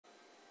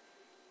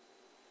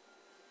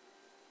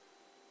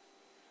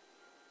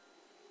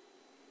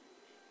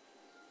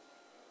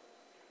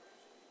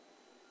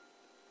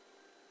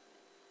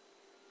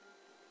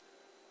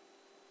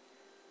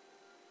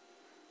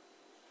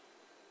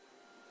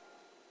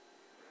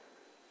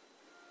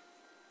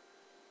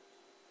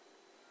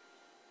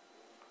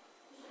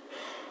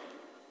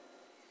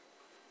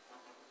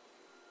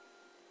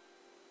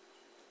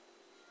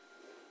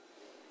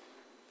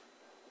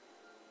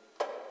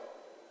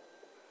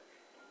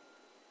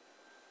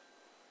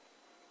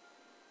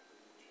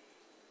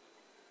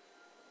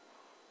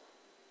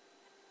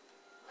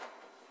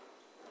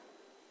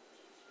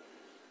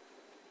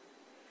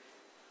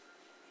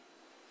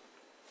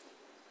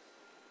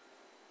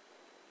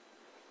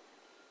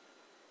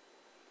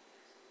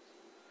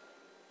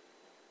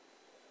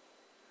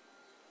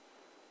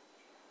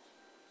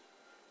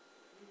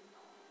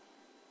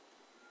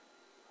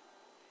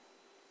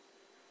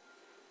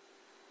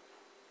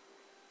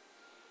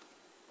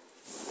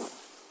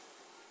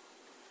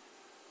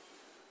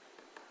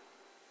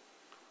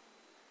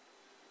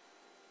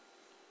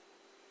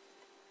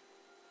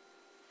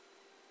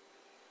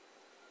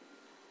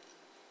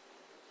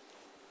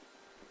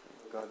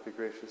God be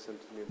gracious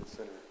unto me, the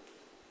sinner.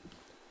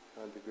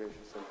 God be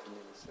gracious unto me,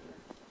 the sinner.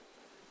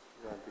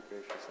 God be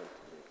gracious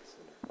unto me, the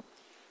sinner.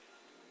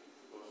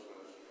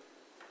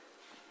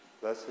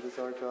 Blessed is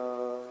our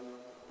God,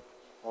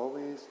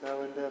 always,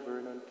 now, and ever,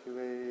 and unto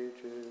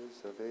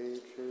ages of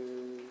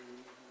ages.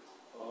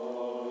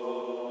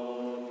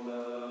 Amen.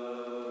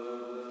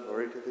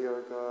 Glory to thee,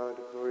 our God,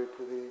 glory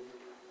to thee.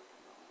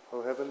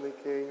 O heavenly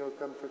King, O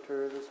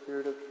Comforter, the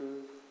Spirit of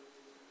truth,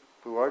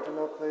 who art in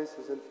all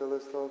places and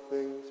fillest all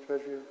things,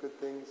 treasure of good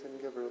things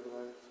and giver of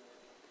life,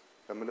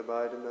 come and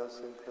abide in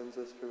us and cleanse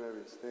us from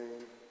every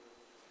stain,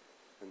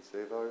 and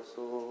save our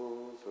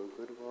souls, O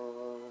good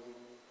one.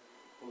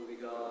 Holy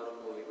God,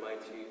 holy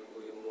mighty,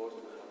 holy immortal,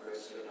 have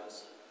mercy on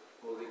us.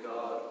 Holy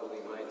God,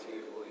 holy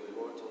mighty, holy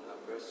immortal, have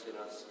mercy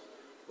on us.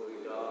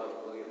 Holy God,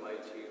 holy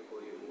mighty,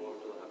 holy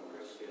immortal, have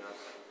mercy on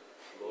us.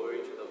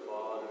 Glory to the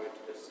Father, and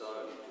to the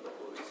Son, and to the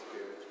Holy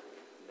Spirit,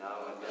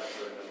 now and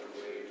ever, and unto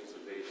ages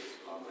of ages.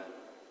 Amen.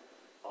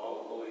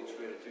 All Holy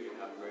Trinity,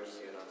 have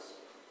mercy on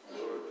us.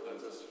 Lord,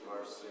 cleanse us from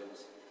our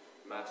sins.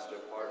 Master,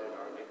 pardon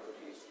our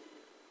iniquities.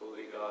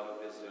 Holy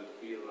God, visit and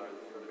heal our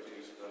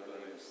infirmities for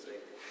thy name's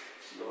sake.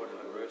 Lord,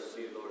 have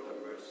mercy, Lord, have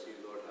mercy,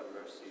 Lord, have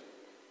mercy.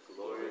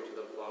 Glory to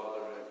the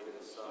Father, and to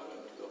the Son,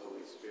 and to the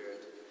Holy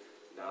Spirit,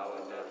 now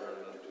and ever,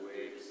 and unto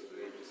ages of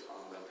ages.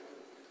 Amen.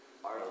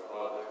 Our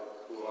Father,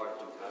 who art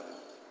in heaven,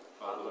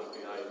 hallowed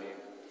be thy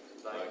name.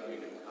 Thy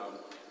kingdom come,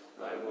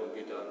 thy will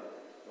be done,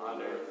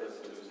 on earth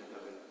as it is in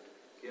heaven.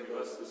 Give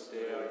us this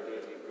day our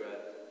daily bread,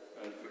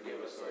 and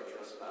forgive us our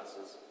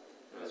trespasses,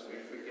 as we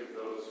forgive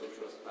those who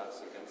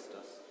trespass against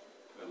us.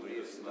 And lead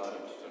us not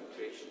into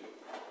temptation,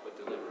 but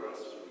deliver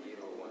us from the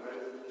evil one.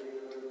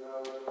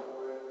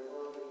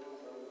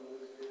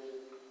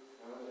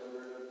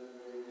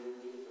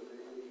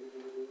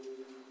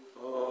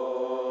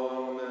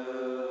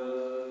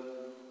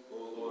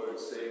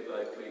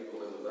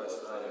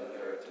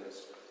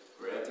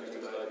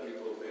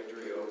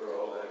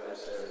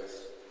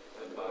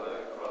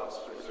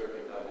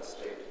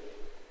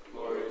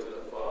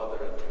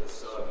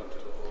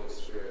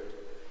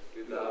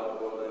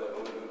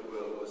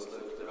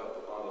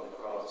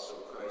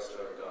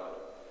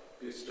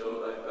 Bestow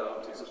thy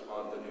bounties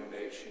upon the new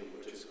nation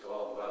which is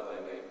called by thy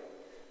name.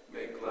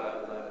 Make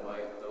glad in thy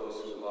might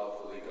those who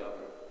lawfully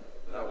govern,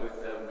 that with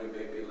them we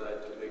may be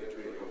led to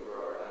victory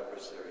over our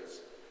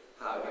adversaries,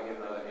 having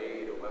in thy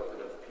aid a weapon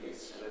of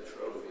peace and a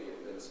trophy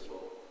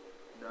invincible,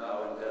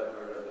 now and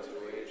ever and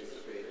unto ages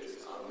of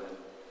ages. Amen.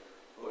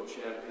 O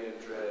champion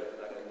dread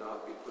that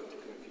cannot be put to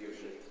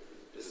confusion,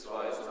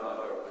 despise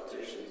not our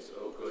petitions,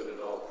 O good and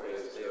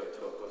all-praised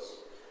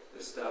Theotokos.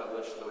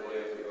 Establish the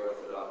way of the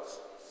orthodox.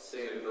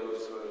 Save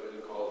those who have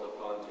been called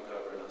upon to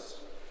govern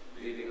us,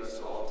 leading us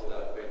all to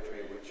that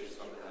victory which is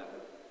from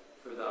heaven.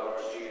 For thou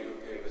art she who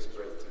gavest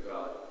birth to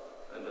God,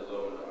 and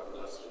alone art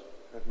blessed.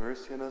 Have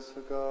mercy on us,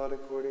 O God,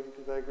 according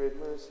to thy great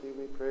mercy,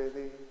 we pray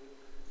thee.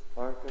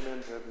 Hearken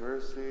and have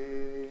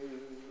mercy.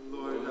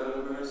 Lord,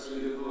 have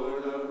mercy,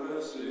 Lord, have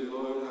mercy,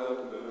 Lord,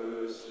 have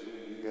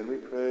mercy. Again we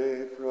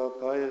pray for all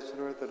pious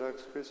and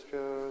orthodox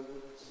Christians.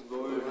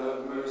 Lord,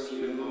 have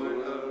mercy,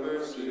 Lord, have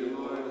mercy,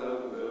 Lord,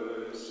 have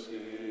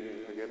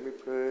mercy. Again we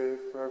pray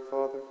for our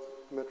Father,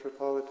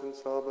 Metropolitan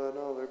Saba, and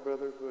all our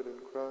brotherhood in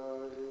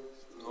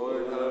Christ.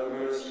 Lord, have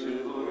mercy,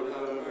 Lord,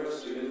 have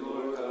mercy,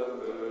 Lord, have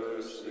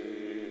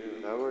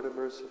mercy. Thou art a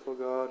merciful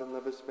God, and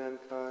lovest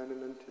mankind,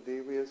 and unto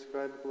thee we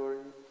ascribe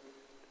glory,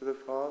 to the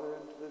Father,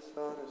 and to the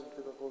Son, and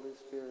to the Holy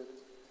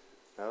Spirit,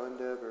 now and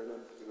ever, and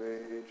unto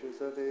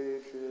ages of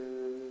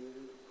ages.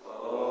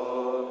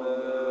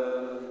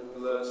 Amen.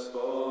 Bless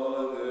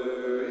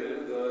Father,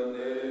 in the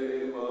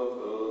name of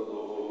the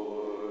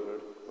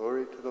Lord.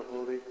 Glory to the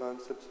Holy,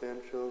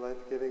 consubstantial,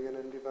 life-giving, and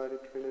undivided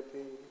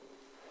Trinity,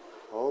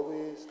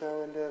 always,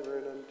 now, and ever,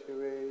 and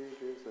unto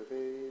ages of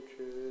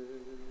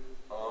ages.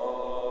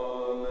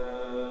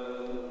 Amen.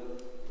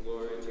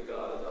 Glory to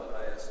God in the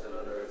highest, and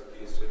on earth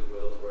peace,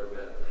 goodwill toward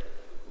men.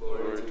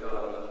 Glory to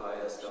God in the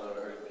highest, and on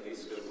earth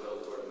peace, goodwill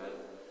toward men.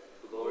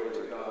 Glory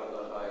to God in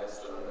the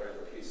highest, and on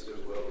earth peace,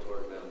 goodwill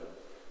toward men.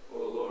 O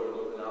Lord,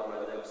 open thou my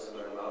lips, and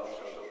my mouth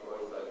shall show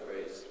forth thy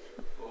praise.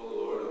 O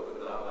Lord, open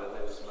thou my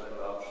lips, and my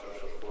mouth shall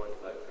show forth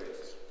thy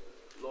praise.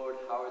 Lord,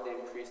 how are they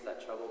increased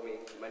that trouble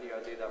me? Many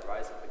are they that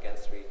rise up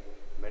against me.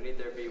 Many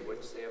there be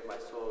which say of my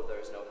soul,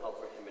 there is no help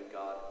for him in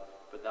God.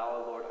 But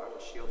thou, O Lord, art a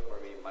shield for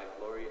me, my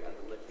glory, and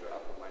the lifter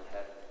up of mine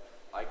head.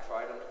 I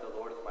cried unto the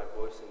Lord with my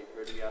voice, and he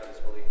heard me out of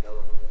his holy hill.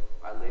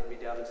 I laid me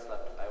down and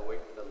slept. I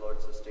awaked, for the Lord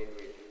sustained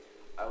me.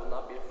 I will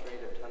not be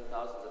afraid of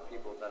 10,000s of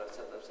people that have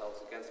set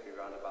themselves against me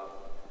round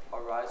about.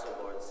 Arise,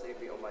 O Lord, save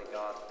me, O my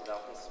God, for thou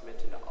hast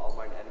smitten all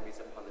mine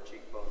enemies upon the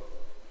cheekbone.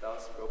 Thou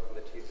hast broken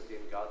the teeth of the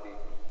ungodly.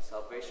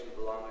 Salvation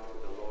belongeth to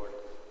the Lord.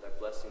 Thy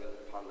blessing is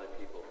upon thy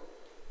people.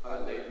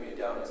 I laid me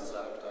down and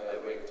slept. I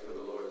awaked, for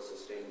the Lord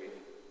sustained me.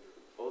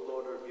 O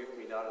Lord, rebuke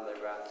me not in thy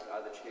wrath,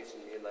 neither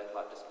chasten me in thy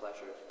hot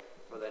displeasure.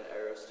 For thine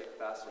arrows stick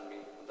fast in me,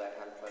 and thy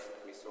hand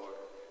presseth me sore.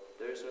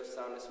 There is no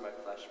soundness in my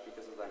flesh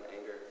because of thine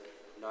anger,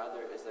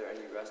 neither is there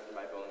any rest in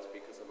my bones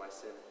because of my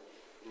sin.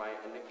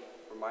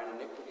 For For mine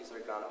iniquities are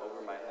gone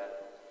over my head.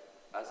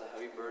 As a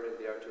heavy burden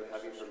they are too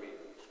heavy for me.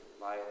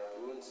 My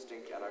wounds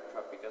stink and are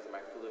corrupt because of my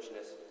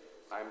foolishness.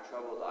 I am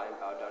troubled, I am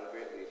bowed down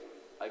greatly.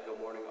 I go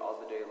mourning all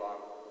the day long.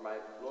 For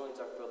my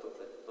loins are filled with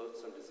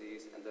loathsome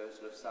disease, and there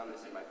is no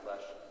soundness in my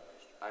flesh.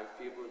 I am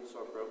feeble and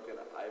sore broken.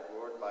 I have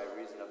roared by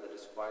reason of the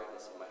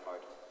disquietness of my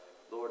heart.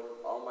 Lord,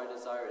 all my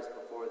desire is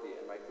before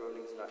thee, and my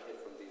groanings are not hid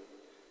from thee.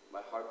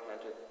 My heart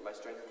panteth, my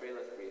strength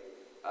faileth me.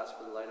 As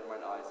for the light of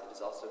mine eyes, it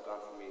is also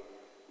gone from me.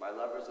 My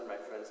lovers and my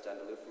friends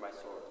stand aloof from my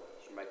sword,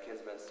 and my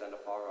kinsmen stand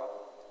afar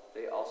off.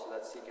 They also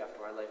that seek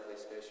after my life lay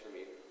snares for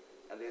me,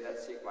 and they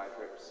that seek my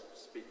hurt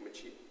speak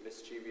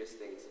mischievous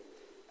things,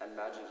 and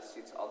imagine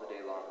deceits all the day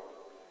long.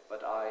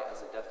 But I,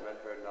 as a deaf man,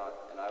 heard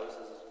not, and I was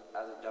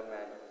as a dumb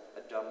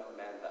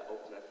man that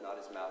openeth not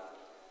his mouth.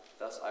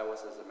 Thus I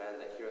was as a man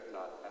that heareth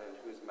not, and in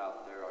whose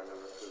mouth there are no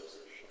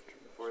reproofs.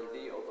 For in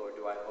thee, O Lord,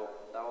 do I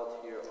hope. Thou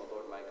wilt hear, O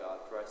Lord my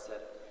God. For I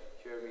said,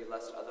 hear me,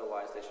 lest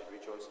otherwise they should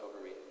rejoice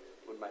over me.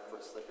 When my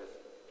foot slippeth,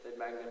 they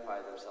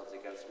magnify themselves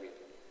against me.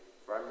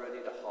 For I am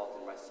ready to halt,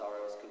 and my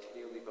sorrow is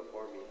continually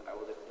before me. I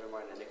will declare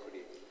mine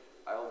iniquity.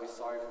 I will be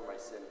sorry for my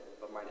sin,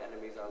 but mine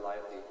enemies are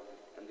lively,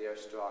 and they are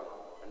strong,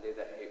 and they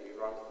that hate me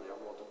wrongfully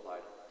are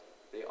multiplied.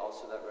 They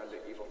also that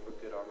render evil for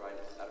good are mine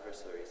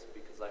adversaries,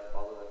 because I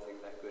follow the thing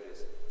that good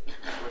is.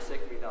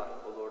 Forsake me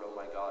not, O Lord, O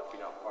my God, be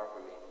not far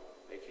from me.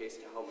 Make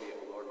haste to help me,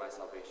 O Lord, my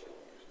salvation.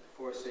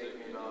 Forsake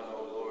me not,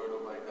 O Lord, O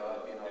my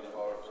God, be not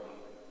far from me.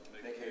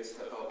 Make haste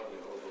to help me,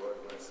 O Lord,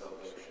 my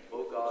salvation.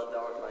 O God,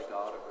 thou art my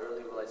God,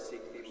 early will I seek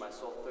thee, my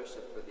soul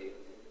thirsteth for thee.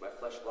 My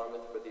flesh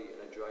longeth for thee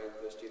in a dry and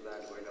thirsty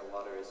land where no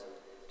water is,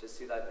 to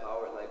see thy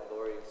power and thy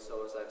glory,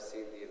 so as I have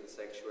seen thee in the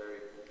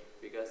sanctuary,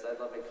 because thy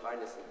loving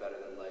kindness is better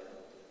than life.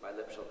 My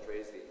lips shall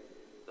praise thee.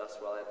 Thus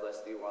will I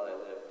bless thee while I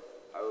live.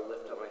 I will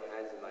lift up my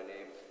hands in thy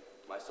name.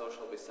 My soul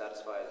shall be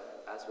satisfied,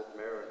 as with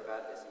marrow and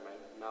fatness, and my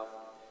mouth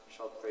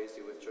shall praise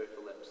thee with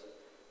joyful lips.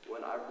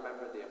 When I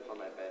remember thee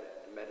upon my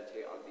bed, and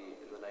meditate on thee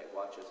in the night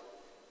watches,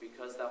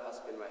 because thou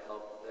hast been my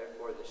help,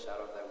 therefore in the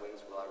shadow of thy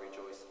wings will I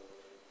rejoice.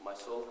 My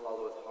soul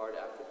followeth hard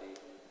after thee,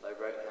 thy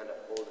right hand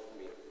upholdeth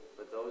me.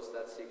 But those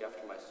that seek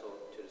after my soul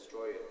to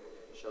destroy it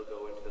shall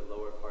go into the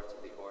lower parts of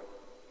the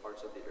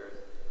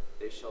earth.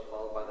 They shall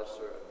fall by the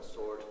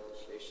sword,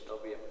 they shall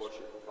be a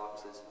portion for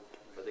foxes,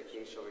 but the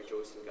king shall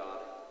rejoice in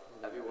God.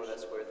 Everyone that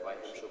sweareth by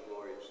him shall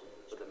glory,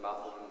 but the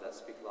mouth of them that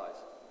speak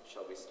lies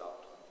shall be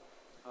stopped.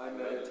 I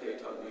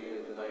meditate on thee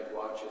in the night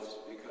watches,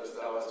 because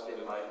thou hast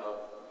been my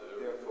help.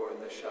 Therefore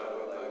in the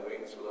shadow of thy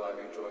wings will I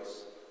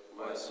rejoice.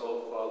 My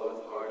soul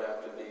followeth hard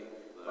after thee,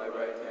 thy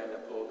right hand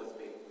upholdeth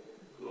me.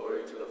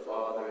 Glory to the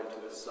Father, and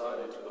to the Son,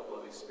 and to the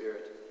Holy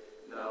Spirit,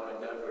 now and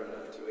ever,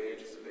 and unto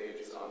ages of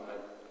ages. Amen.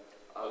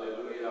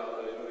 Alleluia,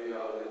 alleluia,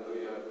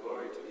 alleluia,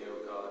 glory to thee,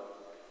 O God.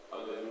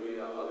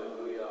 Alleluia,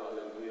 alleluia,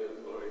 alleluia,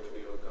 glory to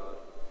thee, O God.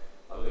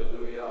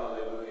 Alleluia,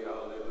 alleluia,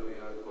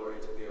 alleluia, glory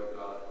to thee, O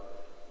God.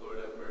 Lord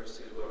have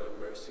mercy, Lord have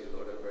mercy,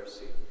 Lord have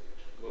mercy.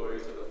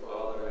 Glory to the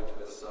Father, and to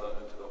the Son,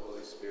 and to the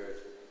Holy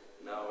Spirit,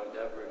 now and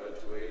ever, and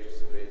unto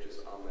ages of ages.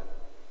 Amen.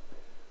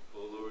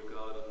 O Lord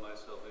God of my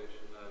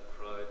salvation, I have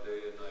cried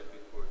day and night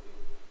before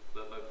thee.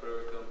 Let my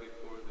prayer come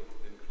before thee.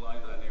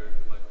 Incline thine ear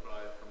to my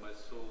cry, for my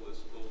soul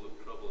is full of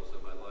troubles,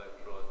 and my life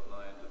draweth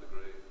nigh unto the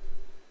grave.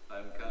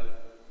 I am counted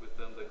with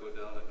them that go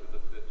down into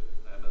the pit.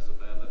 I am as a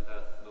man that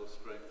hath no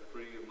strength,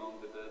 free among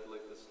the dead,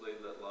 like the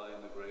slain that lie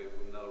in the grave,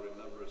 whom thou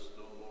rememberest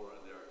no more,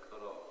 and they are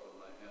cut off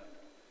from thy hand.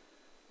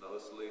 Thou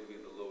hast laid me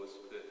in the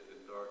lowest pit, in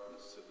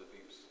darkness of the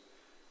deeps.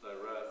 Thy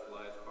wrath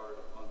lieth hard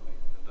upon me,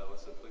 and thou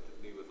hast afflicted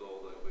me with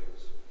all thy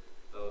ways.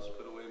 Thou hast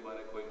put away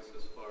mine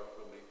acquaintances far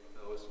from me.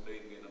 Thou hast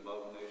made me an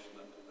abomination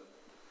unto them.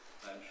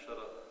 I am shut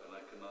up, and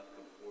I cannot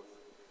come forth.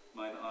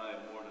 Mine eye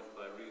mourneth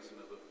by reason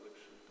of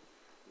affliction.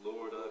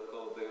 Lord, I have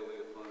called daily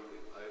upon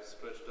thee. I have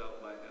stretched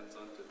out my hands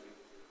unto thee.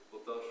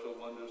 Wilt thou show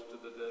wonders to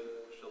the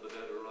dead? Shall the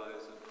dead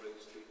arise and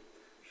praise thee?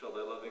 Shall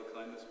thy loving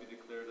kindness be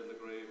declared in the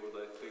grave, or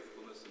thy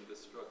faithfulness in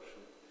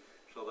destruction?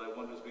 Shall thy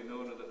wonders be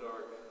known in the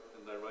dark,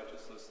 and thy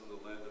righteousness in the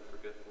land of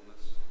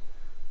forgetfulness?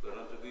 But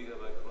unto thee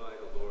have I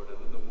cried, O Lord,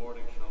 and in the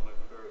morning shall my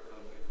prayer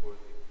come before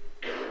thee.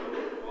 O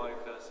Lord, why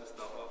castest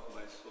thou off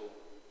my soul?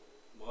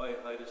 Why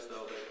hidest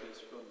thou thy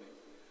face from me?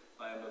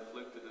 I am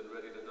afflicted and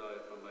ready to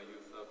die from my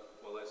youth up.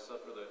 While I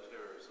suffer thy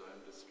terrors, I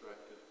am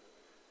distracted.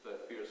 Thy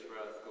fierce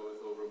wrath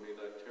goeth over me,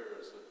 thy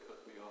terrors have cut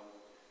me off.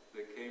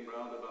 They came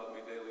round about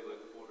me daily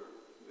like water.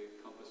 They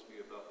compassed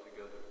me about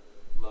together.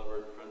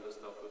 Lover and friend hast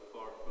thou put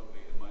far from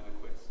me, and mine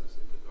acquaintances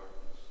into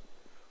darkness.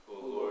 O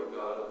Lord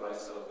God of my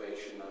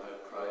salvation, I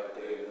have cried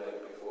day and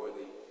night before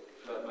thee.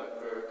 Let my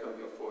prayer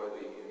come before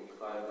thee, and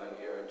incline thine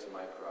ear unto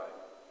my cry.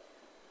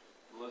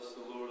 Bless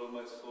the Lord, O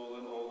my soul,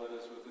 and all that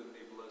is within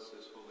thee. Bless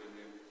his holy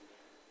name.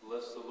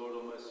 Bless the Lord,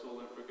 O my soul,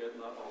 and forget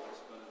not all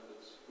his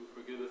benefits, who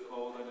forgiveth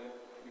all thine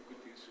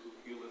iniquities, who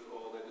healeth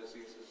all thy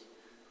diseases,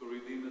 who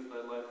redeemeth thy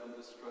life from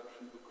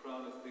destruction, who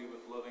crowneth thee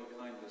with loving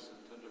kindness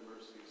and tender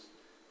mercies,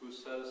 who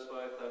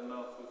satisfieth thy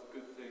mouth with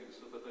good things,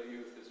 so that thy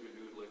youth is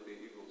renewed like the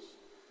eagles.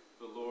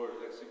 The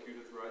Lord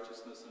executeth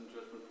righteousness and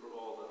judgment for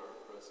all that are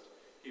oppressed.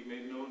 He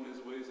made known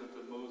his ways unto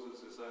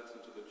Moses, his acts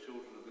unto the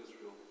children of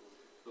Israel.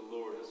 The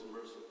Lord is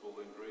merciful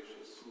and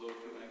gracious, slow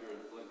to anger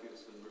and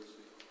plenteous in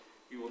mercy.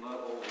 He will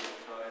not always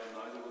chide,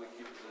 neither will he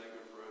keep his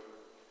anger forever.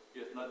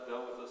 He hath not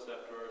dealt with us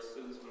after our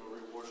sins, nor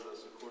rewarded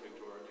us according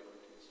to our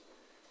iniquities.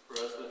 For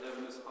as the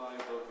heaven is high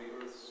above the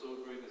earth, so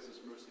great is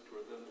his mercy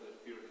toward them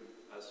that fear him.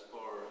 As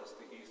far as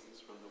the east is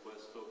from the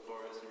west, so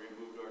far has he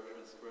removed our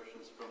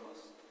transgressions from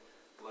us.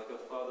 Like a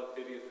father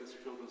pitieth his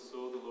children,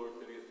 so the Lord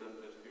pitieth them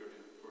that fear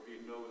him. For he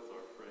knoweth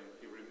our frame,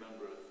 he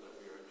remembereth that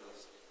we are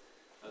dust.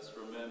 As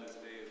for men, his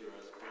days are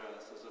as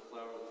grass, as a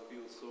flower of the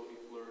field, so he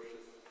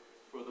flourisheth.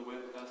 For the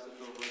wind passeth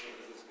over it, and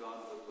it is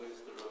gone, and the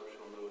place thereof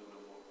shall know it no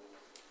more.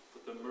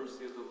 But the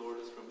mercy of the Lord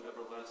is from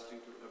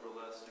everlasting to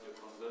everlasting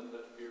upon them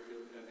that fear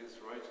him, and his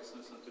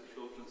righteousness unto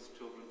children's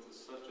children, to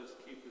such as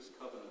keep his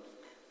covenant,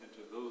 and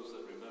to those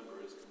that remember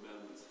his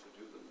commandments to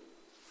do them.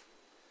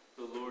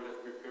 The Lord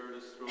hath prepared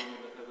his throne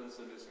in the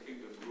heavens, and his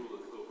kingdom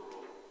ruleth over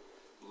all.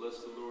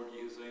 Bless the Lord,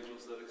 ye his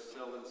angels that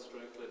excel in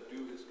strength, that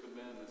do his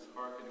commandments,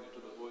 hearkening unto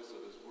the voice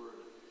of his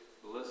word.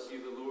 Bless ye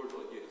the Lord,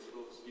 all ye his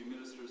hosts, ye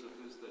ministers of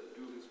his that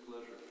do his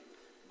pleasure.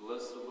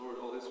 Bless the Lord,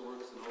 all his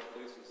works in all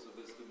places of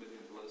his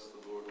dominion. Bless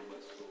the Lord, O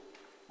my soul.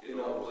 In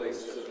all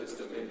places of his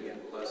dominion,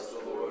 bless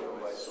the Lord, O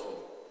my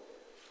soul.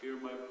 Hear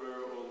my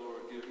prayer, O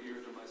Lord, give ear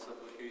to my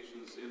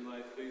supplications. In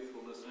thy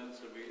faithfulness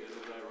answer me, and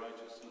in thy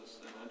righteousness,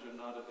 and enter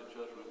not into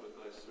judgment with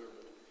thy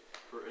servant.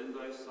 For in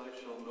thy sight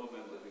shall no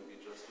man living be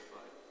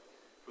justified.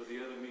 For the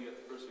enemy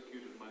hath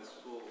persecuted my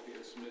soul, he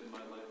hath smitten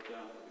my life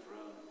down to the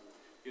ground.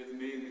 He hath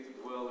made me to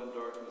dwell in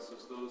darkness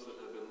as those that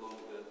have been long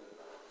dead.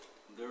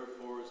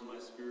 Therefore is my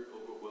spirit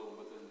overwhelmed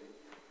within me,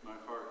 my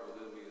heart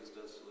within me is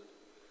desolate.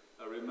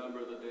 I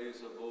remember the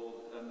days of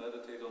old, and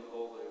meditate on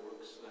all thy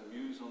works, and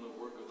muse on the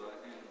work of thy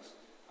hands.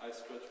 I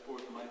stretch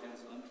forth my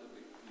hands unto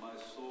thee. My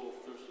soul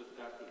thirsteth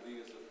after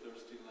thee as a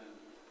thirsty land.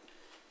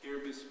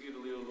 Hear me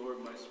speedily, O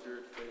Lord, my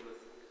spirit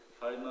faileth.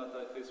 Hide not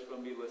thy face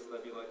from me, lest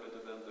I be like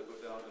unto them that go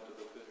down into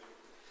the pit.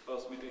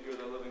 Cause me to hear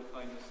thy loving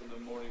kindness in the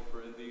morning,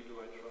 for in thee do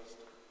I trust.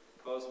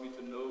 Cause me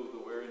to know the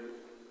wherein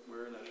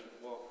I should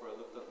walk, for I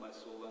lift up my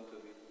soul unto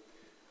thee.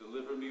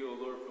 Deliver me, O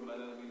Lord, from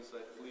mine enemies.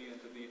 I flee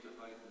unto thee to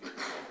hide me.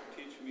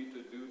 Teach me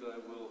to do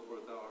thy will, for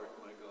thou art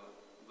my God.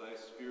 Thy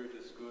spirit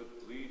is good.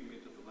 Lead me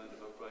to the land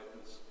of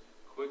uprightness.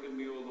 Quicken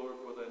me, O Lord,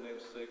 for thy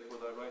name's sake, for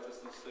thy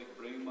righteousness' sake.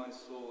 Bring my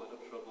soul out of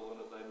trouble, and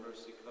of thy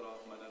mercy cut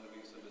off mine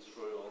enemies, and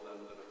destroy all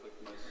them that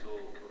afflict my soul,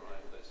 for I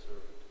am thy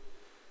servant.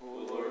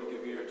 O Lord,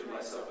 give ear to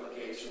my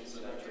supplications,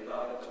 and enter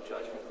not into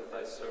judgment with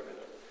thy servant.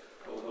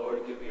 O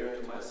Lord, give ear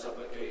to my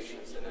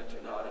supplications, and enter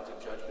not into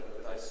judgment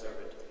with thy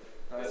servant.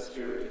 Thy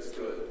spirit is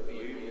good.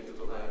 Lead me into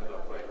the land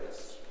of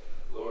uprightness.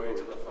 Glory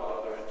to the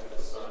Father, and to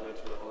the Son, and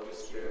to the Holy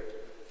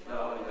Spirit,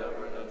 now and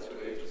ever, and unto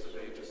ages of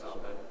ages.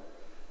 Amen.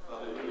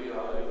 Alleluia,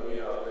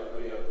 alleluia,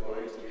 alleluia,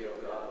 glory to thee, O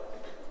God.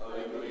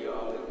 Alleluia,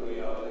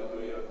 alleluia,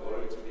 alleluia,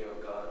 glory to thee, O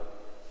God.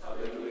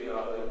 Alleluia,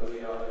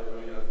 alleluia,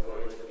 alleluia,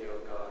 glory to thee, O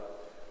God.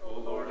 O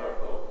Lord, our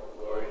hope,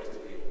 glory to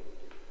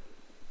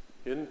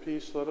thee. In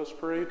peace let us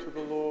pray to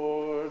the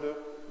Lord.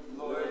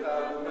 Lord,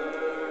 have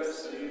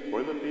mercy.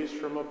 For the peace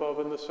from above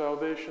and the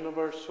salvation of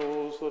our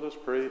souls, let us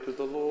pray to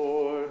the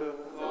Lord.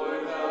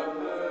 Lord, have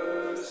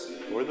mercy.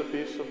 For the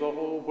peace of the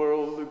whole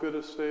world, the good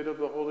estate of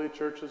the holy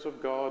churches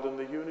of God, and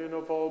the union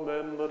of all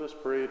men, let us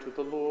pray to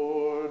the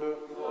Lord.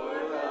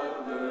 Lord,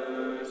 have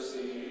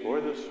mercy. For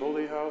this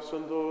holy house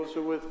and those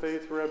who with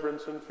faith,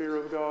 reverence, and fear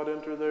of God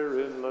enter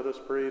therein, let us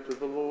pray to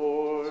the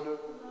Lord.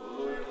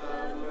 Lord,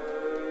 have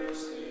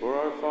mercy. For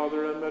our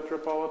Father and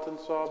Metropolitan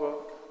Saba,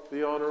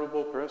 the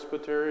honorable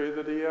presbytery,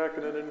 the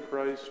diaconate in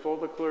Christ, all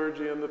the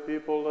clergy and the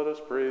people, let us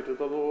pray to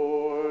the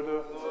Lord.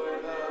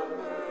 Lord, have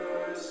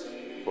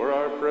mercy. For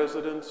our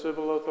president,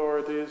 civil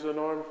authorities, and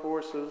armed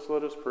forces,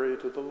 let us pray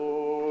to the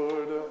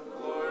Lord.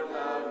 Lord,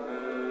 have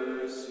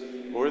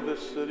mercy. For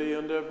this city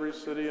and every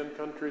city and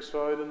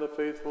countryside and the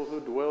faithful who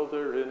dwell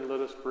therein, let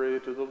us pray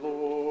to the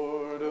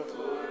Lord.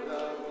 Lord,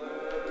 have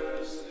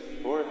mercy.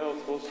 For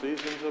healthful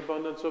seasons,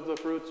 abundance of the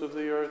fruits of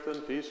the earth,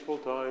 and peaceful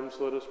times,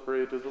 let us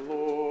pray to the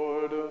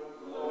Lord.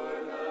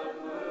 Lord, have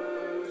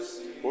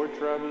mercy. For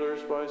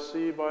travelers by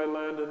sea, by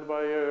land, and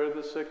by air,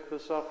 the sick, the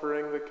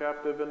suffering, the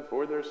captive, and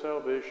for their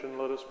salvation,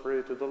 let us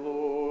pray to the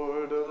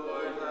Lord.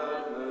 Lord,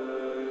 have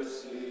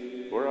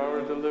mercy. For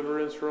our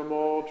deliverance from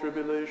all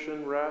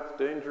tribulation, wrath,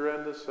 danger,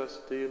 and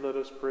necessity, let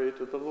us pray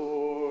to the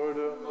Lord.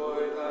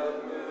 Lord,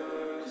 have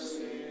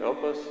mercy.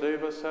 Help us,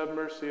 save us, have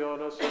mercy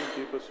on us, and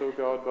keep us, O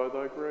God, by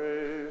thy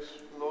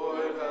grace.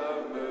 Lord,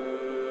 have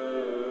mercy.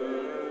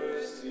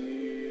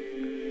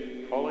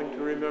 Calling to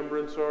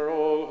remembrance our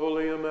all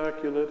holy,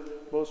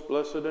 immaculate, most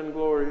blessed and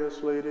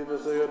glorious Lady, the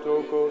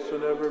Theotokos,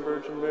 and ever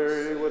Virgin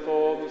Mary, with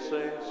all the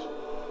saints,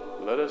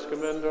 let us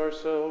commend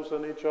ourselves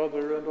and each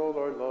other and all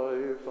our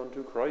life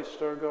unto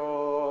Christ our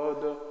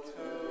God.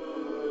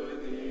 To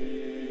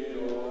thee,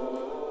 O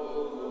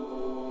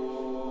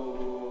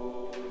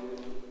Lord.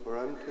 For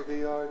unto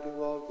thee are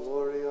due all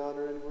glory,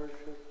 honor, and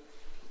worship,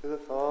 to the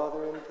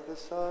Father, and to the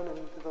Son, and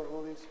to the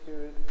Holy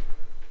Spirit,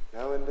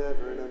 now and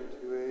ever and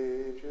unto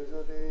ages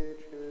of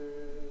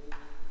ages.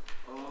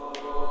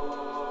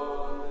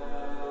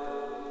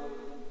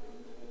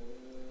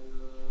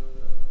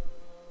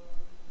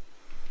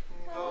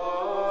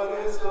 God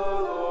is the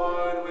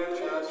Lord, which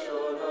hath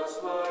shown us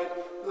light.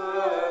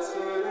 Blessed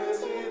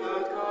is he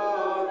that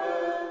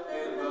cometh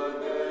in the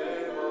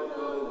name of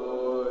the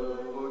Lord.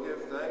 Oh,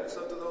 give thanks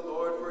unto the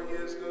Lord, for he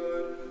is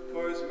good,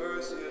 for his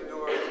mercy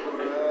endureth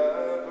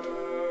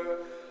forever.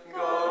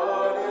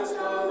 God is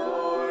the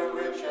Lord,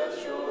 which hath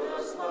shown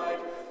us light.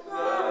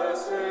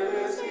 Blessed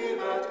is he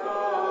that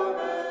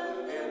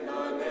cometh in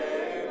the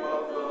name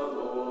of the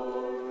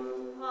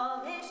Lord.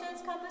 All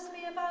nations compass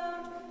me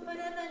about, but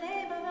in the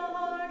name of the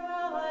Lord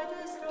will I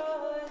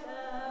destroy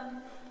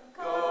them.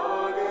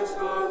 God is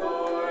the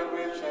Lord,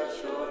 which hath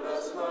shown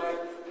us light.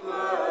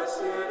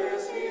 Blessed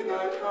is he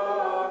that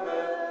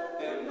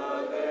cometh in the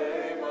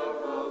name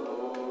of the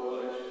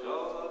Lord.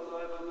 Shall not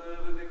I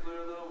live and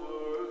declare the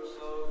works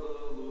of the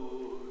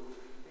Lord?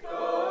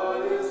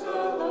 God is the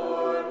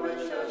Lord,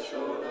 which hath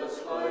shown us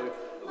light.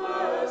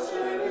 Blessed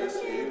is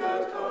he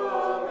that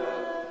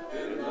cometh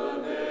in the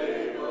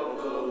name of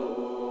the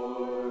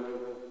Lord.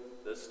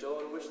 The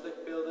stone which the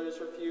builders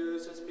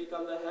refused has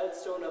become the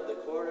headstone of the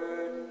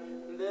corner.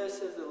 This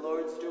is the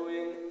Lord's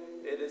doing.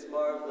 It is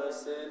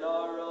marvelous in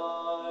our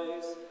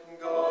eyes.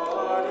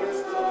 God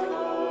is the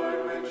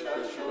Lord, which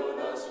hath shown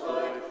us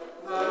light.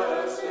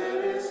 Blessed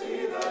is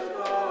he that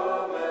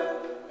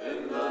cometh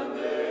in the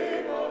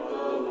name of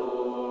the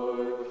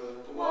Lord.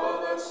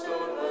 While the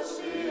stone was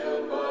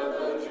sealed by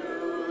the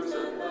Jews,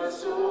 and the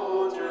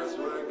soldiers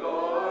were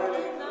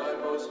guarding thy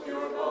most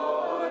pure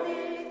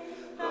body,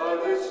 thou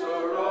didst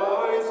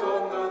arise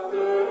on the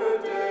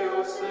third day,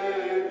 O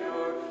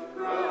Saviour,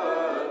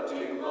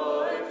 granting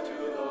life to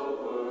the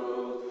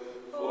world,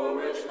 for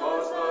which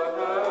cause the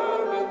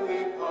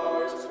heavenly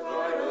powers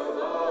cried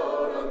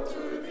aloud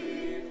unto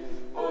thee,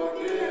 O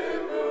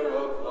giver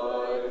of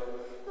life.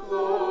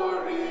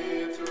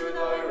 Glory to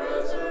thy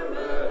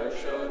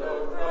resurrection, O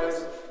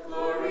Christ.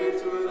 Glory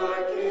to thy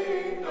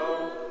kingdom.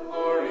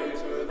 Glory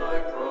to thy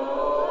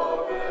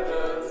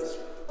providence.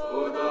 O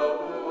thou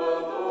who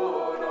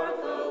alone art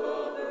the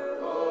lover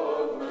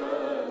of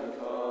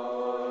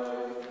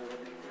mankind.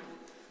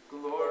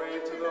 Glory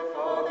to the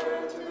Father,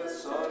 and to the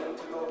Son, and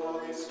to the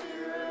Holy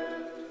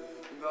Spirit.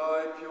 Thy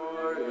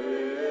pure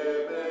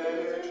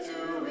image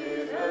do we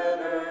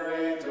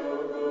venerate, O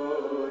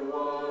good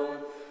one,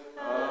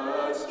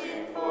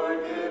 asking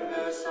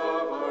forgiveness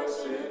of our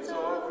sins,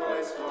 O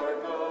Christ our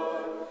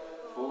God.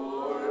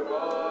 For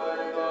by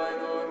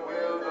thine own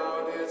will thou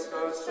didst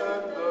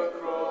ascend the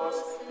cross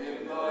in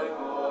thy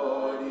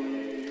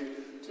body,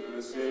 to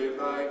save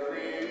thy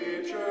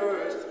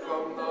creatures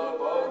from the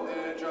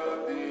bondage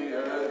of the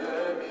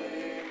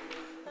enemy.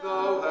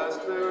 Thou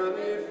hast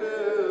verily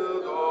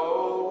filled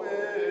all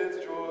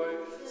with joy,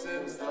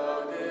 since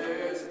thou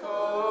didst come,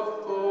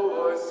 O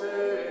our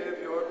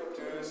Saviour,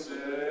 to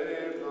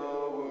save the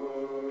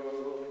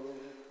world.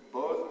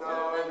 Both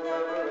now and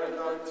ever and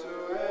unto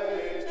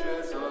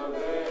ages of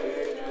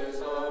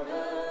ages.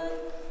 Amen.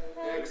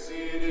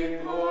 Exceeding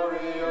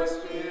glorious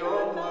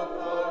beyond the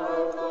power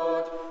of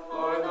thought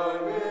are thy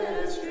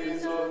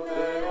mysteries, O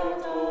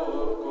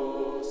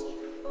Theotokos,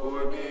 for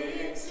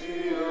being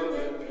sealed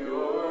in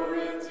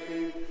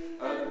purity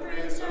and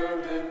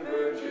preserved in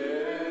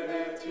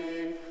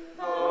virginity,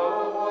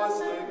 thou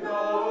wast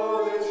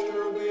acknowledged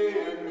to be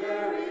in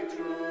very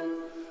truth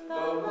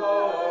the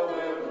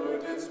mother who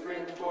did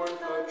spring forth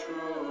the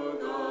true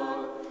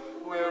God.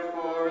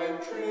 Wherefore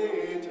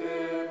entreat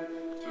him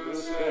to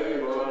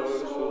save our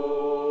souls.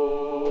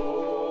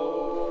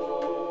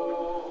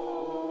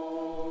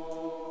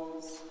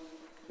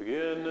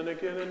 Again and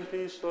again in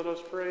peace let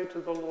us pray to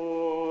the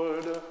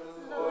Lord.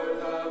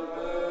 Lord, have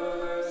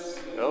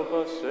mercy. Help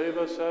us, save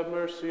us, have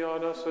mercy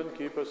on us, and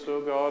keep us,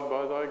 O God,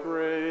 by thy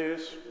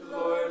grace.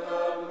 Lord,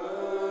 have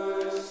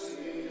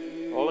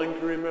mercy. Calling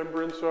to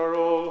remembrance our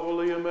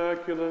all-holy,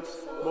 immaculate,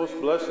 most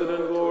blessed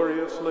and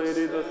glorious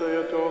Lady, the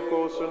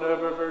Theotokos and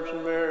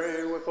ever-Virgin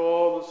Mary, with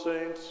all the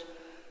saints,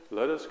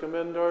 let us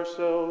commend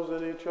ourselves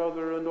and each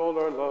other and all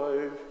our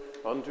life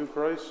unto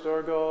Christ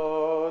our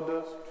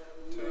God.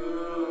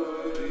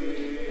 To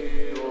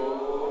thee, O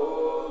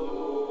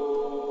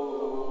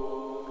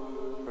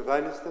Lord. For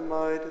thine is the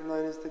might, and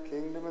thine is the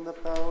kingdom, and the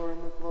power,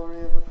 and the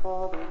glory of the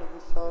Father, and of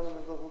the Son, and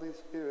of the Holy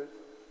Spirit,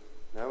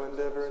 now and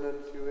ever and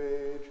unto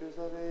ages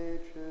of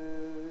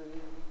ages.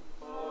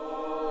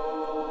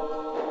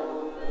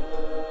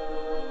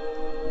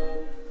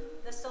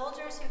 The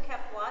soldiers who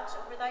kept watch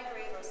over thy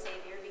grave, O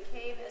Savior,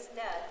 became as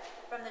dead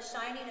from the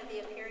shining of the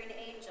appearing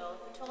angel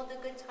who told the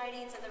good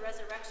tidings of the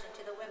resurrection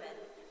to the women.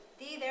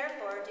 Thee,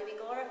 therefore, do we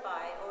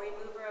glorify, O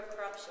remover of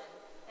corruption,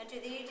 and to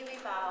thee do we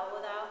bow,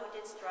 O thou who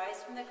didst rise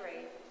from the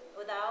grave,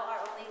 O thou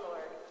our only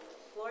Lord.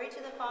 Glory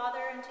to the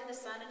Father, and to the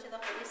Son, and to the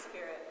Holy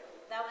Spirit.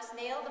 Thou wast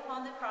nailed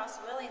upon the cross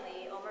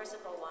willingly, O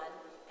merciful one,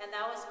 and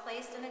thou wast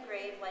placed in the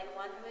grave like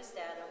one who is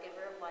dead, O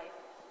giver of life,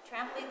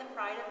 trampling the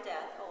pride of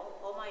death, O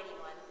Almighty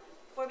One.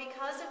 For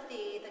because of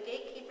thee, the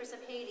gatekeepers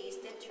of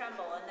Hades did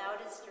tremble, and thou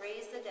didst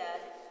raise the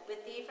dead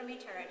with thee from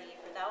eternity,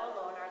 for thou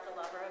alone art the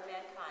lover of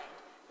mankind,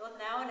 both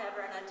now and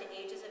ever and unto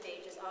ages of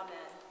ages.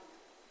 Amen.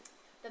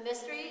 The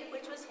mystery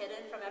which was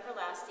hidden from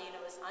everlasting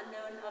and was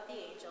unknown of the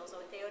angels,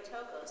 O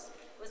Theotokos,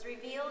 was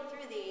revealed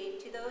through thee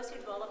to those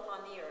who dwell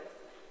upon the earth,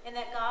 in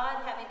that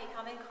God, having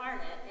become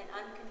incarnate in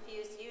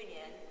unconfused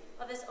union,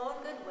 of his own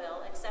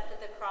goodwill accepted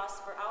the cross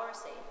for our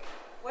sake,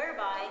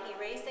 whereby he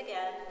raised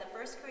again the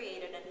first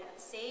created and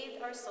hath saved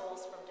our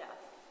souls from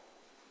death.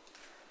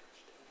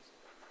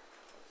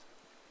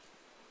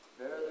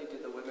 Verily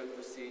did the women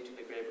proceed to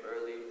the grave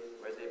early,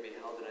 where they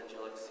beheld an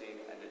angelic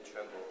scene, and did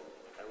tremble.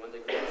 And when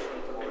the grave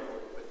shone forth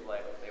with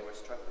life, they were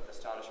struck with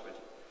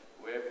astonishment.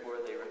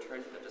 Wherefore they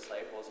returned to the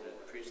disciples and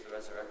did preach the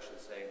resurrection,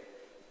 saying,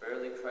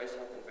 Verily Christ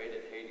hath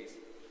invaded Hades,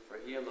 for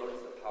he alone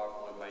is the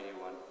powerful and mighty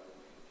one.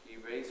 He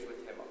raised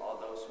with him all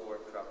those who were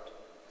corrupt,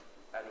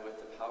 and with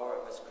the power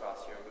of his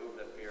cross he removed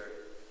the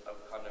fear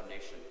of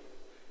condemnation.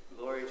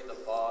 Glory to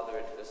the Father,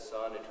 and to the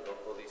Son, and to the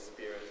Holy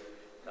Spirit.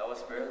 Thou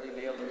wast verily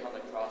nailed upon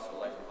the cross, O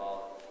life of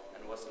all,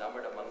 and wast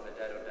numbered among the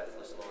dead, O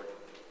deathless Lord.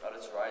 Thou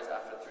didst rise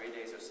after 3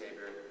 days, O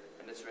Saviour,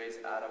 and didst raise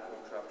Adam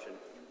from corruption.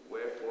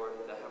 Wherefore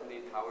the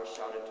heavenly powers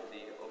shouted to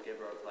thee, O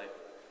giver of life.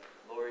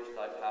 Glory to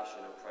thy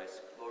passion, O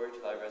Christ. Glory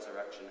to thy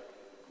resurrection.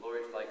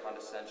 Glory to thy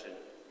condescension,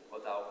 O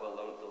thou who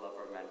alone the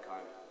lover of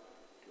mankind.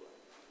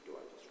 Do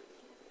I just read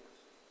this?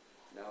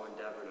 Now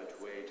endeavor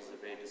unto ages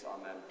of ages.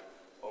 Amen.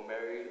 O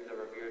Mary, the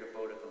revered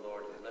abode of the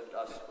Lord, lift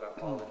us who have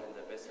fallen in the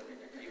abyss of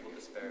evil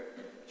despair,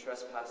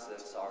 trespasses and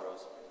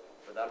sorrows.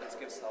 For thou didst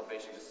give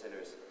salvation to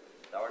sinners.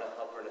 Thou art a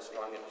helper and a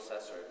strong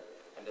intercessor,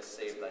 and to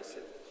save thy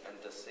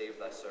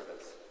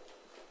servants.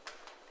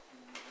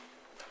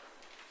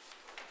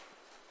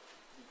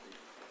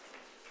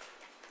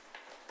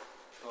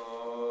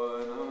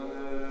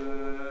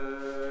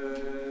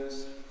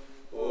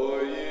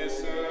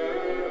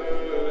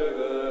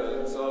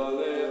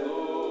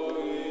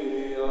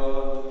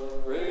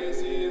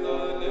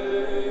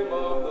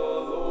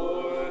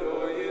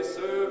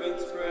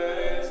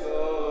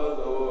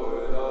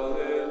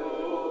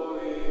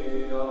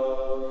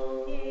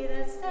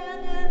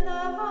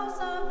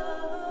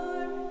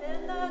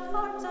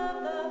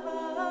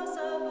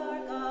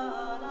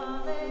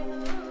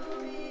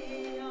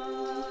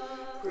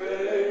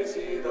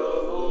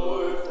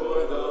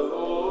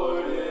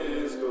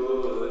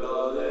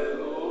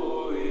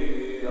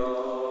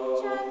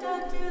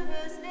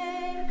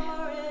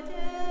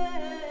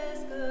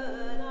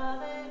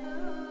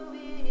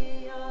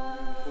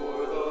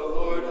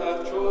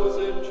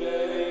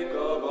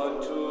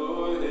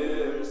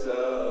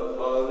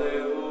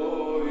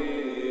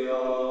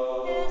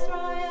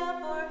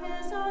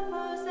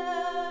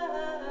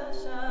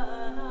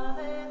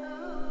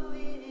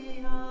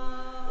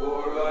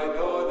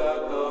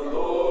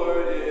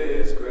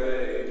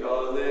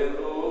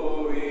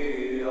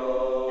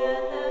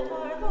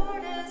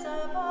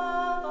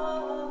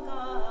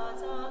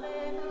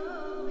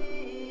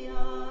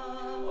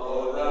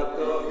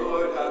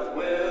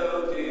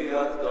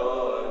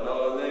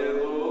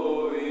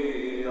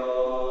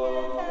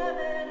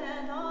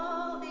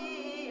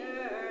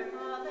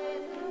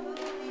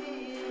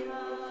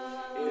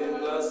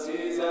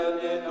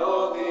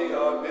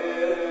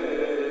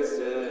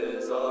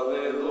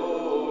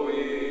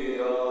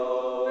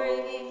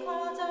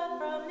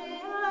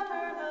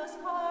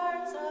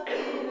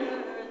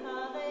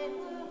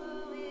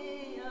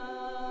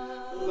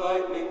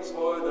 Lightnings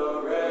for the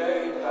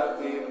rain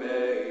hath he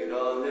made,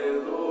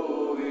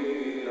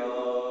 Alleluia.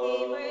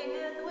 He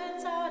bringeth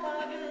winds out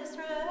of his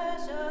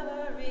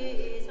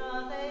treasuries,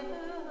 Alleluia.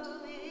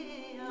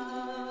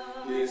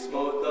 He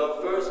smote the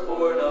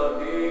firstborn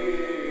of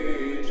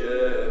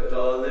Egypt,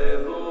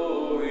 Alleluia.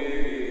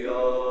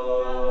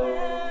 From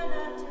man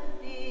unto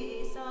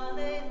peace,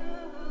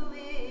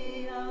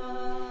 Alleluia.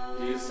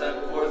 He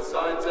sent forth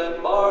signs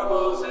and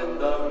marvels in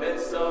the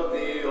midst of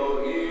thee,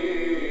 O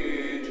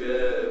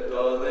Egypt,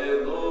 Alleluia.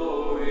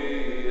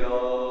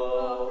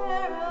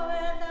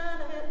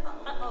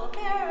 O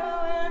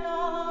Pharaoh and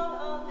all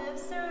of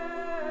his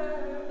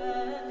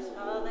servants,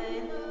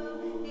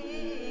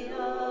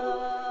 Alleluia.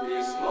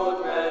 He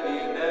smote many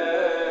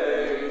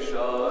nations,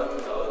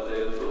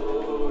 Alleluia.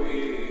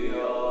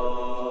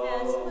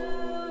 And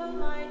slew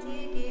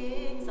mighty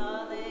kings,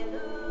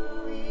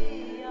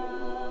 Alleluia.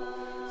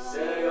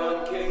 Sion,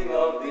 King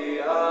of the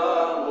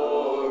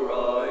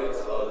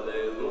Amorites,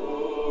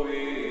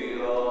 Alleluia.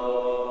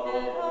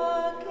 And O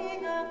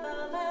King of the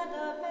land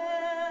of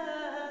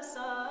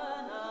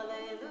Bashan,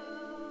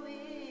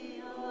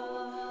 Alleluia.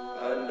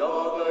 And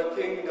all the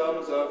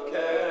kingdoms of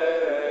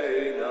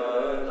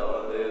Canaan,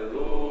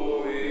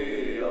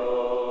 Alleluia.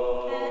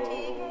 And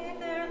he gave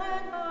their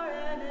land for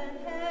an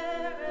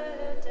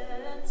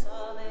inheritance,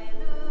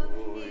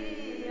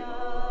 Alleluia.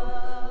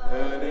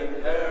 An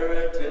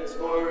inheritance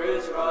for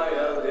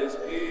Israel, his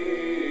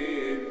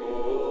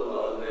people,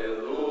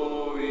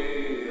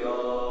 Alleluia. O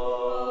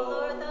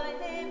Lord, thy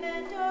name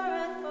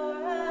endureth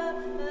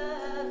forever,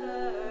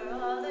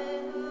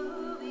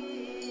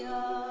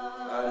 Alleluia.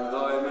 And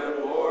thy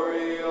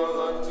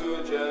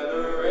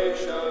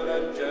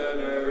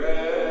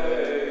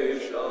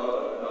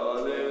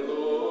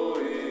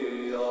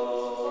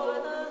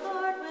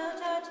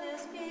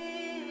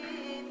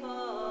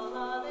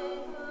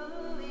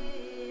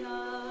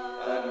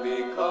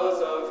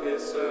because of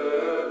his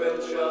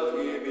servants shall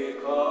he be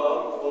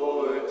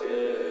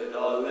comforted.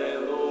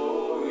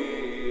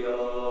 Alleluia.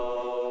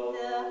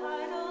 The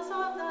idols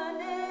of the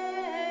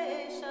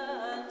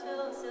nation,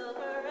 till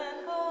silver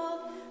and gold,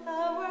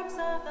 the works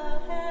of the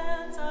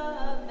hands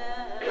of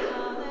men.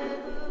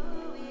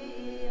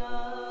 Alleluia.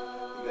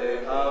 They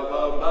have a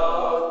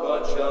mouth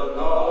but shall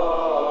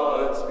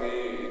not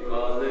speak.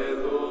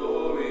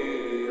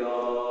 Alleluia.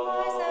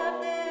 Eyes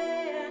have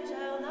they and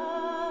shall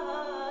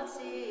not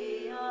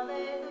see.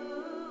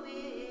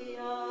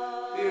 Alleluia.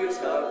 Ears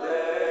have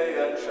they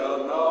and shall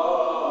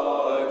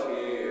not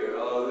hear.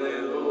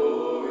 Alleluia.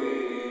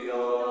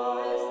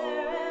 Nor is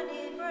there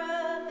any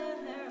breath in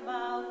their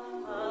mouth.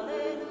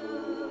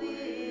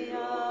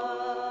 Alleluia.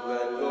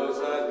 Let those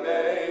that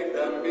make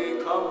them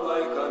become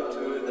like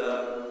unto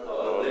them.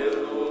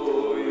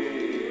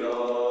 Alleluia. And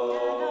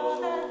all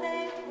that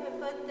they would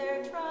put their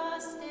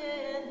trust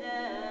in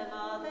them.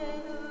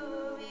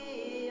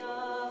 Alleluia.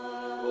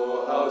 O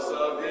house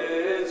of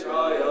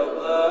Israel,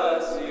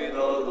 bless ye the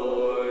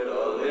Lord.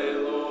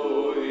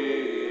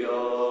 Alleluia. O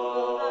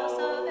house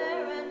of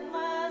Aaron,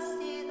 bless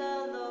ye the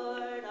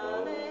Lord.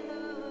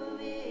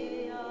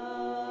 Alleluia.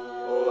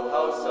 O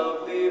house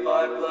of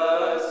Levi,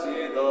 bless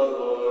ye the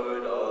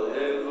Lord.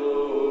 Alleluia.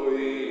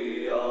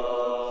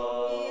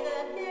 Ye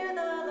that fear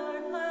the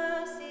Lord,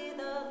 bless ye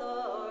the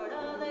Lord.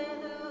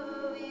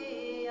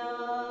 Alleluia.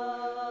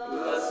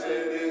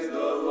 Blessed is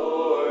the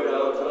Lord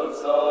out of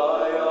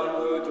Zion,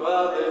 who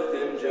dwelleth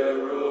in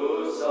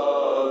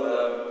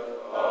Jerusalem.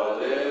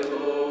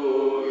 Alleluia.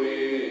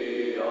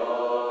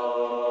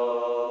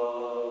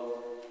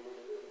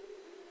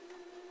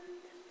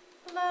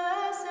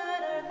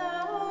 Blessed art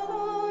thou, O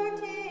Lord,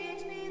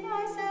 teach me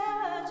thy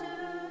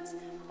statutes.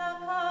 The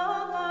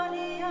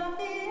company of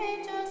the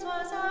angels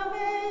was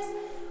amazed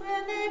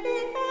when they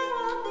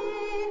beheld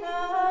thee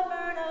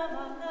numbered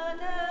among the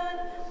dead.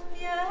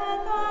 Yet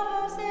thou, O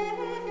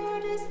Savior,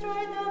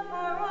 destroyed the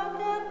power of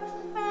death,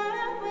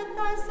 and with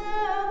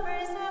thyself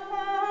raised up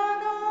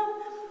Adam,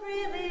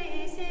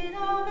 releasing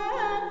all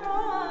men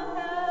from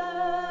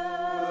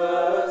hell.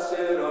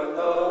 Blessed art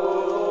thou, O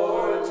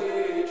Lord,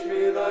 teach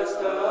me thy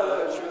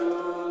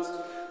statutes.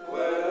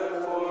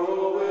 Wherefore, O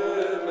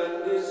women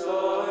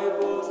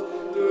disciples,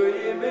 do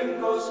ye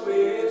mingle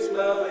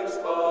sweet-smelling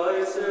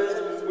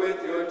spices with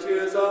your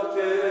tears of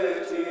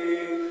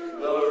pity?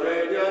 The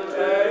radiant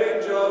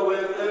angel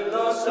within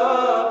the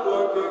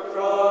sepulchre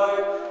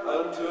cried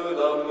unto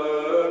the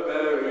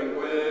myrrh-bearing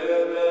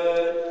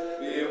women,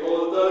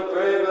 behold the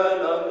grave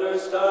and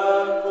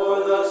understand,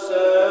 for the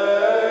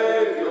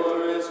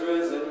Savior is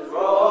risen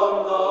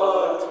from the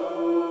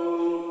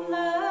tomb.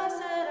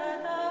 Blessed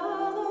art thou, O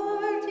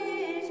Lord,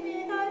 teach me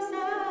thy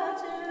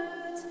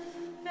statutes.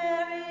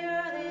 Very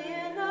early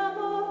in the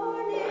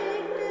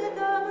morning did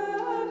the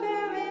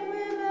myrrh-bearing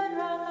women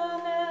round the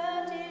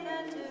bed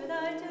into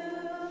thy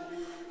tomb.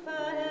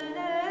 But an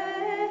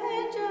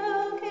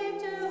angel came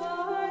to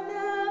warn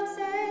them,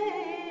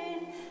 saying,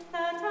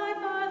 the time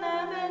for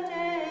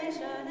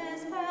lamentation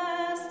is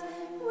past.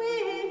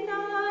 Weep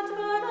not,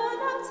 but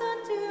announce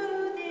unto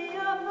the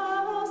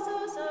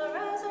apostles a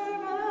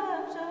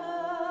resurrection.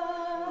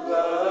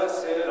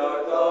 Blessed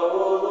art thou, O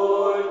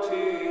Lord,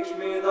 teach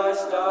me thy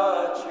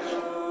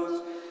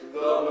statutes.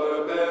 The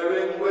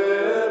myrrh-bearing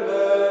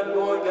women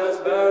mourned as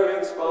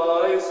bearing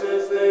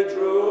spices, they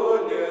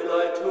drew near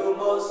thy tomb,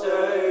 O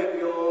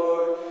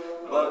Savior.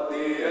 But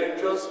the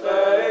angel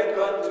spake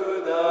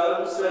unto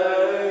them,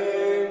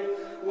 saying,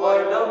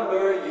 why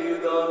number ye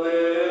the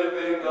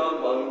living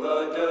among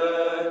the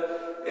dead?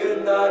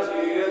 In that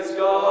he is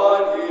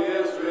God, he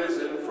is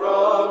risen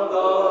from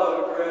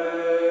the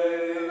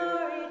grave.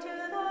 Glory to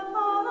the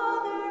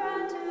Father,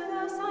 and to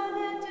the Son,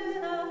 and to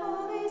the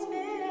Holy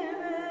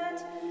Spirit.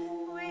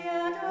 We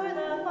adore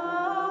the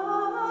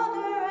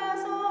Father,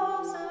 as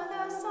also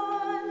the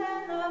Son,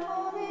 and the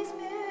Holy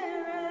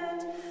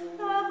Spirit.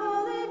 The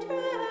Holy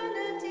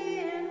Trinity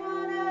in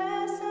one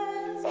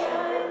essence,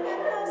 joined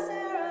with the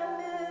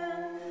seraphim.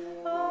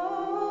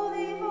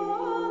 Holy,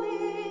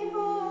 holy,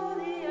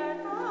 holy art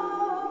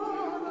thou, O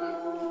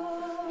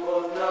Lord.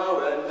 Both now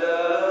and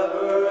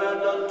ever,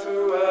 and unto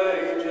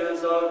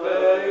ages of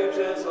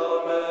ages,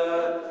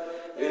 amen.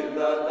 In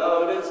that thou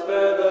didst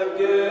bear the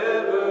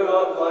giver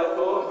of life, O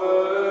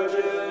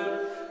Virgin,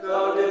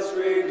 thou didst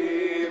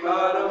redeem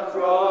Adam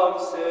from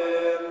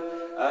sin,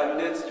 and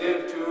didst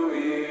give to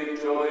Eve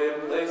joy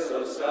in place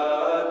of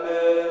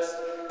sadness.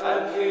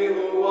 And he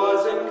who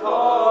was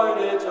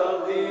incarnate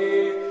of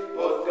thee,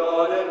 both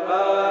God and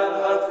man,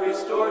 hath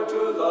restored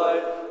to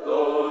life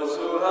those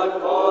who had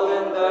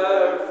fallen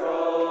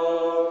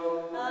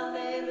therefrom.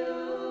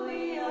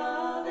 Alleluia,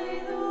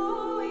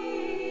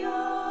 alleluia,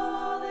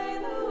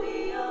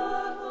 alleluia,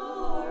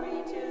 glory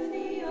to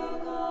thee, O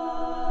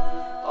God.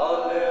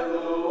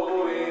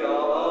 Alleluia,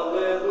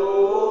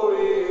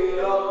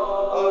 alleluia,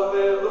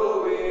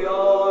 alleluia,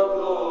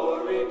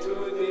 glory to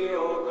thee, O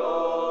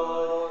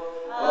God.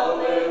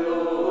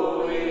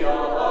 Alleluia,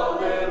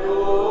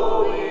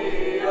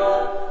 alleluia,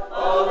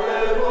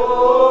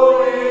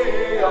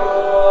 alleluia,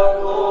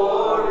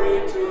 glory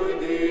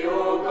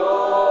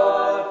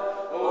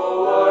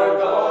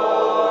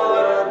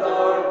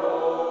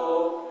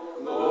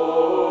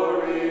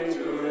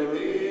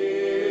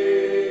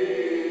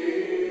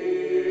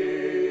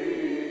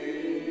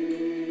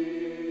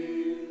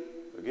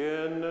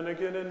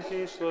begin in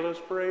peace, let us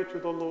pray to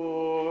the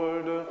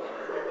Lord.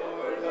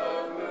 Lord,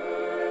 have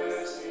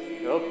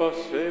mercy. Help us,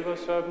 save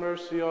us, have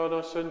mercy on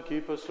us, and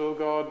keep us, O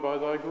God, by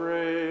thy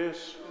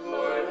grace.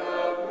 Lord,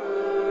 have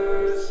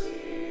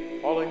mercy.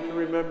 Calling to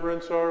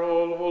remembrance our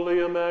all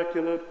holy,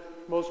 immaculate,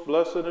 most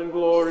blessed and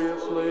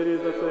glorious Lady,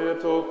 the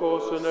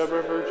Theotokos and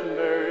ever Virgin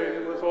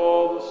Mary, with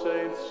all the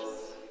saints,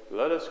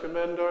 let us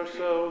commend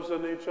ourselves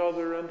and each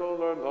other and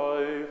all our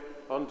life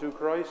unto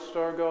Christ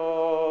our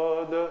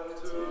God.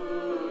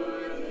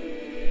 To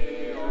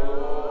thee,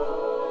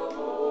 O Lord.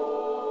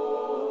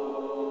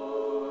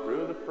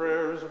 Through the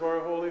prayers of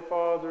our holy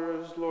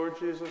fathers, Lord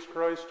Jesus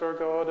Christ our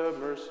God, have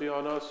mercy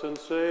on us and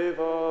save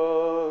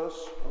us.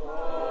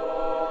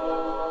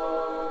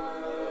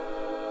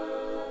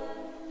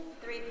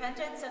 The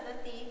repentance of the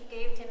thief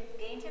gained him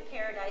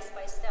paradise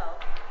by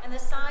stealth, and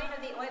the sign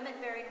of the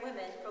ointment-bearing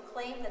women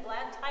proclaimed the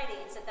glad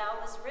tidings that thou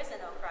wast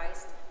risen, O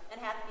Christ, and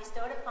hath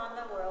bestowed upon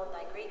the world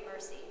thy great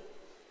mercy.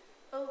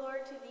 O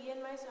Lord, to thee in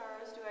my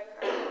sorrows do I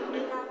cry,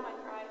 hear thou my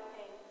cry of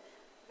pain.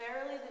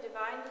 Verily the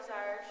divine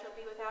desire shall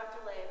be without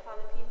delay upon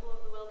the people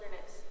of the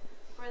wilderness,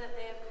 for that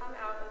they have come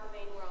out of the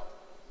vain world.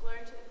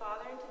 Glory to the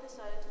Father, and to the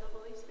Son, and to the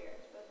Holy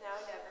Spirit, both now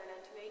and ever, and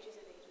unto ages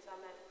of ages.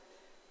 Amen.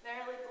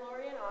 Verily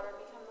glory and honor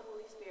become the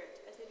Holy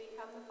Spirit, as they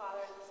become the Father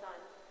and the Son.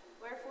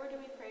 Wherefore do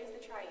we praise the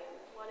Triune,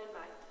 one in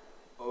might.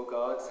 O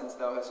God, since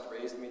thou hast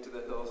raised me to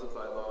the hills of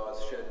thy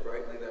laws, shed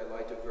brightly thy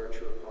light of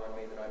virtue upon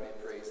me, that I may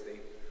praise thee.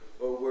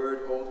 O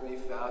Word, hold me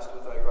fast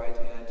with thy right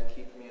hand,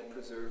 keep me and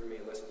preserve me,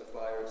 lest the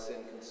fire of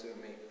sin consume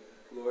me.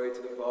 Glory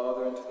to the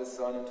Father, and to the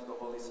Son, and to the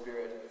Holy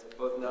Spirit,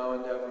 both now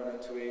and ever, and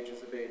unto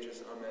ages of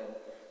ages. Amen.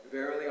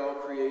 Verily all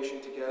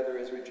creation together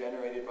is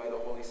regenerated by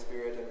the Holy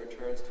Spirit, and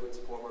returns to its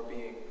former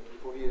being,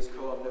 for he is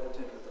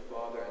co-omnipotent with the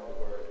Father and the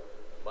Word.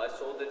 My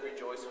soul did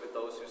rejoice with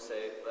those who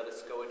say, let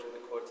us go into the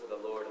courts of the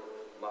Lord.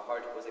 My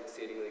heart was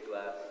exceedingly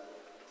glad.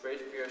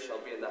 Great fear shall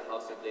be in the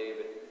house of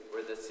David,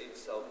 where the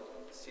seats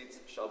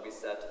shall be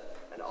set,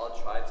 and all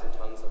tribes and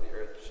tongues of the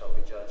earth shall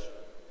be judged.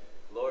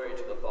 Glory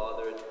to the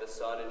Father, and to the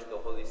Son, and to the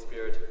Holy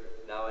Spirit,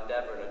 now and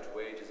ever, and unto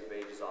ages of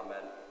ages.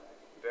 Amen.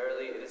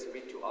 Verily it is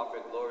meet to offer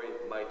glory,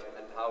 might,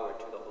 and power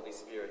to the Holy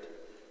Spirit,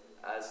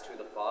 as to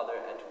the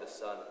Father and to the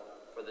Son,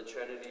 for the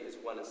Trinity is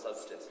one in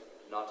substance,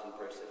 not in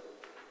person.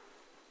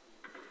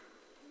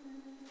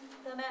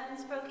 The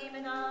Matins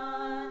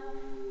Prokimenon.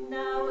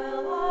 Now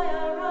will I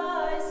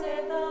arise,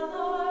 saith the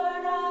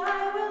Lord,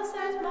 I will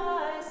set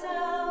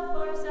myself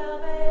for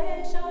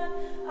salvation,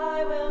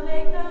 I will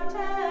make no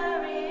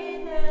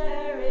tarrying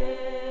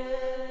therein.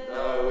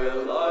 Now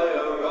will I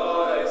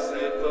arise,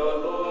 saith the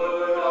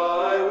Lord,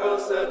 I will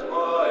set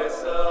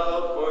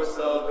myself for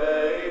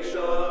salvation,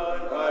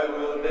 I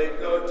will make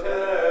no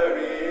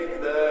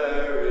tarrying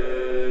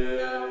therein.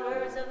 The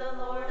words of the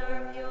Lord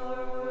are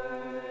pure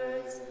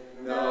words.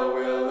 Now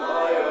will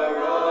I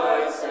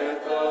arise,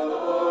 saith the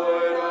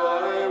Lord,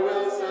 I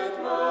will set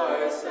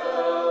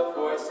myself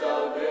for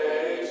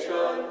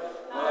salvation,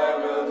 I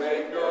will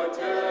make no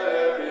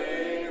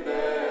tarrying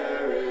therein.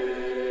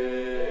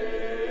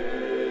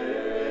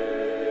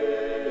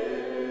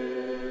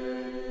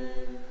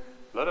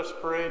 Let us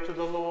pray to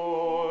the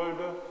Lord.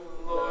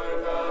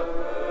 Lord, have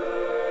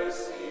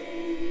mercy.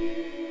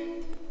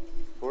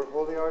 For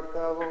holy art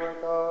thou, O our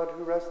God,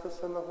 who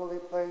restest in the holy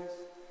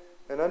place,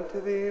 and unto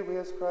thee we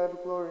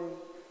ascribe glory,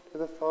 to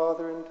the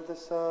Father, and to the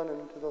Son,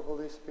 and to the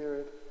Holy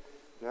Spirit,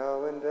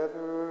 now and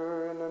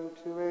ever, and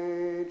unto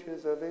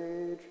ages of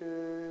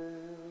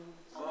ages.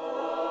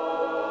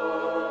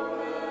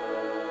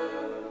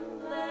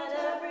 Let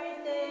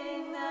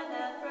everything that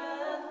hath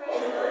breath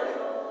praise the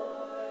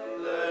Lord.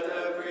 Let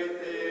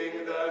everything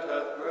that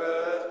hath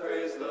breath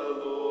praise the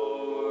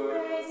Lord.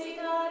 Praise ye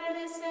God and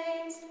his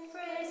saints.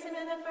 Praise him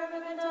in the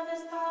firmament of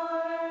his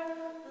power.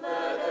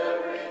 Let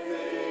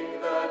everything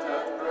that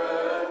hath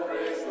breath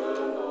praise the Lord.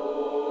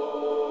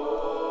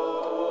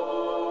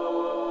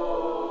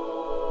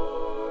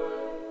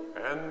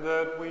 And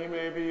that we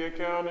may be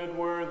accounted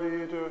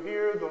worthy to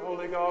hear the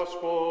holy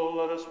gospel,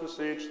 let us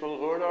beseech the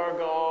Lord our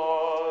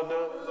God.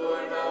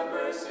 Lord, have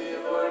mercy,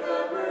 Lord,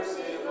 have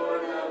mercy,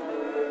 Lord, have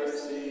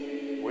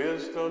mercy.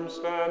 Wisdom,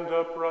 stand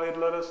upright,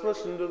 let us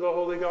listen to the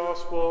holy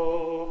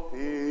gospel.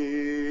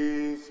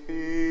 Peace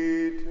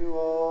be to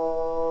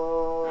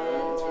all.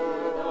 And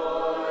to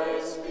thy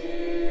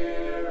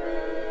spirit.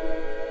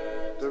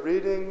 The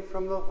reading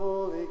from the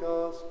Holy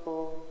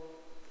Gospel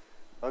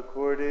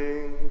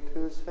according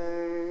to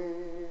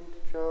Saint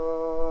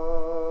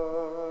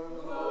John.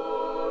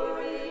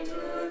 Glory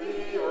to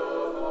thee, O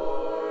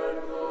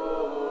Lord,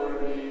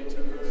 glory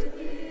to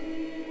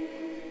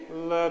thee.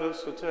 Let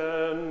us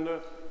attend.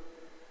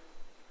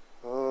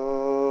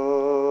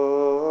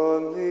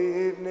 On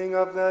the evening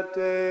of that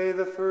day,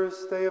 the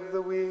first day of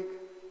the week,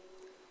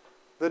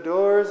 the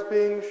doors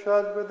being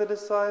shut where the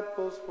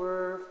disciples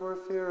were for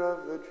fear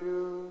of the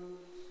Jews,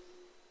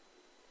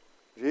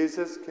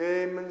 Jesus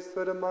came and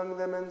stood among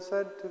them and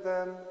said to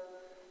them,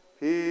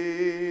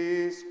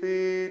 Peace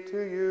be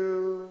to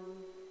you.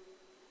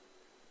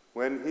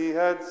 When he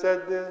had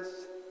said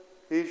this,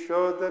 he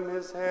showed them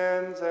his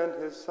hands and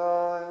his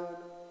side.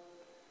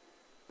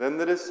 Then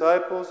the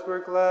disciples were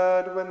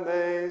glad when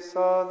they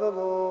saw the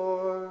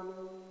Lord.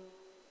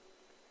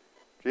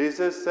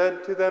 Jesus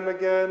said to them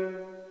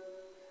again,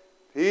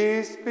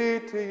 "Peace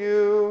be to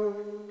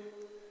you.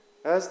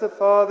 As the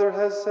Father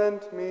has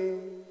sent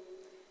me,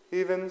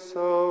 even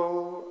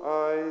so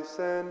I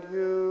send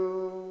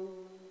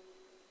you."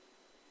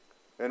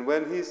 And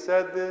when he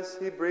said this,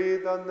 he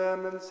breathed on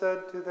them and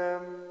said to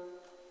them,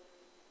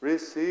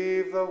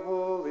 "Receive the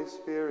Holy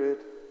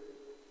Spirit.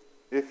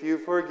 If you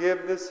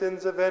forgive the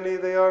sins of any,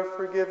 they are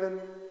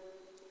forgiven.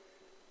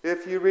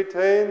 If you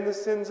retain the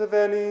sins of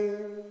any,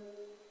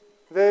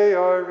 they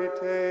are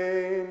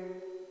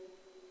retained."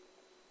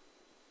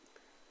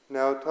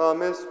 Now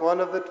Thomas, one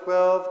of the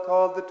 12,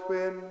 called the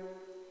twin,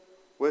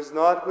 was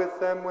not with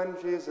them when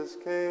Jesus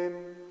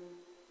came.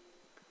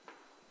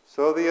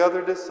 So the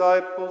other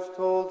disciples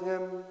told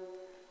him,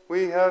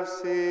 "We have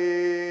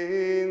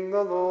seen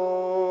the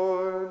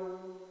Lord."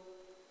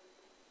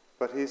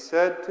 But he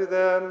said to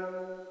them,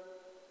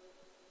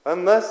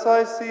 "Unless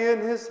I see in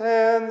his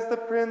hands the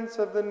prints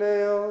of the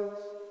nails,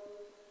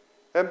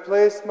 and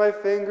place my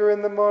finger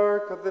in the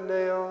mark of the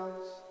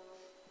nails,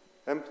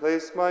 and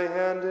place my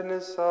hand in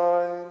his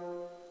side,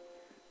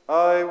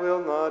 I will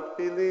not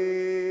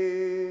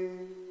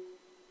believe."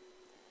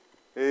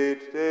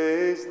 8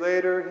 days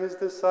later, his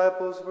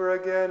disciples were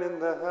again in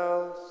the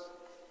house,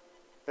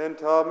 and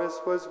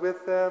Thomas was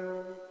with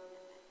them.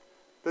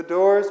 The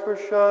doors were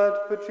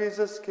shut, but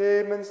Jesus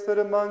came and stood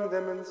among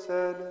them and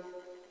said,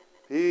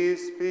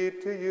 "Peace be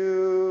to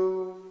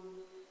you."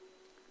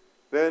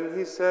 Then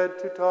he said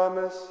to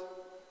Thomas,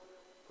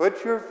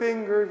 "Put your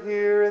finger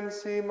here and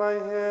see my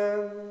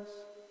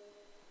hands,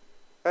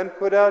 and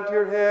put out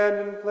your hand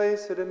and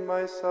place it in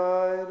my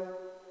side.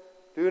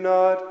 Do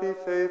not be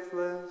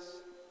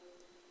faithless,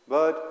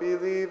 but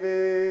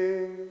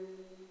believing."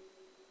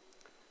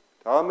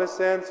 Thomas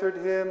answered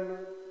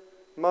him,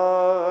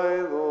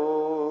 "My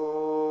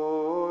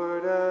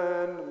Lord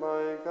and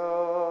my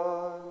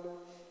God."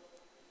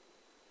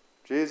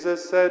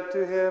 Jesus said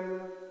to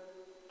him,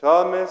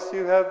 "Thomas,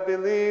 you have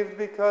believed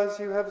because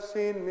you have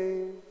seen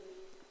me.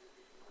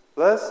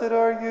 Blessed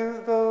are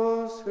you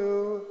those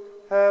who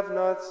have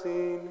not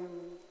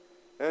seen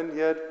and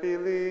yet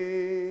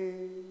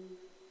believe."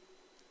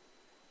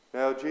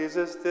 Now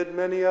Jesus did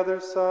many other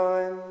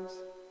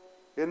signs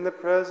in the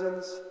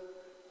presence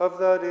of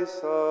the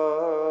disciples,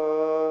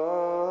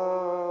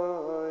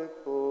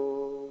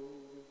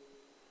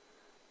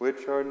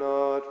 which are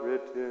not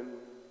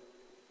written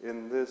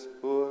in this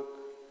book,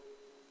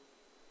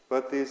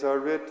 but these are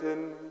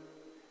written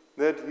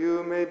that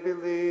you may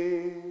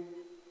believe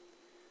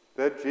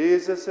that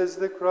Jesus is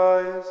the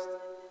Christ,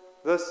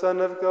 the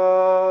Son of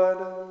God,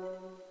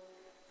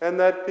 and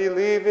that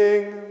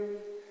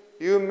believing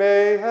you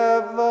may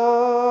have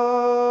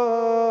love.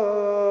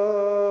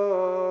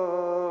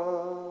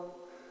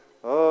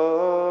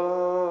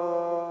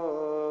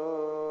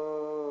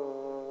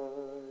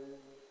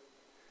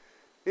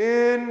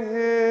 In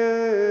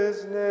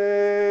his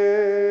name,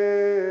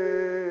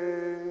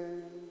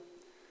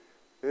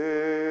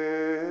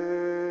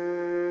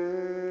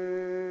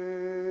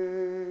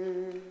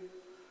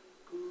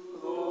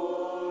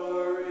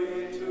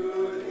 Glory to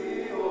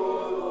thee, O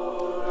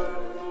Lord,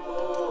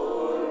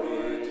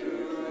 glory to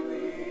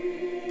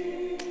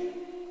thee.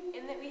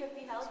 In that we have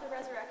beheld the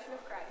resurrection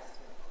of Christ,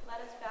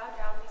 let us bow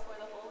down before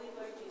the holy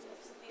Lord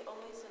Jesus, the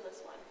only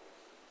sinless one.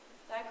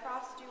 Thy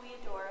cross do we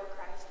adore, O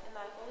Christ, and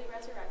thy holy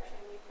resurrection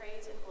we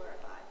praise and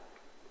glorify.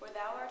 For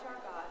thou art our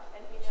God,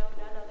 and we know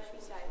none other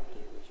beside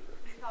thee.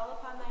 We call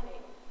upon thy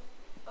name.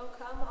 O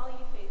come, all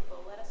ye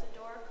faithful, let us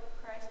adore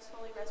Christ's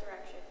holy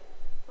resurrection.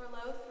 For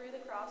lo, through the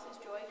cross is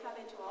joy come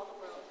into all the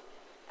world.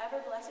 Ever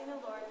blessing the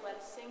Lord, let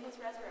us sing his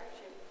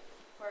resurrection.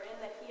 For in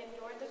that he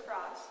endured the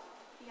cross,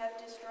 he hath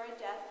destroyed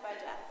death by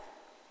death.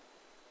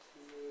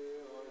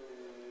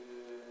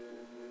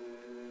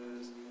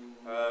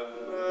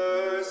 Have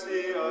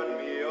mercy on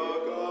me,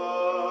 O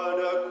God,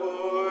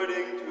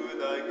 according to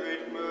thy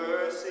great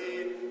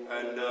mercy,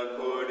 and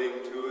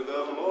according to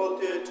the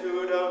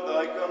multitude of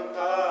thy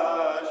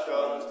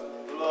compassions,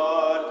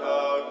 blot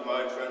out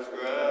my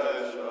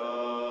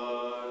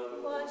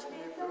transgression. Wash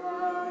me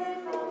thoroughly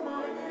from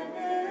mine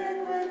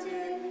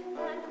iniquity,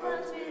 and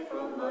cleanse me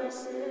from my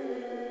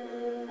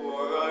sin.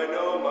 For I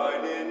know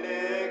mine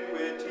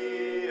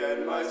iniquity,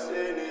 and my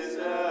sin is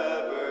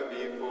ever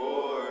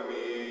before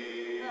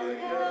me.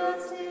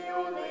 Against thee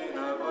only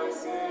have I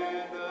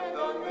sinned, and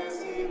done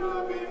this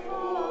evil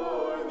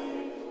before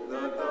thee,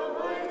 that thou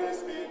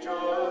mightest be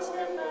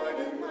justified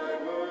in thy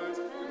words,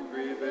 and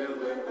prevail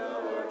when thou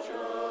art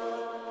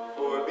just.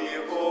 For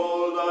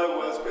behold, I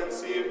was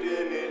conceived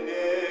in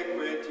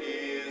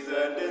iniquities,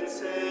 and in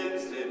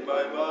sins did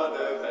my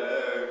mother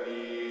bear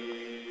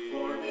me.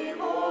 For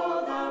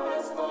behold, thou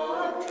hast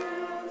loved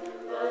truth,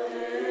 the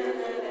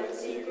hidden and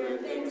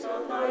secret things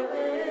of thy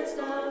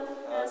wisdom,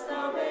 as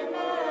thou made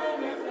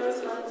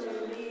manifest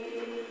unto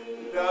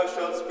me. Thou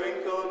shalt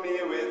sprinkle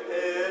me with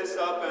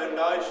hyssop, and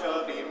I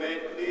shall be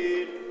made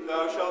clean.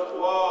 Thou shalt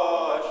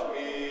wash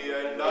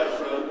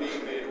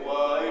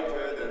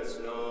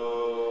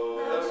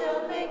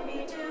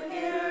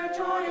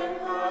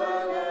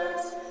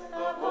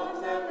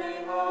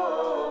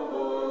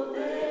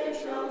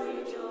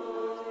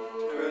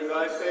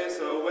face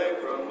away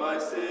from my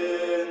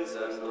sins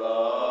and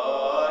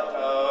blot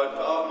out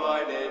all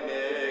mine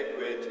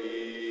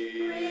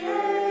iniquity.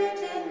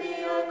 Create in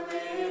me a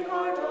clean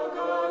heart, O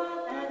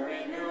God, and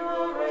renew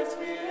a right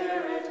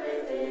spirit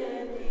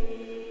within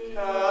me.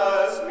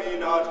 Cast me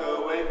not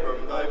away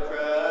from thy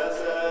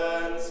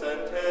presence,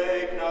 and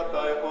take not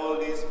thy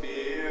Holy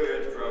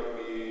Spirit from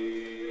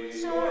me.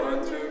 Restore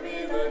unto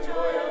me the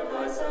joy of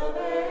thy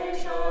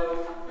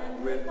salvation,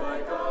 and with thy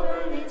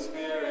governing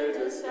spirit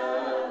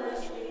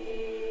establish me.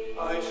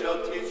 I shall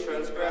teach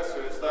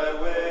transgressors thy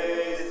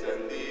ways,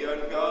 and the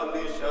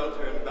ungodly shall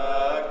turn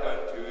back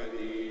unto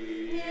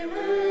thee.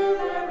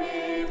 Deliver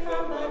me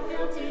from my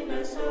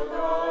guiltiness, O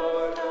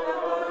God, thou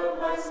God of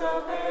my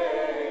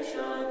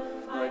salvation.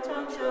 My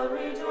tongue shall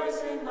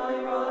rejoice in thy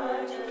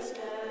righteousness.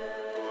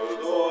 O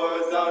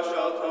Lord, thou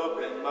shalt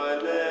open my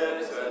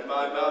lips, and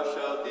my mouth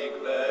shall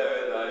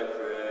declare thy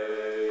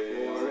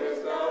praise. For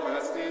if thou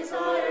hast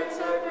desired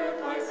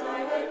sacrifice, I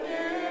had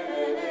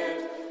given it.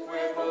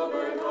 With whole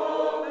burnt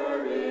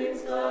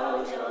offerings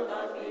thou shalt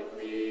not be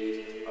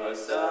pleased. A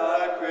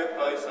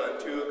sacrifice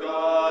unto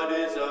God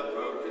is a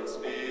broken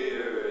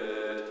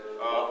spirit,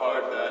 a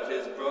heart that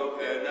is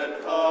broken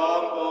and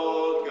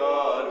humbled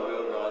God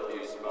will not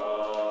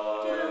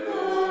despise. Do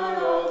good,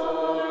 O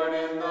Lord,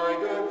 in thy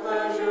good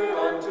pleasure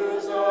unto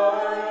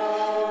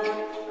Zion,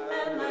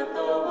 and let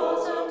the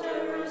walls of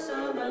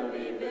Jerusalem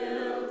be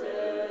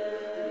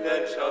builded.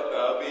 Then shalt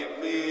thou be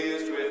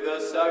pleased with the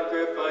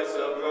sacrifice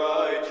of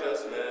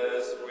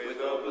righteousness, with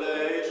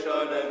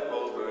oblation and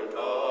whole burnt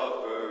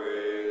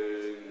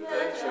offering.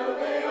 Then shall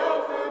they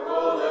offer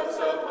bullocks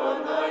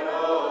upon thine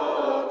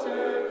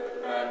altar,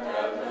 and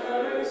have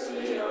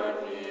mercy on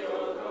me, O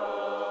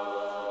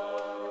God.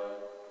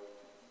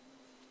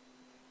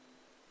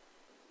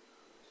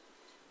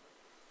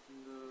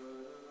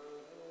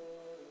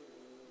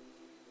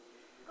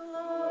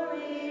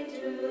 Glory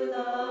to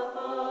the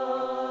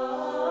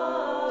Father,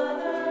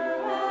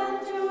 and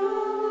to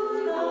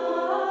the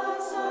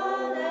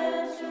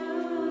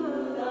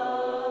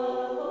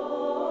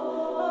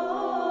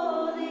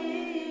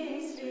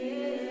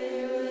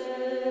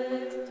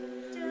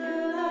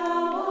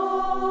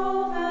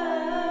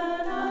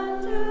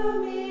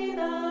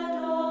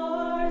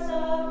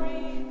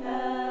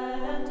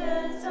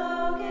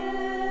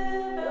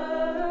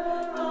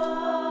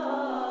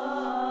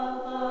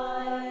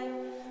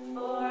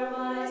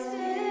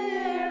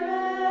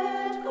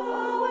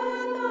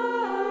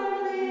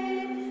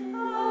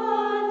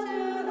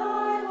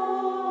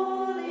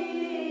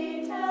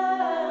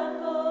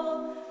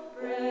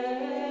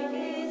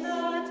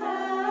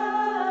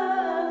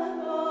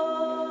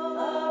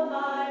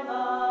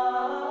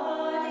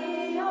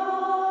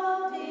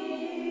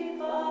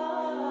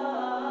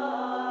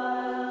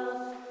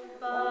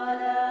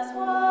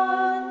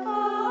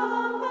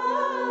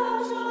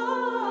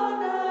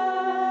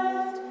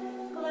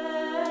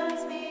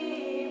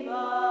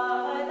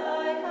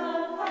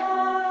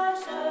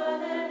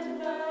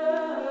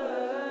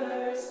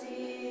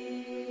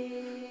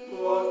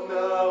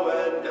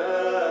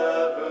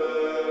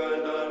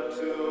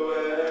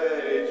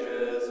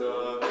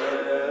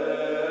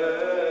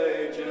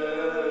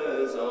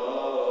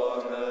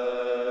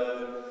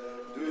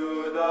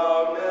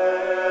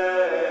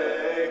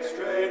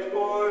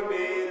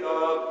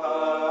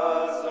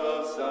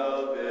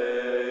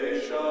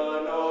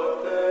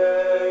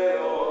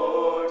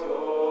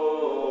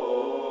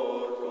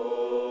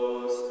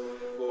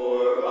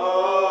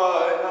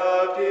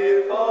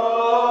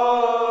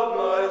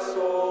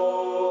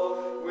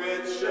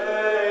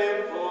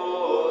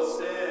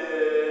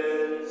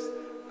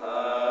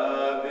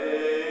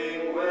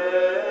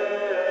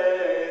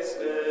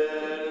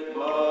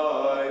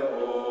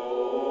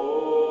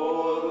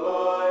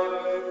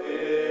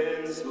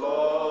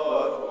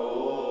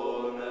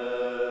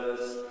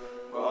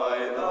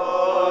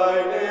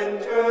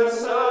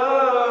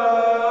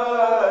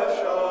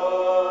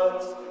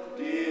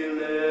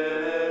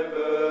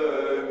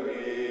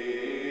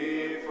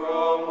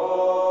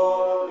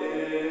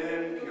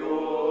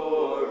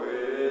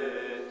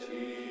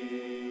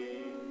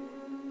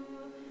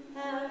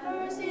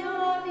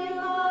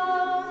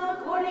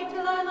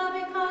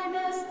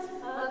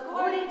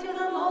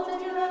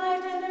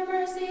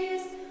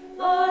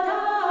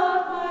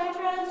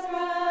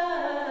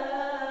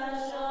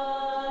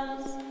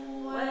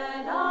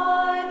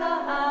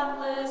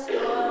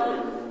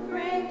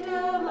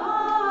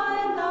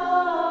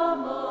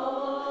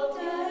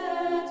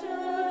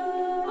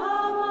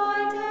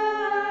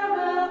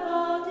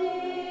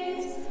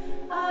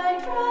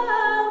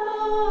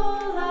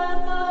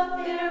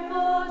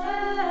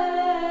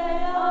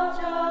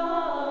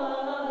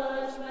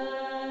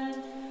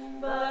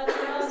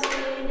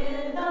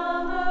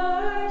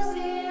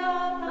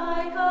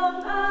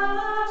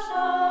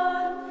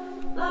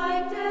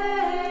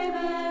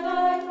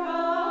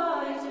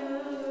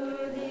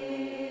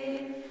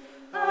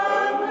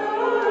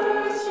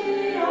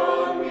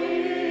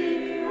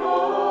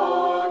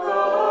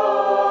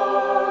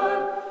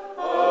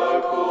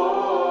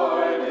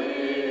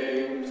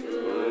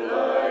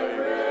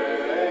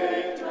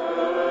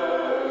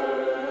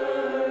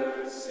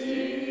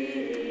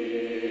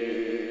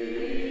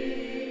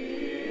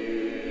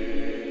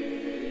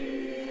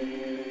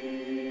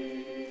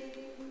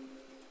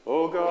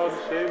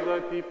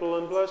people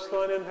and bless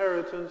thine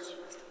inheritance.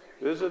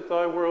 Visit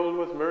thy world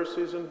with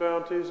mercies and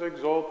bounties,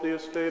 exalt the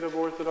estate of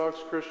Orthodox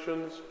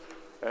Christians,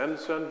 and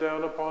send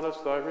down upon us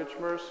thy rich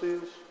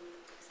mercies.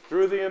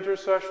 Through the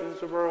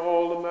intercessions of our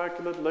all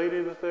Immaculate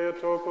Lady, the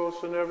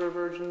Theotokos, and ever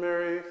Virgin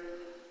Mary,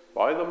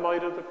 by the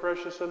might of the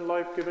precious and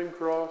life-giving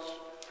cross,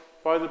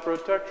 by the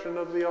protection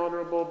of the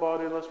honorable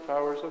bodiless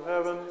powers of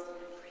heaven,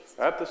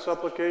 at the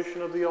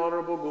supplication of the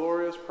honorable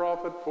glorious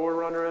prophet,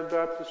 forerunner, and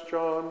Baptist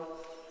John,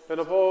 and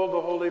of all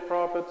the holy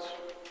prophets,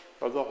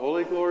 of the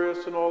holy,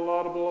 glorious, and all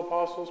laudable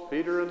apostles,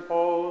 Peter and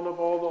Paul, and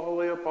of all the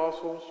holy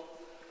apostles,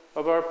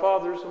 of our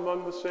fathers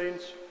among the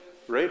saints,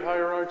 great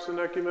hierarchs and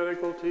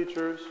ecumenical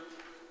teachers,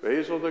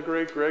 Basil the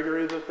Great,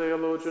 Gregory the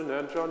theologian,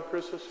 and John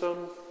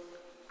Chrysostom,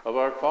 of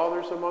our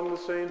fathers among the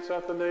saints,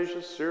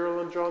 Athanasius,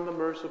 Cyril, and John the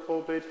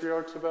Merciful,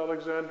 patriarchs of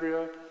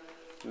Alexandria,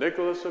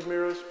 Nicholas of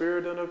Myra,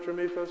 Spiridon of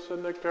Trimethus,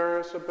 and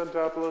Nectarius of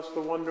Pentapolis,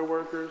 the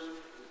wonder-workers,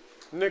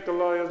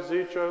 Nikolai of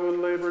Zicha,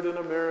 who labored in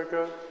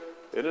America,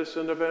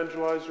 Innocent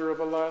Evangelizer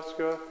of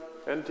Alaska,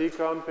 and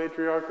Tikhon,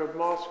 Patriarch of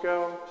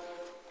Moscow,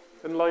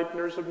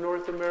 Enlighteners of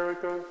North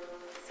America,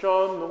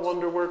 John, the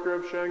wonder-worker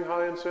of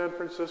Shanghai and San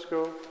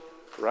Francisco,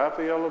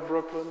 Raphael of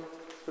Brooklyn,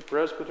 the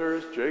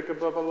presbyters,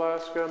 Jacob of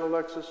Alaska and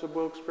Alexis of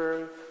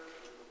Wilkes-Barre,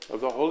 of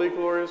the holy,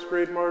 glorious,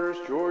 great martyrs,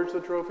 George the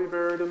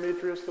trophy-bearer,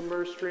 Demetrius the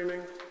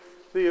mirror-streaming,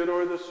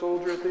 Theodore the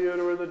soldier,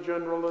 Theodore the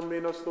general, and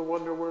Minos the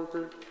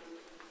wonder-worker,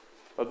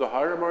 of the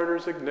higher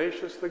martyrs,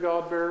 Ignatius the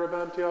God-bearer of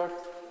Antioch,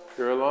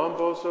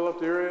 Girolambos,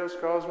 Eleftherius,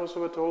 Cosmos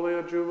of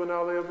Aetolia,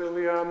 Juvenali of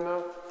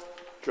Iliamna,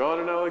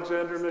 John and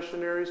Alexander,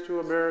 missionaries to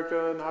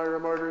America, and higher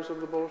martyrs of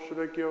the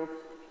Bolshevik yoke,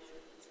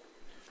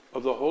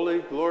 of the holy,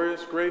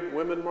 glorious, great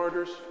women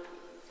martyrs,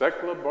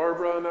 Thecla,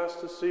 Barbara,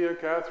 Anastasia,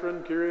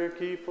 Catherine,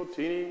 Kyriaki,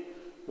 Fotini,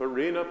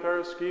 Marina,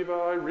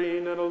 Paraskiva,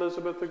 Irene, and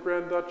Elizabeth, the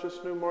Grand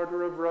Duchess, new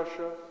martyr of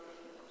Russia,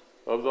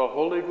 of the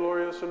holy,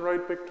 glorious, and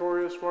right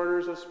victorious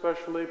martyrs,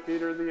 especially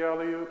Peter the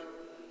Aleut,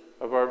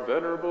 of our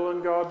venerable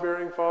and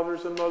God-bearing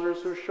fathers and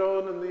mothers who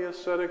shone in the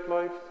ascetic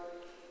life,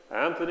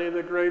 Anthony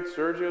the Great,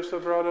 Sergius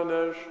of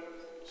Radonej,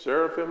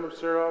 Seraphim of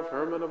Seraph,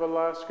 Herman of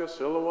Alaska,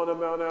 Silouan of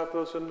Mount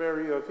Athos, and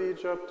Mary of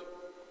Egypt,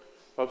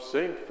 of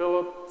Saint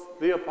Philip,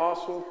 the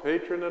apostle,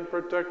 patron, and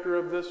protector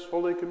of this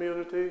holy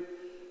community,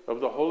 of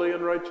the holy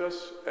and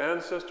righteous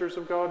ancestors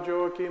of God,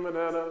 Joachim and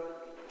Anna,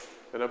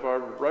 and of our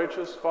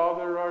righteous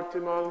father,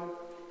 Artimon,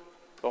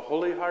 the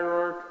holy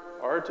hierarch,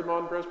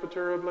 Artimon,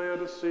 presbyter of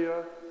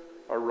Laodicea,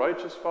 our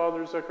righteous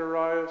father,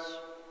 Zacharias,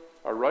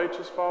 our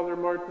righteous father,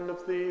 Martin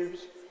of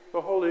Thebes, the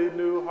holy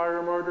new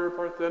higher martyr,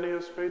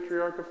 Parthenius,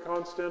 patriarch of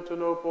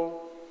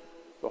Constantinople,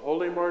 the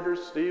holy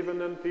martyrs,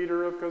 Stephen and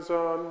Peter of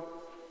Kazan,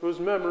 whose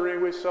memory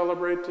we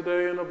celebrate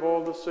today, and of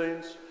all the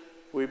saints,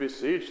 we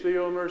beseech thee,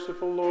 O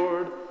merciful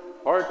Lord,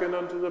 hearken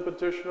unto the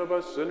petition of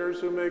us sinners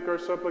who make our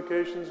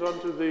supplications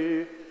unto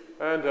thee,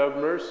 and have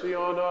mercy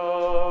on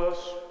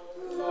us.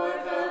 Lord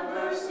have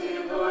mercy,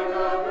 Lord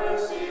have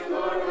mercy,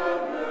 Lord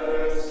have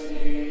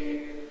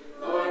mercy.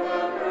 Lord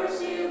have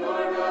mercy,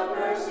 Lord have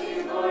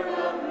mercy, Lord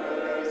have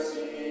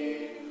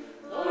mercy.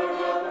 Lord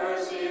have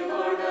mercy,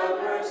 Lord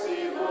have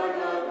mercy, Lord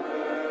have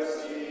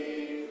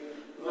mercy.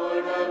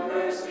 Lord have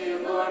mercy,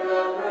 Lord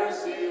have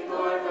mercy,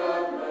 Lord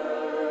have mercy.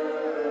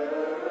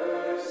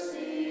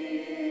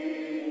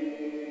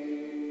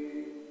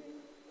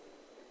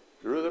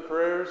 Through the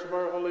prayers of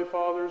our holy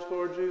fathers,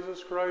 Lord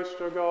Jesus Christ,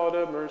 our God,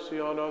 have mercy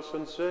on us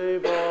and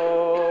save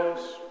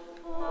us.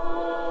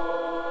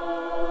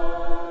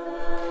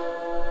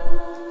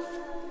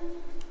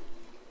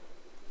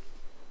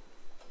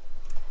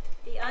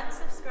 The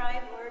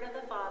unsubscribed word of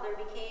the Father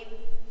became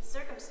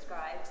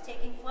circumscribed,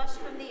 taking flesh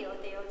from the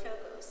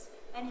Theotokos,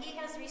 and he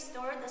has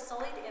restored the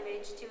sullied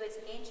image to its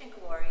ancient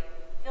glory,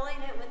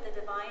 filling it with the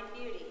divine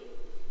beauty.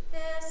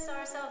 This,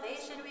 our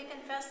salvation, we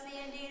confess thee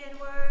in deed and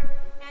word,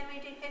 and we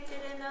depict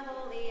it in the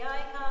holy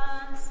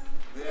icons.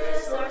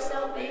 This, our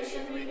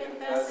salvation, we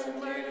confess in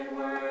word and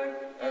word,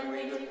 and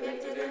we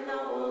depict it in the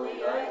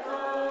holy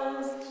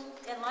icons.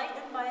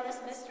 Enlightened by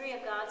this mystery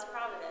of God's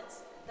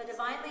providence, the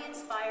divinely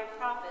inspired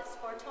prophets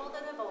foretold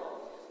it of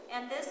old,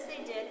 and this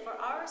they did for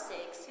our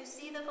sakes who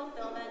see the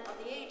fulfillment of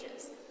the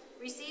ages.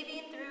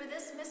 Receiving through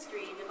this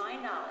mystery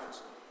divine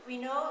knowledge, we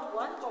know of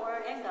one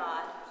Lord and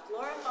God,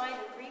 glorified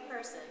in three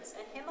persons,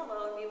 and him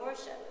alone we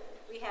worship.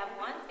 We have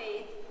one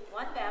faith,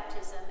 one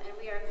baptism, and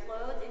we are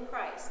clothed in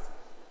Christ.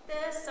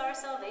 This, our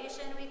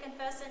salvation, we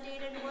confess in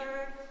deed and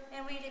word,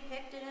 and we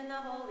depict it in the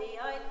holy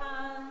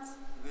icons.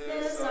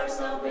 This, our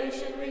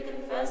salvation, we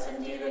confess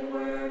in deed and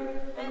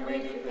word, and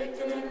we depict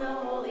it in the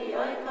holy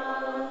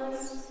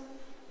icons.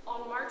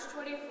 On March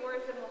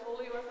 24th in the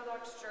Holy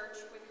Orthodox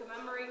Church, we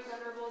commemorate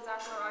Venerable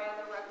Zachariah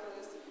the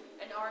Recluse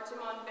and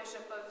Artimon,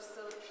 Bishop of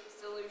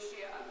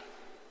Seleucia.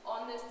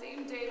 On this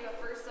same day, the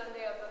first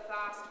Sunday of the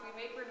fast, we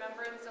make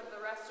remembrance of the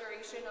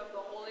restoration of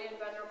the holy and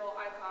venerable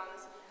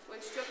icons,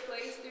 which took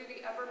place through the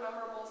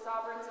ever-memorable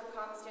sovereigns of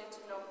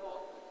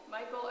Constantinople,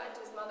 Michael and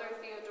his mother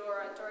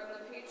Theodora, during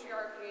the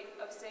Patriarchate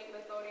of St.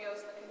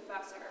 Methodios the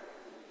Confessor.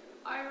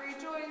 I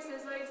rejoice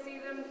as I see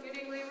them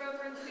fittingly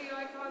reverence the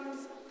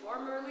icons,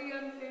 formerly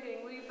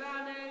unfittingly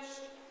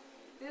banished.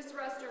 This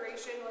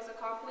restoration was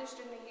accomplished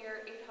in the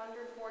year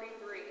 843.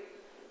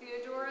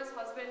 Theodora's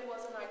husband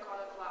was an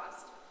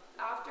iconoclast.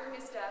 After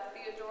his death,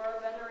 Theodora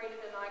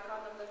venerated an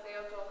icon of the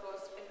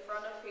Theotokos in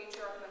front of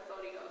Patriarch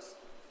Methodios.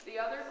 The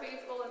other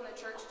faithful in the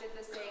church did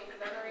the same,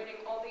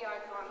 venerating all the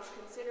icons,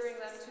 considering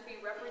them to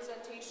be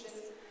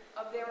representations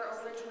of their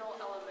original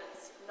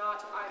elements,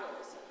 not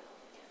idols.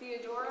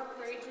 Theodora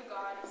prayed to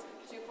God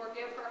to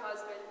forgive her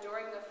husband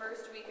during the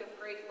first week of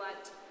Great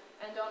Lent,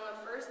 and on the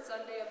first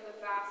Sunday of the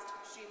fast,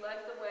 she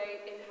led the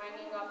way in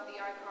hanging up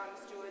the icons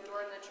to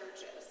adorn the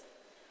churches.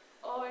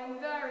 O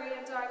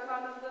invariant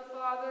icon of the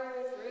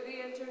Father, through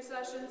the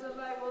intercessions of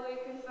thy holy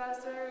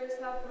confessors,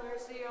 have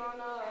mercy on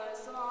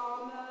us.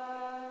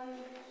 Amen.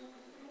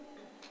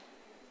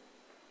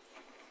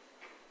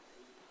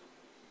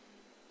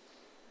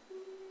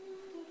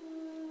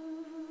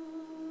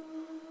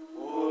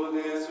 Old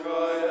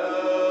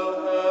Israel,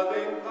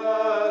 having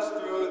passed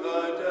through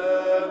the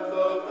depth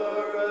of the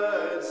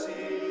Red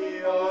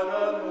Sea on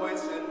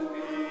unmoistened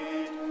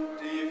feet,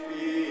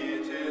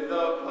 defeated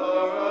the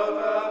power of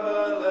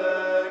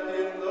Amalek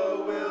in the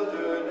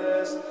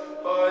wilderness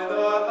by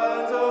the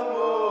hands of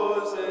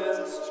Moses,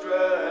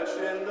 stretched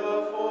in the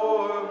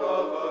form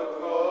of a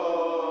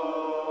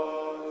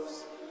cross.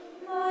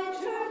 My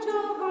church,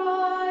 O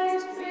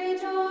Christ,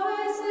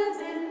 rejoices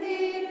in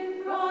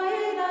thee,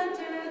 crying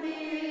unto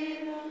thee.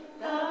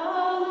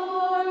 Thou,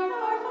 Lord,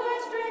 art my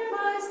strength,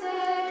 my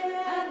stay,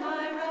 and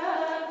my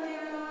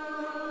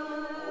refuge.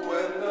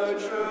 When the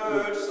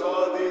church saw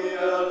thee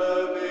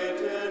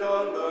elevated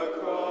on the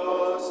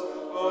cross,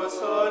 O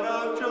Son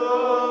of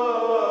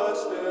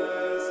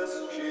Justice,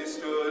 she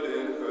stood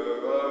in her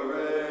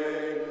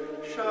array,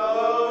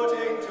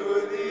 shouting to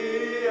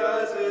thee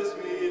as is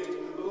meet,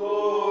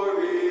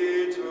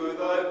 glory to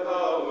thy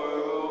power,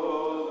 O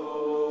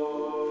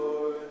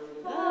Lord.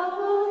 Thou,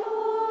 O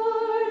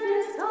Lord,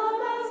 didst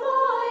come as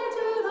light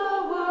to the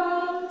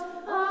world,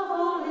 a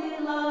holy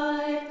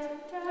light,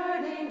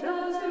 turning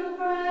those who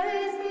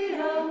praise thee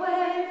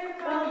away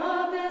from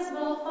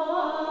abysmal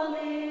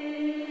folly.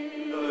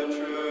 The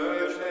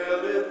church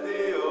haileth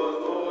thee, O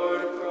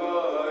Lord,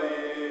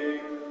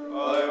 crying, I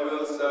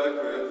will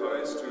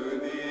sacrifice to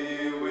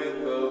thee with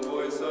the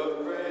voice of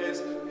praise,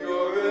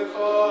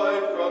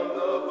 purified from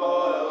the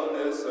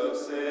vileness of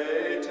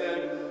Satan,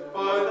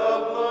 by the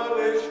blood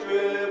which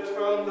dripped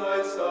from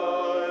thy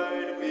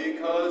side,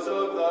 because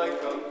of thy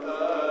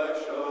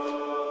compassion.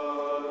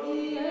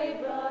 The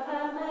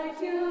Abrahamite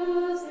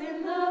youths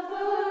in the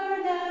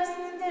furnace,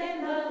 in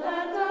the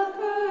land of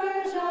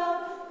Persia,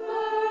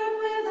 burn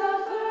with the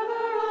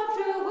fervor of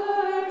true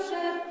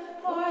worship,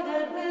 more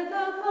than with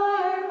the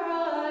fire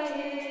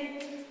crying.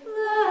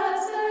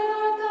 Blessed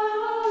art thou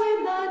in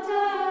the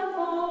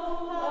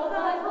temple of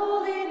thy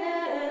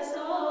holiness, O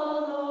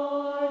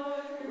Lord.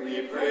 We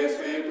praise,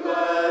 we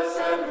bless,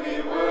 and we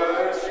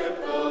worship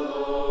the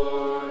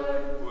Lord.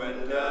 When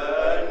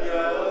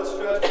Daniel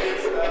stretched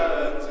his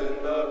hands in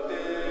the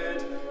pit,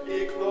 he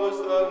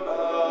closed the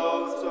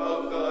mouths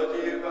of the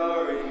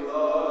devouring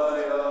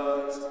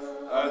lions,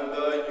 and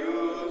the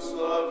youths,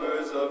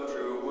 lovers of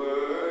true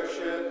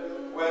worship,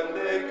 when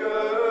they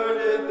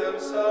girded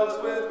themselves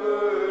with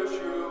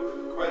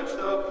virtue, quenched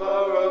the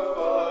power of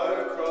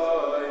fire,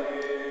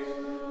 crying,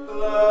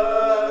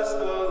 bless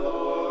the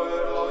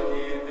Lord, all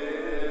ye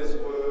his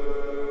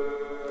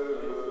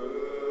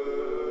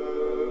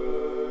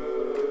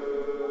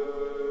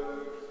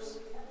works.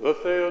 The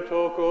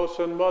Theotokos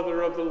and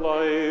Mother of the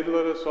Light,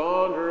 let us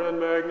honor and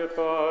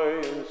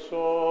magnify in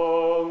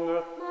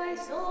song. My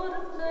soul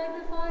doth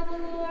magnify the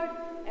Lord,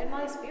 and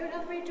my spirit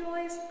hath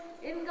rejoiced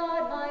in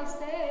God my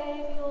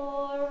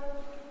Saviour.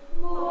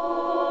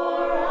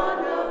 More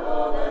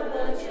honorable than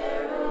the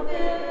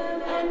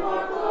cherubim, and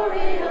more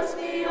glorious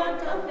beyond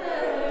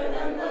compare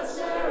than the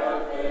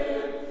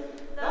seraphim.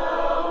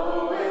 Thou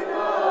who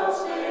without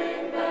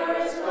stain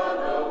bearest God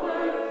the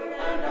Word,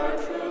 and art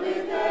truly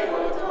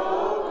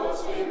Theotokos,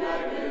 we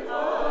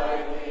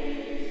magnify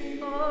thee.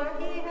 For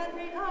he hath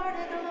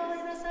regarded the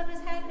lowliness of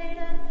his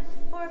handmaiden,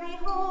 for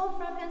behold,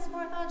 from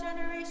henceforth all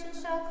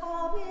generations shall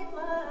call me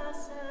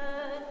blessed.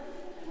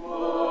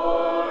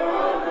 More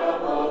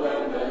honorable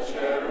than the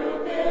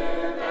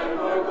cherubim, and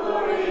more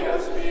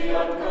glorious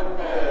beyond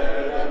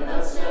compare than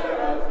the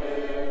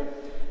seraphim.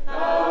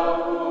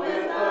 Thou who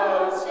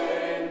without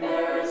stain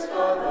bearest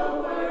God the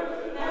Word,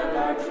 and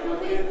art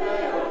truly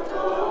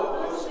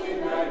Theotokos, we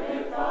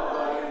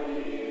magnify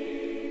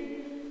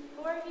thee.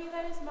 For he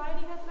that is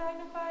mighty hath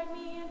magnified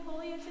me, and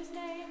holy is his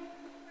name,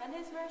 and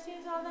his mercy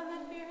is on them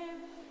that fear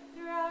him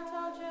throughout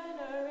all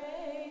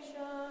generations.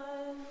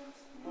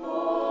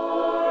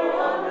 More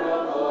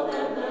honorable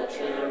than the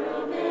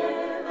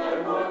cherubim,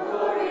 and more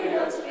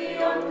glorious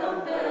beyond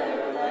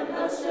compare than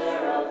the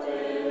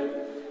seraphim.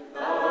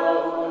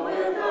 Thou who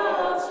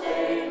without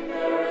stain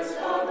bearest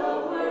God the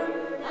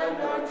Word,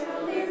 and art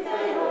truly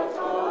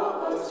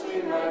Theotokos,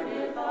 we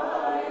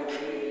magnify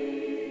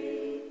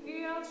thee. He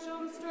hath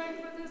shown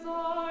strength with his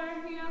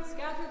arm, he hath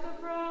scattered the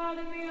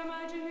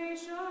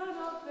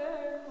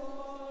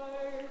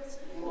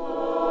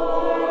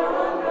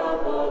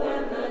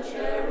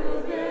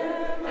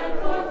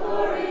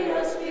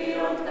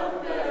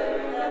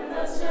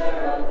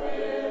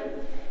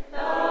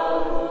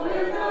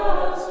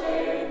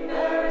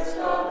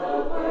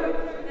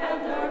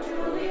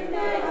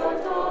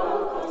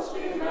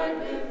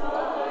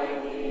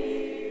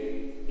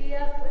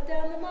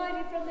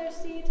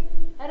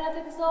and hath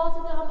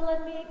exalted the humble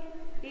and meek.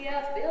 He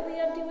hath filled the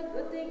empty with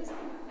good things,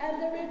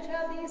 and the rich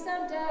have he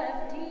sent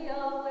empty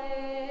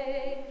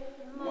away.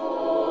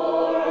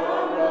 More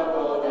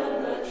honorable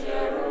than the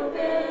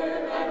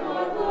cherubim, and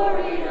more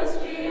glorious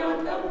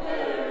beyond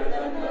compare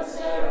than the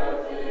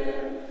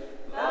seraphim.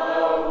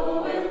 Thou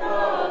who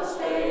without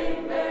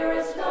stain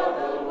bearest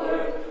double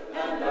work,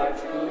 and art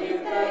truly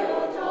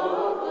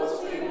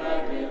Theotokos, we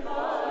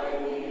magnify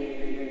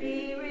thee.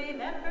 He,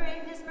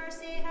 remembering his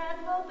mercy,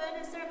 hath opened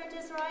his servant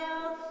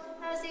Israel,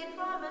 as he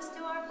promised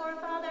to our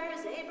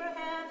forefathers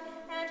Abraham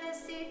and his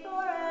seed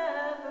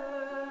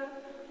forever.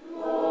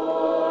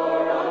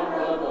 More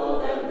honorable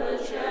than the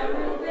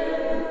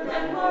cherubim,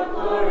 and more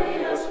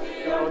glorious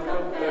beyond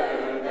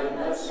compare than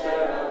the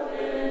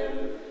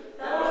seraphim.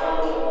 Thou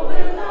who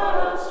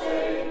without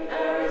stain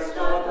bearest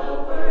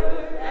double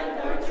work, and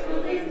art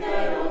truly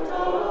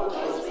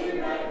Theotokos, we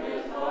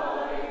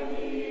magnify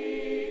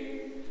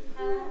thee.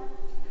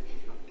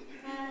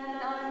 And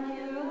on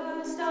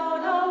you,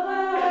 stone, O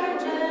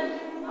Virgin,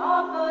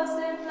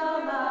 opposite the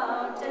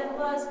mountain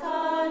was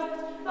cut,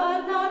 but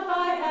not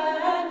by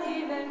hand,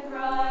 even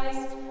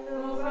Christ, who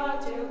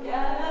brought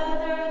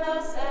together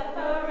the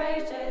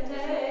separated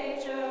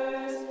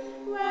natures.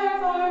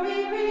 Wherefore we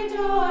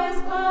rejoice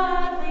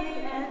gladly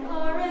and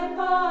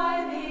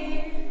glorify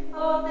thee,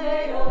 O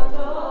Theotokos.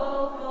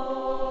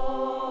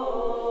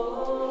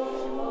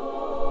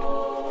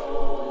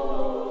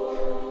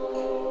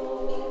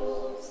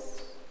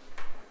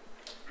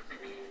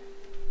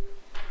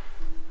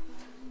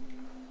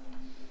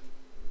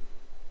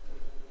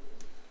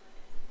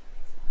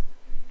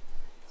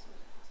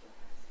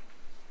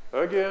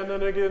 Again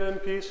and again in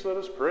peace let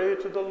us pray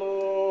to the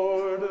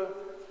Lord.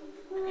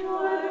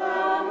 Lord,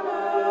 have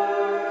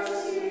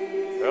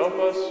mercy. Help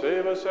us,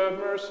 save us, have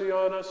mercy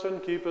on us,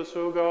 and keep us,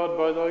 O God,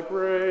 by thy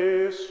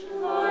grace.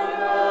 Lord,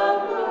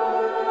 have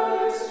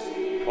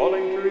mercy.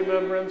 Calling to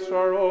remembrance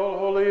our all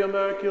holy,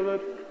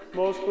 immaculate,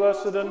 most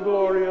blessed and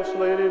glorious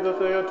Lady, the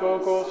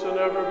Theotokos and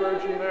ever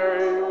Virgin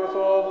Mary, with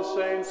all the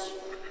saints,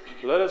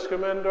 let us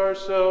commend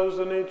ourselves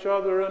and each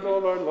other and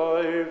all our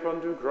life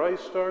unto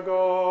Christ our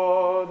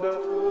God.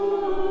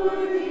 To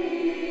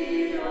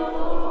thee, O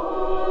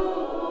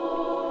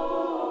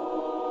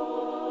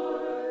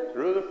Lord.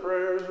 Through the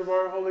prayers of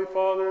our holy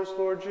fathers,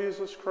 Lord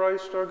Jesus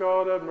Christ our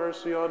God, have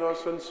mercy on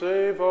us and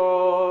save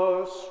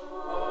us.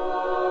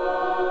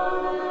 Amen.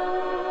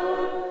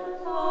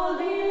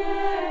 Holy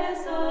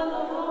is the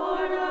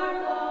Lord our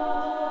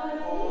God.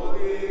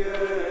 Holy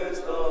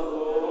is the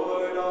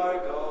Lord our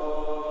God.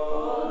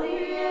 Holy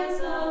is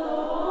the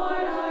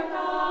Lord our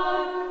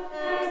God.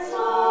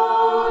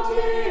 Exalt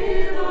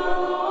ye the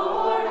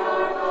Lord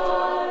our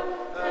God,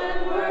 and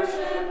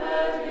worship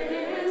at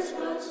his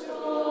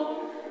footstool,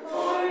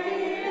 for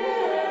he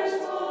is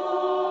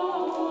holy.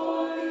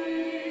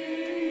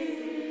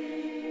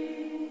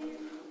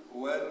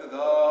 When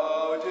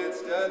thou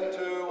didst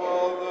enter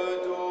while the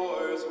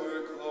doors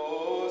were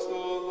closed, O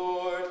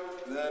Lord,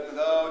 then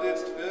thou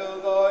didst fill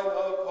thine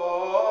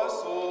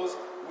apostles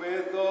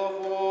with the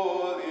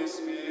Holy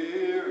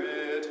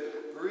Spirit,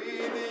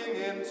 breathing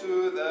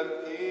into them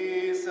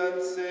peace,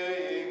 and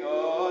saying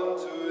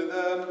unto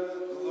them,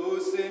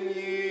 Loosen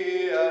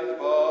ye and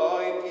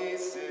bind ye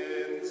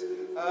sins.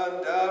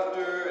 And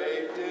after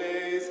 8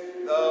 days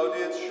thou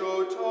didst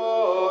show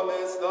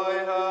Thomas thy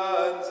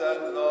hands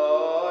and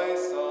thy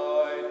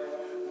side.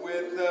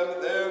 With them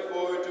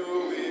therefore do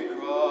we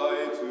cry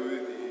to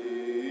thee.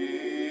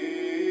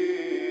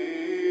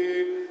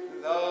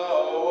 Thou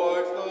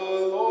art the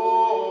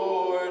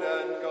Lord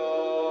and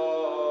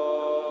God.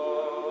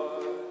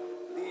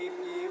 Leap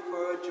ye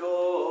for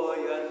joy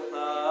and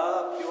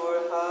clap your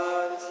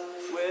hands.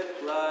 With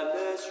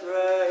gladness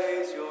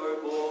raise your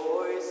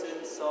voice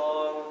in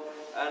song,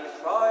 and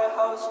cry,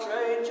 how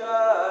strange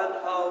and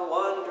how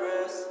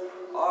wondrous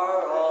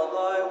are all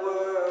thy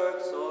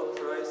works, O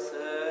Christ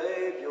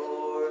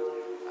Savior,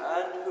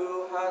 and who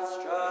hath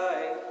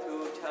strength to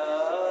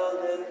tell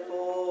in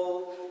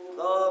full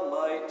the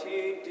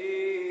mighty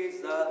deeds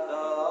that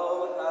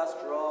thou hast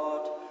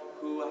wrought,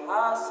 who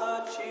hast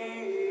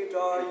achieved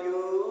our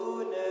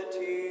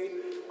unity,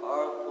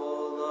 our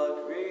full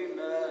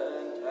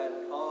agreement and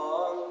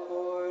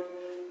concord,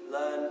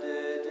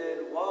 blended in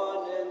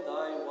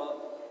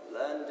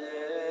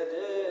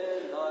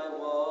thy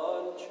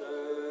one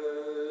church.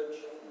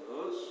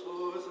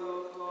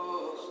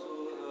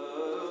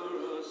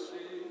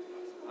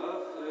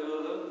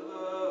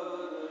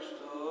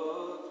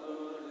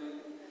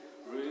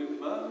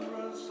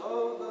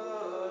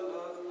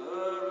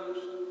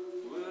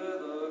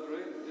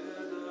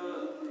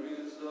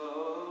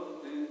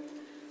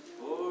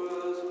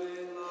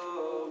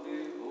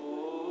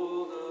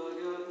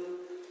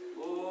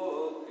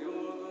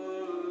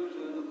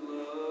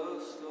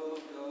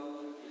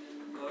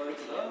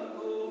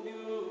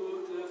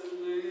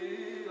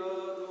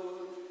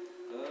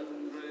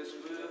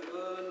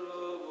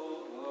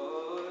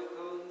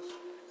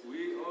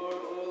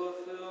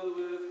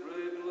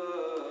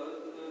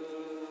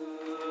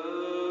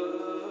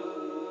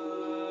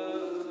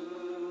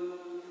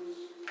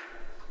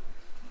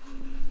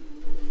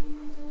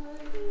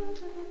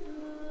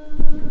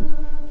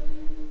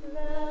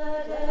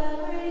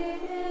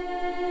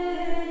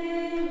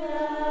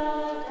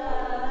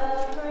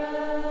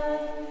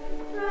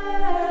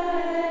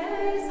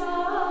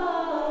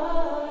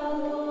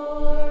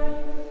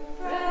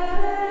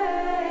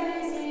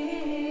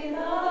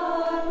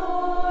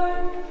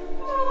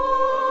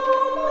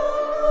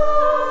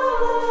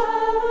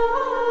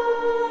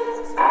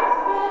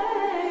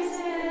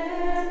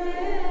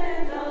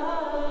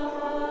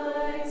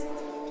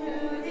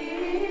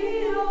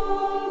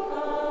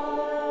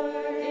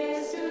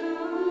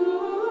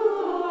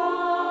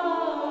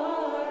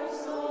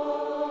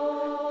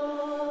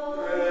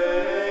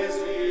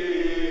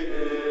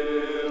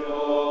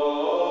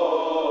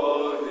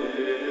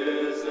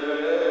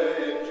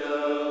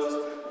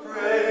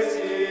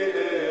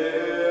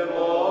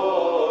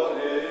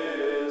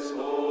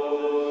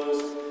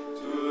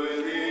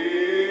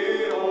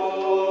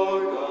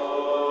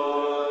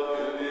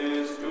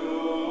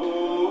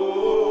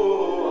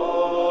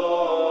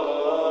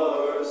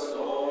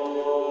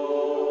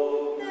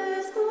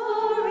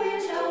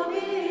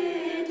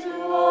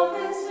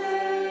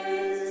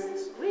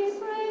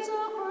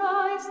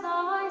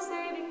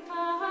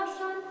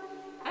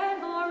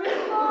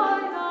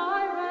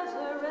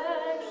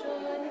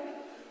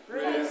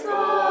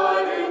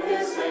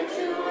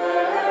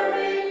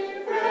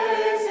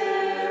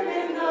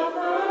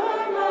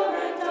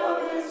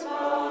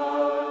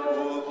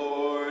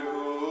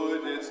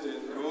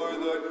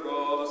 the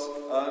cross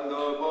and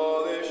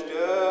abolish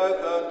death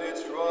and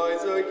its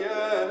rise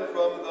again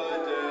from the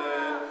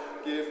dead.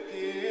 Give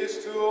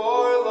peace to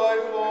our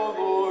life, O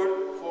Lord,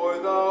 for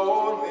thou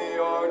only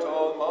art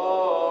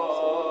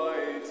almighty.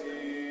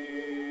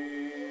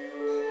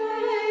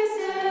 Praise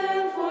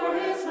him for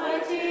his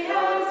mighty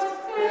acts.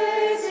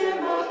 Praise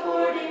him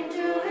according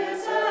to his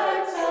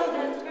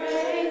excellent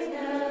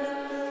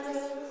greatness.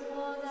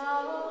 O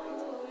thou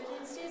who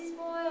didst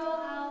despoil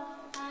hell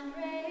and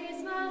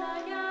raise man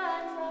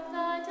again from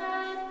the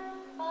dead,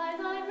 by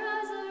thy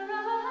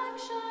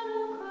resurrection,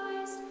 O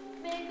Christ,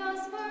 make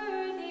us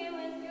worthy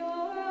with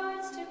pure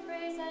hearts to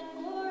praise and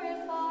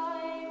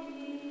glorify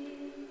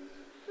thee.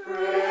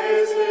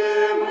 Praise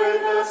him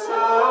with the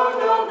sound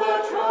of the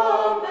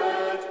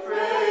trumpet.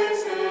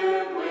 Praise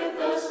him with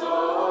the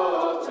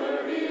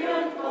psaltery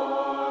and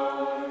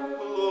horn.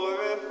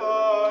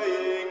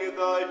 Glorifying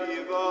thy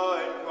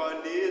divine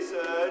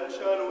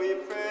condescension, we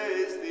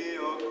praise thee,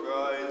 O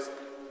Christ.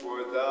 For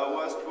thou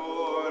wast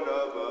born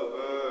of a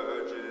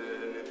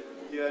virgin,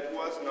 yet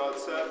wast not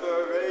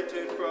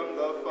separated from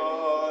the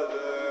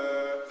Father.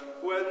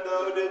 When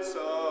thou didst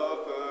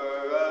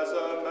suffer as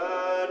a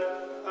man,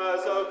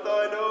 as of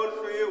thine own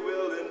free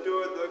will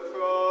endured the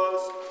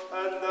cross,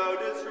 and thou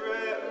didst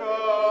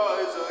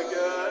rise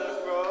again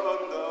from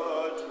the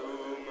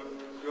tomb,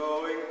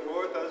 going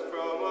forth as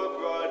from a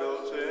bridal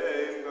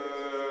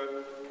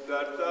chamber,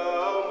 that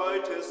thou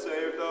mightest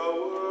save the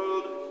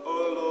world. O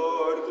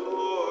Lord,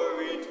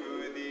 glory to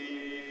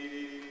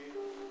thee.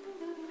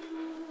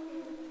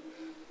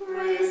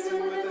 Praise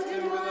him with the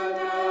timbrel and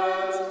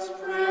dance.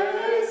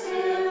 Praise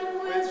him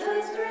with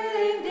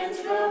string-stringed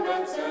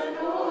instruments and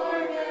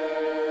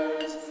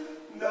organs.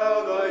 Now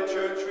thy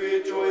church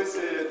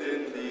rejoiceth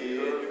in thee,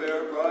 her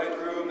fair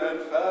bridegroom and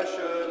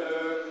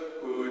fashioner,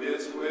 who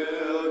didst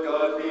will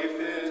God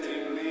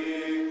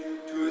befittingly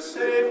to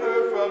save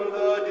her from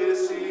the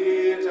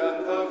deceit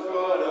and the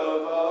fraud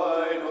of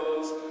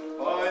idols,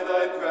 by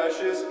thy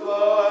precious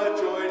blood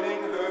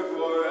joining her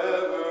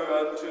forever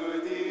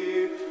unto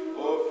thee,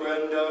 O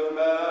friend of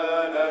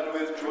man, and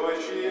with joy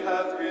she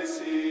hath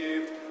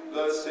received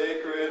the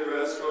sacred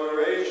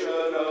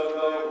restoration of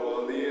the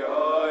holy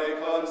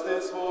icons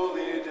this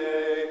holy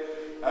day,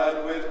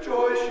 and with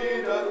joy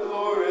she doth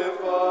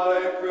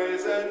glorify,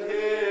 praise and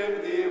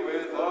hymn thee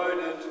with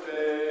ardent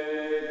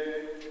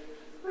faith.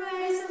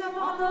 Praise him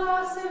upon the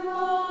loud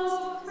cymbals.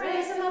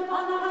 Praise him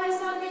upon the high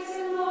sounding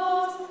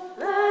cymbals.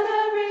 Let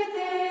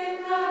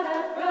everything that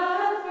hath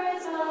breath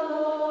praise the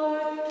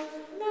Lord.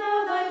 Now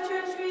thy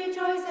church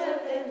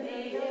rejoiceth in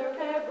thee, her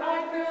fair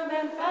bridegroom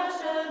and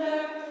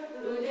fashioner,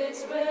 who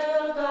didst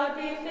will God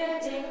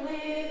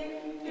befittingly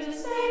to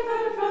save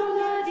her from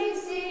the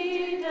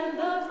deceit and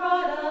the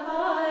fraud of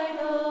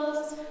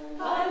idols,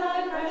 by thy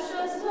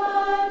precious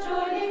blood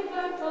joining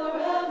her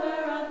forever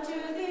unto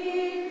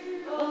thee,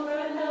 O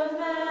friend of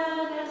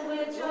man, and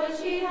with joy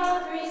she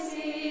hath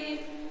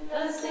received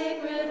the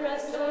sacred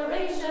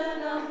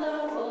restoration of the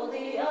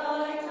holy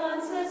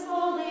icons this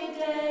holy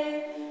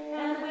day,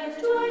 and with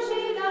joy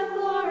she doth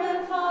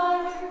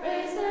glorify,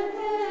 praise and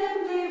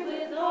hymn thee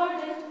with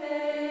ardent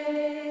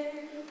faith.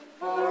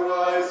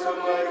 Arise, O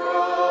my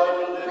God,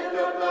 lift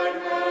up thine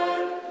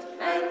hand,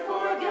 and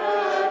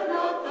forget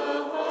not the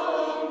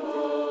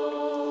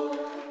humble.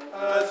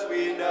 As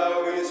we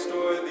now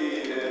restore the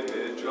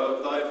image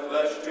of thy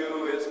flesh to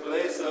its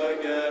place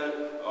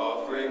again,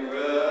 offering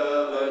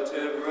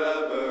relative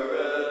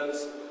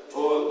reverence, O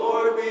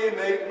Lord, we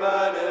make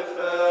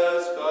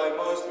manifest thy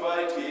most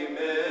mighty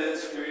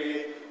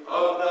mystery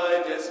of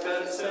thy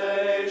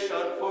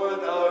dispensation, for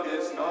thou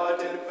didst not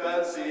in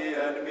fancy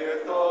and mere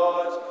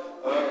thought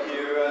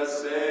appear as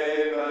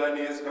same and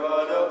his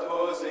God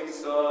opposing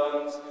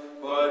sons,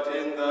 but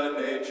in the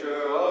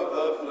nature of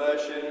the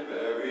flesh in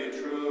very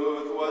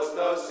truth wast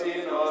thou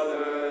seen on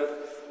earth,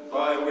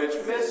 by which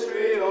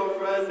mystery, O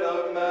friend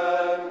of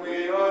man,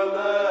 we are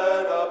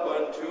led up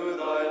unto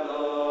thy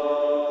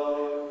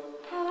love.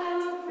 I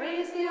will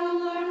praise thee, O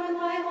Lord, with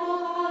my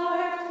whole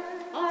heart.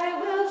 I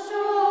will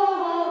show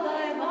all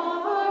thy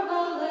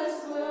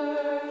marvelous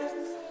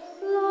works.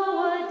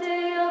 Lo, a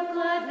day of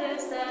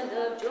gladness and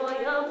of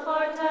joy of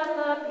heart hath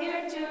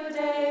appeared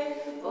today,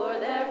 for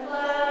there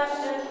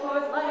flasheth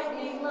forth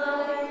lightning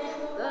light,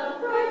 the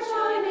bright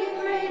shining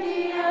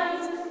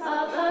radiance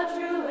of the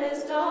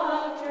truest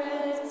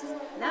doctrines.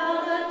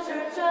 Now the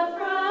church of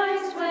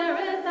Christ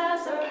weareth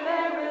as her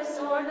fairest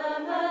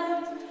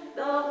ornament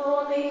the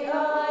holy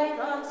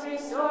icons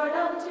restored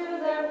unto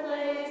their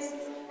place,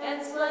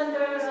 and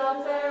splendors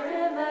of their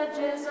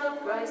images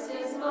of Christ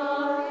his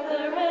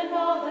mother and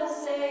all the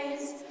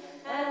saints,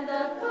 and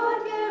the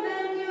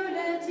God-given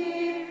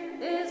unity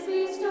is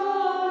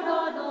bestowed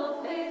on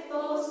all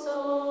faithful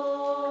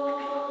souls.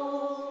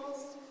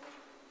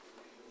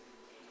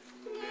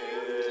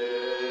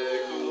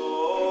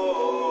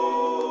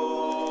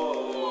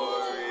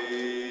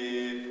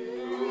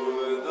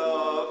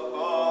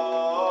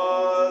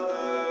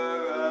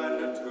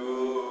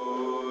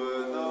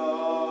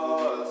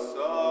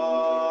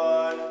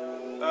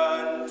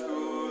 And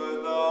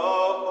to the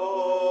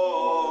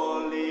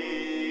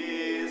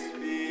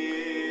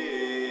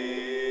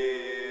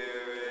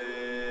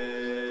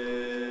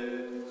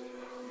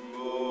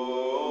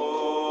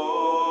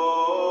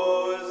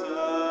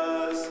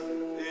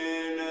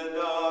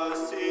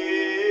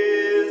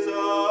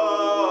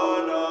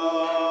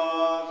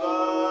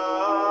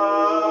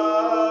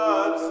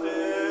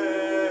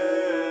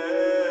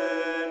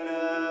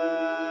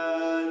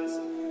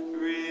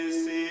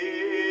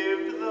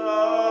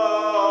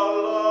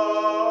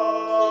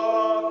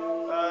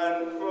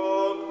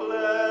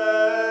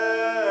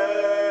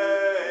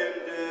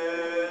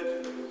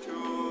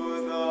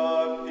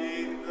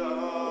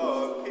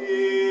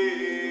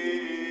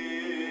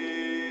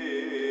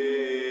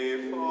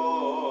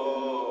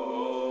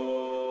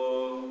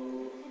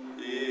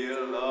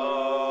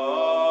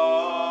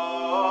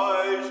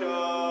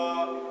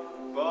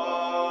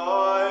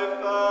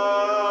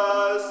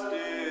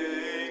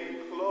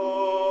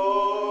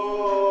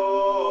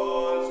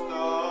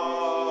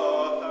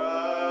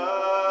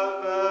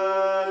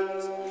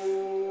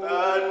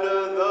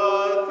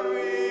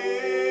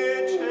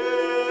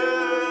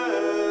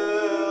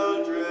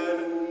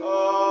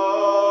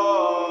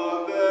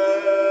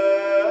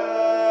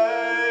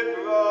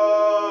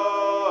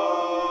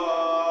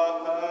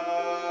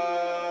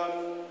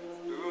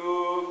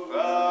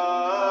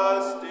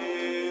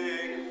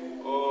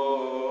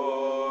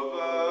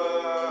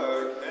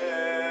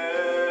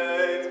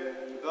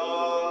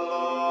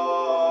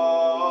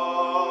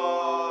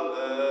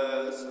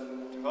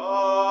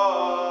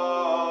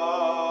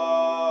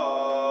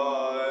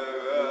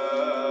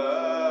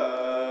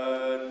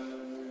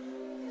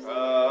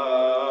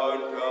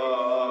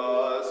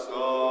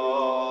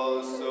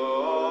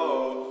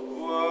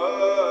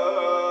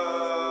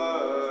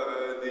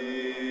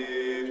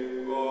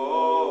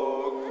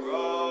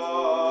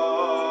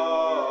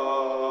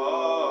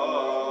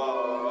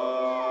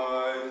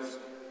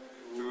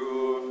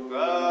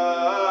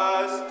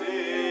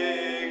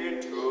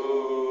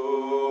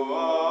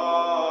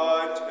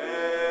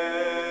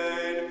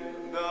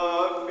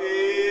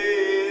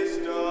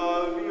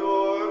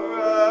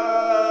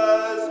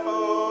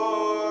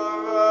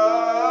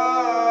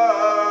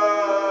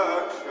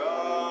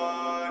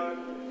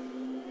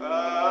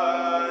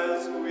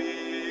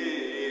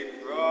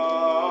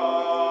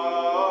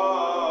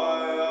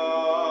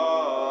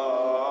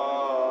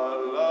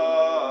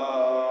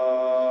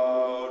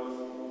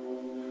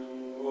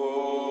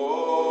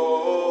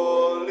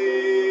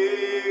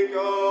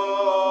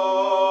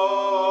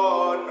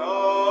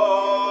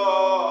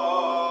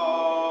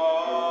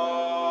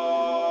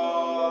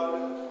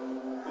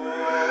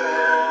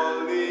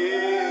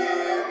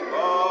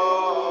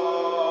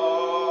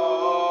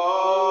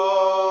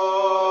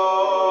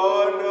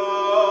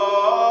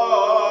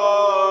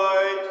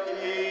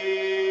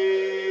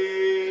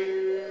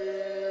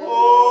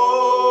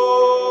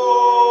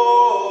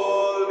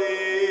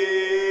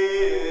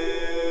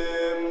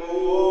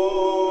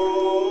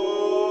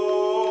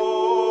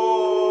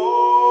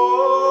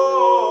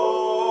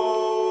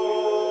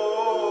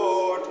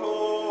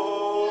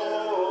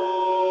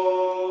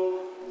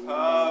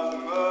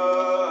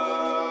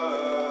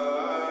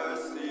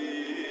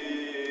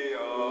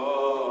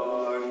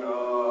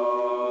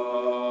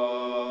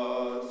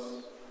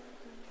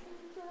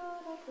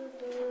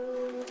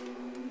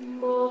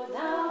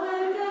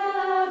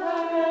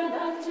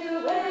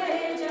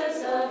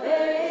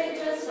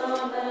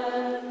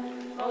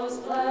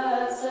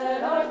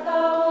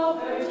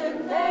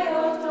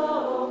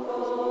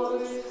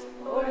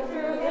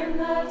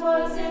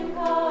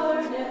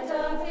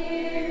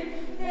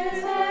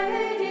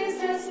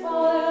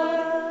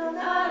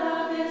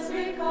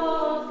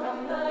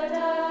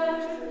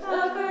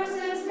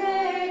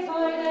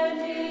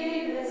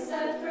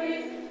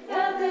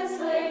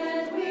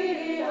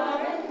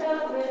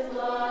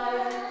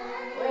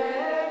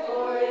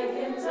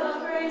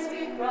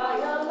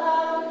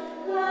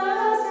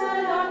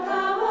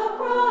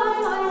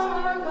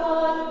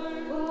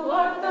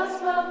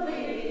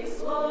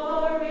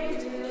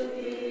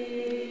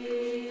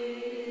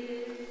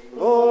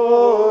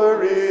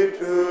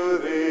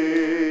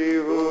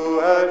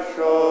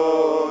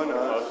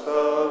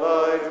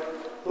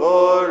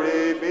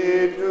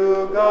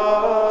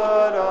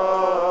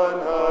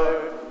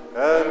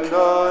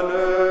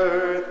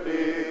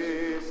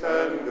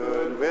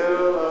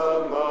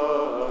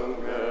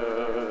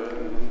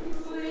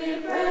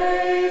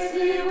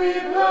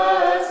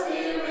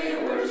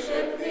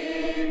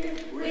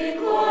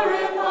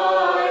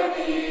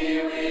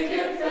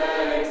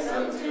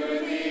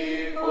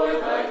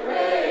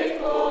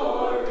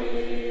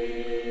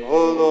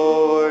O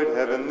Lord,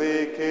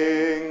 heavenly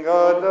King,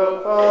 God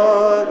the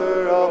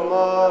Father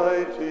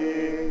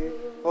Almighty,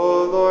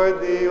 O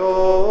Lord, the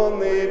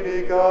only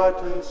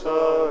begotten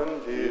Son,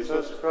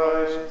 Jesus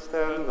Christ,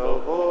 and the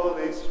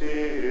Holy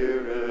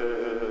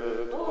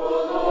Spirit. O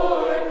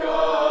Lord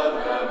God,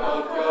 Lamb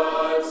of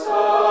God,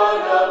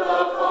 Son of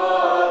the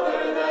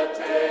Father, that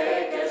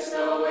takest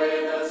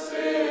away the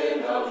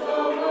sin of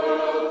the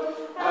world,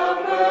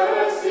 have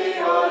mercy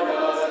on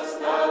us,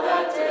 thou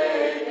that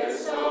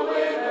takest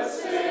away the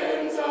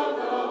sins of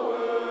the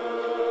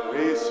world.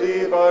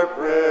 Receive our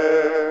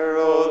prayer,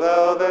 O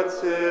thou that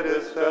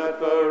sittest at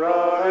the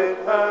right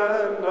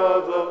hand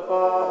of the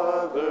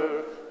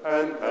Father,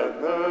 and have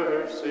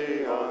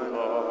mercy on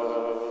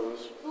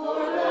us.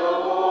 For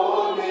thou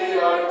only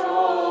art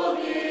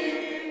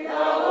holy,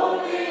 thou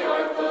only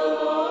art the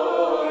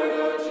Lord, O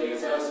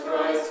Jesus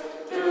Christ,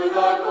 to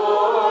the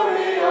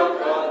glory of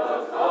God the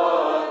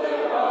Father.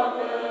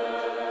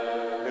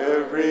 Amen.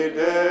 Every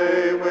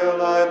day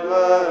will I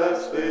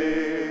bless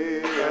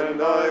thee,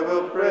 and I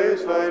will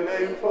praise thy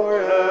name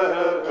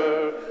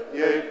forever,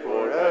 yea,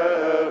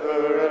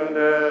 forever and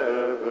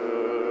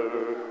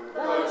ever.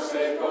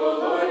 Vouchsafe, O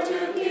Lord, to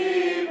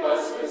keep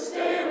us this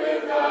day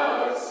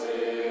without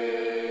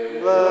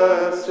sin.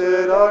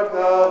 Blessed art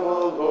thou,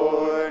 O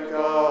Lord,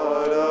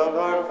 God of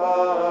our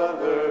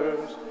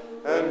fathers,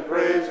 and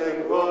praise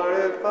and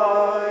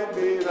glorified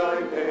be thy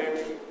name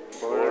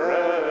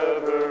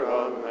forever.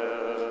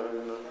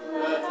 Amen.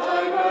 Let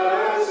thy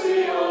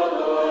mercy, O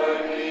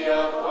Lord, be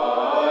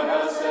upon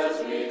us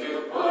as we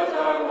do put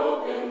our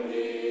hope in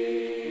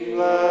thee.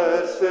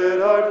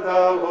 Blessed art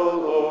thou, O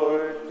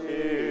Lord,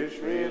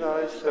 teach me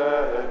thy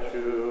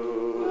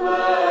statutes.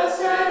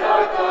 Blessed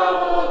art thou,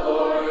 O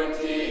Lord,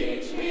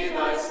 teach me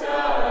thy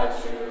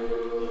statutes.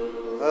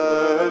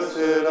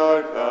 Blessed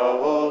art thou,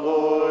 O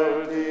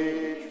Lord,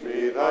 teach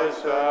me thy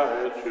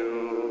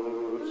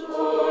statutes.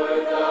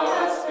 Lord, thou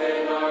hast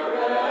been our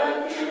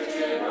refuge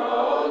in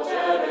all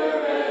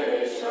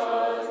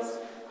generations.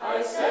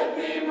 I said,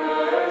 be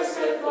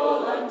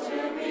merciful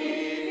unto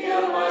me,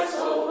 heal my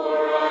soul, for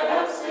I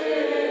have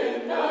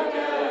sinned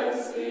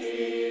against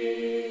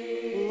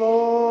thee.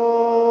 Lord,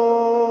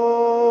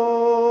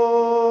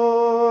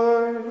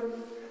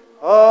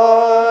 I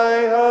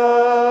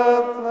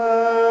have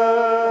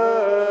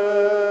fled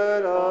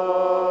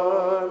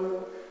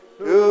unto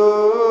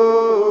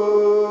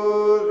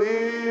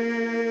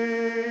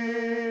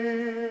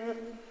thee.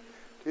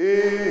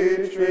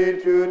 Teach me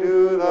to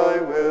do thy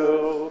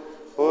will,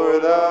 for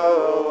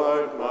thou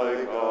art my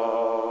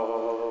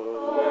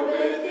God. For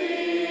with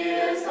thee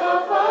is the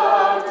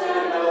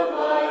fountain of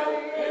life,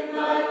 in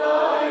thy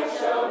light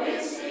shall be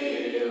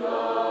Selah.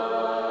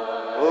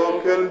 Oh,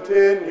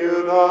 continue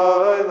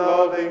thy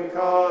loving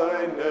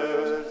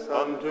kindness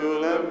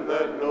unto them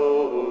that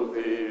know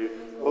thee.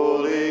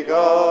 Holy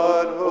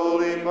God,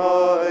 holy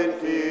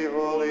mighty,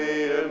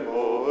 holy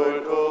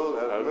immortal,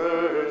 have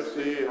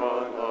mercy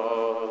on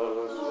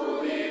us.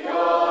 Holy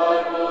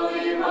God,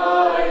 holy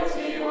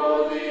mighty,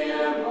 holy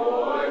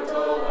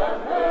immortal,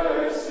 have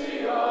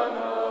mercy on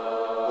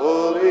us.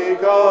 Holy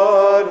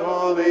God,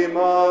 holy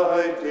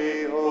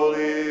mighty,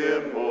 holy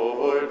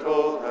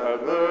immortal,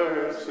 have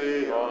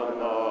mercy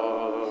on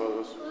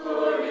us.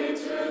 Glory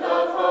to the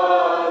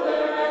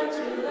Father, and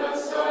to the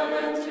Son,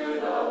 and to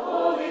the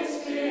Holy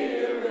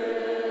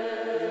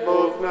Spirit.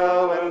 Both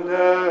now and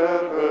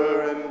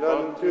ever, and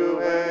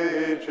unto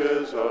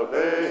ages of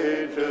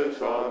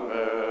ages.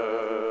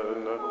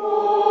 Amen.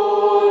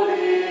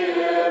 Holy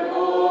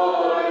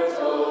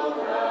immortal,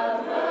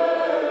 have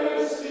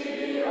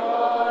mercy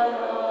on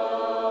us.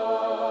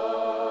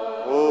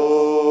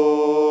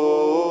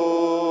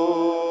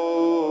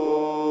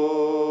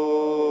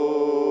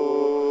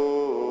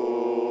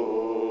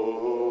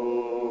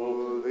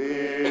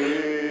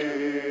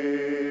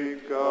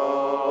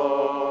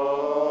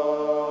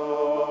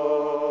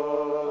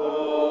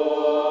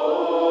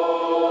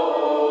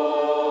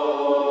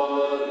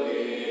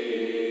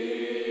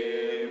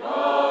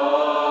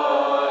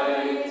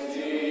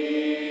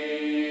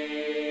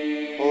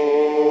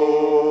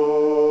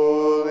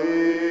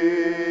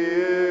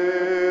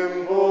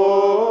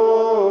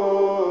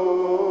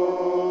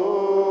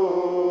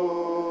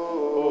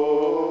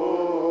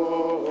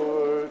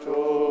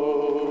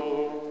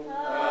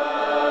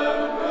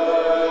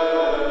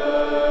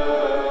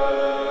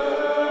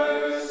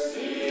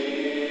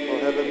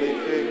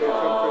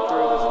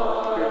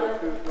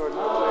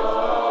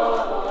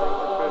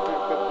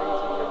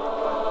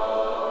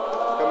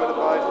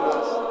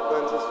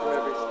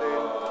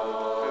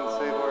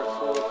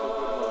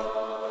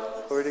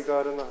 Holy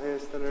God in the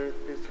highest and earth,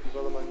 peace to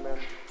dwell among men.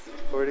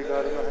 Glory to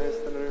God in the highest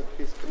and earth,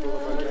 peace to dwell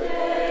among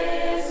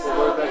men. The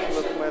Lord that can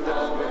open my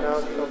lips and my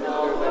mouth shall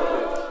declare thy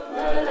praise.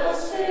 Let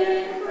us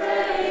sing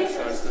praise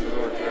Thanks to the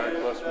Lord, to act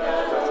blessed man.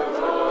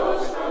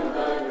 from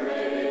the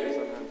grave.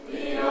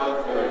 The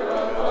author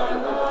of our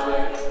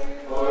life,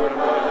 for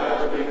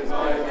having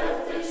my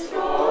death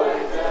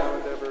destroyed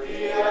death,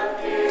 he hath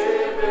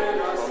given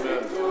us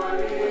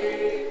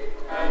victory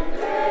and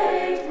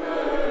great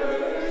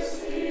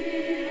mercy.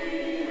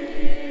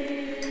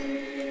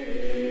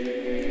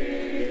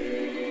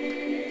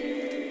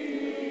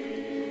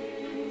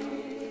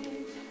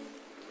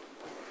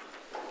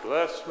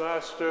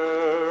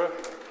 Master.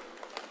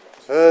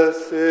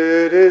 Blessed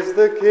is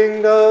the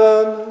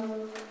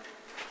kingdom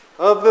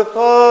of the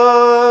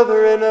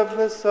Father and of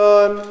the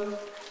Son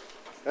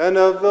and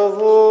of the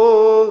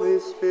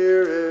Holy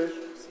Spirit,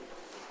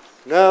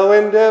 now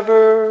and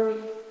ever,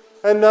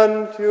 and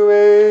unto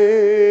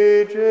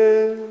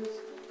ages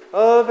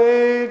of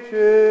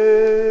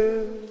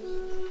ages.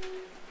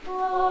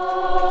 Amen.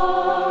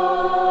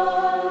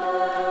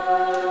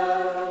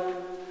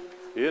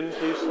 In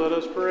peace let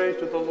us pray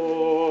to the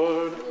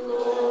Lord.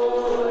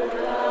 Lord,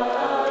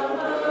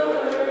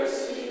 have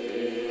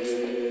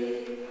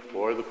mercy.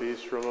 For the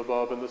peace from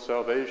above and the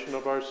salvation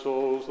of our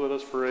souls, let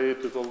us pray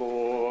to the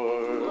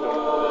Lord.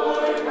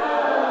 Lord,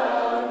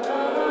 have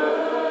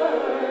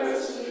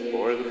mercy.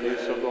 For the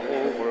peace of the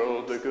whole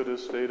world, the good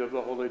estate of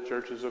the holy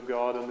churches of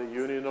God, and the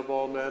union of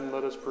all men,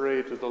 let us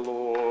pray to the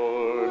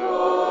Lord.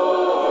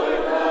 Lord,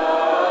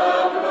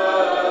 have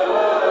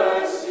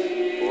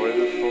mercy. For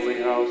this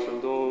holy house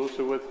and those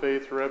who with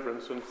faith,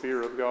 reverence, and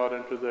fear of God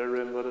enter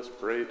therein, let us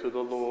pray to the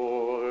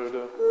Lord.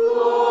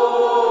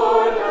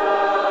 Lord,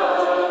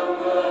 have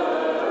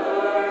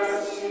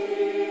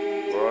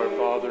mercy. For our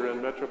Father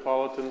and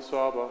Metropolitan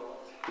Saba,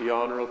 the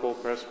Honorable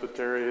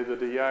Presbytery, the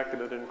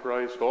Diaconate in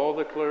Christ, all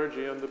the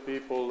clergy and the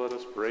people, let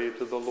us pray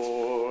to the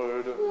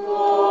Lord.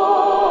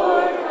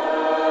 Lord,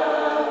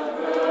 have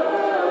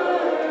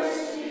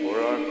mercy. For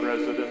our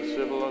President,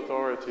 civil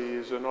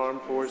authorities, and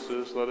armed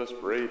forces, let us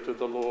pray to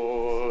the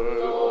Lord.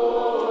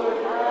 Lord,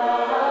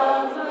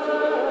 have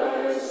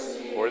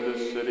mercy. For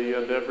this city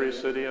and every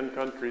city and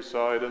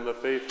countryside, and the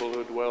faithful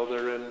who dwell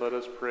therein, let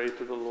us pray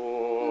to the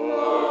Lord.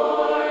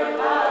 Lord,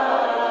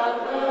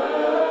 have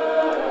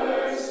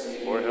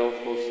mercy. For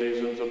healthful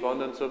seasons,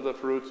 abundance of the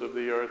fruits of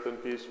the earth,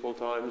 and peaceful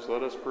times,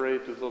 let us pray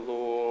to the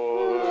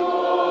Lord.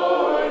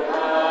 Lord,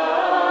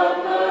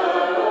 have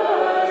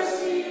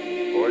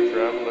mercy. For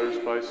travelers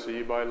by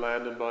sea, by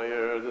land, and by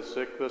air, the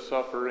sick, the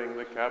suffering,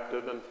 the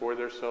captive, and for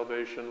their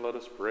salvation, let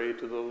us pray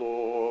to the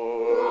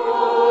Lord.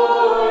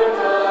 Lord,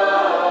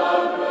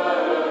 have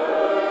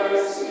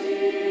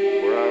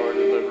mercy. For our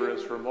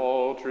deliverance from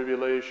all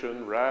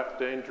tribulation, wrath,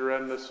 danger,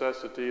 and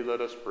necessity, let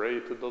us pray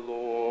to the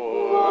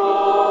Lord.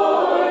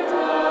 Lord,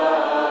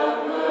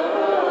 have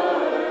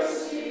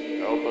mercy.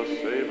 Help us,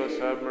 save us,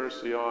 have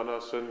mercy on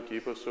us, and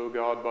keep us, O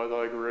God, by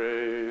thy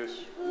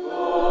grace.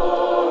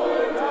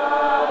 Lord,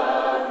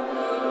 have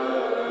mercy.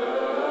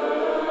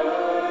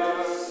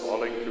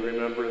 Calling to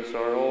remembrance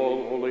our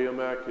all holy,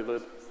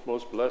 immaculate,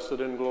 most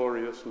blessed and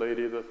glorious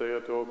Lady, the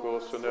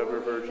Theotokos and ever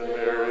Virgin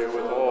Mary,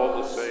 with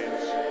all the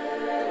saints,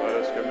 let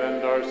us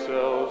commend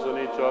ourselves and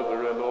each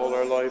other and all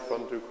our life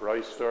unto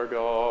Christ our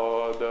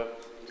God.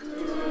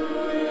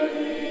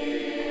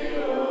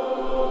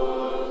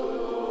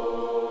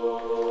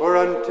 For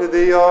unto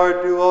thee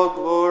are due all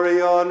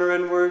glory, honor,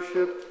 and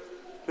worship,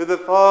 to the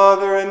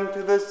Father, and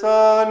to the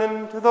Son,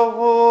 and to the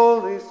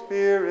Holy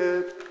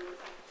Spirit,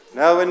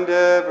 now and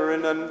ever,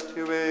 and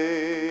unto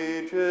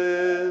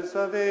ages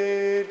of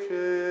ages.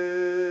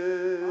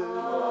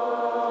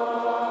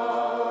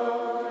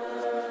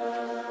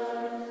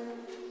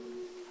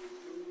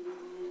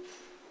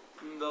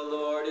 The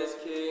Lord is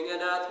King,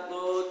 and hath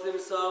clothed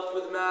himself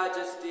with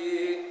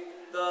majesty.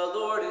 The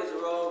Lord is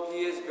robed,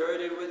 he is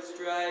girded with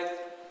strength.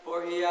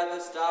 For he hath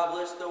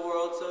established the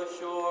world so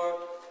sure,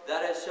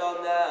 that it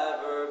shall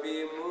never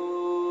be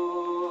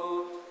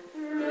moved.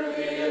 Through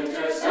the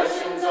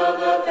intercessions of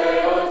the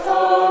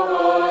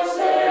Theotokos,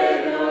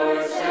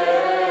 Savior,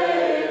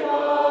 save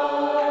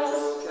us.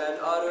 Who can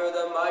utter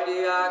the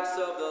mighty acts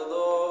of the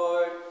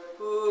Lord?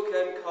 Who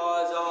can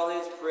cause all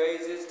his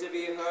praises to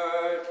be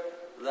heard?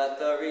 Let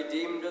the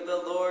redeemed of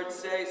the Lord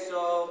say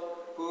so,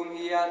 whom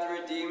he hath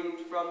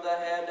redeemed from the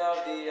hand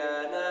of the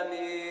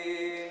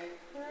enemy.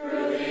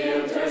 Through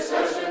the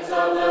intercessions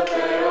of the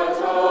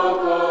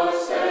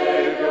Theotokos,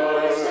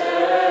 Savior,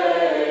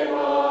 save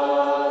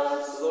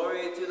us.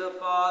 Glory to the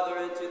Father,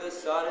 and to the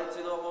Son, and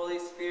to the Holy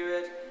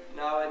Spirit,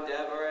 now and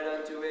ever, and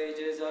unto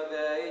ages of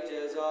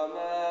ages.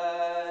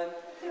 Amen.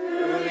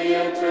 Through the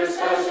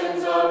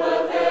intercessions of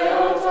the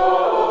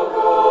Theotokos,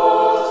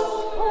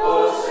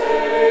 O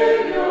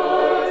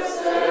Savior,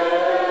 save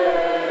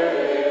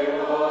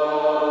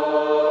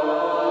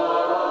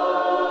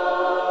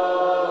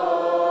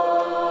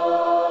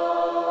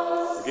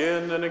us.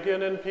 Again and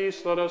again in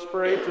peace let us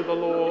pray to the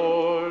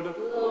Lord.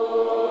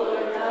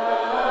 Lord,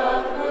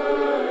 have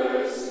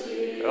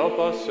mercy. Help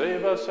us,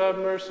 save us, have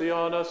mercy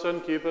on us,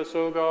 and keep us,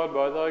 O God,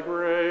 by thy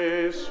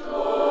grace.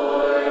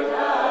 Lord,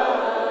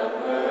 have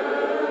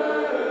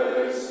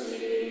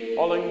mercy.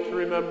 Calling to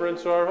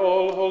remembrance our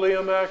all holy,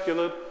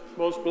 immaculate,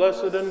 most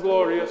blessed and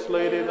glorious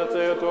Lady, the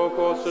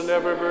Theotokos and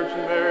ever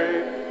Virgin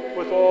Mary,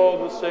 with all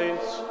the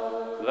saints,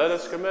 let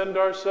us commend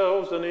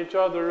ourselves and each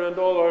other and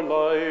all our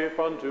life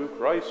unto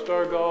Christ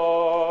our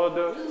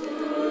God.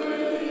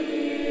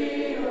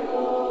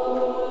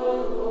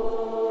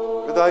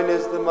 For thine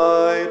is the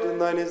might, and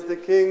thine is the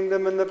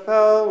kingdom, and the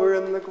power,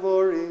 and the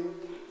glory,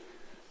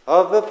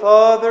 of the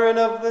Father, and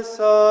of the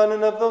Son,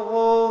 and of the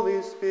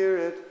Holy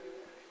Spirit,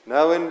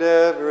 now and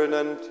ever and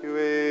unto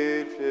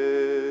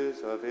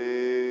ages of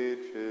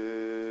ages.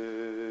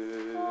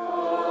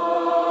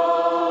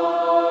 Amen.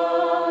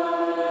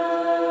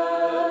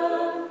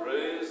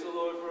 Praise the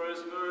Lord for his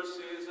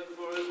mercies and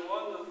for his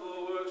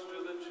wonderful works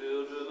to the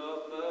children of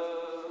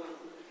men.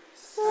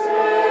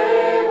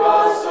 Save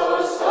us,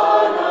 O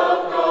Son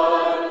of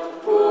God,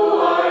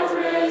 who art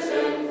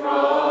risen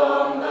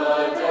from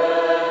the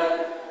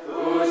dead,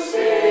 who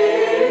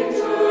sing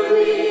to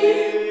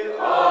thee,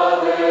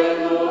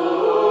 Alleluia.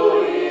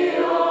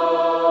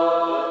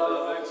 Let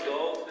them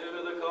exalt him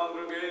in the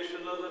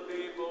congregation of the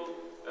people,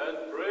 and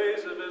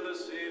praise him in the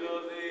seat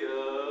of the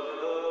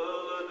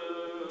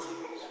elders.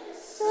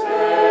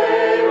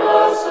 Save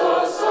us,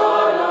 O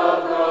Son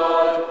of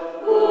God,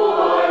 who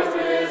art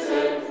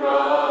risen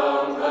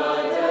from the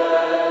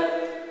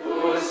dead,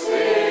 who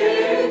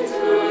sing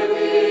to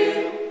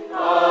thee,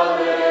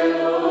 Alleluia.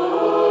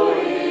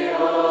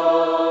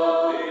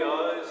 The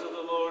eyes of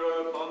the Lord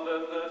are upon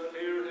them that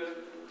fear him,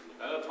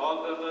 and upon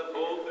them that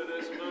hope in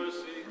his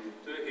mercy,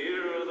 to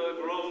hear the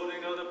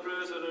groaning of the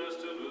prisoners,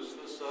 to loose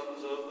the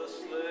sons of the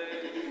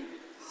slain.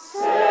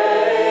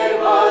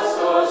 Save us,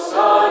 O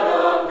Son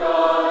of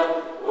God,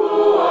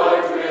 who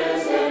art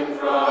risen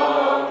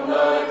from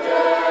the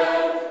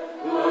dead,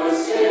 who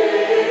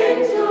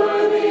sing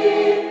to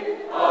thee,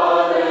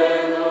 Alleluia.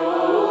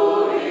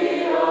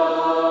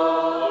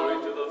 Glory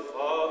to the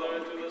Father,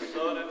 and to the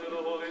Son, and to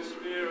the Holy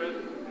Spirit,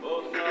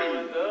 both now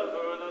and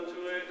ever, and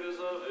unto ages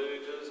of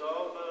ages.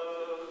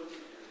 Amen.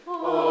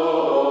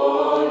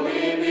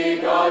 Only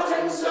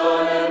begotten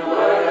Son and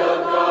Word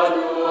of God,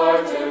 who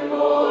art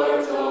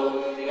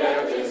immortal,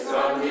 yet didst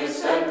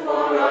condescend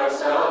for our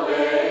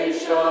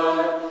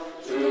salvation,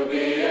 to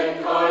be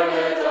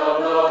incarnate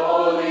of the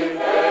Holy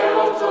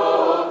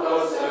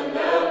Theotokos and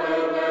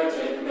ever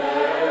Virgin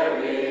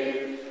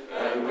Mary,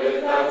 and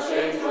without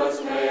change was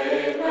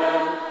made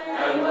man,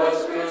 and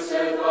was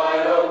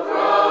crucified, O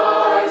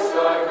Christ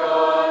our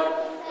God,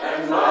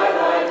 and by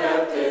thy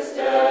death his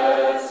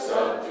death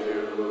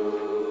subdued.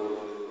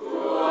 Who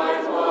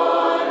art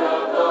one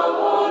of the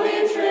Holy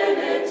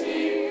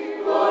Trinity,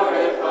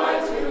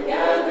 glorified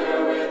together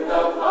with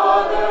the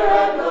Father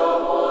and the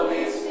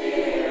Holy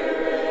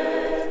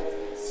Spirit.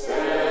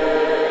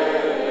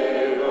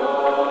 Save us.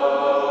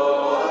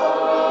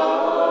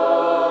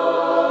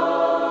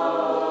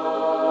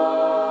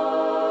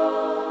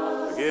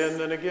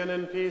 Again and again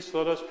in peace,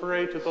 let us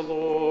pray to the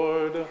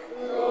Lord.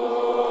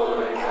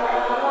 Lord,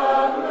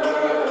 have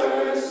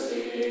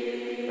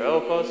mercy.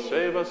 Help us,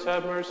 save us,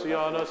 have mercy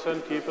on us,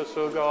 and keep us,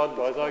 O God,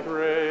 by thy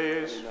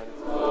grace.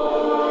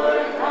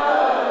 Lord,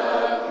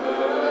 have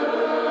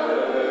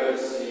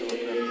mercy.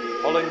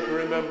 Calling to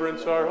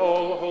remembrance our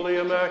whole holy,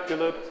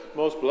 immaculate,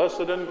 most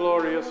blessed and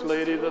glorious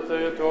Lady, the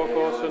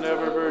Theotokos and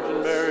ever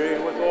Virgin Mary,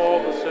 with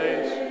all the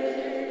saints,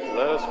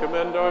 let us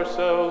commend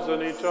ourselves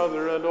and each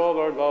other and all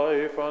our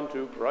life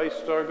unto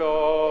Christ our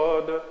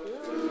God.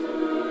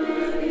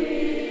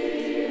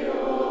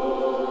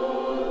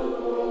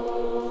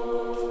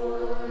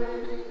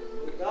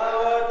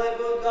 Thou art the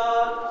good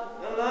God,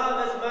 and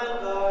lovest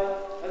mankind,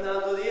 and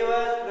unto thee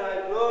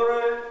ascribe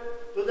glory,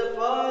 to the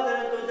Father,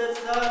 and to the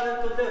Son,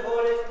 and to the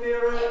Holy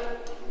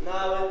Spirit,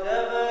 now and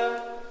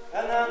ever,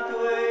 and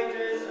unto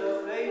ages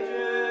of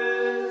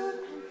ages.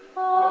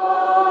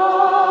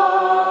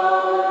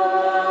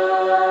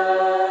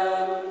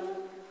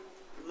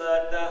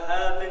 Let the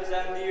heavens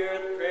and the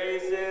earth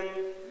praise him.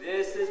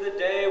 This is the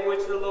day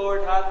which the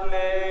Lord hath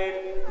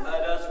made.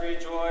 Let us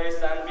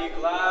rejoice and be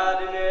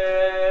glad in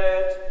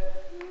it.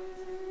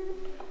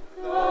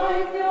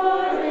 Like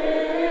your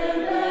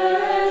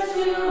image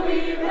do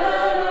we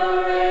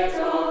venerate,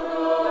 O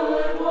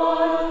good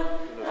one,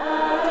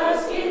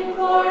 asking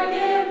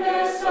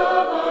forgiveness of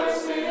our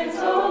sins,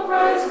 O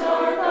Christ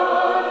our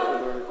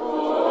God.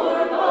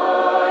 For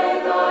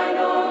by thine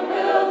own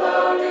will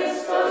thou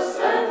didst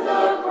ascend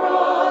the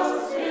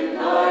cross in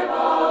thy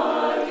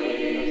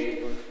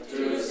body,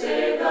 to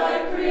save thy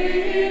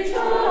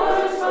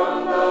creatures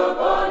from the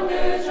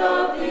bondage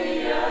of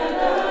the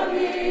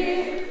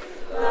enemy.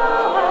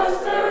 Thou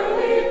hast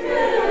thoroughly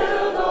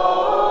filled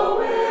all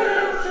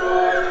with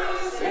joy,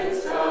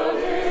 since thou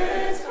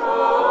didst come, O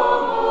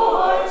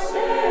our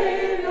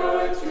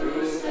Savior,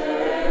 to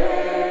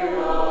save the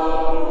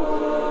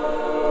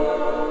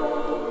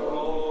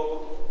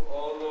world. O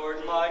Lord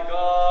my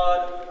God,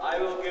 I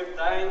will give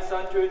thanks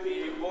unto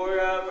thee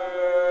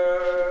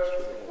forever.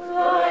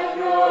 Like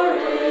your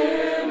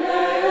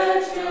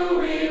image do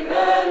we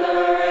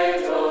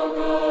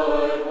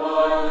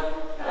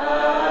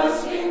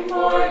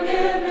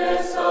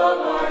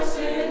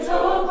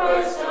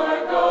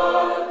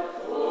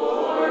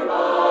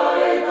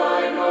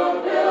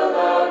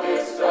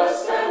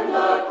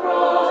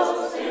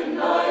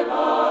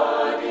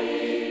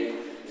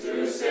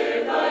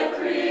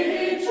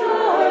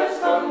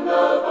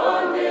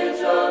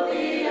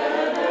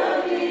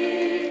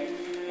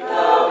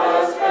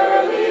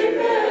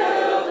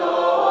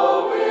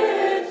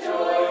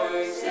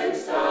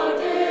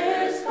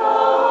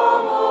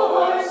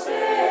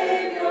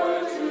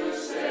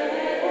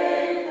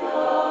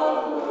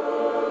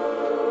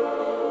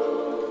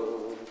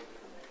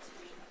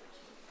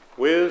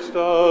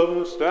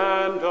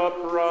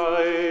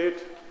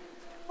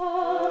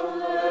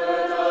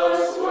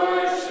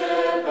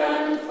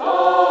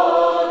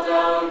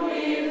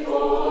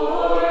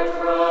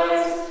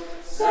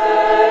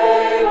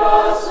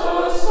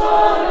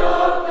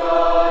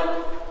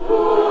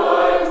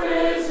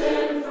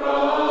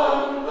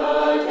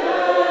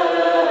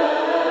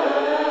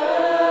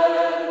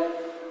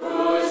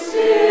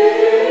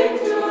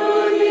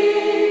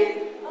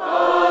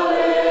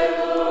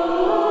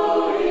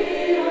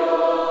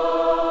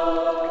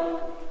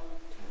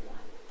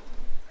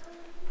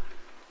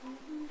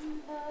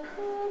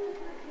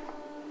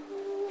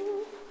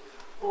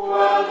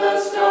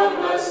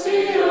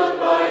sealed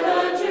by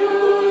the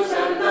Jews,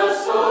 and the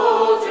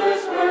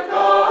soldiers were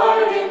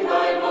guarding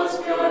thy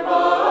most pure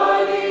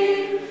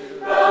body.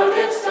 Thou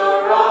didst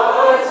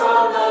arise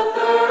on the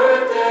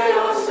third day, O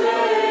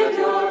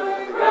Savior,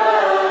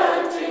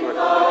 granting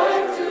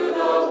life to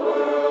the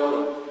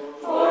world,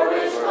 for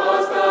which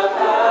cause the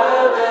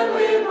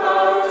heavenly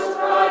powers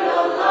cried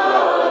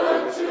aloud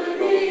unto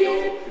thee,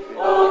 O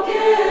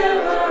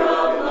Giver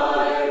of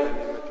life.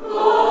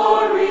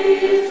 Glory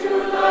to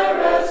thy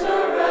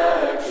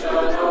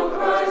resurrection, O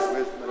Christ.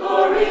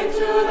 Glory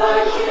to thy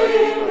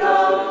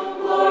kingdom.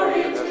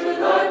 Glory to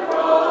thy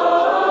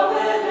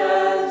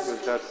providence.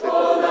 O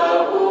thou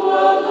who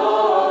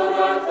alone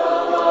art the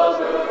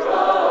lover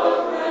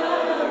of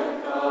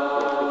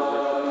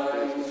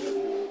mankind.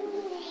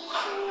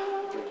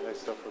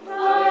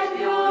 Thy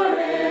pure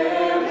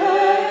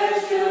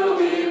image do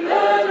we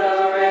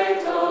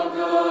venerate, O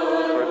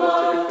good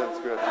one,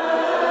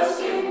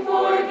 asking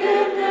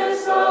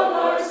forgiveness of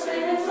our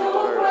sins, O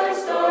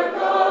Christ our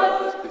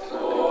God.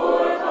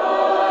 For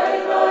by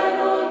thine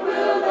own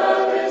will thou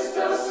didst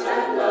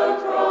ascend the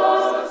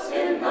cross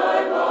in thy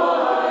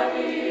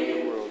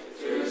body,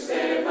 to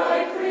save thy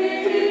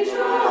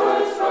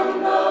creatures from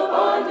the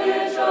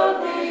bondage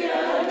of the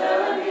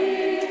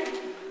enemy.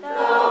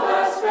 Thou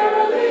hast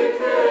fairly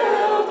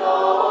filled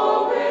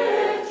all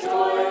with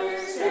joy,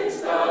 since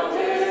thou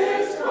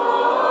didst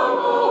come,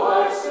 O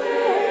our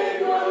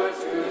Savior,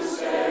 to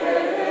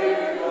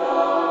save the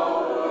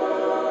world.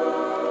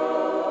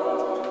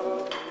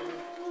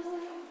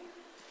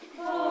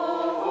 The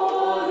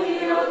holy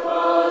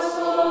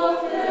apostle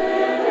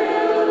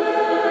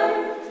Philip,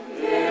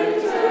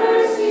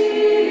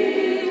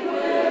 intercede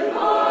with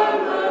our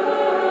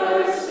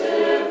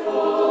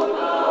merciful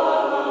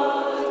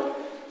God,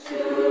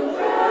 to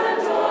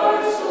grant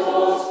our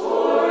souls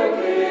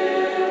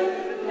forgiveness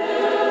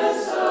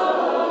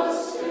of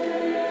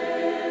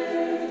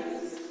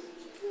sins.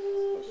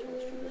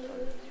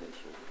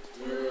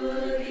 To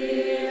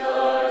thee,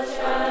 the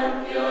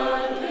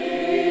champion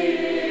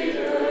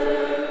leader,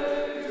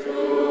 do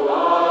I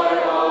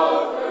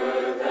offer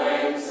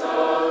thanks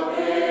of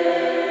victory.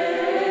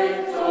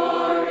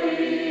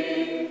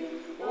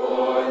 O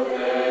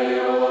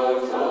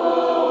Theotokos,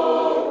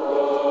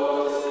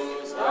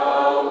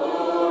 thou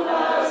who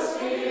hast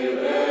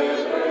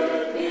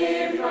delivered me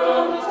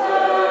from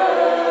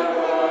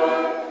terror,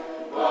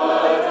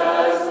 but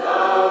as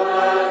thou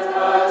that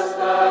hast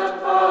that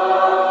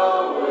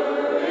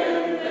power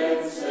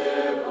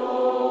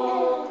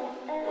invincible.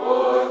 O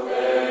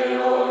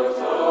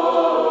Theotokos,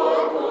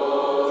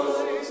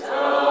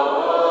 thou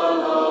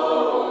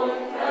alone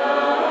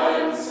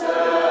can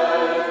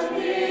set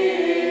me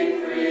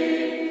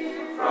free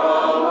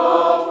from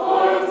all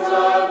forms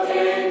of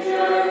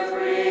danger.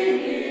 Free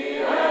me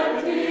and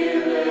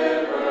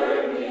deliver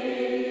me,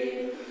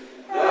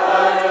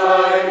 that I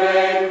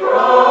may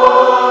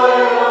cry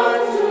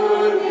unto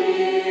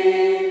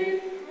thee,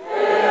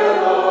 Hail,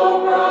 O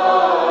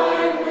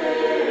bride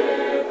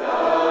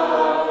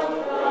without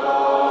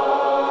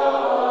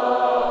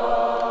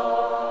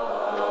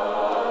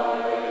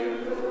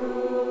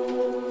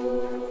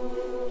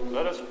bridegroom.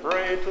 Let us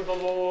pray to the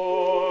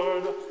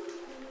Lord.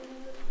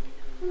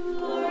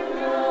 Lord,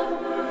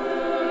 have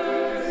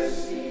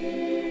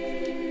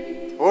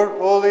mercy. For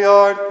holy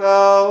art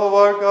thou, O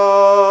our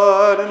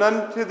God, and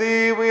unto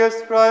thee we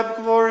ascribe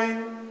glory,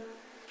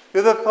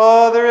 to the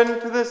Father,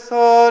 and to the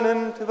Son,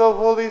 and to the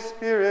Holy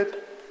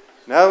Spirit,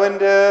 now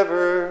and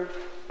ever.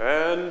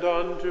 And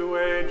unto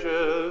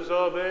ages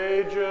of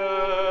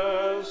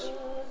ages.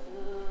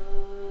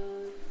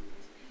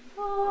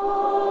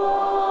 Holy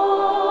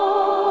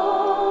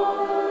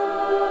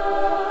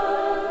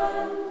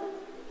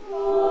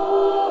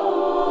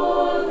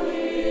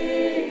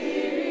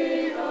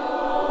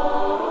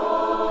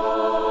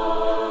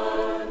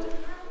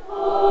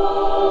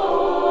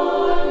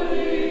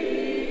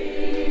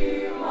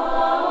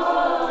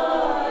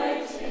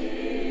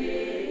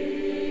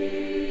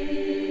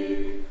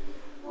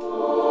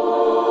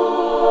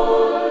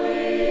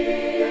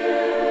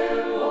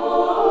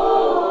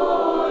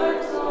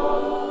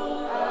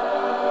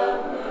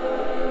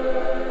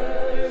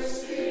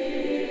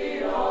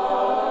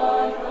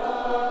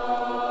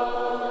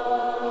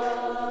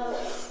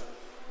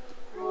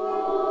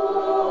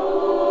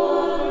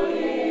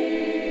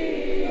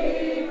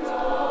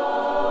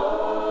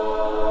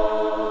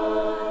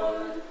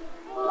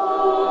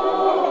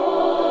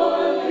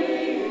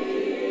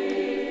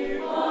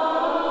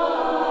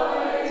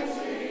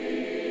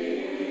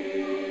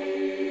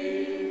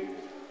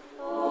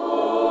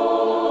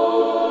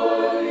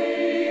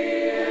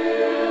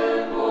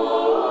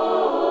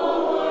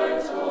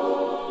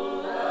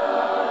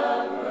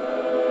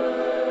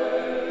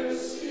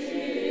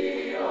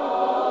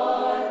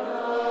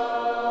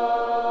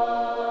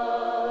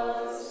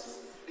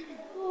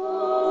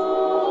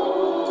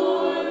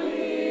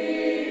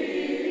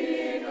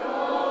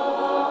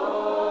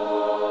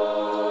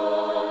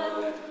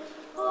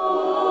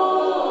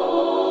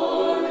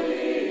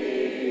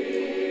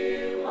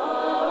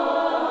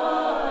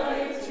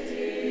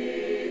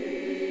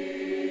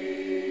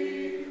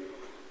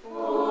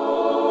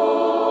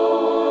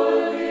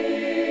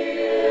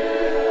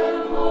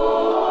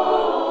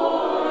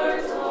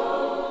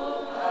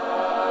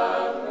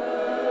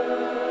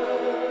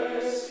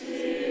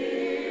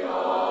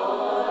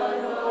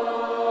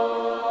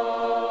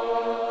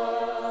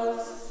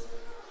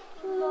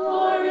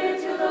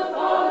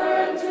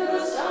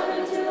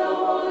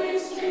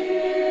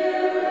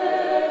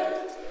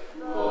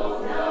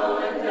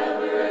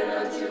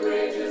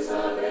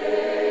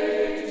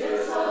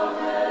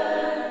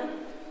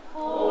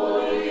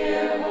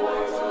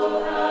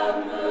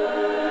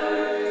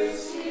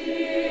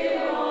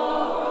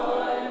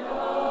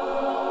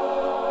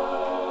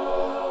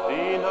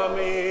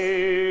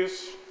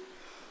enemies.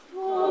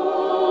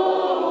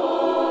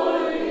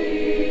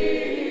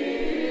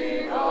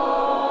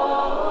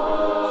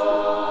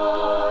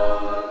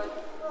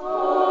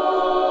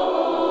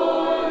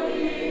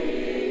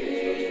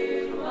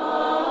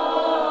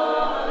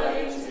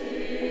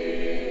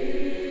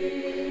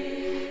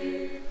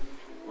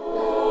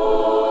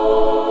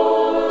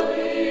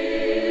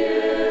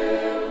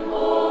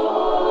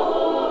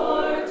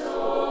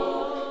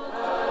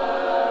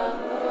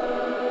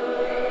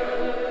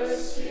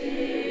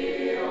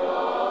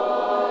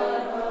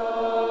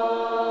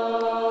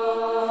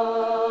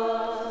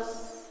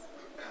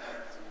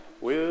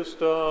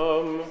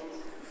 Wisdom.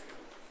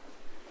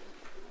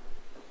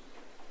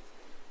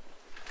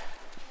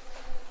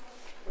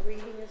 The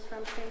reading is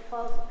from St.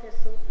 Paul's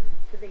epistle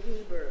to the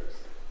Hebrews.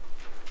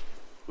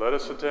 Let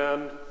us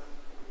attend.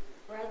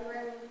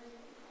 Brethren,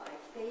 by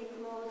faith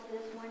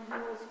Moses, when he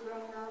was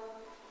grown up,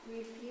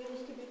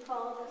 refused to be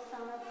called the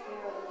son of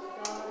Pharaoh's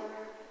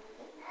daughter,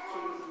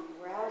 choosing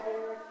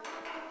rather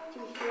to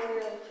share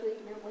in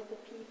treatment with the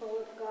people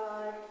of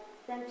God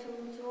than to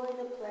enjoy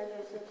the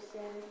pleasures of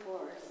sin for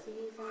a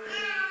season,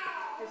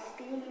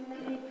 esteeming the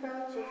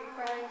reproach of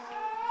Christ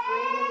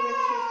greater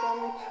riches than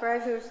the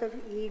treasures of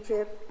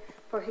Egypt,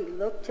 for he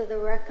looked to the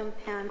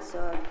recompense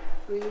of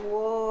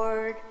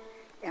reward.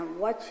 And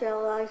what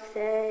shall I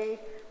say?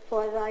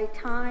 For thy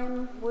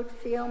time would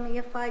fail me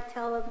if I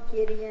tell of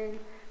Gideon,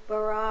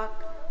 Barak,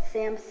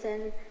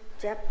 Samson,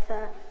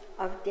 Jephthah,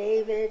 of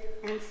David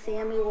and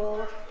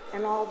Samuel,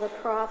 and all the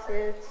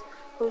prophets,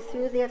 who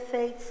through their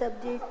faith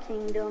subdued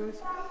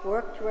kingdoms,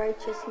 worked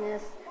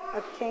righteousness,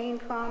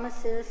 obtained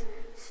promises,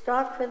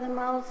 stopped for the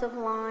mouths of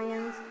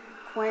lions,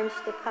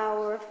 quenched the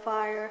power of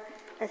fire,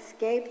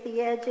 escaped the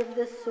edge of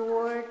the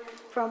sword,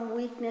 from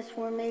weakness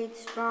were made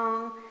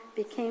strong,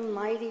 became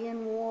mighty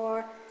in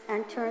war,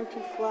 and turned to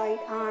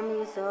flight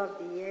armies of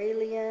the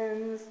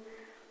aliens.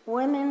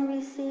 Women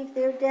received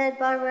their dead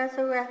by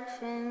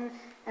resurrection,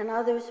 and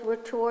others were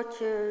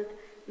tortured,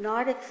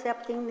 not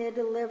accepting their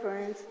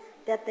deliverance,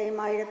 that they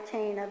might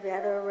obtain a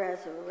better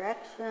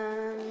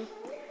resurrection.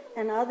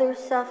 And others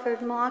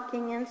suffered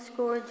mocking and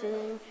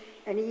scourging,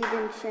 and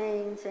even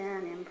chains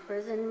and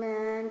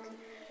imprisonment.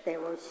 They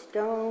were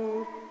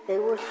stoned, they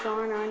were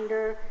sawn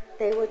under,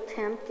 they were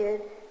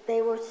tempted,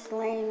 they were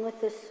slain with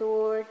the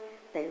sword.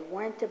 They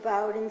went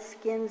about in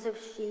skins of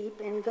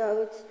sheep and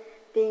goats,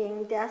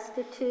 being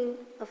destitute,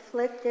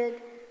 afflicted,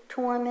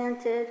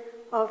 tormented,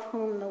 of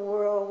whom the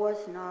world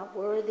was not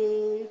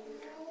worthy,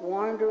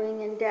 wandering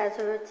in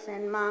deserts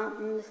and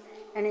mountains,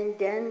 and in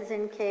dens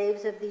and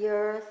caves of the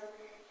earth.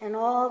 And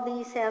all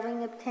these,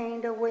 having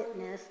obtained a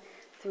witness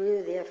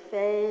through their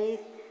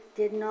faith,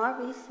 did not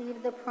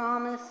receive the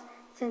promise,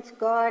 since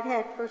God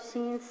had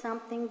foreseen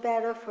something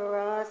better for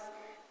us,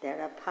 that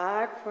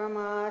apart from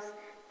us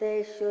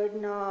they should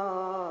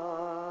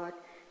not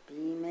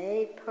be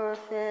made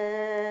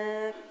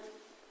perfect.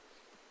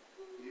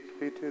 Peace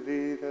be to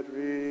thee that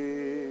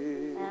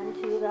read. And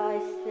to thy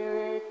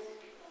spirit.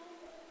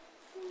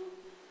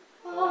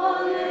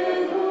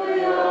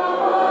 Alleluia,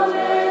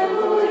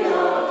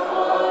 alleluia,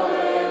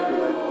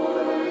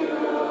 alleluia.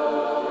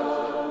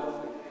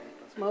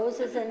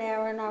 Moses and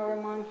Aaron are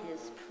among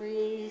his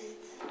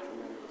priests.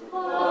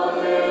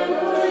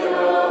 Alleluia,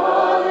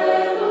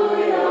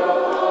 alleluia,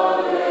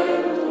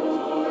 alleluia.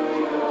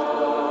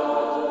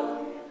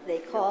 They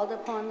called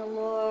upon the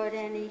Lord,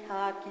 and he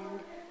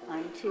hearkened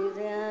unto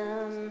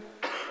them.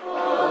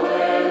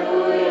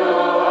 Alleluia,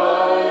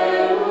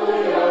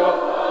 alleluia,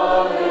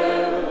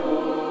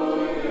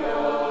 alleluia.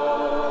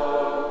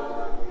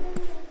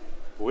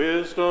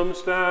 Wisdom,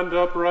 stand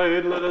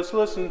upright. Let us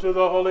listen to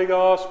the Holy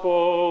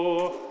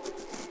Gospel.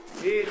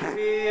 Peace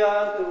be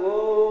unto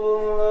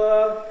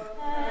all.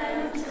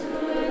 And to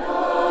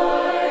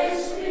thy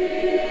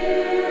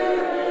spirit.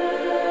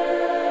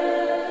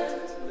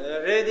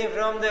 The reading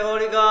from the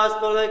Holy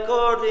Gospel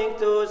according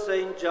to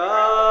St.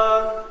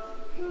 John.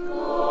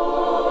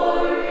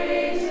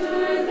 Glory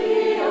to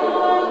thee, O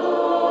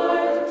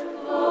Lord,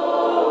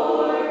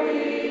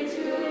 glory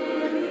to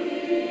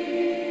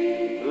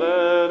thee.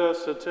 Let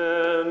us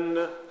attend.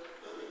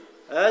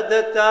 At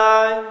that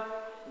time,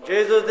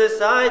 Jesus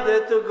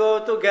decided to go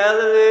to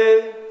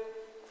Galilee,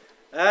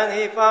 and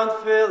he found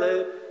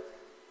Philip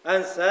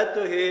and said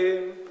to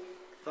him,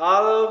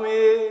 "Follow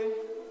me."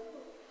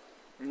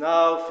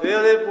 Now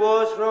Philip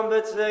was from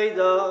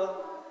Bethsaida,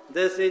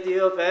 the city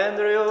of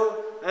Andrew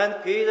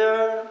and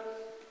Peter.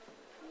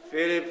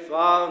 Philip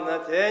found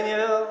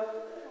Nathanael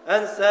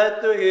and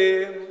said to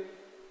him,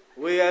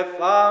 "We have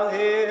found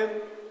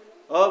him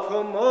of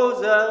whom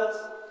Moses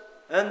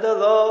and the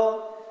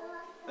law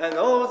and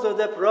also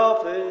the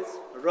prophets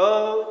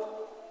wrote,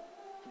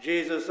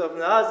 Jesus of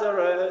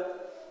Nazareth,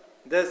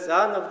 the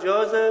son of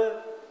Joseph."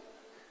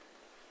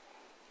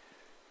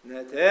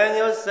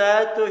 Nathanael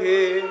said to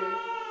him,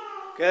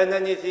 "Can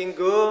anything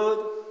good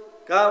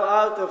come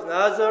out of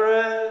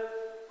Nazareth?"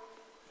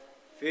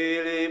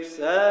 Philip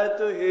said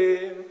to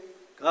him,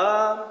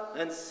 "Come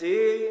and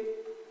see."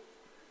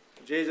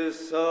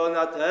 Jesus saw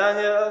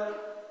Nathanael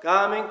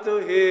coming to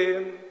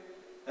him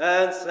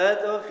and said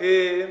of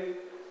him,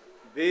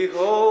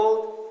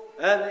 Behold,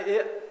 an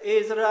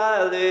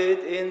Israelite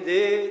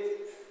indeed,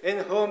 in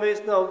whom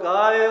is no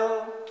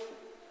guile.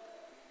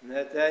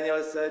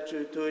 Nathanael said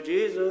to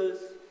Jesus,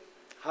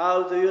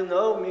 How do you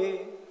know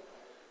me?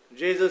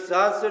 Jesus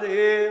answered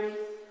him,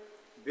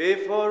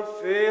 Before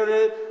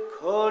Philip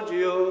called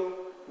you,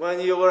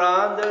 when you were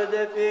under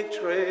the fig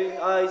tree,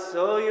 I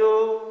saw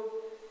you.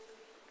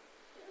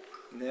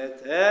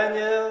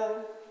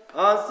 Nathanael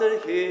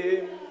answered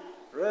him,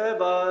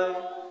 Rabbi,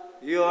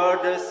 you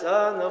are the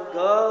Son of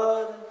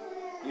God.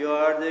 You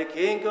are the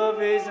King of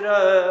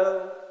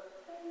Israel.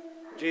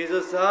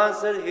 Jesus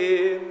answered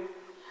him,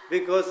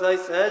 Because I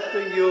said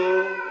to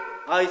you,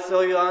 I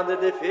saw you under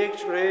the fig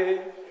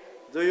tree.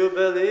 Do you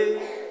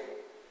believe?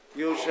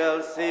 You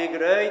shall see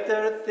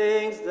greater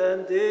things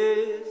than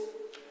this.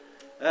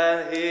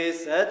 And he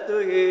said to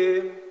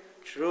him,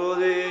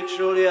 Truly,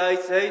 truly, I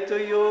say to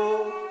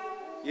you,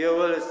 you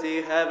will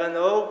see heaven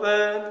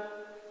opened,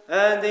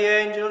 and the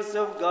angels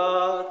of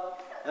God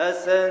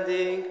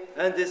ascending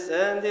and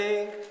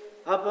descending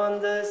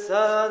upon the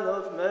Son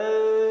of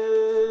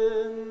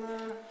Man.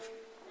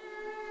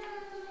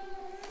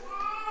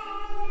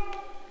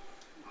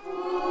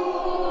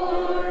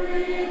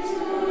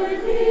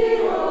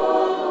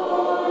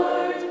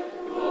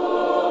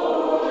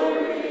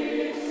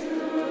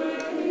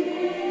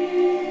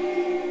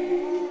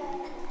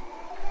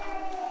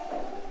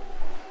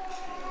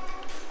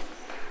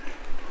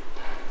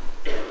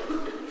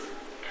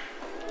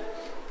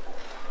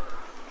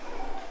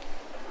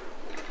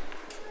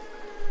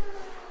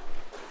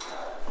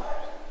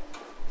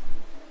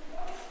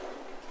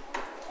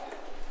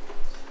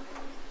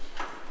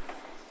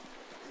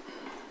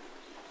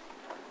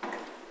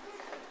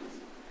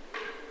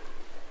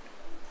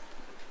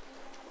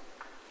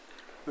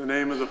 In the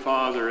name of the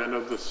Father, and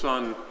of the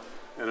Son,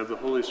 and of the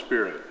Holy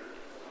Spirit.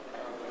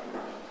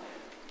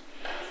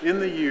 In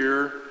the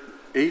year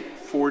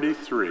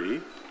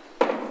 843,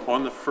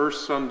 on the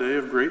first Sunday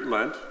of Great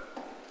Lent,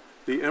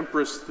 the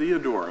Empress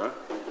Theodora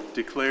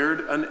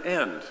declared an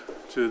end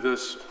to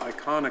this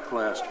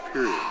iconoclast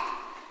period.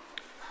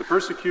 The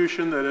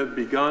persecution that had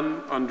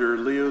begun under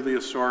Leo the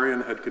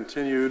Isaurian had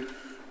continued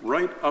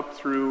right up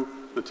through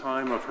the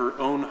time of her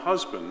own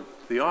husband,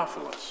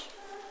 Theophilus.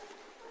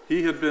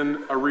 He had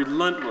been a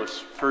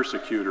relentless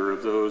persecutor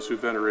of those who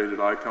venerated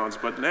icons,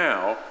 but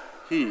now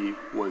he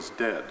was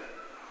dead.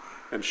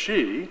 And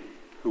she,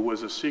 who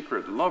was a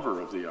secret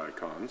lover of the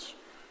icons,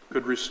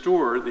 could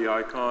restore the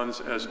icons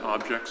as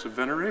objects of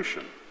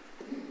veneration.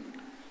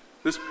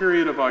 This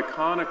period of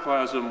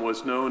iconoclasm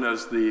was known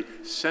as the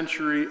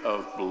Century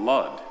of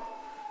Blood,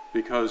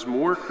 because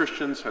more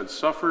Christians had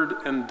suffered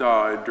and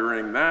died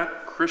during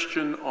that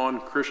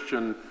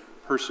Christian-on-Christian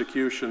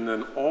persecution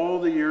than all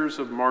the years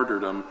of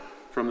martyrdom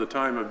from the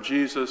time of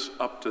Jesus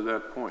up to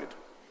that point.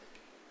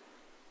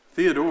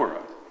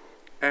 Theodora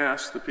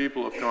asked the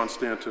people of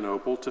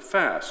Constantinople to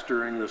fast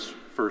during this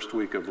first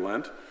week of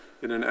Lent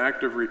in an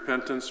act of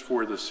repentance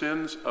for the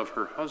sins of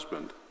her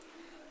husband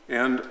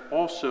and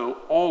also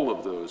all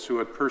of those who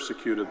had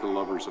persecuted the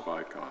lovers of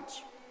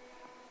icons.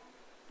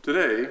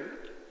 Today,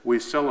 we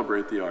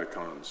celebrate the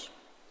icons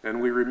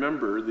and we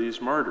remember these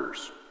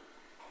martyrs.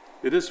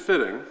 It is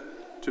fitting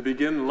to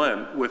begin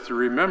Lent with the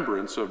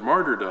remembrance of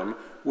martyrdom,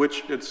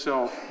 which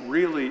itself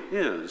really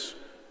is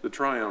the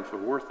triumph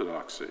of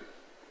orthodoxy.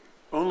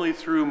 Only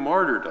through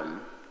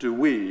martyrdom do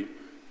we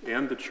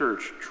and the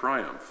Church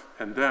triumph,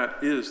 and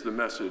that is the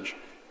message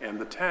and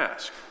the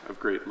task of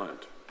Great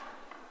Lent.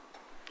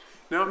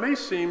 Now, it may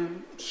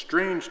seem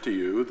strange to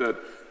you that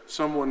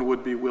someone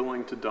would be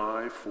willing to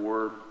die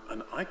for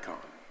an icon.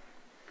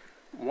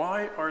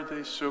 Why are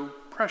they so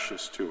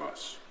precious to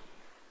us?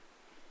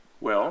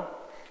 Well,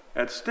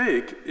 at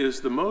stake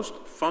is the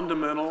most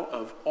fundamental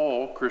of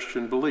all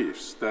Christian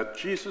beliefs, that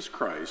Jesus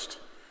Christ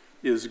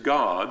is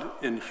God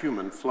in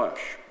human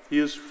flesh. He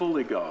is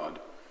fully God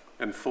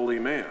and fully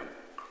man.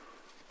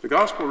 The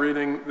gospel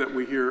reading that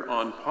we hear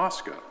on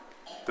Pascha,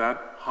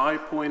 that high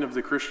point of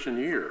the Christian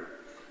year,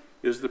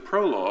 is the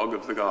prologue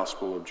of the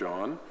Gospel of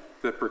John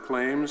that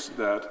proclaims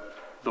that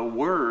the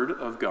Word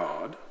of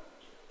God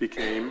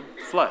became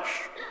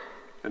flesh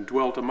and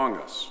dwelt among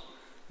us.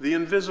 The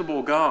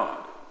invisible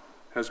God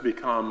has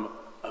become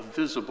a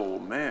visible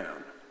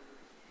man.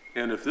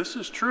 And if this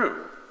is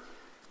true,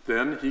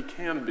 then he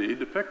can be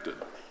depicted.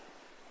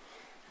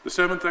 The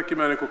Seventh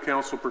Ecumenical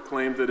Council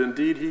proclaimed that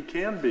indeed he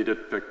can be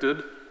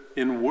depicted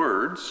in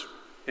words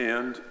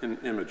and in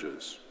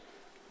images.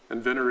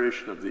 And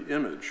veneration of the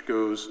image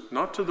goes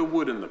not to the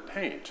wood and the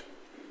paint,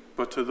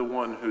 but to the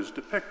one who's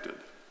depicted,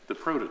 the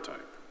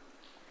prototype.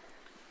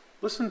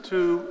 Listen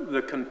to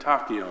the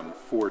Kontakion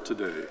for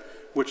today,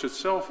 which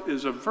itself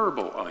is a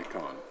verbal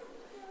icon.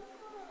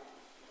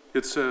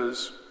 It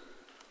says,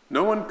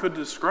 no one could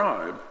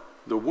describe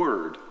the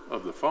word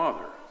of the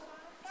Father.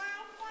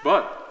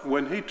 But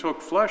when he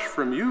took flesh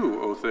from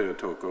you, O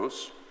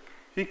Theotokos,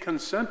 he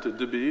consented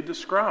to be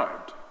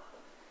described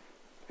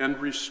and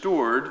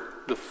restored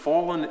the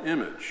fallen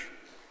image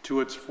to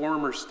its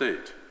former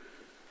state.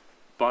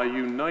 by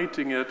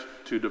uniting it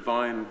to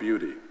divine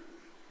beauty.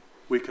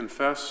 We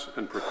confess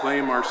and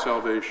proclaim our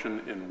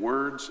salvation in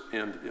words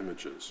and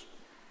images.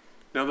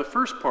 Now, the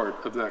first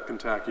part of that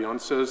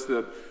kontakion says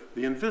that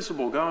the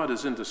invisible God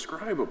is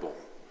indescribable.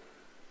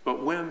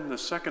 But when the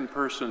second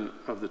person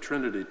of the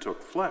Trinity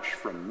took flesh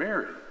from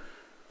Mary,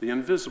 the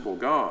invisible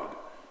God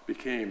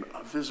became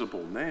a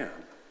visible man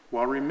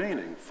while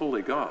remaining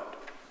fully God.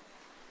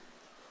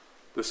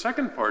 The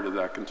second part of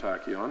that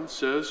kontakion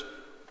says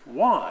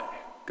why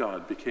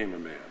God became a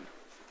man: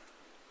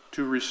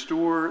 to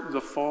restore the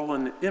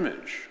fallen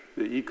image,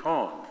 the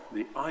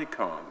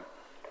icon,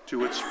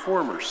 to its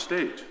former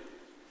state.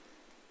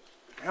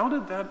 How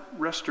did that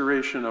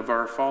restoration of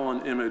our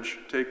fallen image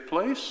take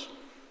place?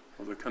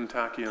 Well, the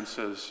kontakion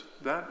says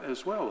that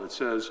as well. It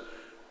says,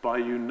 by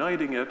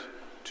uniting it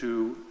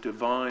to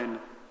divine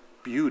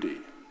beauty.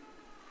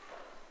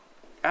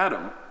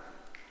 Adam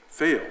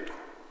failed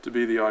to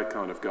be the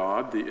icon of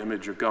God, the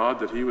image of God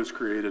that he was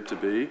created to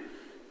be,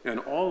 and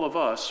all of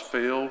us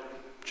fail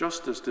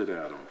just as did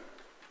Adam.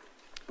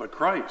 But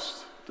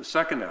Christ, the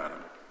second Adam,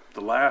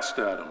 the last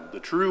Adam, the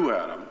true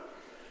Adam,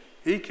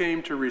 he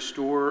came to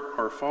restore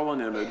our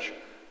fallen image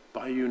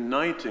by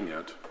uniting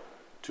it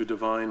to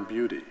divine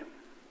beauty.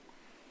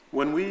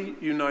 When we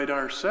unite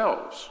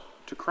ourselves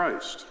to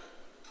Christ,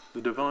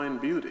 the divine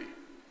beauty,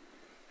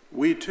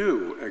 we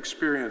too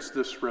experience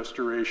this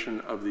restoration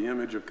of the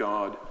image of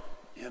God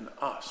in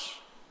us.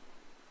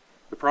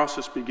 The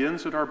process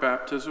begins at our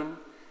baptism,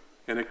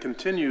 and it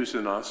continues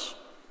in us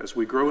as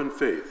we grow in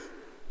faith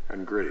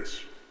and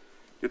grace.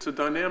 It's a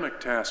dynamic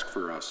task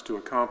for us to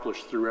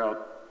accomplish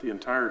throughout the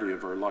entirety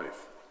of our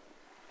life.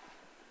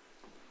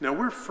 Now,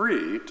 we're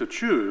free to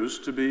choose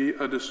to be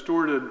a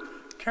distorted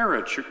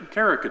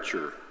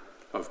caricature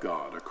of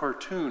God, a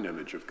cartoon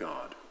image of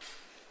God,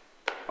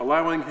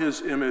 allowing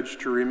his image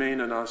to remain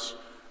in us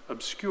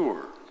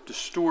obscure,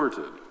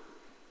 distorted.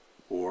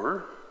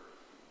 Or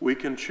we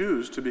can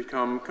choose to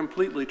become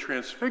completely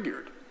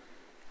transfigured,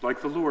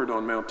 like the Lord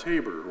on Mount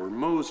Tabor, or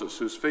Moses,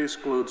 whose face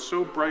glowed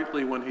so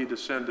brightly when he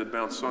descended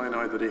Mount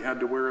Sinai that he had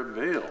to wear a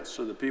veil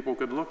so that people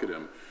could look at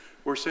him,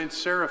 or Saint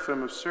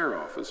Seraphim of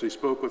Seraph, as he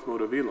spoke with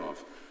Motovilov,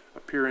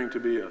 appearing to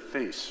be a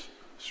face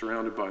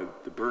surrounded by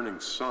the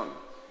burning sun.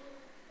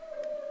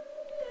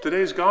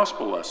 Today's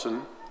gospel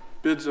lesson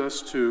bids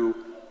us to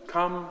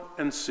come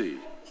and see.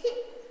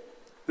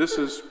 This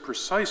is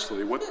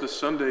precisely what the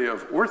Sunday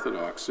of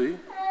Orthodoxy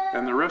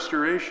and the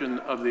restoration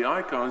of the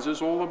icons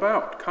is all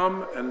about.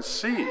 Come and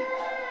see.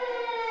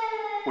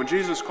 When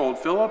Jesus called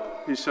Philip,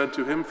 he said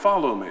to him,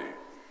 "Follow me."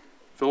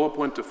 Philip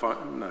went to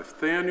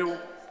Nathanael,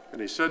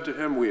 and he said to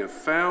him, "We have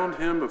found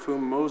him of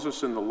whom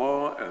Moses in the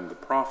law and the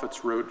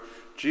prophets wrote,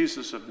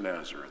 Jesus of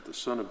Nazareth, the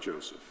son of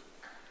Joseph."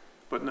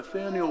 But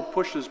Nathanael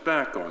pushes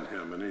back on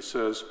him, and he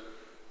says,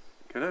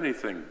 "Can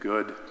anything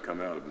good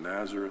come out of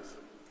Nazareth?"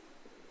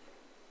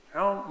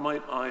 How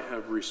might I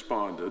have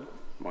responded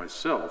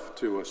myself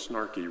to a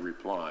snarky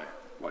reply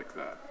like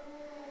that?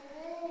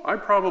 I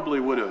probably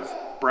would have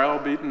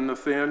browbeaten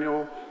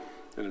Nathanael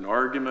in an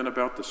argument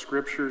about the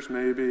scriptures,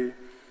 maybe,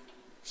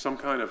 some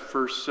kind of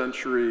first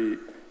century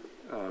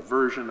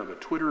version of a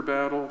Twitter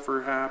battle,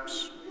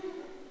 perhaps.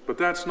 But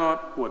that's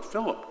not what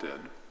Philip did.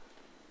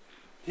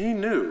 He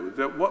knew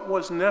that what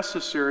was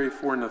necessary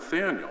for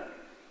Nathanael,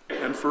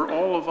 and for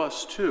all of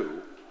us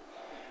too,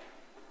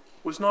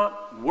 was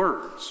not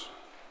words,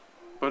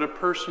 but a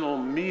personal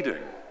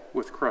meeting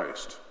with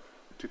Christ,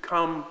 to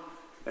come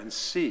and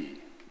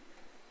see,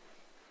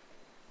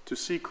 to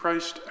see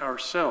Christ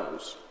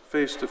ourselves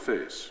face to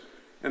face.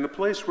 And the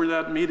place where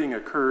that meeting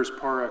occurs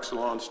par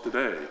excellence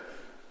today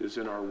is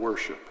in our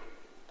worship.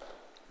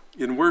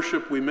 In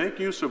worship, we make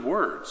use of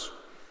words,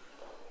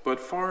 but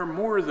far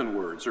more than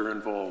words are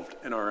involved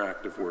in our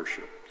act of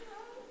worship.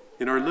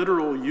 In our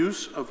literal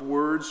use of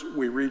words,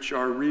 we reach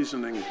our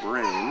reasoning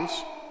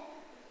brains,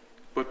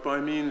 but by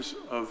means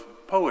of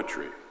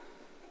poetry,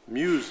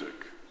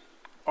 music,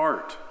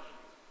 art,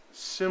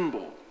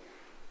 symbol,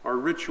 our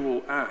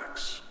ritual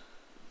acts,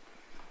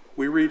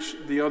 we reach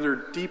the other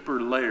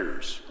deeper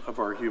layers of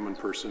our human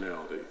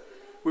personality.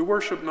 We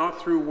worship not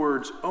through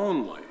words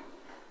only,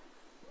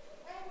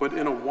 but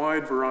in a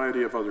wide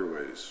variety of other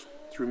ways.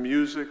 Through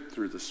music,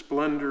 through the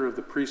splendor of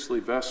the priestly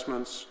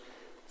vestments,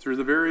 through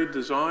the very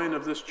design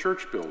of this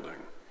church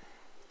building,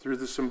 through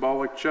the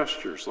symbolic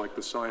gestures like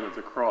the sign of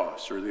the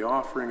cross, or the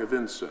offering of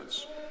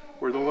incense,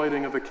 or the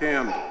lighting of a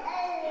candle,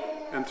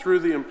 and through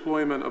the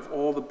employment of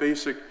all the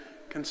basic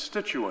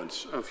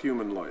constituents of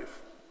human life: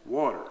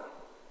 water,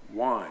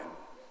 wine,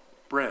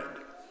 bread,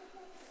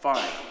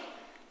 fire,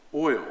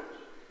 oil,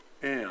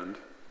 and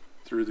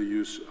through the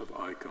use of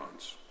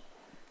icons.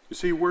 You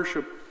see,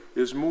 worship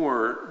is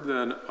more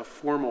than a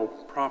formal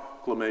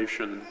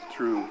proclamation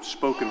through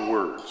spoken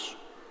words.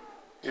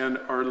 And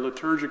our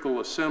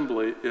liturgical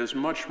assembly is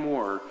much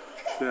more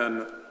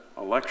than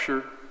a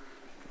lecture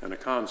and a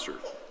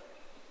concert.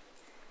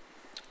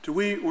 To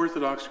we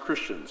Orthodox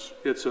Christians,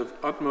 it's of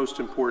utmost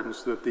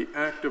importance that the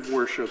act of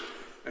worship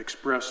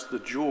express the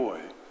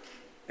joy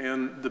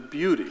and the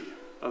beauty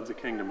of the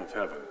kingdom of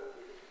heaven.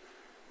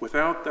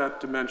 Without that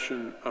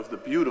dimension of the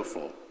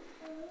beautiful,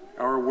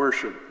 our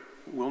worship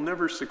will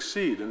never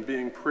succeed in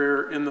being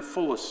prayer in the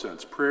fullest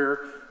sense, prayer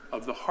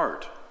of the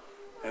heart,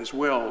 as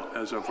well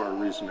as of our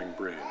reasoning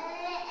brain.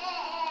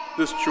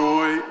 This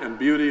joy and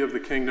beauty of the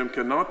kingdom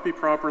cannot be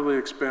properly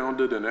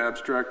expounded in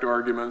abstract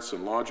arguments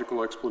and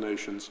logical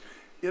explanations.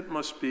 It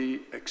must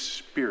be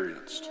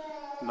experienced,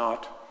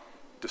 not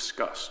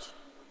discussed.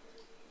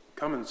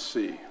 Come and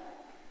see.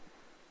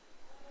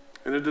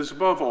 And it is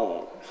above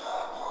all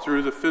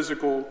through the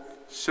physical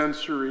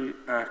sensory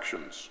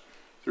actions,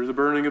 through the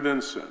burning of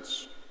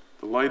incense,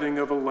 the lighting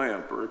of a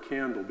lamp or a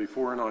candle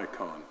before an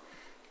icon,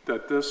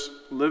 that this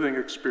living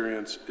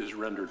experience is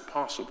rendered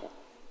possible.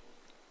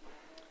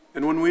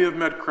 And when we have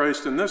met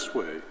Christ in this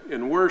way,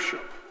 in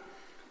worship,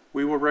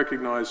 we will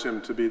recognize him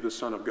to be the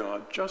Son of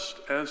God, just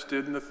as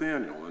did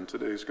Nathanael in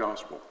today's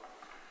gospel.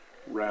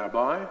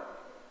 Rabbi,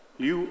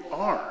 you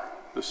are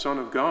the Son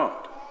of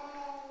God.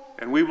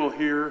 And we will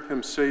hear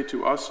him say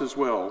to us as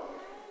well,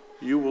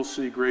 you will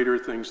see greater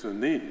things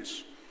than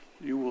these.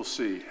 You will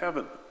see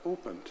heaven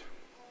opened.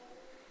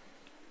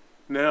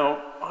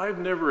 Now, I've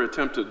never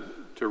attempted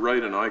to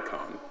write an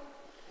icon,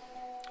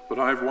 but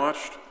I've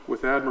watched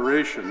with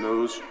admiration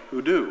those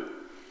who do.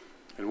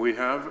 And we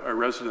have a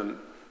resident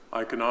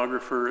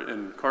iconographer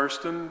in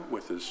Karsten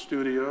with his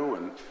studio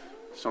and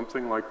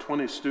something like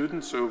 20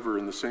 students over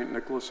in the St.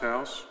 Nicholas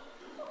House.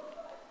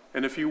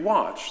 And if you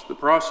watch, the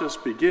process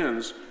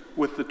begins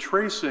with the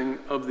tracing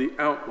of the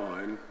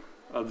outline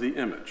of the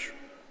image,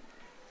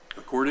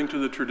 according to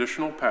the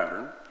traditional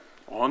pattern,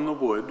 on the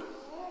wood,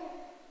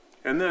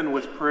 and then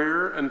with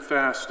prayer and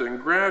fasting,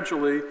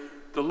 gradually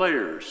the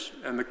layers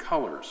and the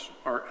colors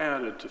are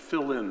added to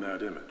fill in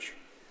that image.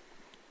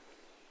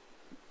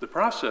 The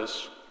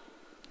process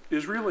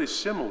is really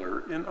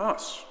similar in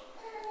us.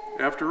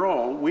 After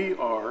all, we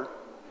are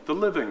the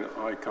living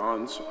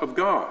icons of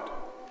God.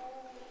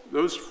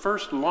 Those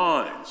first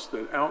lines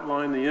that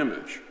outline the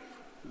image,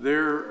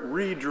 they're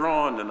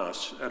redrawn in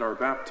us at our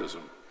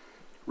baptism,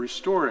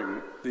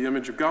 restoring the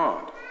image of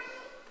God.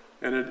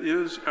 And it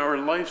is our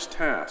life's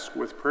task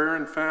with prayer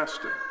and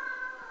fasting,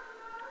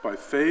 by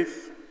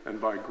faith and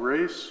by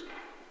grace,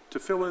 to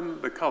fill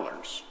in the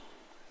colors,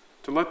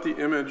 to let the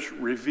image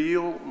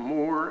reveal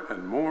more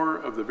and more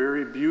of the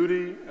very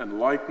beauty and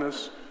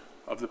likeness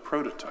of the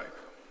prototype.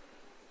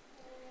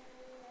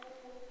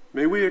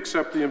 May we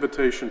accept the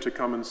invitation to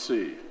come and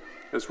see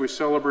as we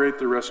celebrate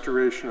the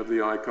restoration of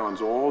the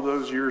icons all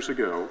those years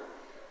ago,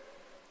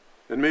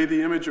 and may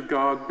the image of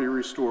God be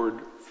restored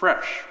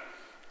fresh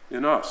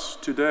in us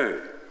today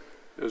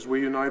as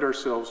we unite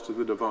ourselves to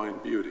the divine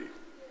beauty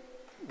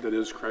that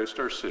is Christ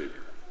our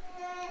Savior.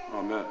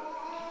 Amen.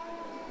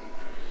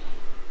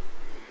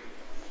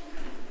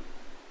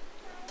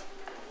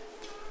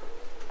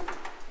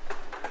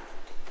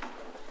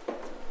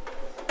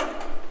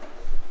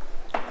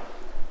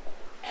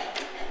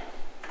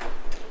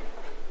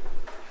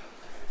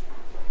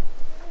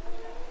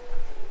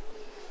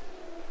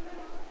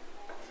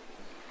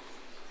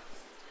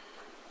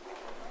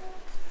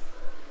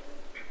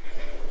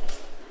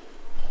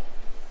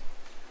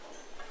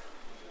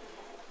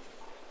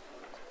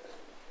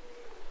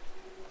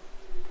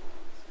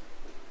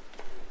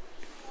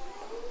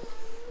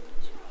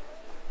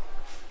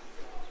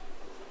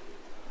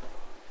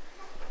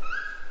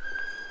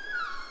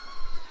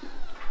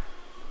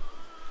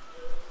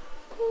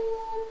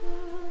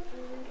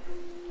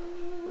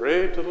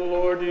 Pray to the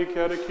Lord, ye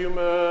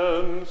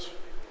catechumens.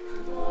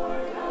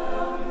 Lord,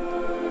 have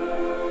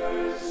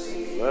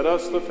mercy. Let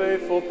us, the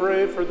faithful,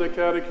 pray for the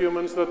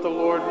catechumens that the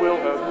Lord will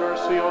have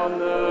mercy on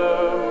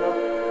them,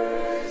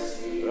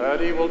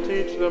 that he will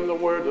teach them the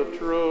word of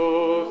truth.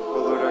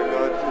 O Lord our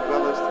God, who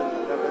dwellest in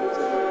the heavens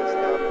and lookest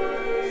down,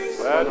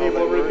 that he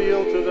will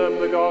reveal to them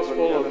the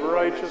gospel of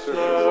righteousness,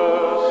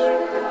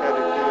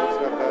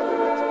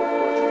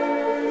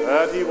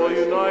 that he will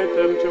unite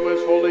them to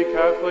his holy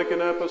Catholic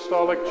and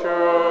Apostolic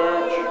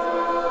Church.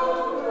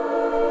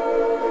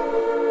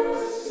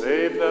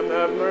 Save them,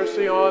 have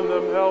mercy on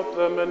them, help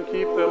them, and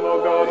keep them,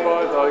 O God,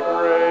 by thy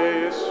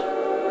grace.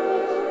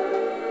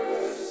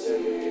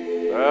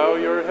 Bow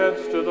your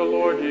heads to the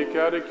Lord, ye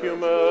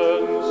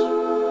catechumens.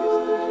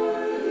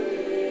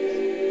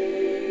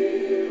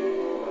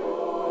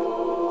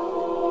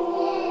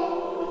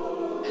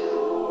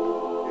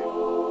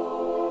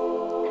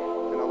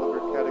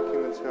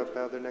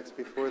 Bow their necks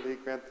before thee,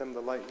 grant them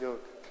the light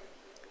yoke.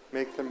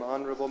 Make them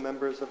honorable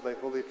members of thy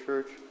holy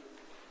church,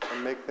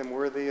 and make them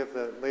worthy of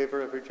the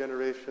labor of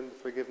regeneration, the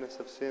forgiveness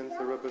of sins,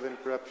 the robe of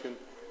incorruption,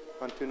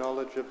 unto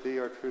knowledge of thee,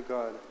 our true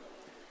God.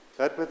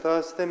 That with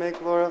us they may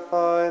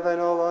glorify thine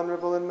all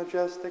honorable and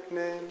majestic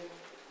name,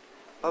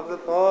 of the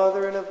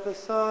Father, and of the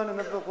Son, and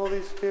of the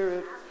Holy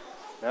Spirit,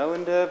 now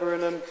and ever,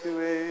 and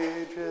unto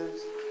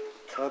ages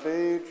of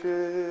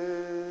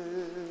ages.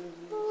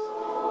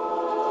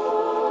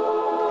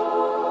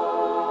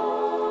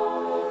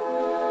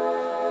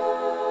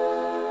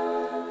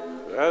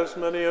 As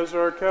many as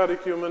our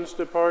catechumens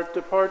depart,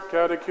 depart,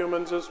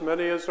 catechumens. As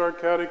many as our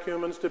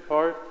catechumens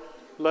depart,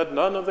 let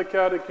none of the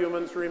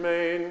catechumens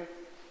remain.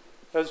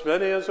 As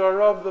many as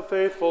are of the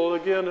faithful,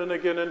 again and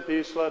again in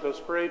peace, let us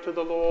pray to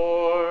the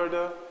Lord.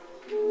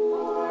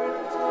 Lord,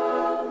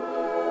 have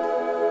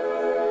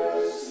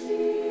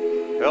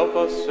mercy. Help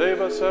us, save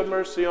us, have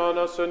mercy on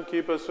us, and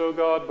keep us, O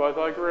God, by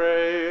thy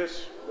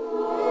grace.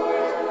 Lord,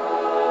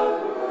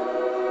 have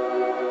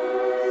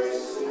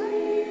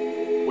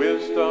mercy.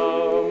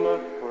 Wisdom.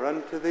 For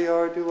unto thee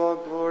are due all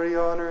glory,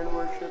 honor, and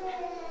worship,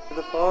 to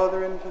the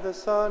Father, and to the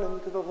Son,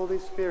 and to the Holy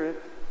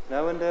Spirit,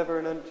 now and ever,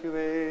 and unto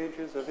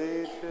ages of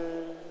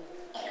ages.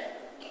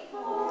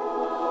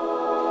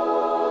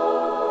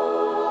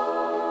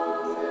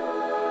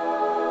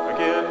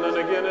 Again and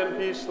again in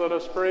peace, let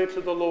us pray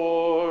to the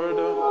Lord.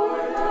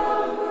 Lord,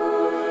 have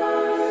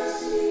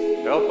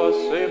mercy. Help us,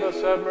 save us,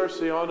 have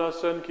mercy on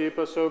us, and keep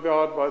us, O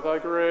God, by thy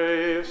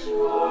grace.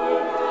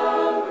 Lord,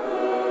 have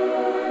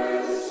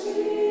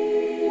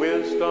mercy.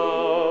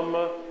 Wisdom.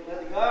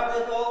 That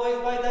guardeth always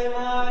by thy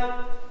might,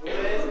 who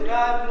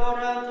ascribe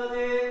glory unto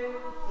thee,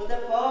 to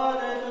the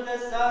Father, and to the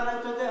Son,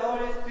 and to the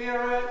Holy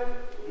Spirit,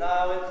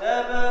 now and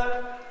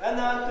ever, and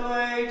unto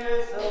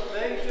ages of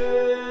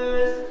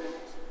ages.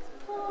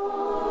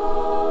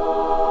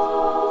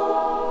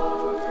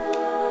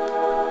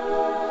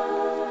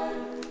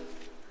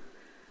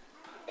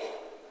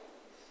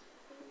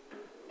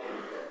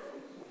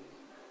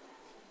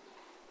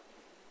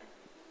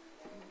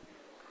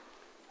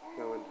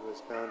 No one who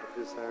is bound with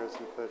desires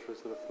and pleasures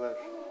of the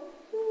flesh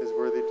is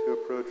worthy to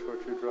approach or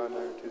to draw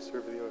nigh to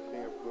serve thee, O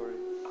King of glory.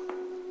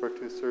 For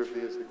to serve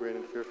thee is a great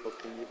and fearful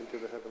thing, even to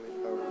the heavenly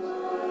powers.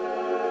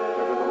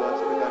 Nevertheless,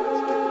 for thine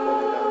unspeakable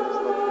and boundless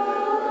love for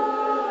mankind,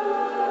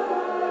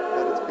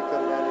 that it's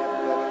become man yet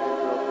without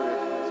change or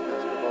alteration, as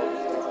master of all who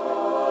takes time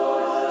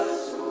and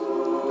praise,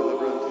 and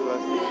deliver unto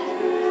us the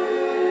unspeakable and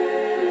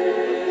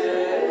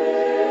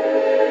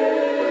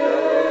for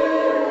thou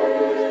alone, O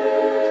Lord, rulest the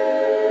heavens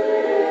and the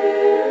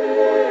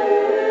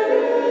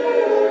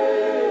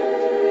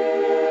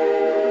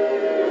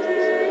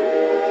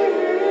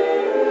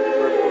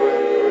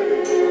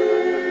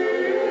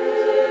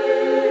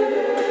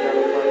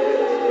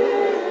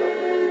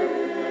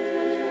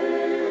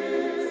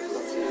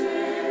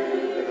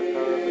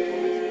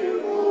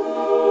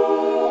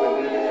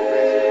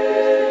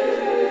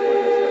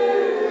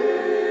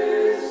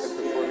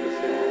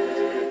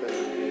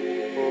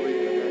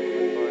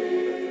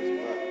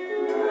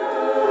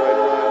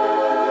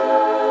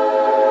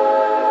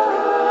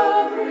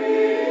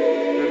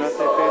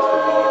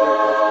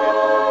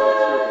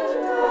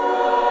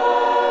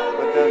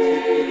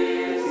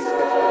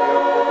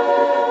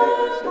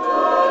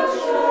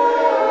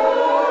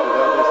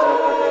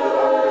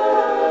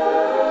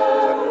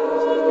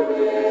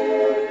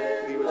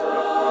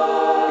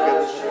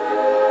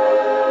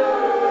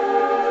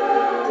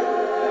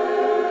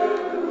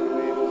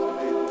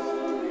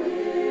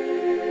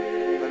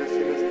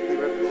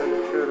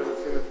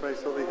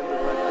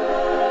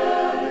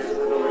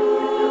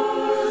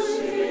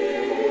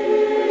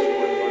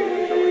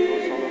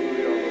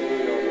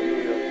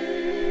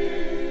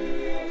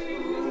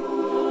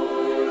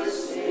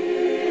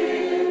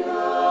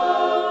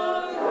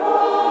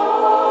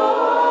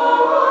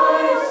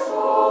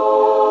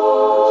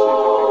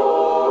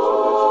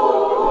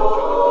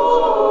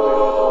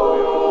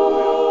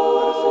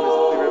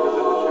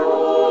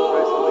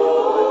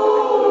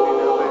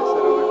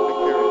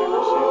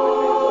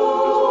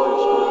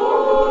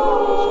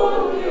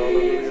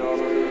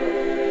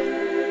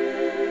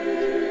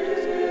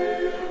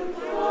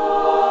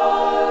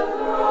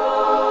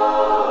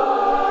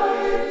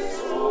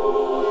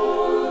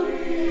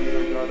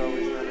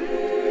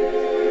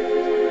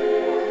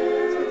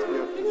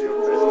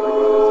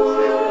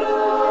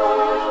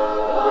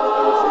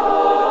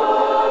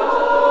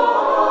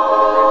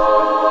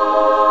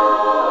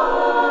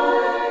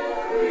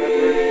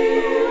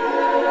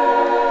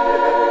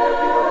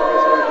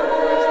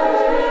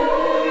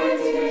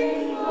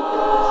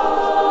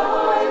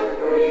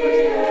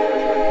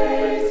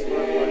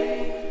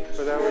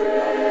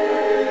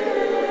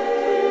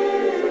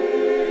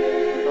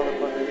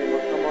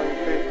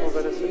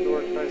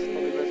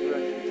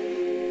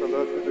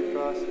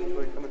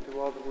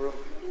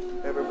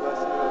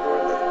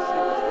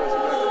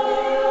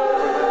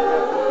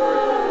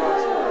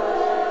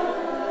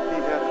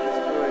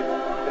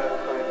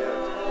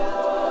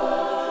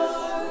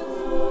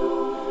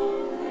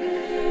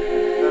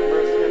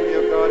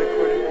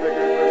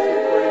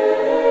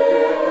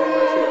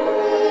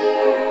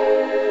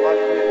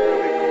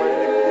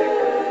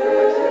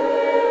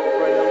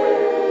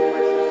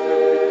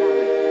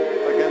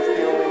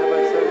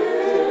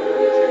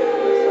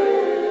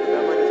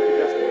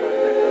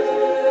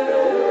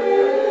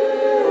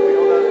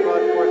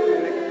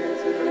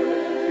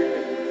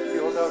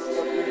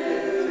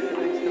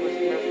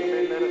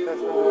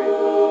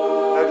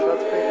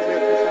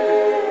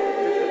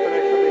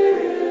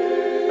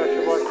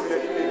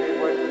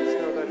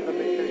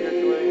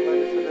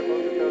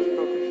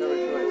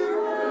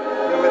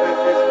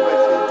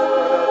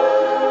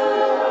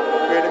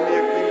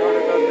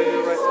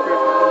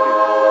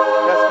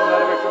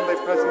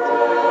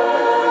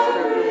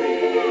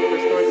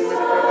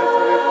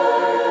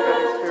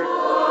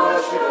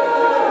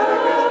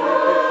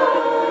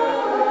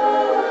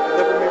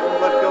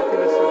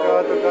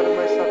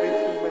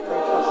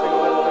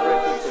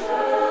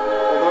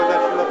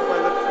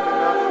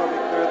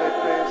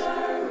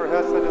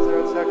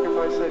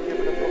are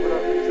given up over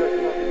offerings that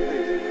cannot be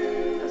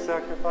pleased, a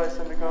sacrifice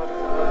unto God of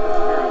the heart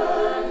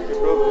and spirit, a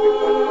broken and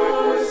contrite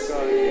heart of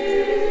God,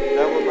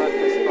 that will not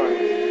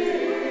despise.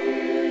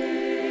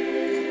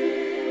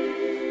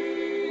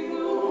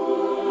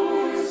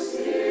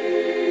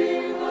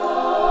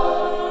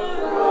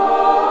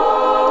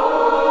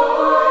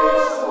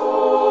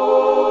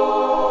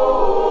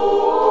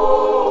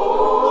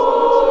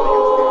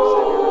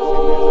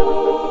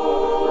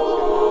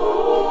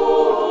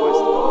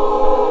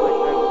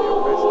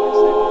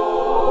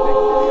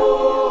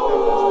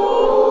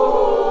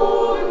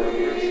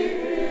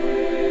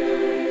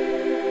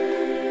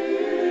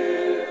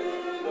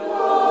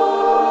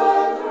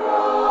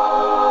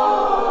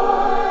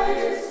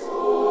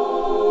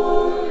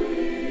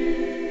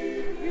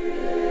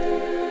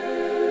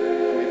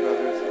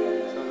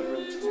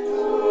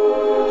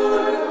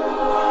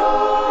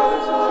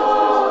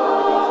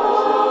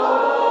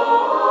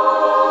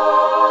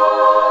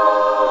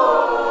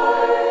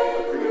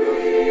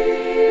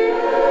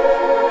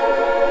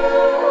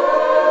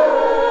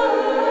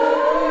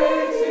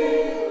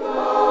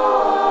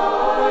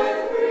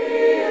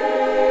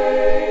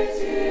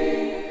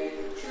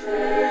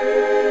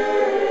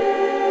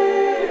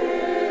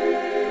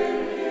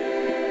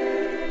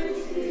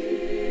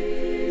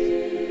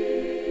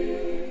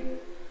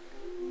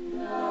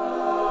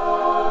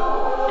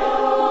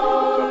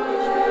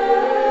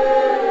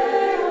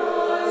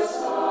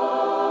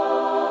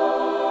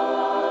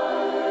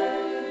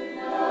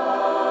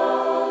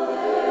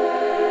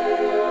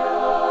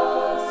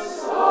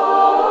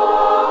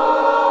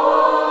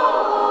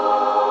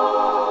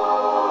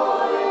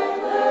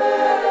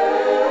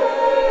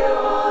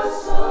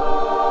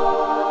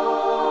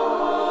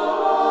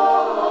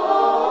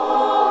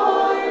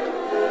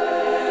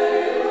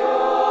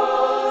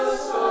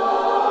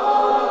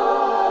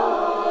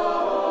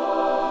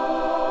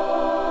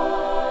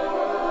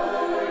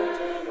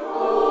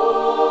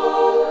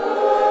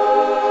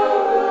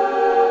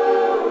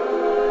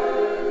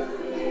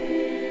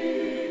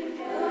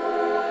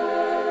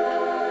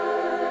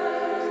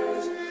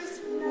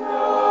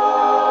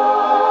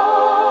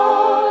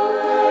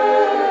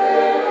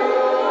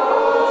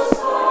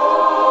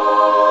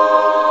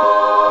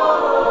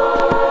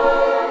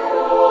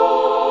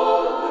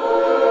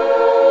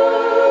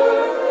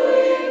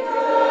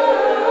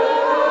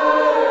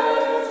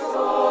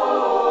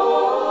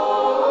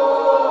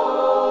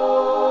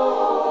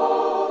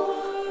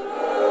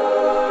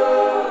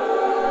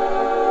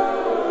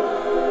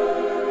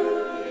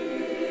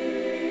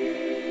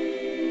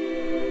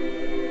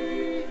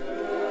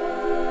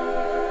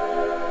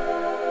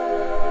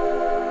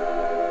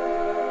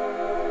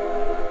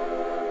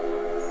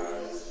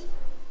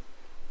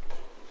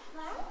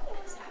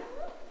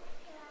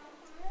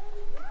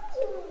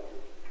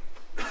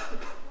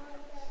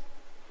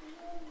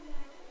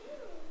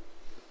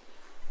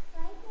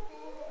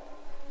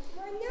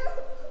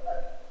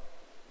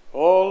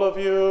 All of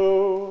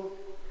you,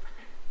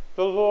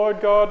 the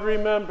Lord God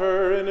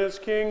remember in his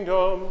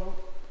kingdom,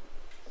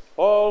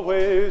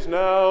 always,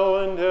 now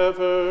and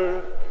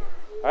ever,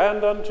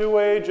 and unto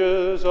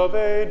ages of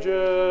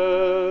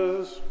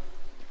ages.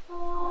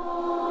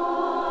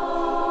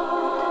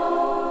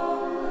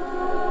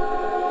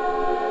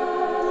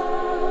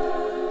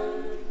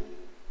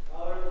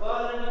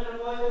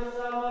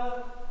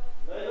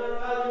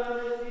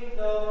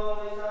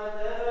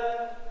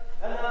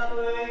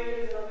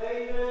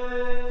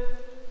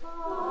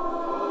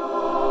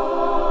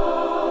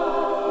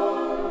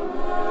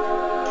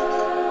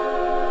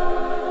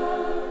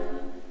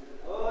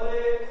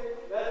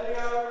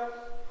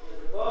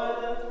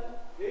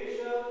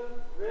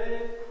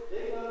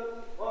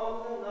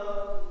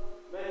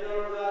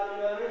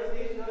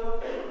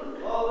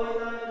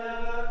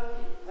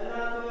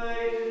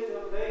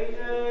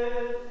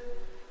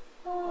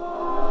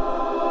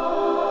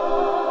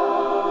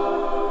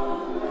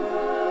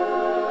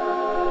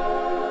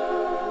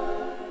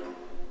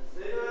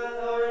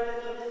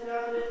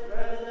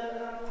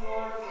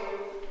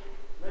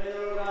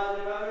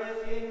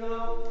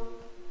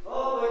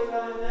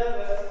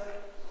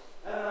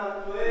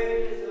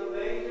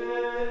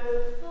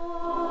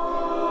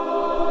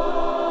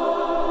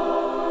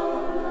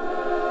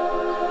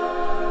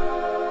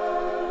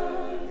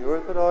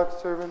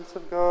 Servants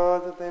of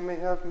God, that they may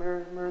have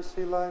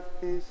mercy, life,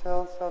 peace,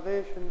 health,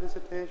 salvation,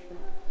 visitation,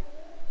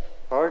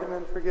 pardon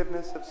and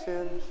forgiveness of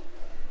sins,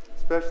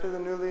 especially the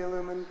newly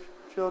illumined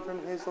children,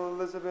 Hazel,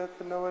 Elizabeth,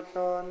 and Noah,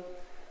 John,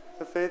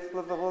 the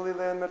faithful of the Holy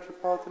Land,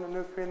 Metropolitan and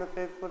Nufri, and the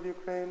faithful of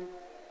Ukraine,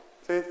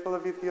 faithful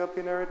of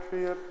Ethiopia and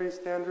Eritrea,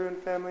 priest Andrew and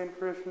family and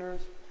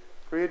parishioners,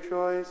 Maria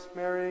Joyce,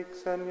 Mary,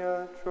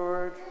 Xenia,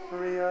 George,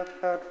 Maria,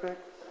 Patrick,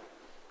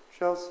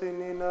 Chelsea,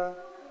 Nina,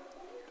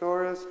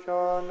 Doris,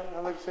 John,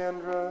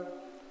 Alexandra,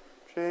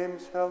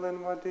 James, Helen,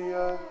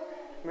 Wadia,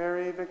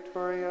 Mary,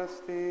 Victoria,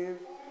 Steve,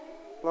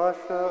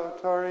 Lasha,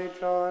 Otari,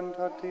 John,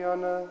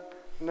 Tatiana,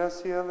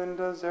 Nessia,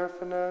 Linda,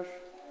 Zerfanesh,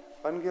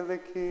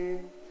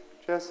 Angeliki,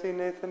 Jesse,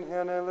 Nathan,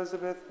 Hannah,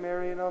 Elizabeth,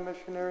 Mary, and all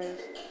missionaries,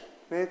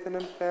 Nathan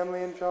and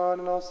family, and John,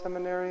 and all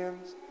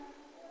seminarians,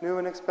 new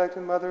and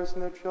expectant mothers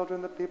and their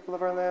children, the people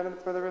of our land, and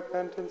for their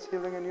repentance,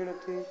 healing, and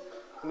unity,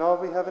 and all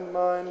we have in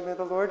mind. May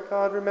the Lord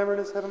God remember in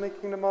his heavenly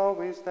kingdom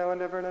always, now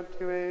and ever, and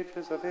unto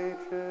ages of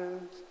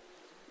ages.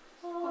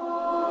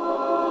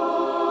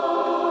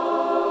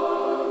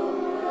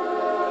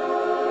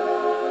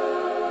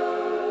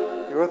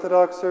 The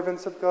Orthodox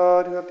servants of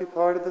God who have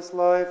departed this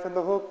life and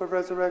the hope of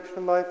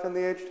resurrection life in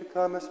the age to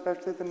come,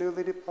 especially the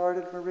newly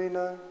departed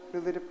Marina,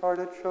 newly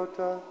departed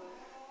Shota,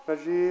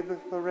 Najib,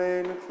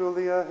 Lorraine,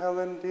 Julia,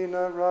 Helen,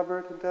 Dina,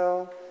 Robert,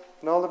 Adele,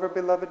 and all of our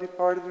beloved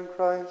departed in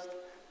Christ.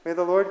 May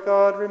the Lord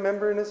God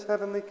remember in his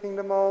heavenly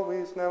kingdom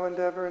always, now and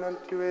ever, and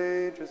unto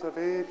ages of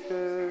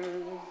ages.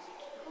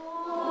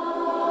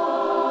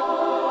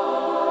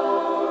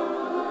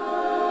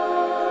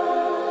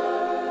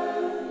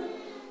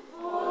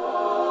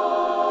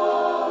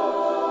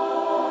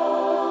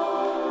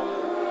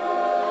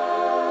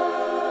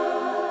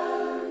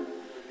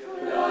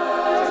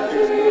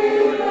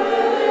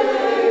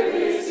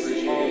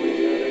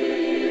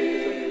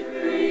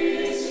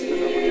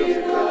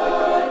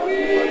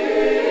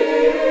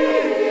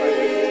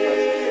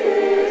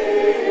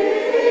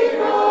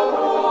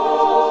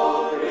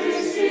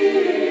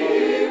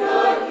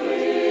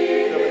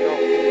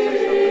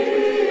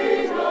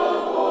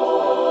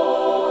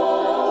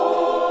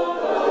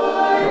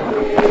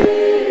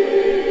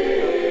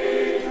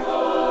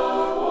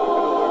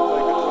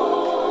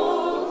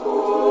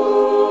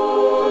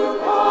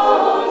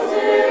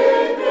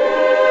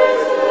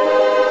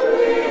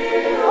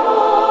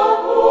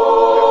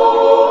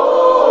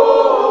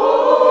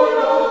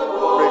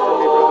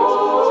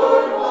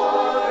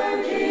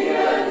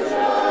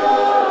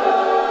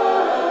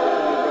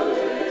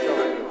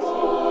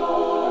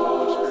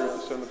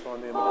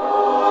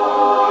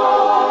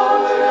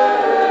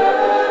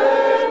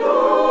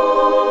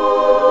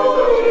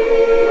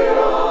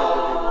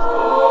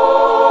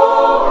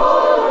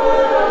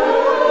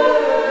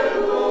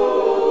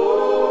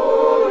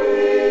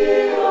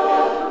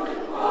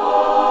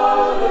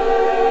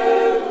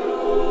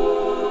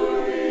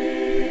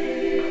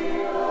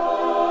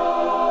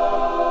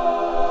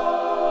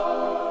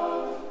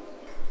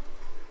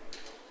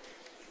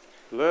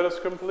 Let us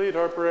complete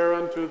our prayer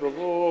unto the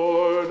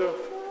Lord.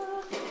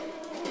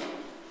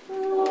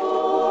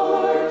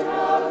 Lord,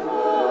 have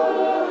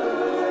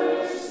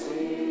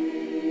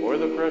mercy. For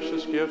the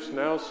precious gifts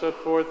now set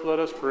forth, let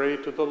us pray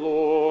to the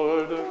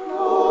Lord.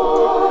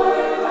 Lord,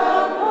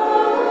 have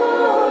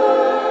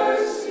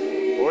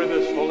mercy. For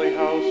this holy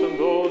house and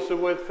those who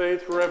with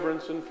faith,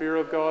 reverence, and fear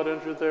of God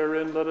enter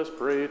therein, let us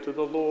pray to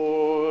the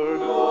Lord.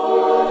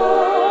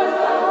 Lord,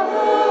 have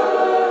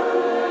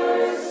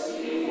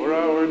mercy. For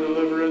our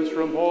deliverance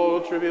from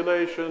all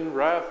tribulation,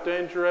 wrath,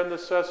 danger, and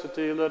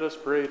necessity, let us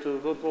pray to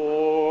the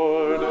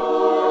Lord.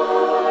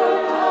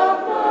 Lord,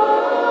 have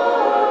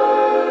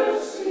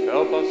mercy.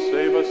 Help us,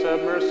 save us,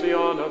 have mercy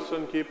on us,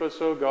 and keep us,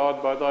 O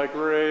God, by thy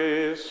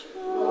grace.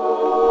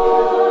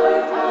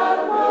 Lord,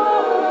 have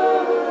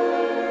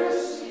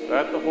mercy.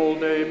 That the whole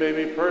day may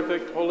be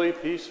perfect, holy,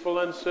 peaceful,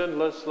 and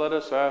sinless, let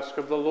us ask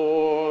of the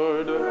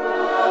Lord.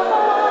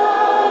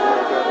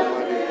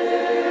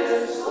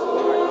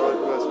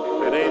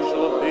 An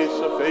angel of peace,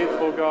 a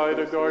faithful guide,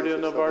 a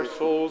guardian of our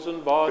souls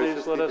and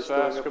bodies, let us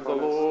ask of the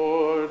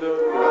Lord.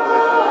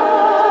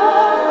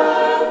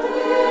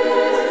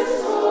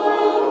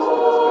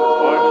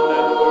 Pardon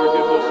and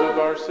forgiveness of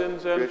our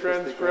sins and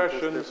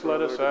transgressions,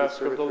 let us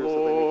ask of the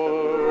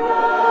Lord.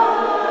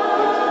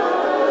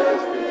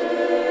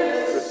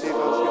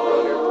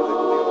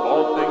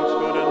 All things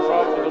good and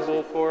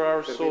profitable for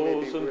our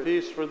souls and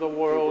peace for the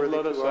world,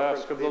 let us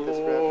ask of the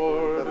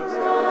Lord.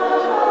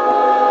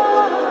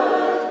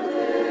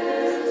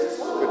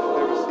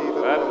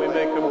 That we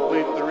may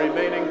complete the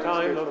remaining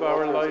time of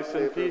our life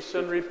in peace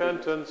and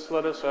repentance,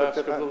 let us ask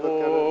of the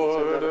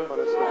Lord. A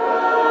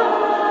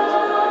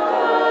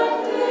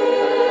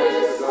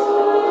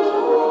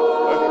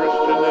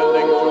Christian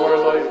ending to our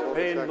life,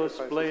 painless,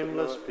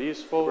 blameless,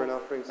 peaceful,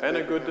 and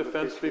a good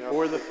defense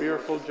before the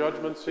fearful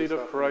judgment seat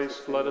of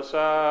Christ, let us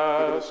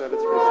ask.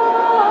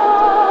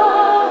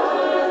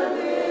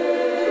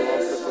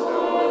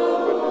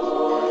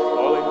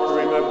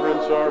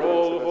 Our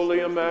whole, holy,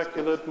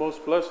 immaculate,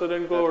 most blessed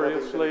and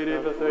glorious Lady,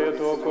 the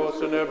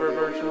Theotokos, and ever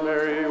Virgin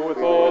Mary, with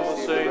all the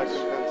saints,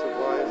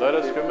 let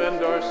us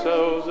commend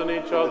ourselves and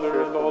each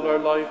other and all our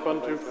life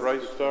unto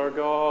Christ our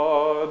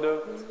God.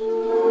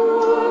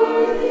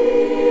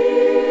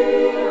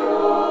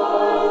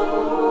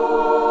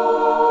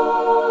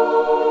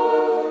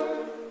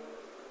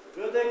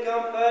 Through the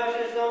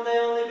compassions of thy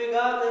only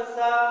begotten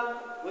Son,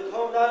 with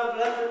whom thou art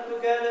blessed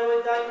together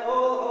with thine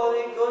all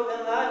holy, good,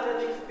 and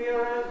life-giving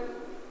Spirit,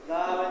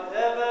 now and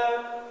ever,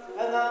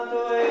 and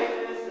unto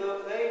ages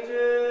of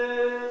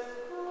ages.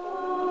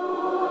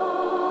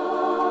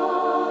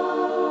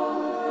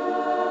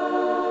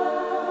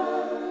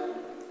 Amen.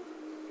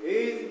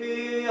 Peace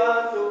be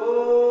unto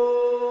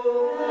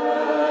you,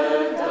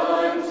 And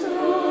unto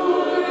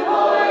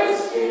thy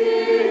spirit.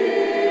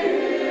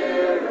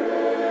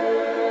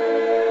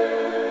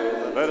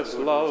 Let us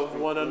love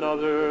one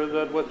another,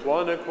 that that with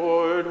one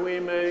accord we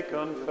may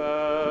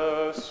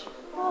confess.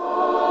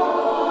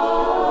 Father,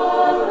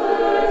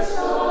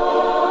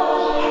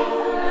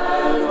 Son,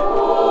 and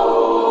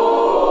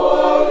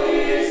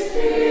Holy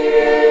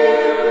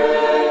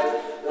Spirit,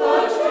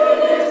 the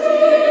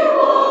Trinity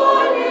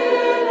one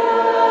in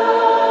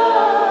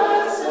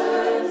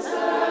essence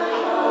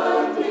and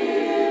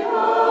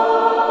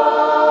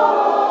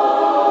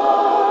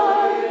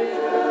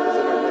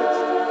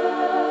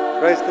undivided.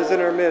 Christ is in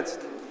our midst.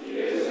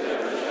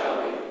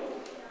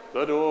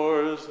 The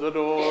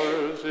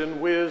doors,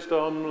 in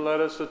wisdom let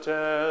us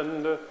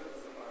attend. I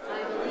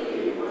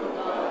believe one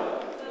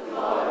God, the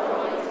Father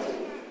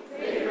Almighty,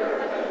 maker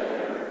of heaven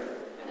and earth,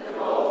 and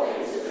of all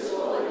things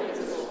visible and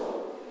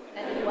invisible,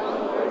 and in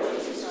one Lord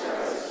Jesus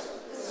Christ,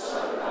 the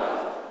Son of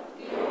God,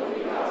 the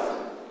only begotten,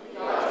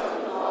 begotten of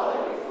the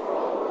Father before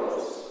all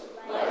worlds,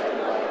 light of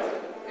light,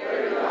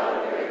 very God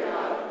of very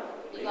God,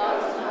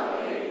 begotten not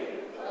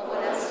made, of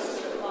one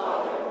essence with the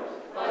Father,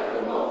 by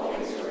whom all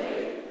things were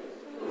made,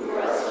 who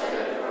for us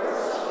and for our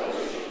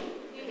salvation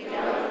came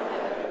down from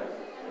heaven,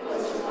 and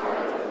was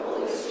incarnate of the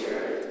Holy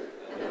Spirit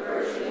and the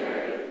Virgin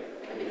Mary,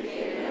 and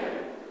became man,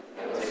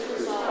 and was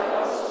crucified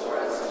also for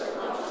us under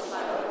Pontius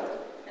Pilate,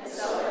 and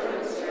suffered and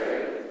was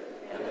buried,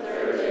 and the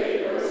third day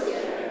rose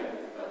again,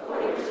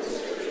 according to the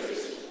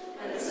Scriptures,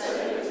 and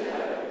ascended into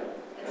heaven,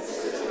 and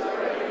sitteth at the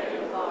right hand of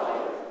the Father,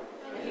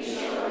 and he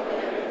shall come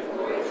again in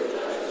glory to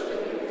judge the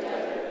living and the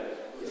dead,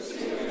 whose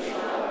kingdom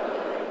shall have no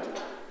end.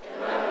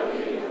 And I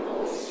believe in the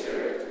Holy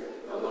Spirit,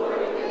 the Lord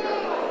and giver of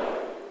life,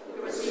 who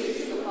proceeds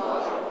from the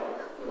Father,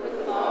 who with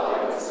the Father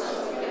and the Son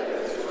together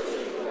is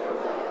worshipped and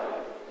glorified,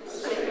 who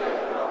spake by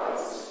the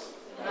prophets.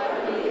 And I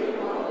believe in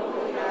one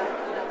holy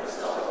Catholic and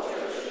Apostolic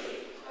Church.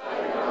 I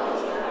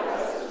acknowledge the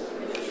baptism of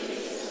remission of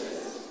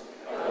sins.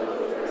 I look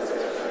for the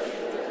resurrection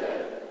of the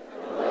dead, and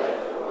the life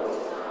of the world to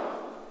come.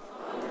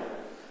 Amen.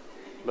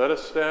 Let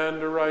us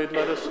stand aright,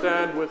 let us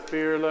stand with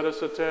fear, let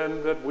us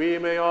attend, that we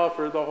may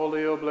offer the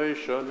holy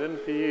oblation in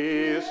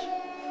peace.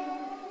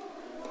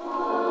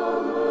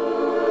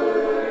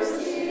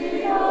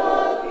 Mercy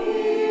of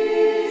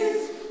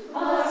peace, a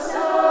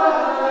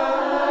sacrifice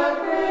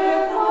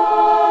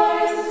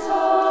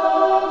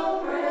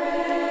of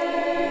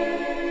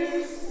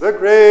praise. The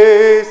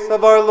grace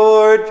of our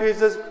Lord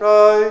Jesus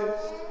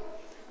Christ,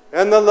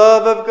 and the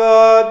love of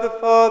God the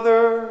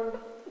Father,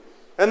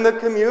 and the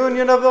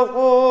communion of the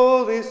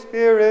Holy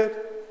Spirit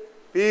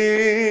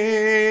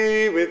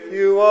be with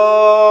you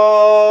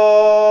all.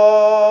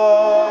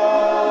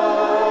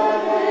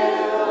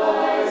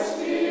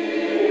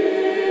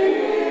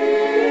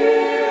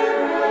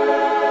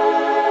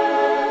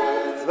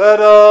 Let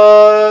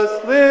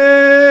us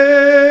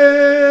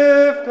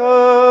lift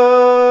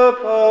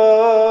up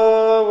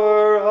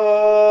our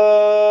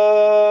hearts.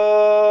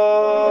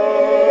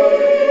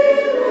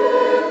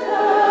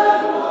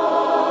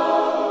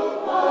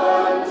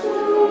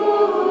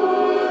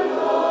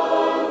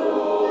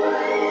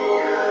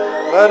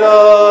 Let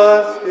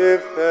us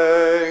give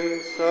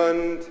thanks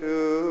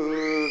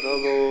unto the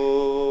Lord.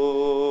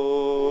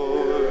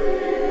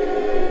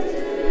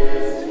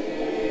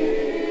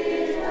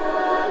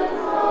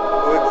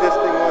 O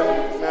existing one,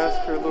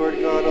 Master, Lord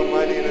God,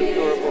 Almighty and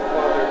adorable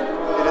Father,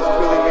 it is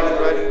truly meet and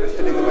right and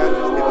befitting the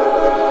majesty of thy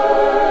holiness.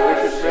 We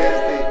should praise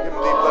thee, hymn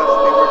thee, bless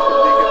thee, worship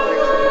thee, give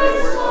thanks unto thee,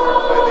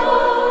 glorify thee,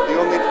 the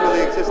only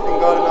truly existing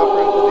God, and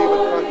offer unto thee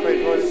with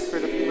contrite heart and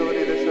spirit of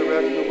humility this our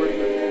rational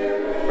worship.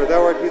 For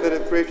thou art he that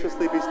hath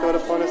graciously bestowed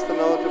upon us the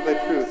knowledge of thy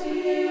truth,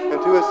 and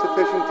to us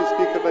sufficient to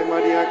speak of thy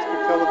mighty acts, to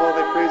tell of all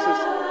thy praises,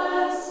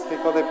 make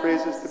all thy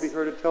praises to be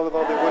heard, to tell of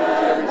all thy wonders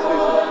in every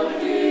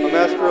season. O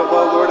Master of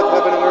all, Lord of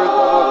heaven and earth, and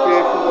of all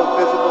creation, both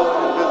visible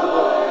and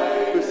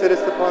invisible, who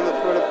sittest upon the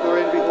throne of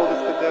glory and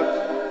beholdest the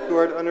depths, who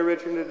art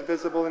unoriginated,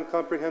 visible,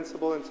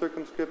 incomprehensible, and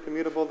circumscript,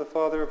 immutable, the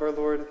Father of our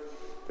Lord,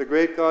 the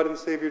great God and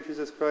Savior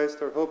Jesus Christ,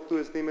 our hope, who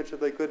is the image of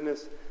thy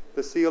goodness,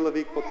 the seal of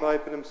equal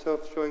type, and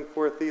himself showing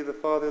forth thee, the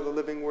Father, the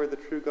living Word, the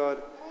true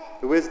God,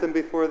 the wisdom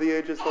before the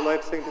ages, the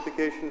life,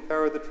 sanctification,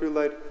 power, the true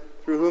light,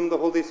 through whom the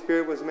Holy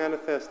Spirit was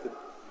manifested,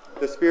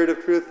 the Spirit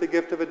of truth, the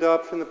gift of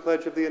adoption, the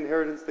pledge of the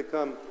inheritance to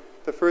come,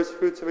 the first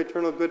fruits of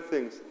eternal good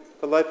things,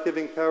 the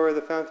life-giving power,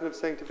 the fountain of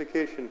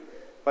sanctification,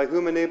 by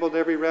whom enabled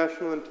every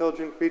rational,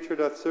 intelligent creature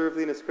doth serve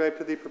thee and ascribe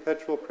to thee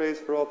perpetual praise,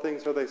 for all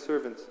things are thy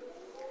servants.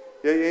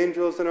 Yea,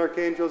 angels and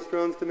archangels,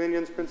 thrones,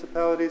 dominions,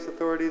 principalities,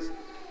 authorities,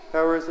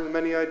 powers, and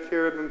many-eyed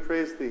cherubim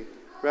praise thee.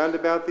 Round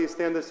about thee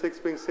stand the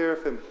six-winged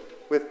seraphim.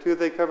 With two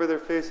they cover their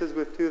faces,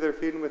 with two their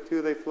feet, and with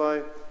two they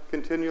fly,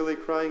 continually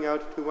crying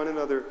out to one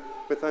another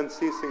with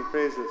unceasing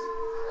praises.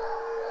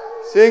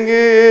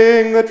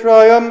 Singing the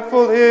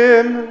triumphal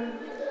hymn,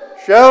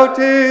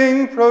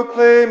 shouting,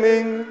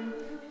 proclaiming,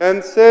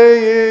 and saying,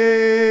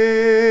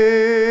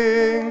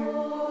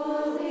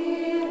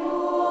 Holy,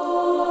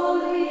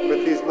 holy,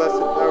 with these blessed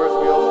powers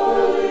we also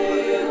have to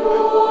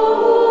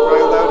cry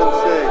aloud and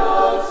say,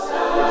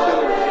 we're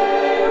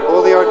sinners.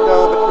 Holy art thou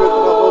of a truth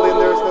and all holy, and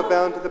there is no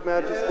bound to the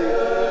majesty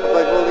of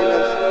thy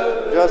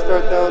holiness. Just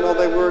art thou, and all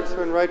thy works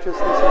are in righteousness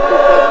and true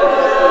judgment.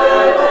 Hast thou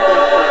ordered all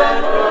things for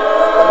us.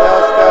 And thou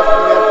hast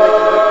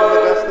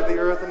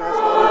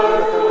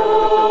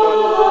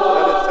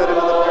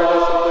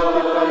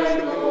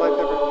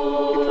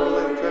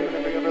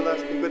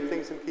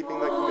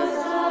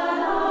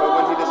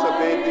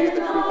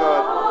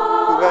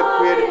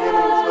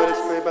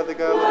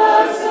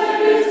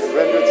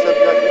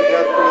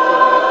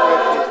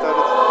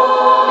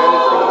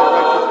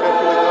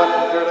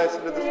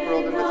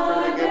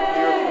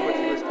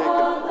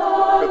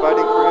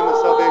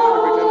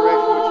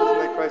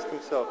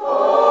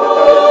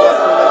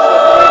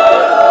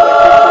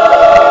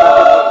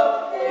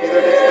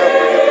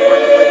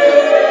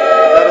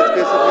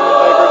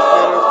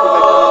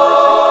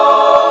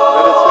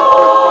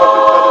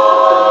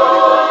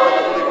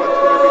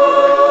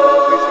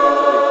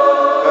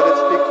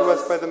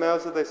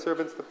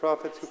servants, the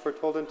prophets, who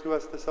foretold unto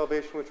us the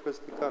salvation which was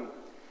to come.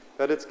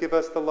 Thou didst give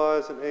us the law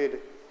as an aid.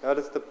 Thou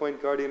didst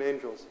appoint guardian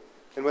angels.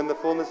 And when the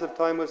fullness of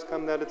time was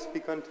come, thou didst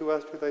speak unto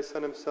us through thy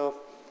Son himself,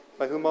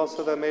 by whom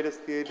also thou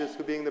madest the ages,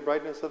 who being the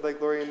brightness of thy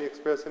glory and the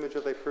express image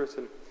of thy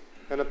person,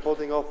 and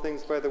upholding all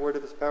things by the word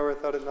of his power,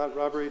 thought it not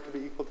robbery to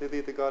be equal to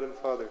thee, the God and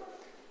Father.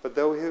 But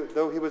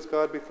though he was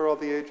God before all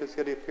the ages,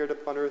 yet he appeared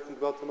upon earth and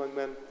dwelt among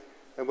men,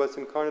 and was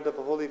incarnate of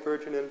a holy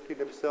virgin, and emptied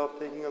himself,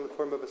 taking on the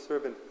form of a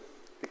servant,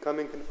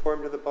 becoming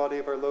conformed to the body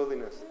of our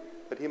lowliness,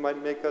 that he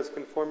might make us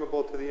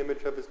conformable to the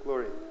image of his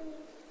glory.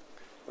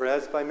 For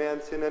as by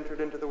man sin entered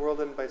into the world,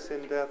 and by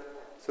sin death,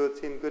 so it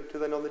seemed good to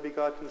thine only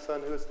begotten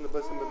Son, who is in the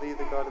bosom of thee,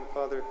 the God and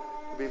Father,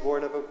 to be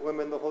born of a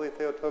woman, the holy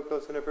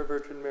Theotokos, and of her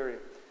Virgin Mary,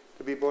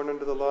 to be born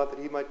under the law, that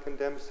he might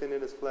condemn sin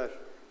in his flesh,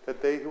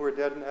 that they who were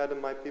dead in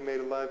Adam might be made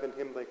alive in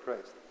him by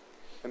Christ.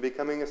 And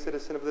becoming a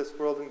citizen of this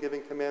world and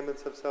giving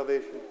commandments of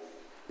salvation,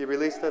 he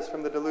released us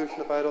from the delusion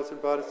of idols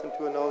and brought us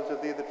into a knowledge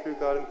of thee, the true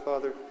God and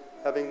Father,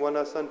 having won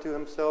us unto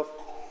himself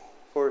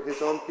for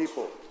his own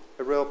people,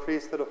 a royal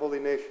priesthood, a holy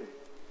nation.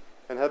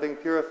 And having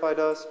purified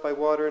us by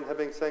water, and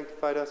having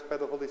sanctified us by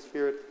the Holy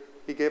Spirit,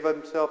 he gave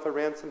himself a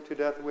ransom to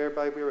death,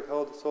 whereby we were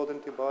held sold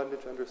into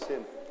bondage under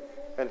sin.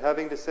 And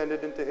having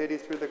descended into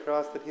Hades through the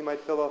cross, that he might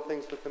fill all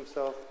things with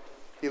himself,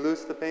 he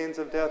loosed the pains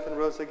of death and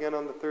rose again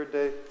on the third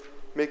day,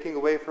 making a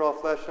way for all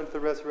flesh unto the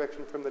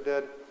resurrection from the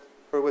dead.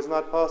 For it was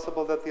not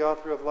possible that the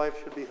author of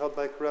life should be held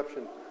by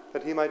corruption,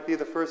 that he might be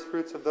the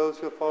firstfruits of those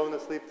who have fallen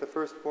asleep, the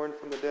firstborn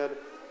from the dead,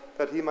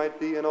 that he might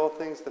be in all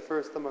things the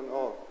first among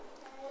all.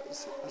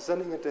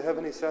 Ascending into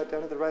heaven, he sat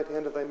down at the right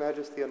hand of thy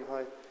majesty on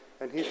high,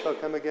 and he shall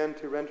come again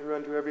to render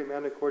unto every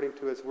man according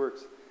to his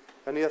works.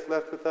 And he hath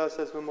left with us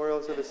as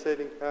memorials of his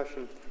saving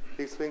passion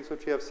these things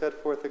which he hath set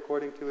forth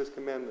according to his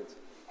commandments.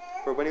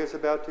 For when he was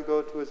about to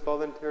go to his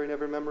voluntary and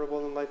ever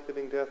memorable and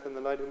life-giving death, in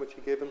the night in which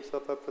he gave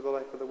himself up for the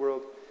life of the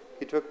world,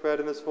 he took bread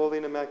in his holy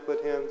and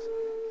immaculate hands,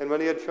 and when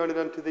he had shown it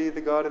unto thee,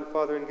 the God and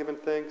Father, and given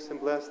thanks, and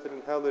blessed it,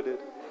 and hallowed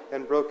it,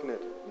 and broken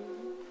it,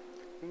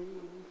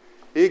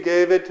 he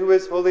gave it to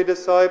his holy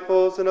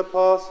disciples and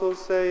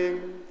apostles,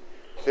 saying,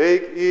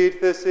 Take,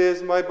 eat, this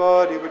is my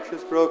body, which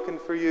is broken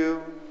for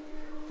you,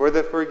 for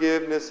the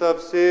forgiveness of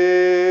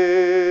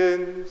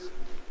sins.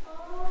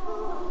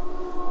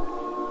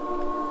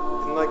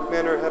 In like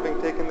manner, having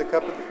taken the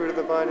cup of the fruit of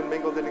the vine, and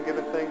mingled it, and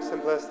given thanks,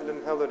 and blessed it,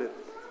 and hallowed it,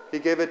 he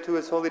gave it to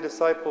his holy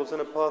disciples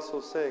and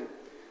apostles, saying,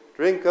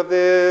 Drink of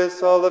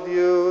this, all of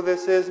you,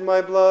 this is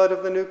my blood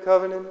of the new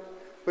covenant,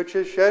 which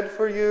is shed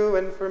for you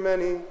and for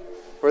many,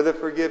 for the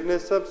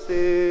forgiveness of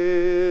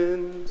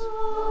sins. Do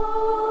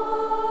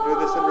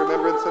this in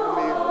remembrance of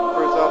me,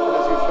 for as often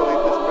as you shall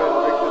eat this bread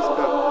and drink this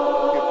cup,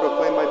 you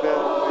proclaim my death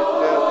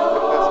and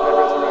confess my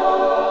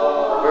resurrection.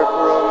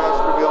 Wherefore, O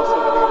Master, we also,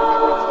 having in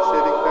remembrance the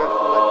saving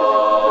passion and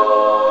life-giving death,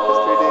 his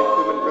 3-day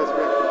entombment and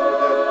resurrection from the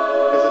dead,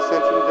 his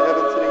ascension into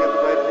heaven, sitting at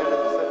the right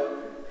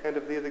hand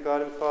of thee, the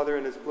God and Father,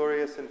 and his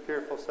glorious and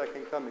fearful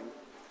second coming.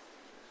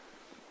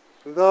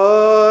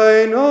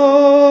 Thine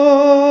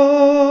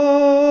own,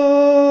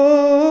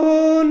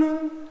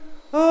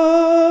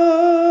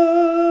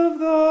 of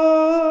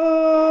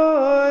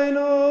thine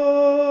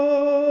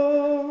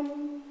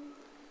own,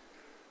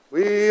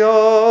 we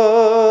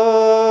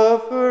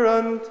offer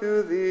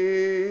unto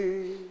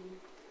thee,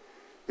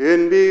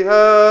 in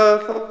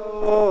behalf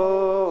of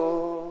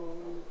all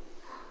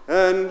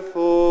and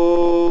for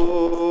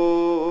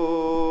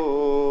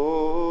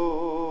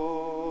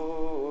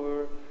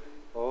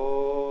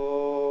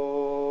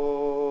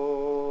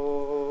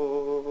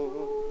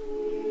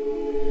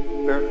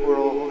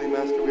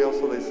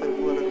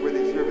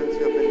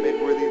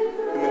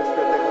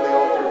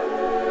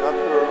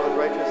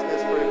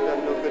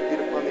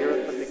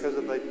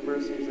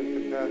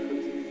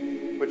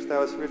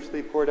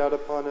richly poured out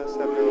upon us,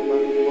 have no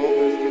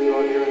boldness to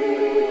draw near unto the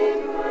holy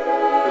altar,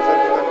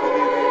 presenting unto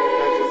thee the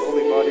thanks of the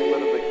holy body and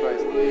blood of thy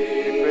Christ.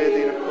 We pray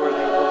thee and implore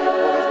thee, Holy of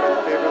Holies, by the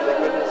favor of thy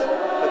goodness,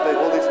 that thy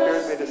Holy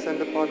Spirit may descend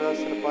upon us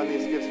and upon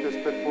these gifts here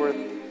spread forth,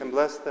 and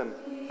bless them,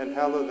 and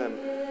hallow them,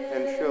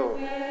 and show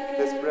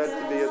this bread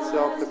to be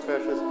itself the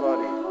precious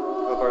body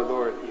of our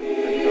Lord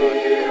and God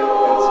and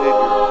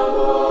Savior,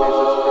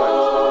 Jesus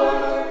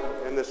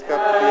Christ, and this cup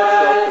to be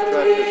itself the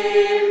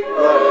precious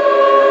blood of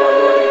our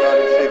Lord and God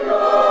and Savior,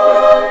 Jesus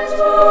Christ,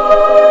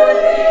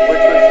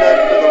 which was shed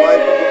for the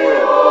life of the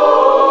world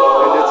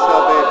and its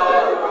salvation.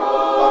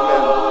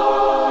 Amen.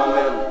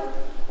 Amen.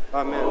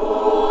 Amen.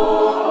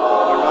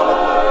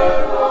 Maranatha.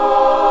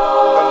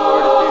 Come,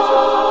 Lord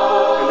Jesus.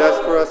 And as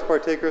for us,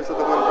 partakers of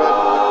the one bread and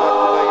of the cup,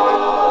 and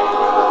united to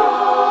one another,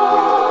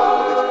 communion of the one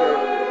Holy Spirit,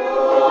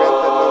 and grant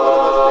that no one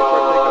of us may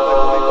partake of thy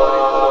holy body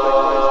and blood of thy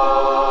Christ,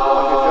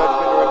 unto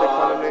judgment or unto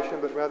condemnation,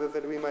 but rather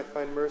that we might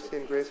find mercy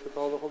and grace with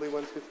all the holy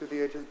ones who through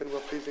the ages have been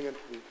well-pleasing unto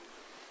thee.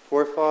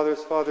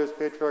 Forefathers, fathers,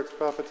 patriarchs,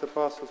 prophets,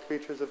 apostles,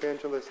 preachers,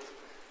 evangelists,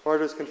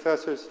 martyrs,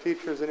 confessors,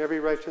 teachers, and every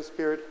righteous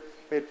spirit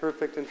made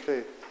perfect in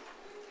faith.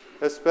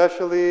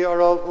 Especially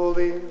our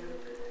all-holy,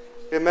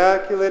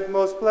 immaculate,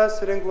 most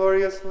blessed and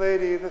glorious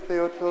Lady, the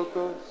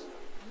Theotokos,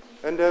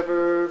 and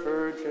ever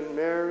Virgin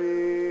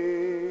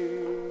Mary.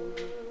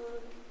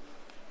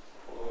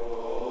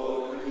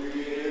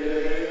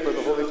 For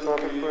the holy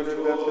prophet, martyr,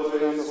 and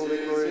baptism, and the holy,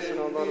 glorious, and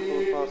all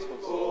laudable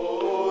apostles.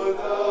 O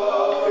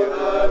thou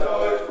that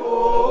art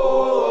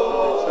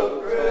full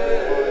of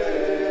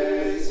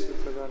grace,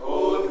 O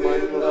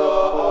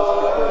thou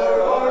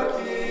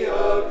hierarchy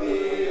of the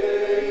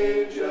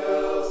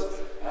angels,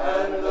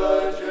 and the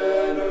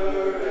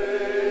generations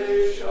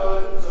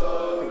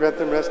of Grant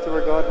them rest, O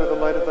our God, where the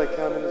light of thy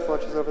countenance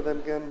watches over them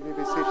again. We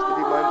beseech thee,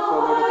 be mindful,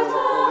 O Lord, of the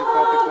Holy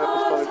Catholic and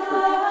Apostolic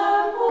Church,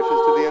 which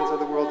is to the ends of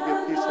the world, give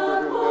peace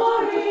unto whom thou hast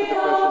purchased with the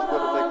precious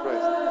blood of thy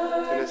Christ,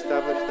 and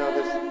establish thou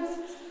this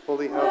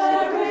holy house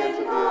even to the ends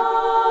of the age.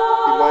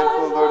 Be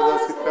mindful, O Lord, of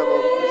those who travel,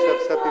 who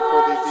have set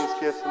before thee these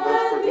gifts, and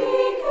those for whom,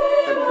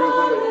 and through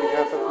whom, and in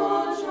behalf of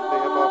whom they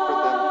have offered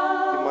them.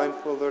 Be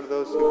mindful, O Lord, of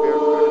those who bear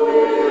fruit in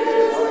their good works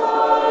in the holy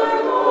churches and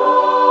under the poor.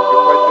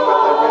 Requite them with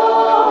thy rich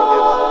and heavenly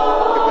gifts.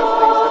 Give them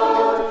things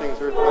heavenly for things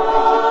earthly,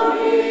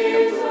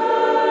 things eternal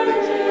for things temporal,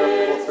 things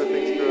incorruptible for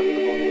things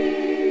corruptible.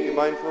 Be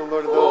mindful, O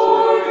Lord, of those who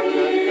live in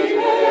the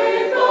desert,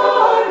 mountains, and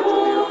caverns, pits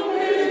of the earth.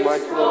 Be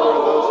mindful, O Lord,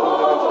 of those who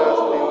live in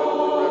chastity and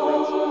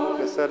reverence,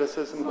 and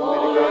asceticism, who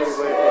lead a godly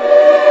way for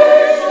us.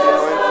 Be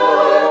mindful, O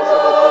Lord, of all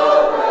civil things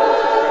and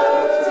controls and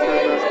strengthen us to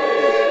serve us in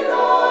peace.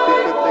 Speak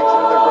good things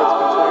into their hearts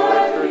concerning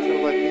thy church and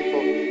thy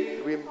people,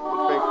 that we in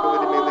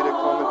tranquility may lead a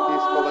calm and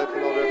peaceful life in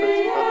all reverence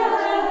and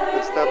godliness.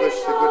 Establish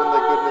the good in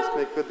thy goodness,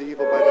 make good the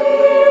evil by thy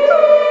benevolence.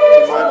 Be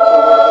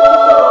mindful, Lord, of the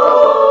people here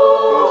present,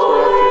 those who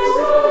are absent for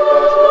reasonable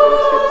cause, and have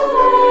mercy upon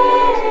them and upon us, and for the fullness of thy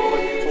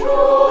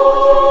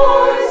mercy.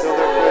 Fill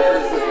their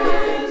treasures with good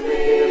things,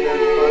 maintain their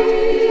marriage bonds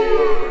with peace and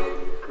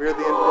comfort. Rear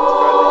the infants,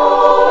 guide the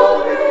young,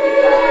 support the aged,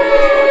 and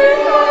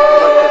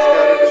collect the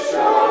scattered and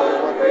turn them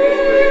from their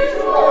wandering astray.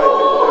 Invite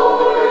them to their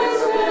holy Catholic and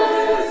Apostolic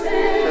Church.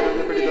 Set at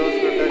liberty those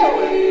who are vexed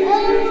by unclean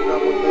spirits,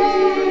 travel with those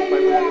who journey by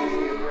land and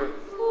sea and air.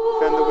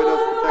 Defend the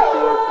widows, protect the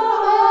orphans.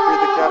 Free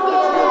the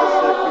captives, heal the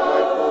sick. Be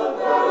mindful,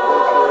 God, of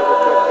those who are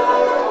rejected in the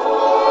hands of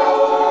all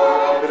trials.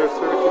 In bitter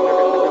servitude, in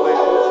every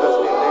tribulation,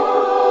 necessity, and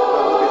danger.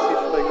 Now we'll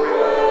beseech thy great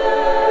love.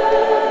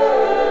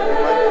 Be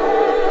mindful,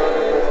 Lord of God,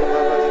 of those who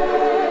love us, and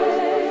those who lead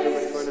us in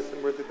worship, and join us in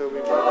worthy though we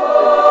be.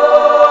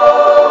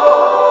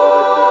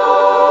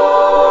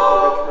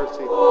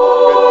 Mercy.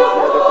 Grant these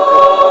more their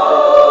petitions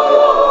and prayers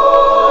today.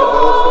 And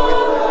those whom we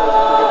pray for us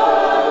to forgive them,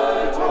 and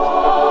to the James of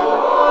the Bible,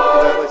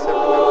 and thou thyself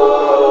remember, O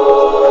God, who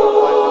knowest the bread of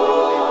life and name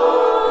of thee,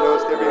 who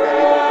knowest every man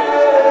even from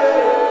this to his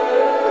end.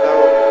 For thou,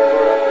 O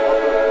Lord, art the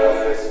helper of the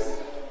helpless, the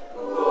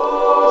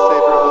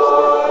Savior of the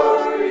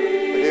storm-tossed,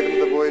 the haven of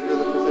the voyager,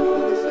 the physician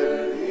of the sick.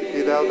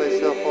 Be thou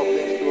thyself all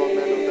things to all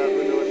men, O thou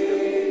who knowest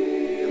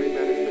every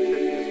man's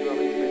petition is well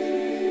in place.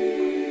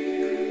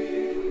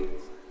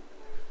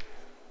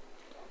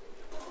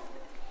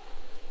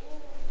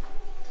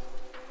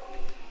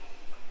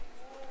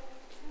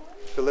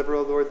 Deliver,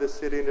 O Lord, this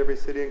city and every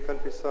city and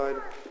countryside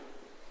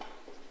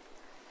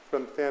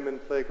from famine,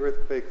 plague,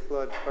 earthquake,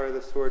 flood, fire,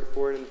 the sword,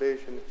 foreign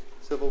invasion,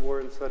 civil war,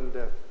 and sudden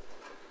death.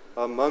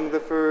 Among the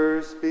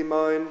first, be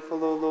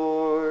mindful, O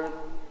Lord,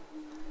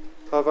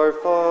 of our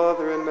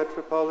Father and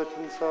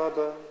Metropolitan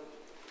Saba,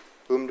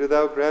 whom do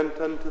thou grant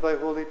unto thy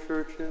holy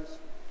churches,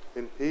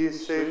 in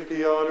peace,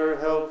 safety, honor,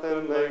 health,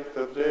 and length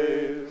of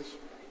days,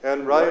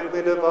 and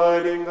rightly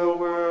dividing the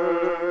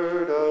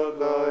word of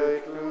thy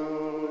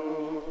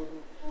truth.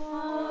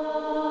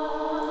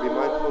 Be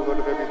mindful, Lord,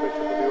 of every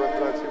bishop of the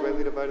Orthodoxy,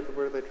 rightly divided the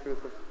word of thy truth.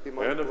 Be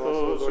mindful And of also,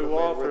 those Lord, who of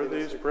thy offer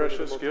worthiness these and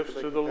precious according gifts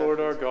thy to the Lord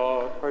our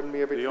compassions. God, Pardon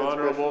me every the transgression,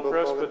 honorable both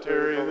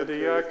presbytery, voluntary the and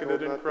voluntary,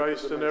 diaconate in not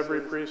Christ, because and of my every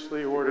sins,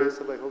 priestly the order, grace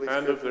of thy Holy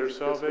and Spirit, of their through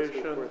Christ, and so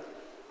salvation, forth.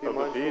 Be of the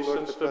mindful, peace Lord,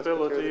 and of the presbytery,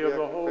 stability of the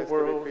diaconate, whole Christ,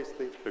 every world,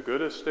 priestly the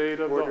good estate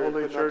of the order,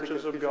 holy put not to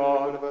churches of confusion any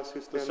one God, of us who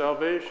the stand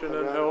salvation and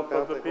around help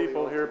about of the thy holy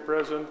people here altar.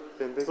 present,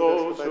 Then visit us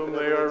those with thy whom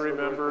they are benevolence, O Lord,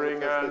 remembering,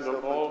 manifest and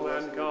of thyself all unto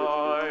us in your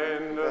rich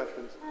mankind.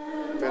 compassions.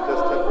 Grant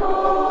us temperate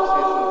and healthful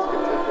seasons,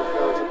 give gentle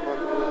showers upon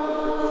the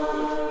earth and her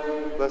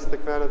fruitfulness. Bless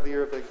the crown of the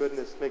year of thy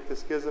goodness, make the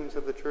schisms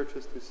of the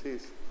churches to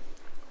cease.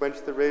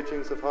 Quench the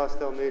ragings of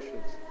hostile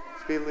nations.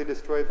 Speedily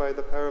destroy by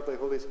the power of thy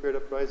Holy Spirit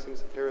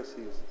uprisings of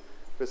heresies.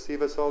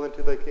 Receive us all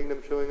into thy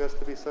kingdom, showing us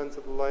to be sons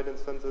of the light and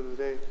sons of the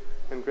day.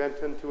 And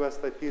grant unto us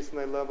thy peace and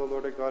thy love, O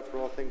Lord our God, for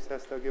all things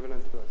hast thou given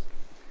unto us.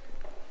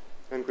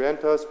 And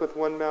grant us with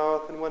one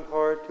mouth and one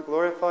heart to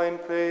glorify and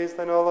praise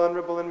thine all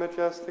honorable and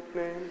majestic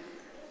name,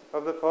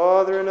 of the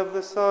Father and of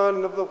the Son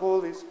and of the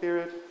Holy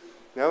Spirit,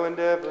 now and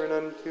ever and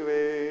unto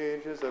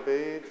ages of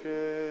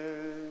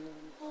ages.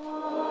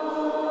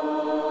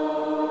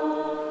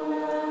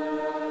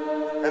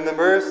 And the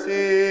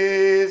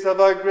mercies of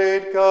our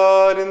great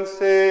God and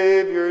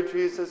Savior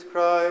Jesus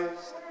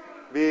Christ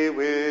be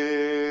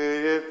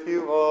with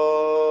you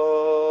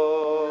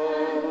all.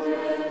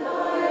 And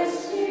thy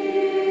spirit.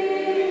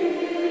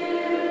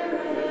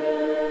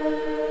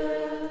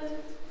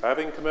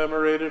 Having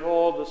commemorated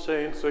all the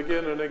saints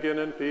again and again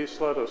in peace,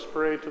 let us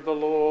pray to the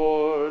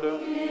Lord.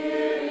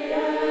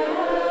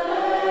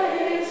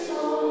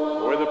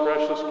 For the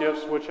precious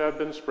gifts which have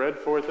been spread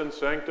forth and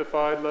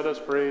sanctified, let us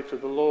pray to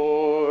the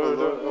Lord.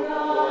 O Lord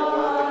God, the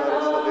God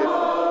of salvation,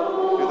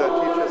 do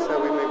thou teach us how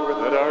we may work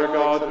That our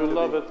God, who unto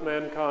loveth thee,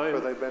 mankind,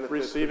 for thy benefits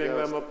receiving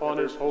which them thou upon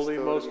hast his holy,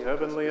 bestowed most and hast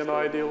heavenly and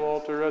bestowed ideal on us.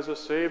 altar as a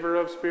savor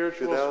of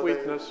spiritual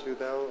sweetness,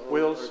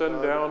 will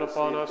send down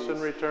upon us in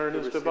return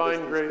his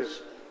divine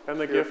grace and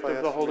the gift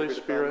of the Holy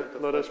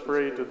Spirit. Let us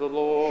pray to the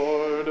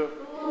Lord. Teach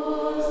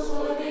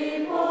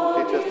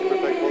us to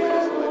perfect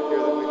holiness and thy fear,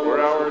 that we may For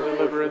our receive the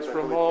deliverance portion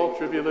of from thy all holy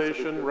things,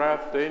 tribulation,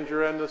 wrath,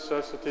 danger, and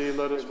necessity,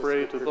 let us and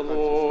pray the to the scripture conscience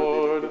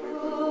Lord. for thee,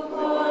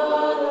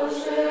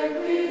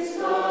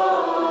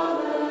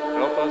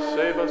 Help us,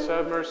 save us,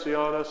 have mercy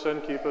on us,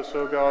 and keep us,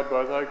 O God,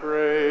 by thy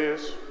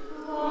grace.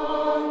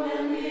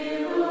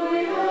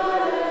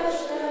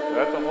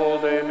 That the whole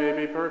day may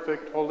be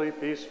perfect, holy,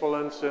 peaceful,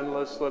 and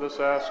sinless, let us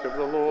ask of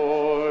the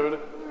Lord.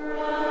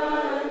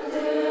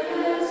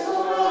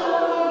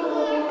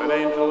 An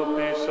angel of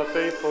peace, a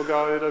faithful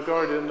guide, a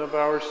guardian of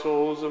our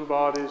souls and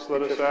bodies,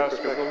 let us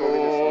ask of the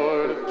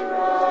Lord.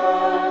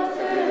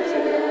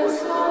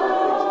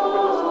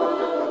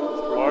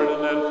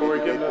 Pardon and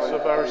forgiveness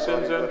of our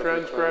sins and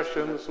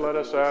transgressions, let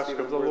us ask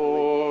of the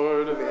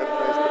Lord.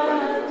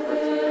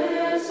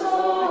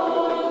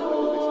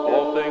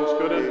 All things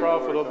good and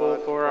profitable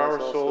for our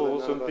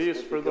souls and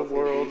peace for the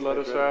world, let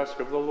us ask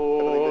of the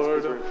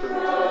Lord.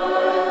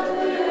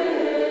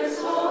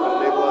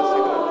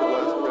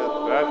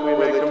 That we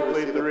may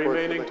complete the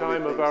remaining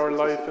time of our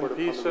life in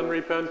peace and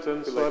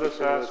repentance, let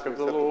us ask of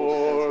the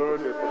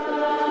Lord.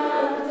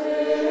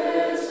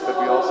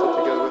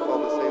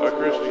 A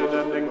Christian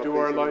ending to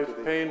our life,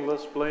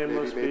 painless,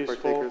 blameless,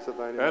 peaceful,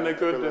 and a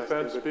good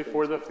defense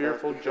before the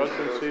fearful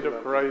judgment seat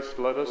of Christ,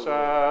 let us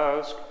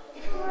ask.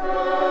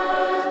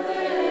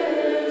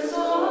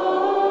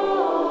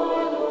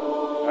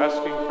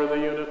 Asking for the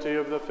unity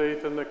of the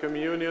faith and the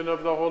communion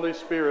of the Holy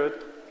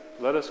Spirit,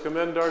 let us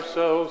commend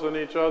ourselves and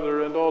each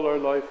other and all our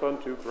life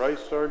unto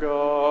Christ our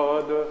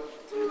God.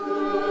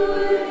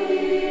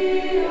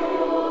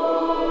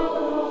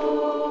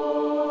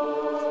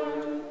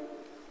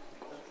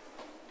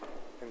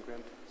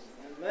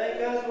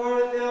 Make us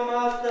worthy, O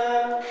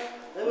Master,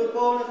 that with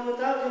boldness and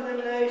without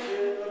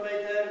condemnation we may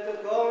dare to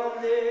call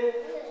on thee,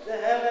 the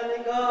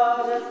heavenly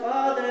God, as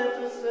Father, and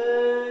to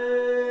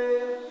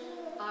say,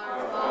 Our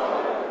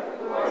Father,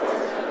 who art in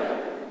heaven,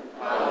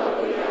 hallowed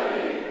be thy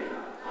name.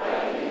 Thy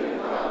kingdom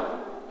come,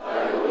 thy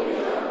will be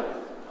done,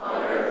 on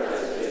earth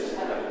as it is in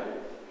heaven.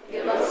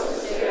 Give us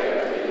this day our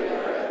daily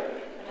bread,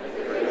 and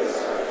forgive us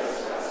our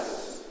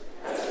trespasses,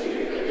 as we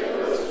forgive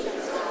those who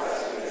trespass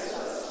against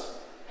us.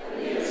 And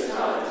lead us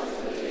not into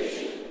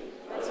temptation,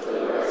 but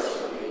deliver us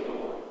from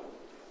evil.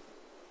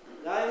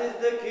 thine is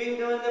the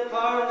kingdom and the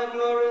power and the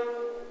glory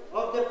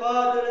of the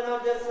Father and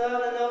of the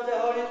Son and of the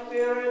Holy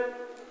Spirit,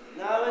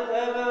 now and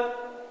ever,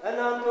 and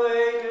unto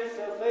ages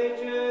of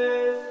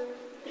ages.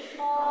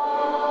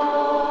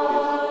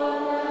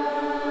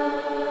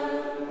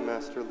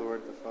 Master,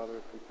 Lord, the Father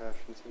of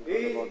compassions and God of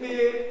Peace all be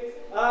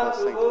comfort, thou unto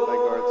sanctify,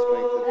 guard,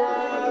 strengthen, all.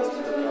 fortify those who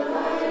are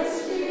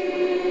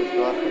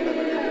withdraw from them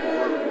every evil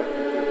work, and let them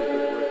do every good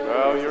work.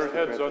 Bow Gracious your to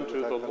heads grant them unto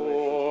without the condemnation.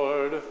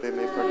 Lord. They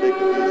may partake of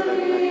these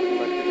thine immaculate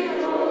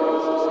means for the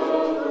forgiveness of sins,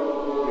 communion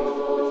of the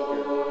Holy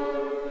Spirit.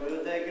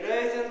 Through the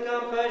grace and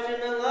compassion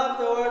and love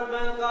toward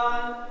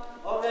mankind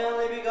of the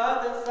only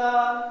begotten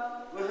Son,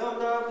 with whom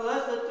they are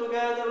blessed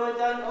together with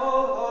thine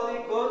all holy,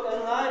 good,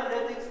 and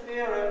life-giving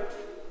Spirit,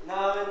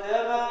 now and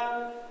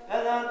ever,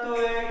 and unto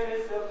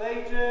ages of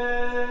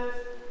ages.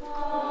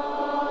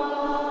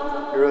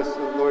 Hear us,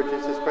 O Lord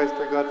Jesus Christ,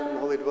 our God, from the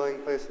holy dwelling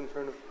place and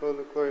turn of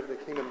the glory of the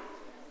kingdom,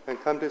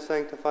 and come to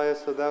sanctify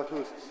us, so thou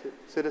who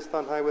sittest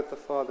on high with the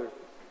Father,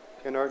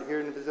 and art here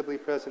invisibly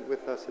present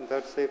with us, and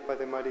vouchsafe by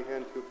thy mighty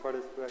hand to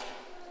pardon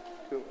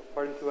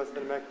to us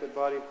the immaculate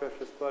body and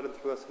precious blood, and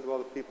through us unto all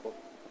the people.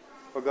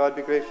 O God,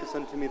 be gracious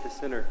unto me, the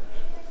sinner.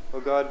 O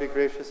God, be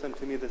gracious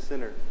unto me, the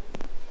sinner.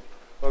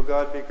 O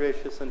God, be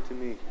gracious unto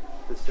me,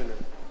 the sinner.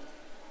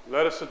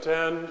 Let us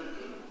attend.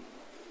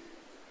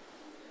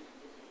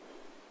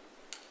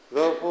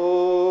 The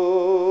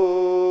holy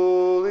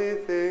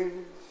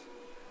things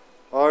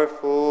are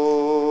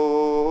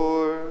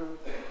for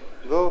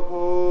the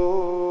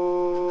holy.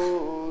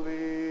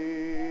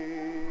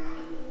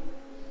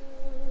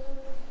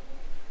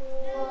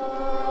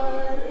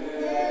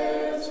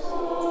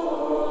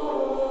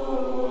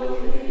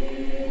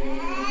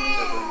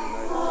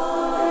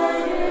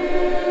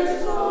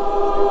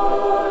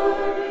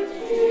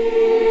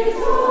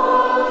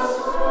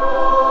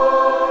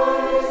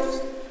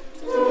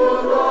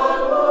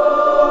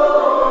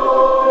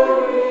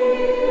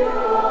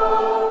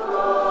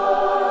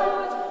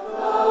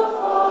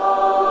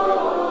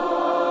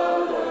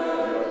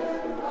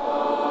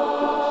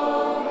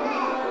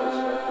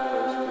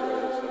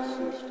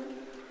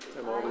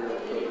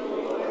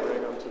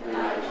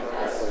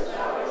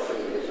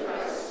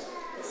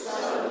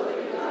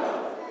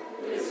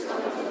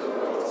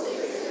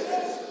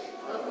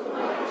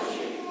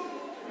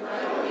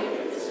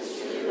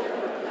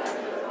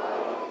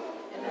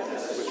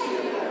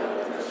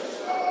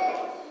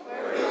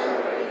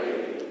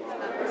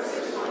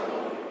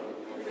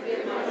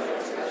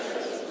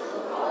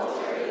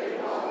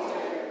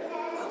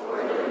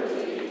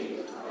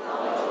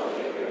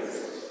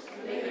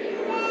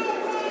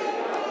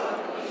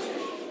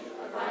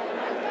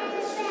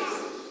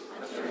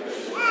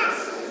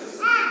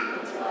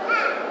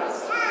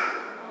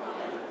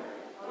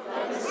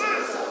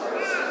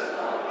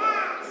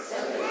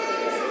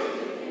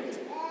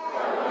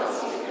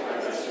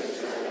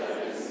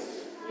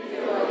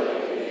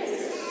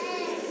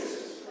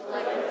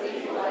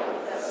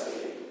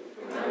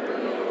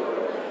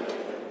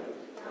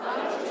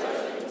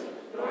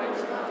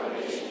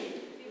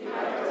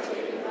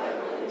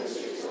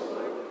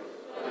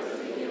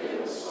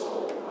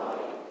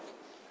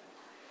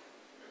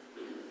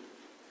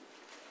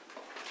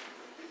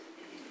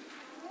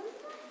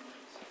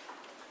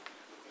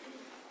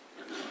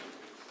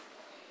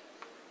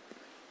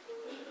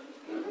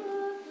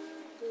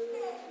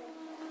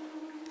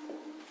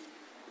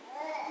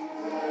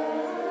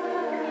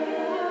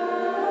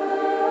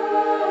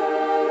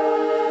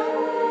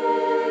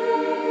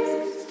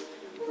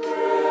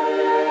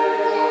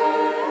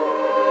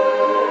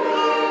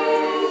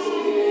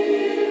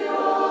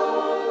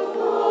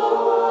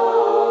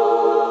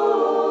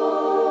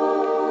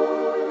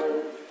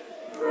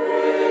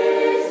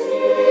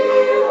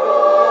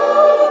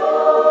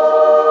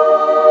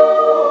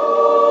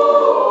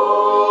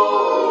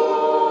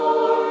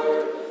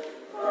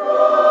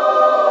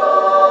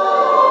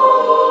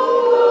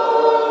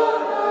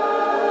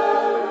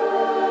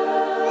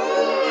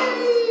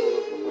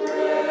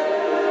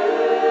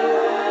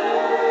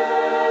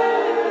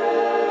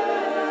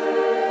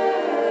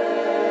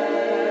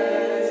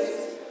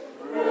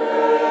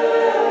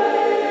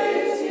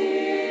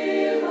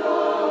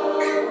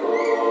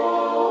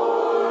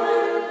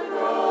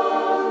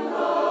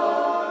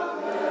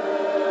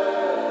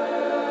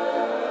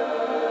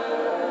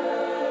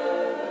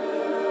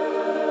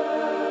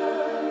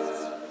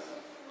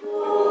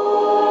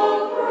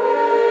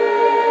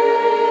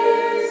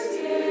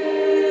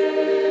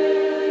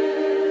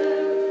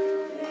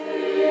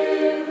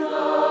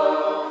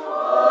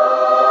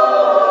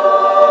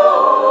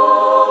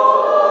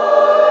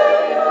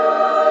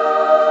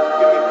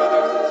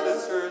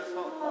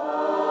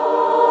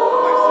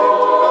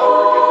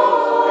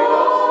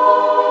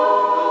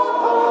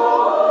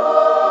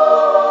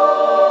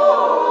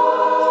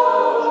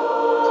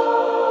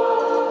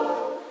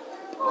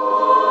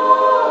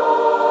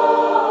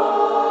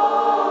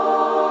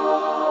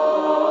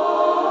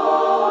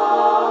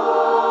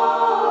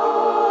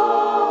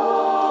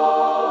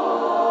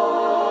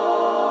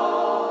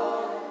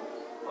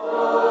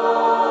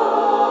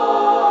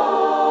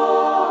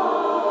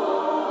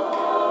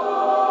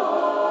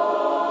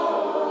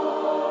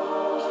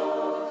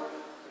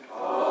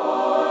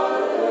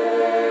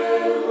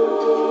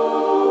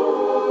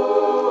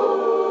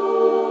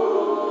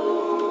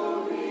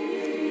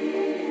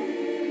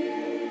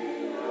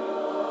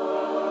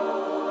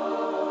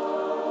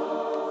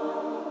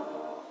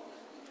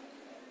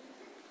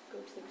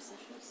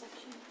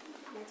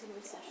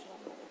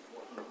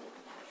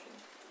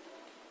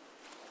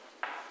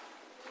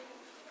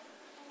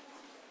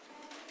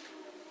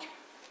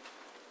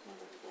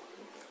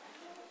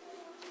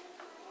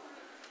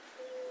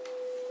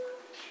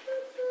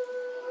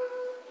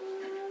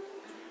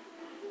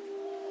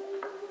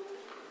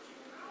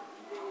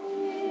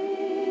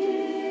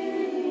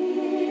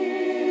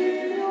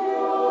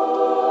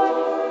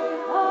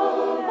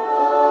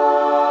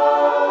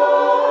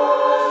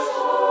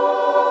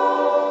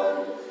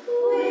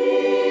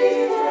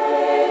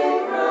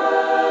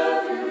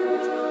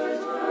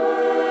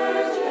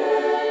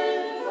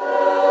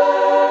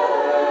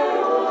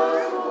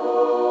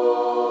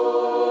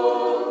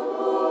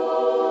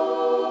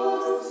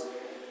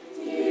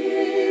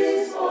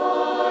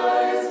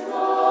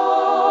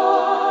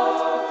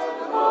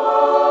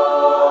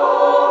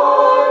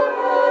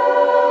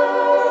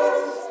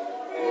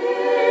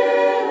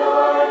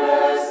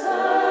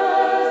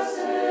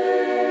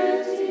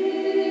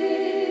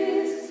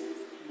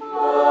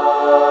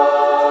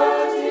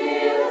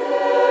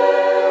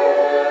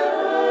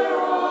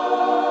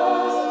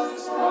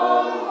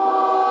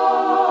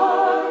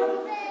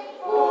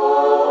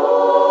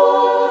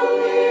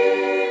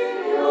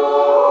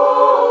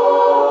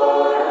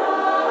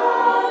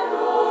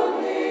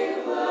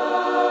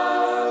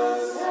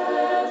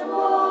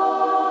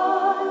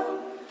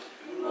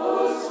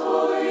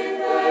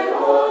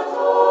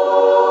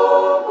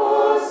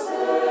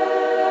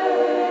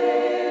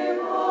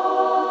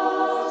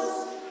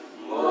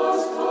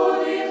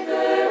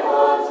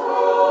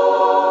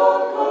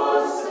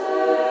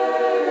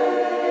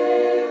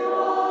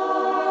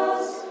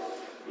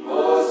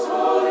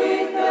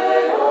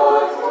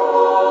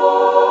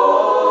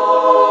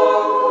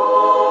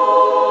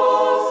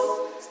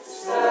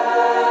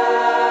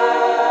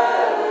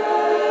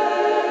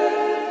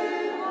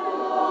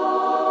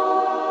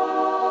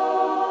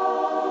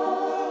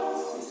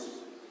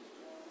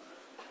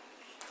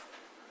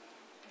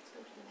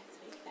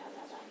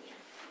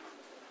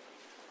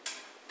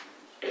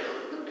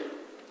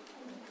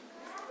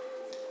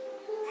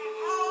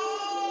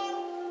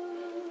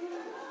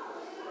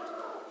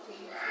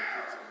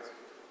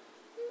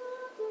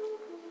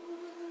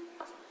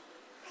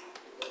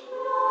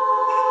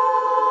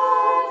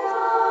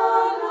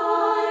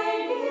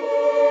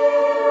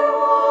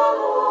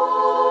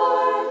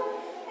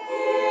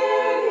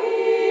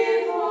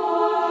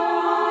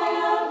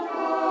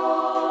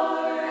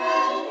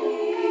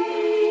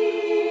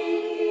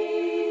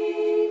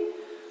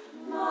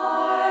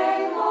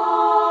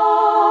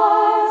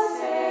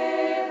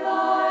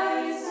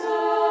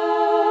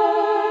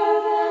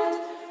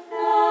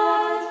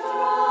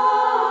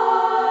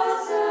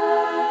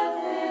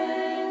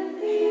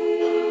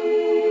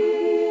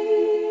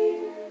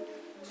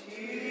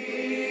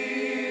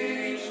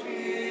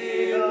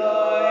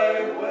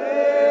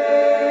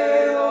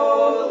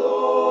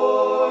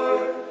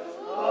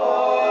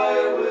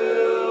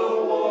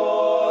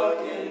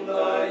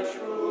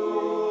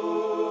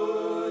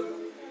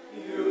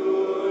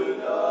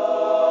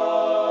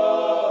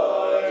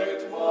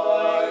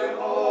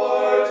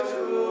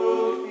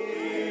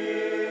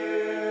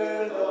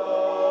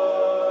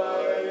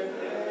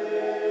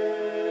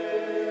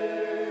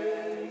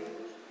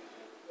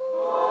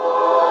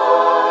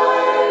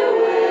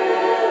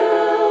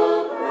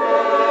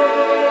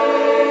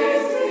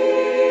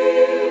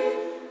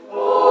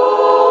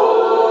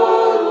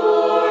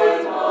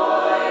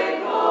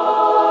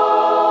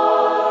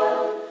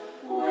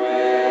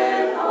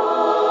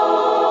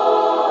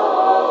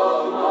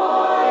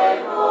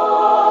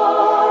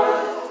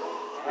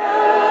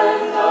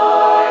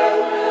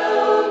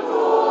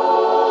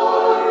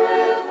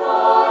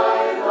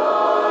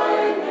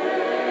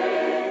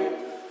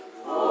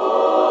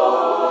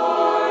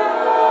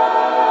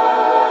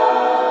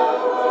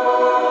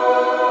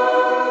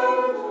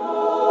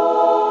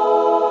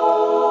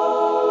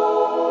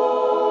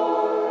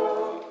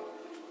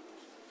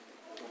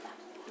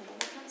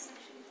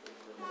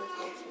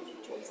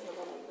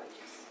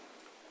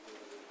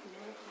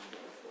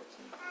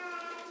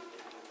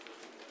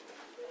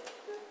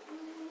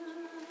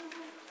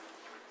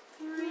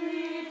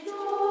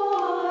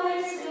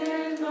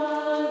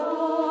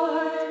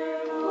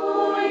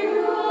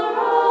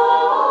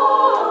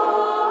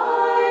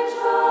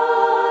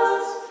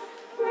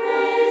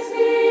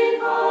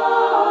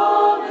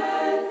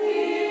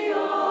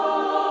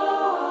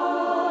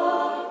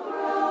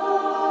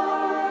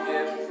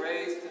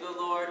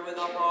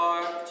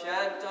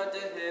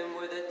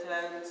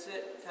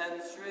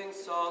 10-string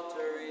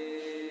psaltery.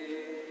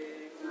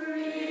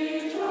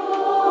 Rejoice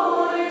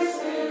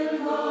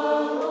in the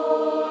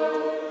Lord,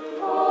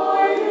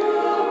 for you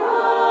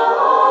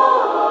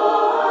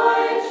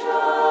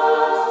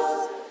righteous.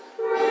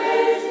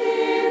 Praise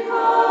Him,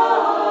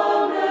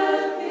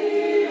 cometh the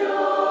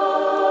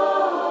upright.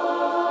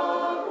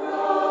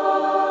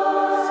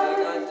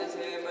 Sing unto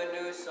Him a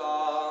new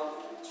song,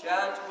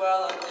 chant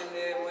well unto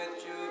Him with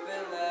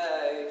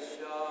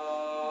jubilation.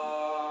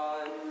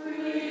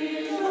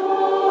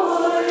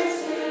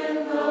 Rejoice in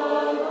the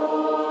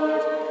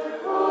Lord,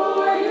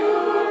 for you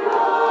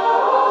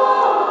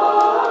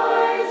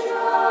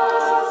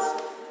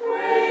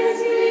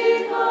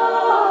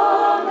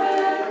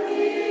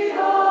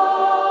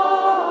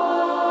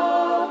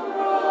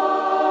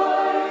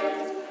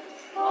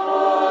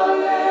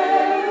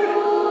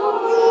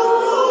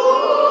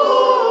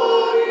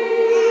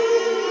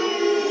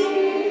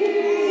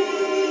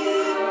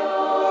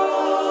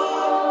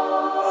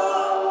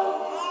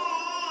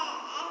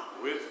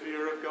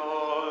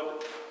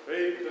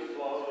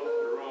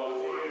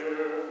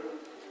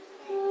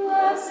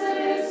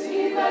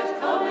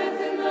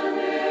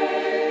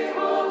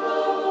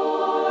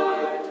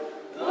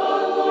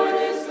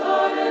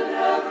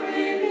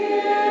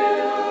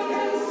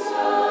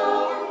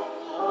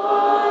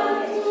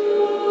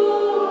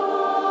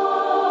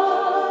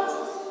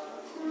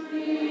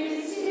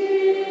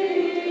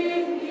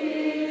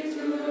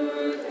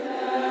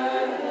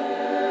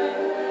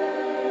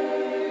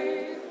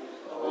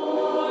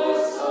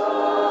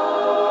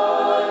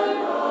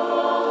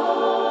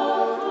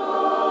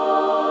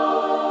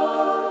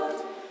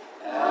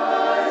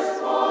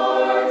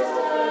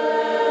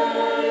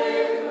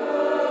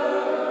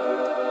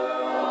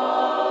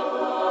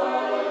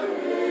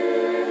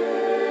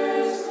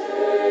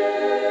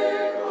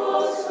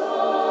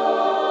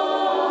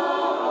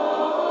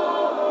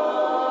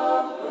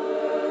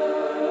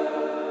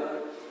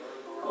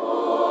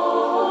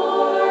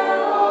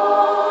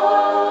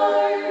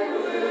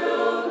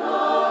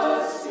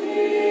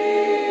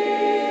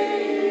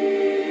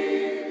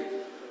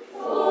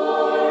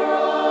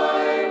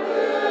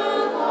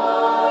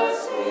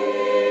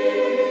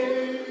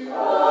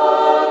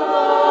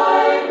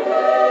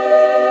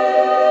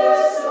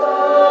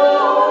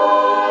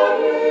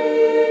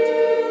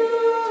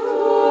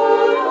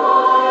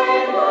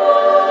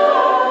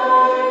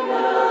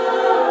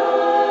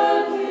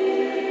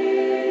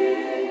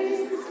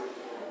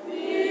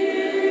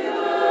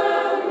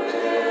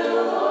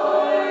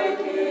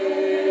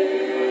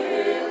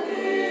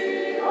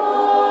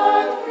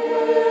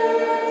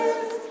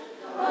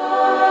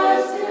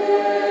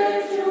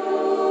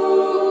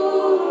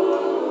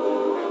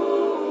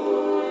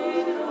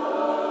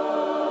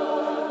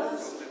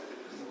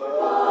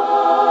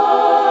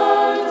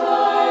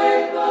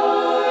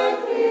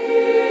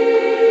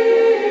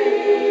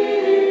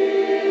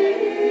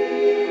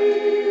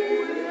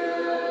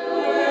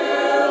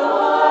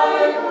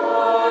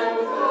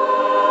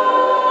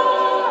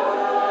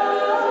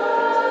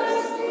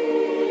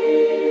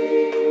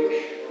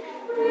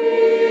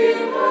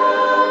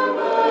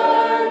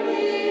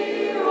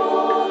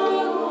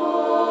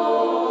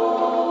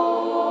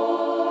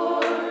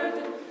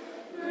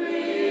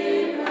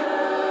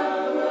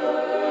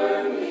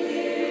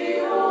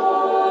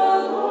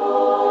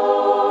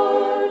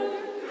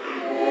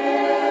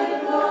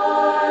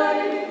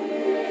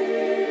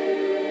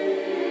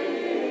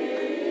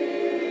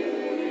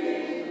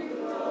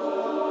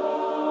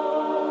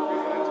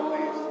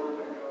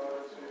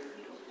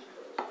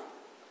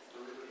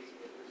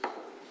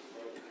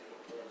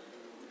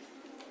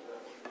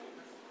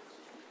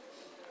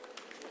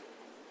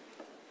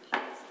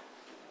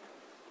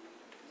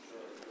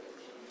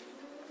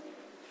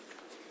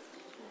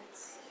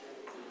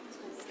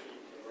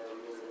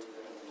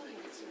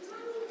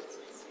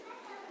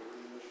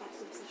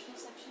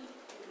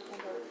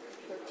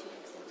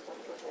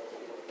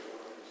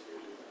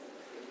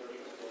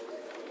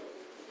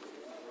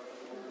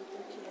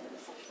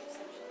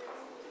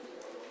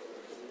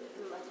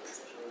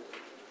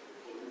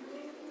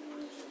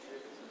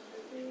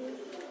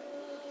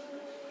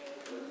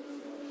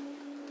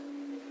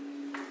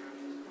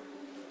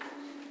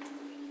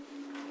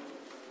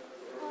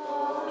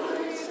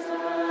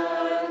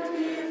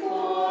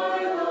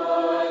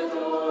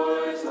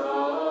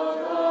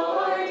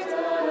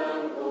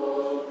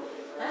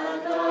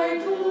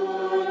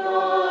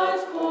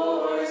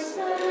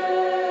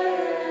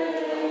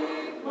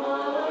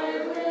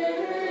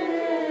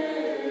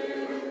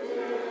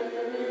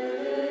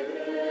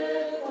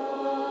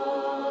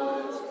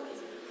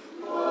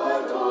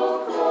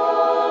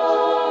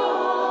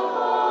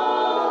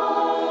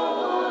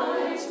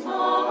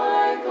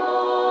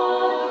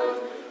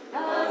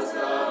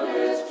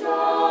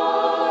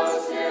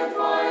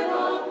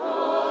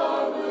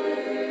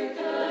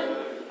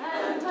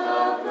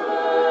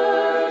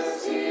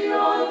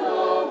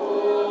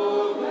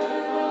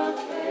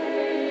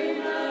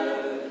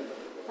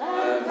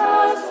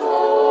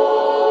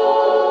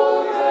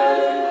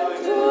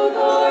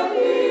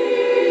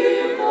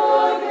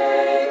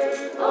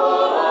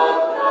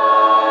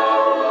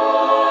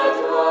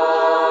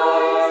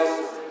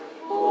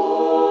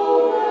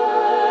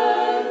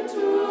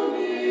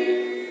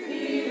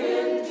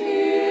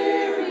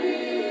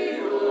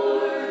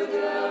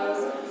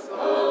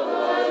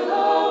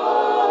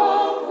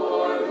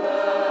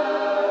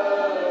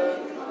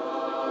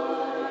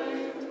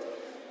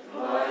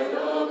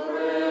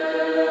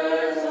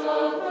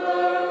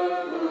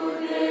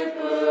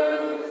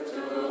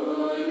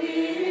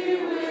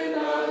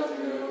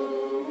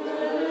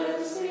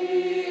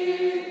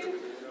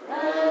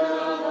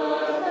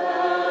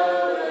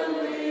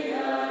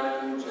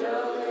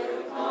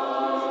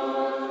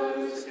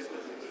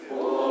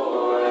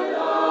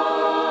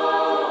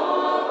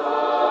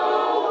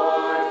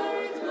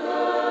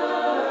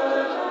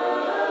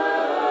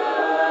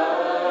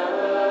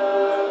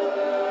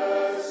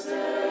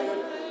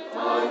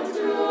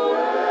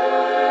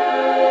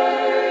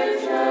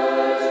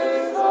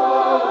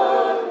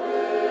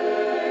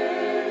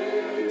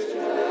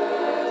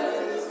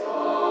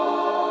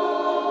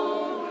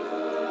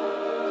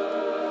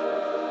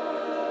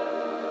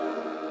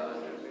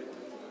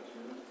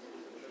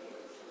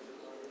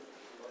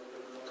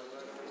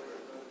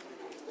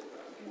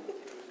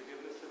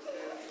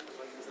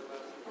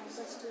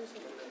Rejoice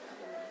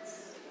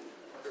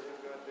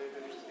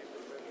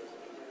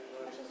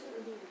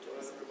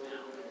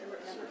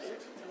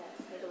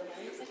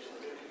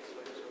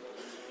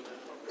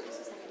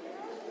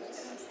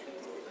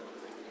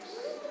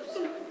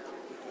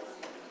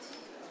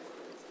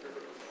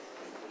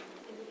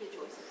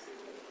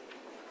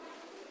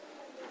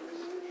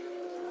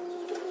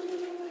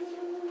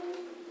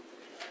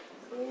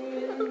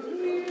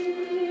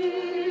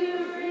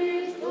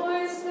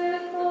the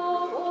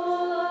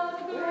whole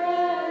of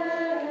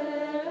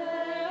grace.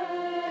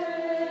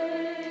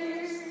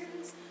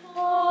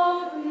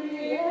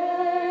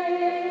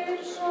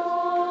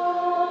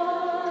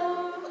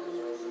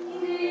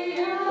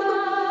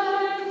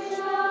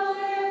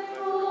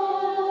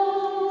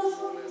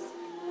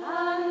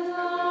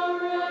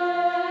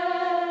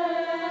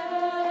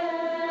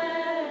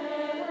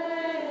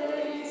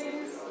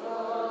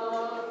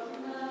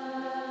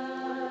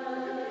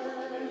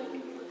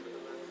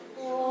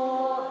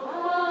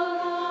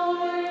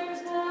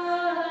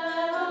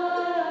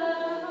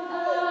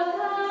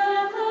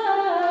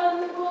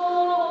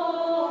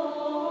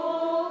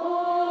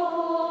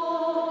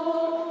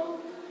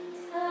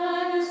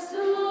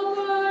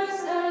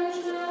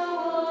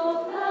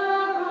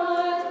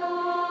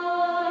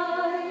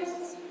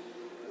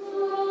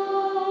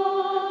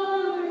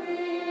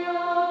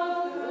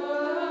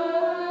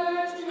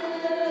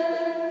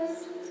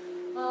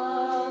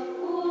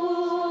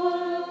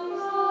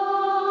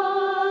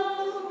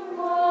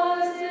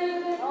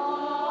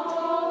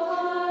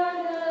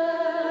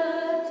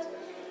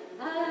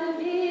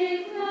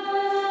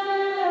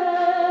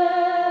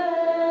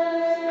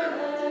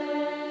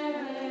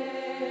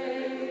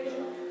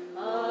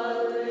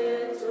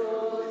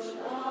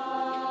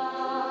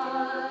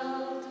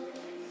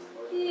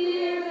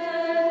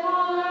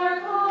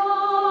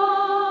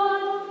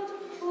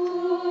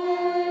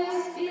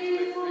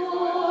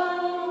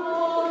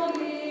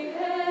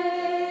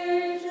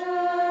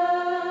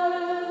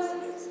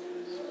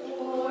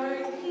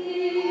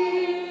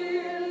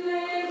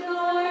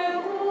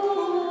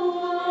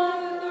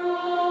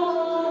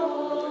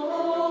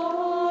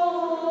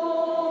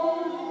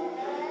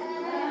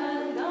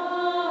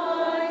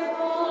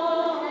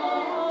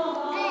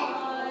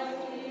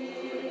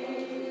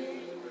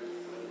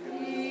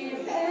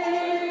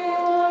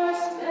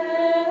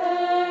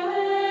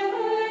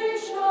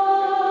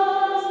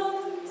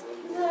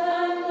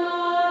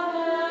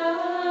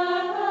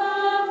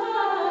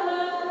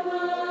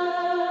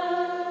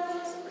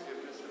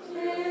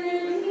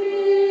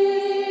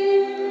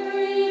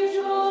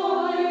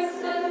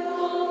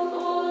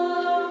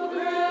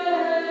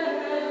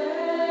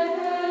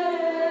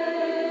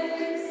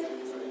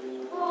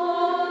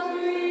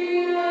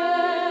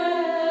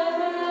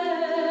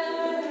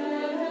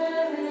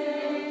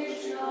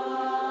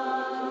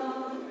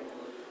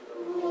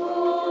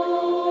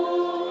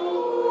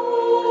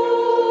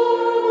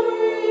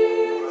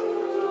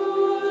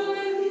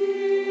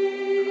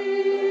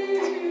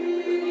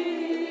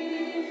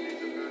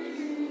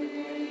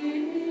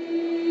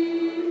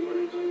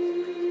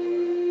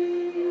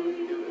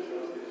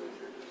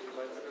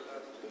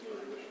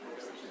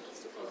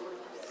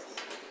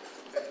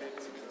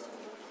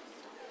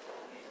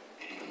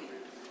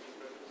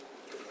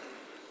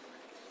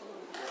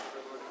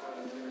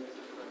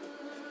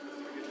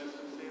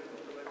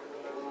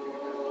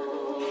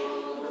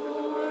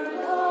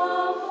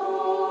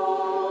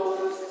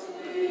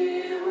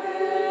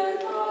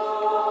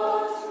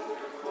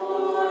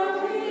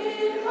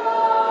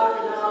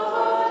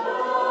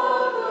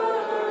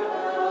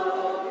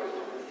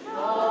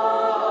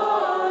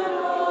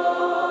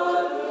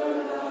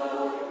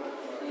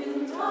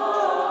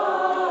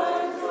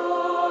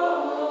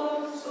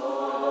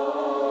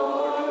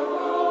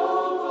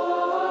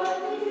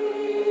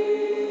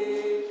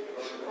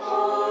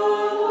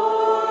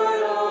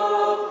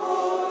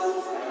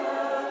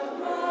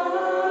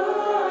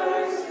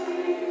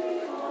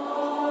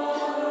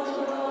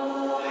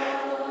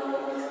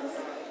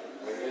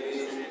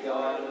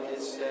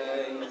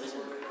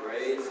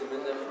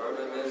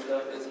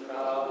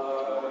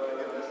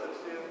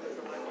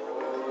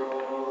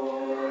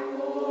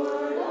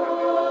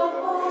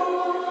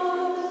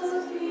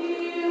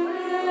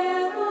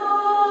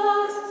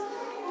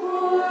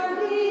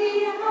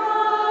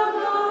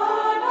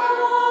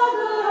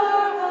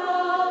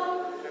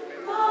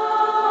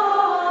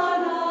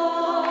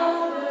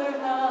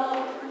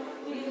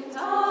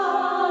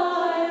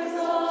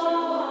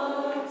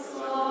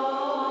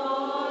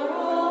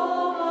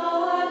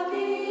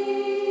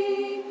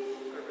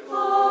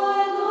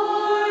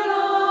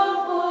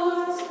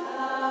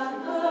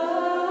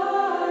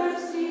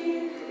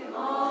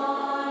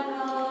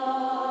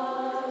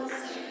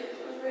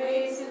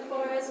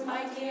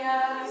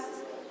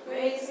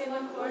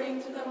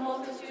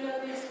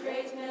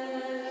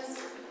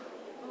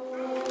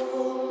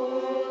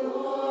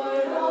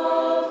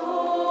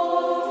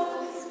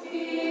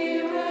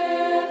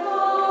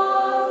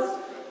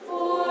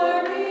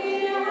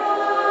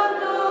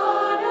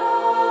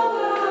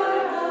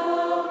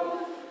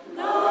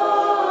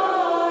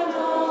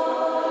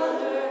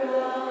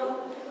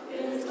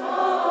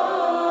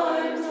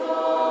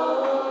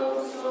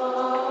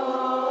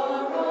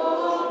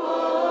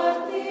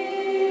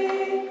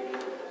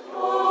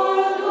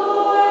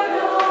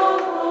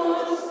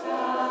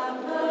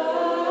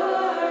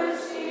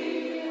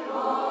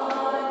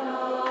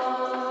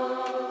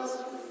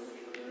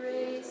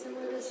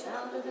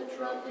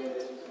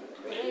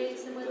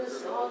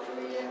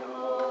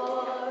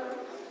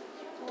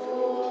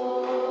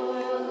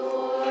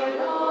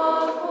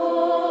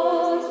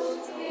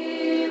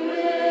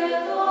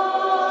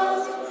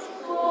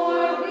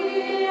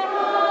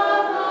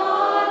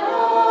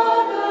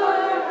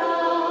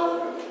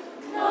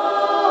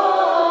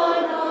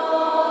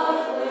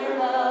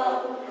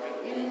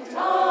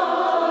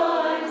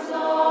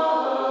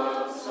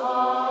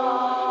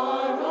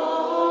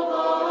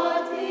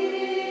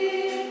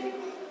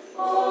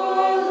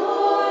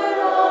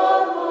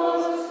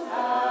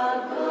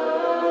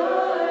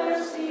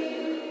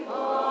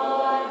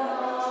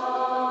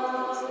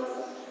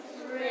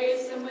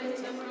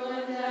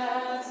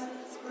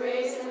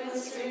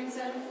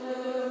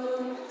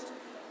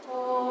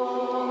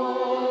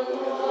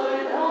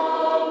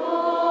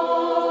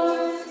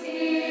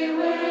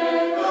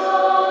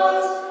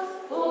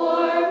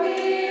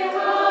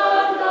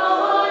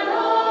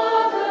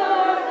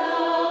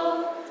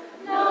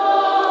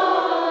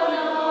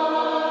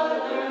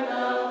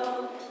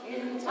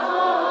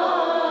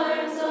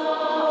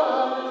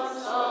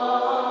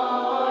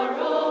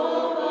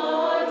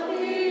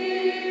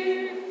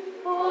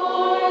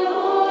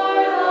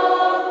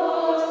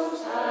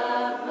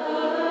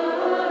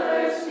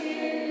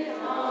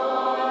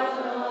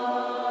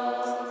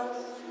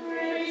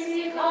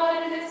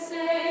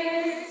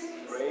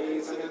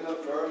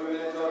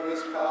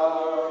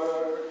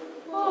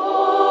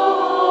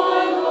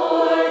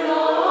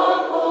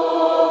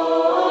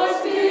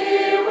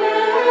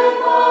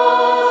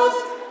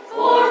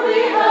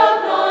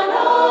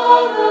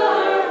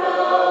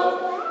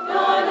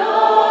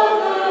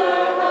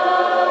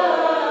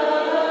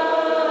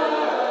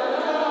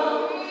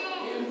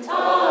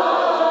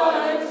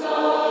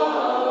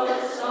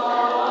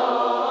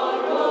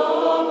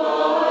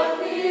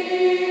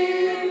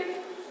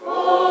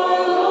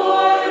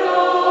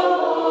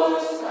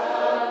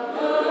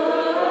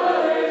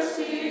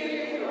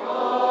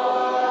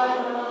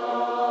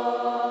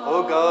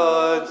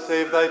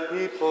 save thy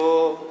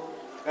people,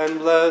 and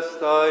bless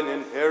thine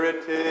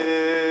inheritance.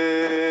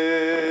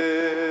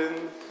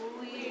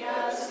 We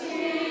have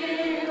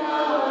seen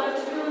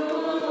the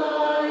true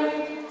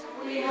light.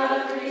 We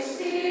have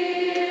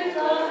received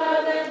the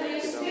heavenly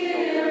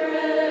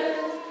Spirit.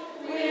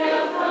 We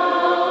have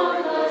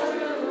found the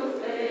true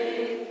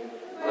faith,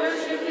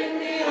 worshiping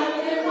the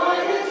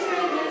undivided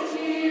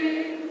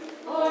Trinity.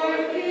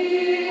 Lord,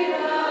 He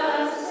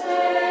has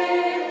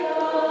saved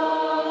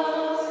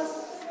us.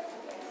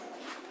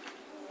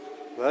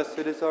 Blessed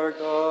is our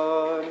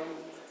God,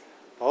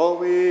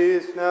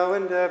 always, now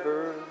and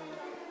ever,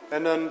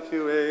 and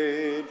unto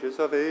ages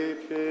of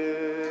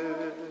ages.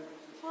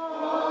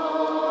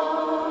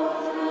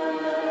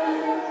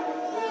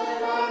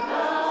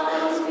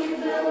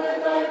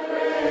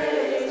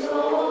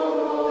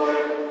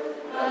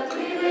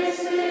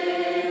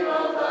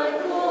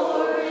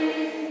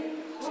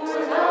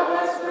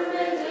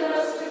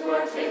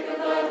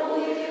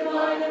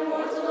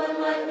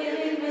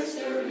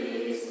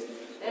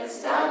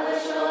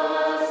 Establish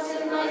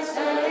us in thy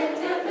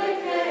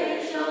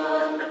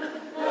sanctification,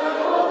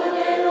 that all the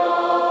day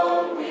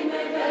long we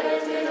may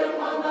meditate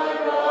upon thy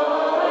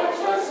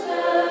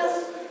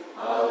righteousness.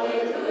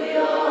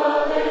 Alleluia,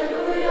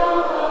 alleluia,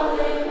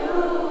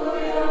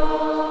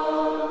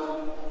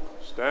 alleluia.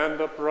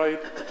 Stand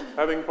upright,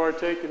 having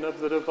partaken of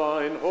the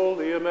divine,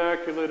 holy,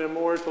 immaculate,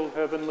 immortal,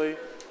 heavenly,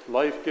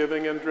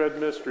 life-giving, and dread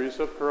mysteries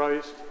of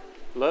Christ.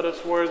 Let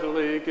us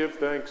worthily give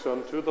thanks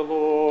unto the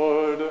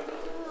Lord.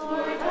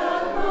 Lord,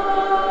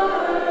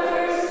 have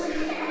mercy.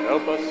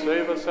 Help us,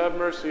 save us, have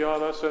mercy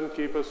on us, and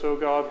keep us, O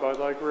God, by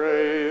thy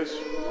grace.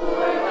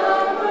 Lord,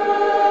 have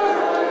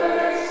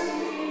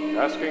mercy.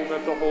 Asking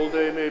that the whole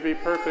day may be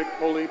perfect,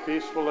 holy,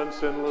 peaceful, and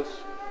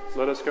sinless,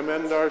 let us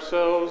commend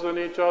ourselves and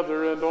each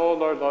other and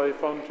all our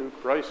life unto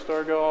Christ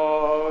our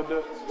God.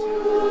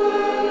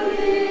 To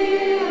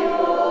thee, O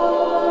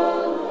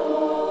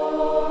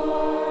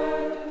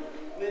Lord.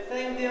 We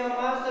thank thee, O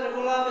Master,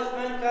 who lovest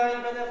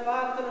mankind,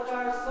 benefactor of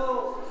our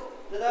souls,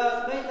 that thou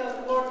hast made us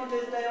worthy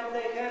this day of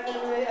thy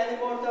heavenly and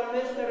immortal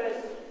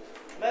mysteries.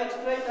 Make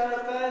straight our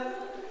path,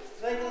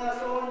 straighten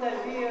us all in thy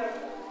fear,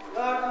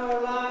 guard our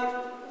life,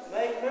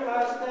 make firm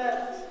our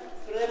steps,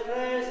 through the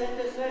prayers and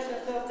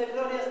intercessions of the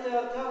glorious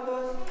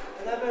Theotokos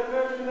and ever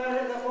Virgin Mary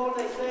and of all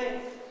thy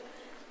saints.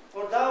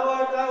 For thou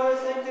art our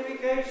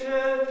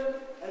sanctification,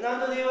 and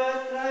unto thee we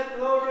ascribe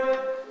glory,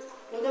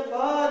 to the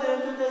Father,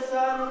 and to the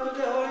Son, and to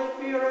the Holy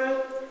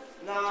Spirit,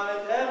 now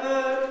and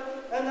ever,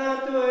 and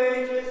unto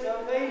ages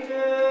of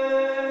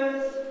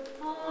ages.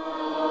 Amen.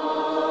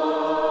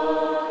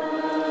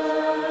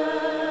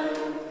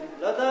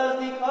 Let us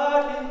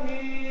depart in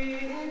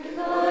peace. In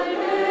the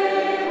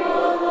name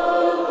of the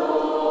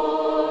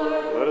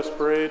Lord. Let us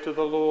pray to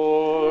the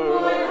Lord.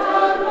 Lord,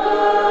 have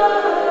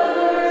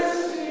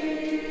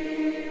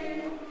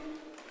mercy.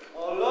 O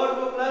Lord,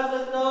 who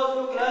blesses those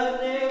who bless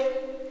thee,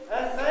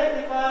 and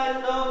sanctifies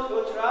those who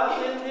trust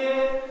in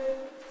thee,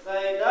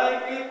 save thy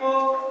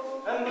people,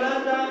 and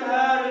bless thy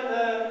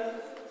inheritance.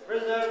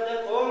 Preserve the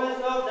fullness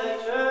of thy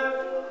church.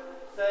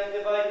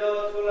 Sanctify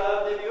those who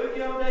love the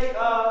beauty of thy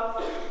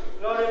house.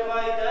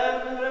 Glorify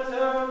them and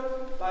reserve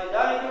by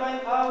thy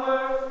divine power.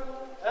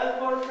 And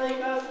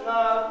forsake us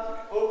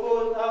not, who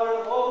put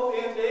our hope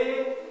in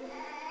thee.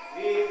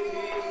 Give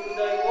peace to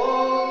thy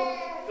walls,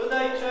 to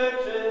thy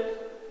churches,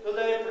 to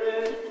thy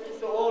priests,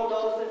 to all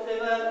those in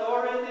civil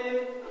authority,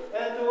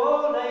 and to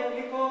all thy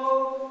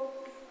people.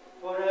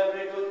 For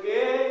every good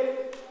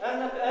gift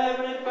and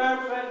every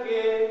perfect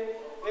gift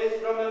is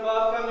from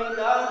above, coming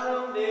down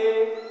from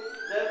thee,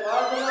 the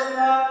Father of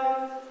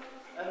life.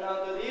 And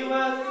unto thee we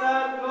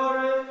ascribe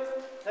glory,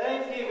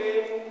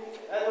 thanksgiving,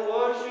 and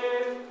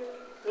worship,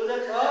 to the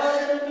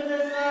Father, and to the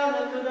Son,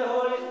 and to the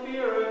Holy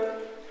Spirit,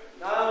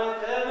 now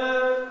and ever,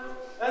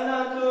 and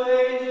unto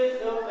ages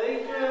of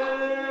ages.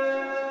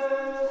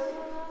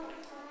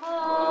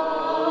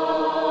 Amen.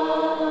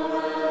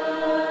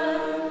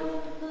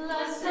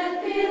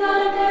 Blessed be the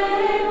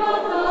name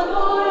of the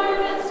Lord,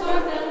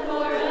 henceforth and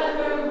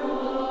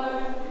forevermore.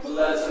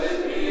 Blessed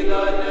be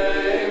the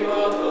name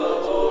of the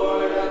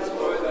Lord,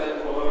 henceforth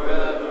and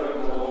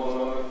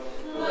forevermore.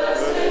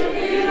 Blessed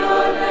be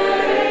the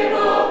name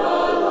of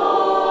the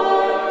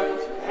Lord,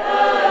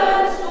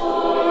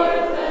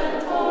 henceforth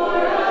and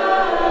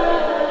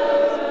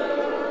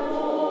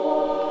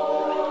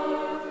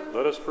forevermore.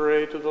 Let us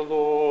pray to the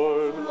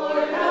Lord.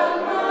 Lord,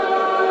 have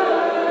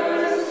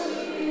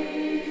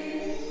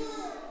mercy.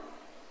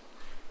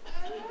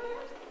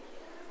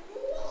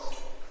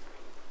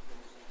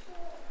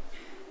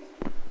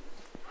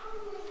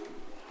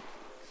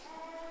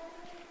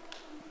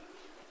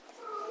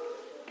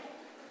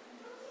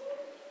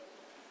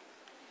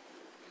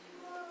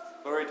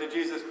 Glory to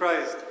Jesus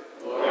Christ.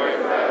 Glory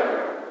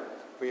forever.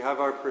 We have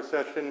our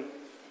procession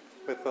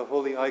with the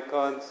holy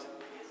icons.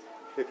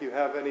 If you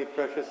have any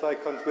precious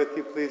icons with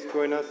you, please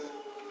join us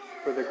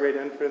for the great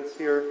entrance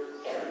here.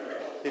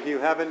 If you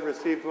haven't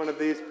received one of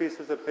these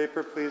pieces of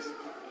paper, please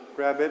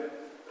grab it.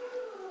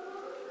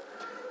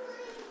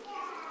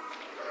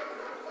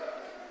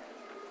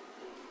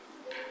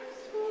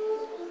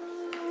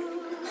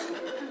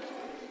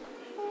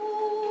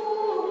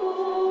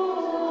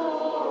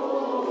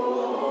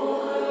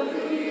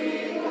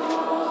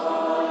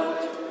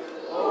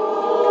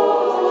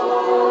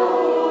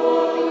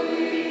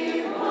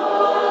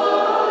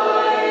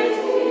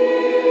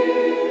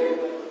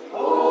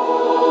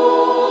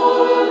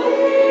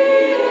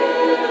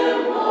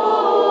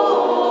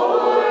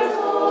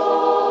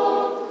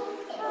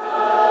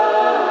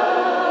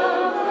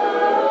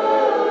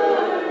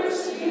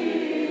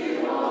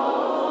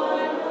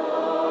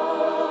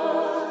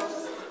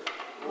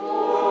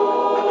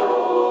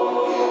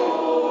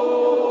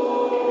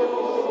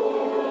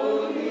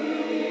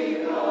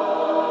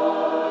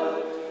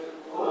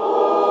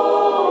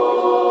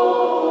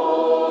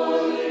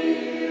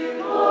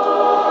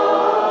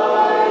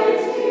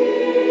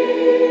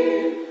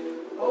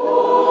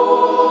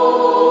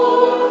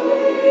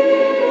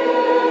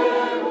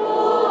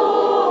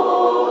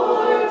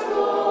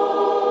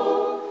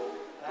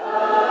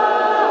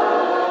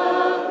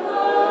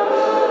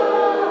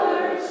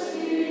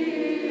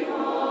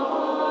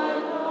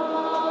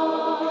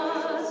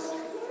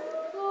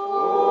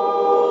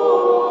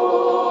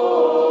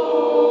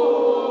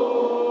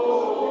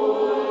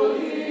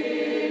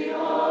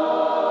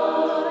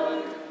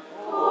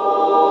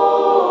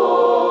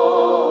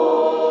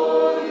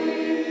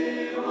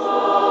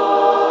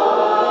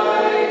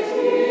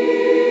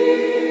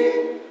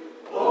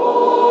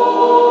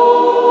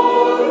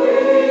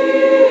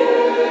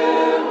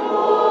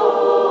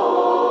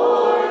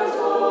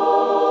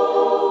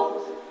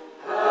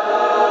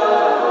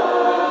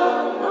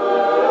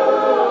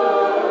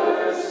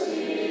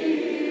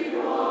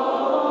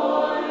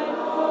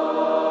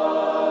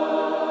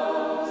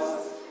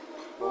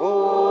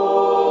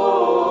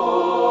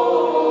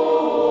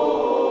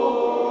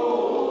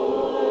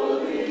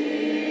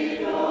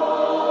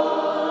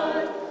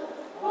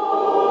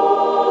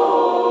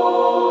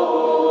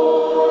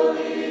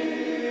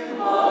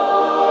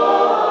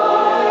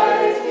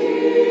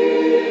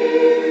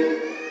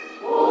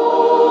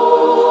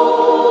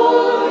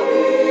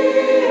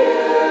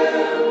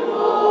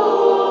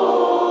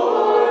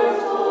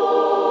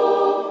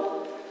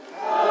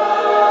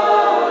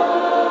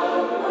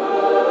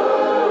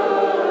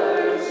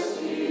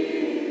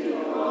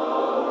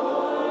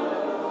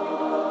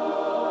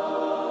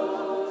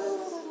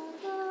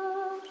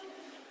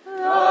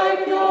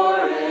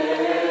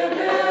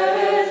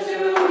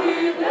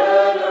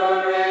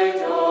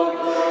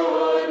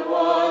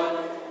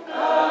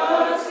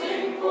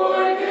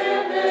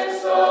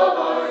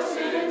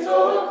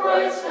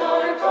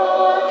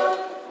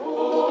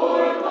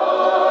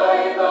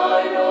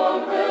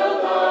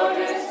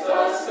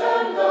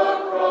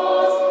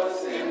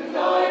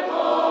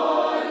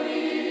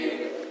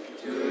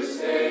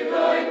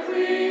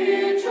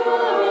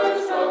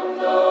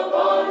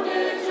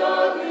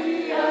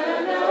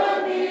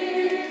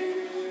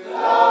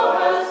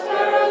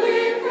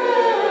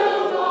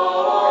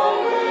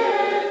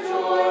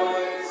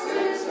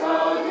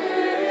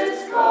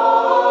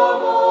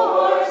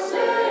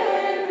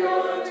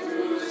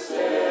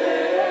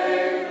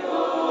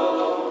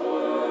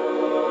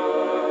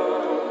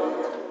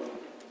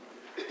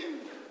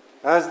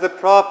 As the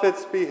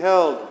prophets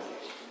beheld.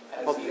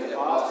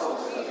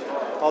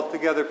 All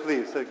together,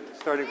 please,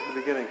 starting from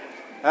the beginning.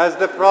 As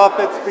the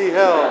prophets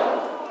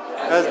beheld,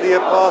 as the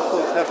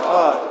apostles have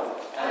taught,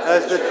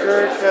 as the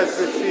church has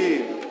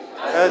received,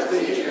 as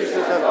the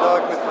users have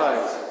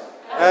dogmatized,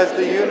 as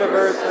the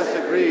universe has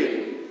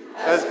agreed,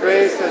 as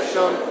grace has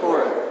shone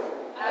forth,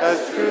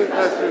 as truth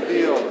has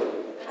revealed,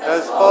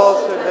 as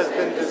falsehood has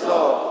been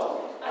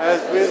dissolved,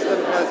 as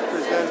wisdom has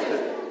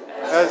presented,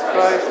 as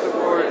Christ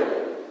awarded,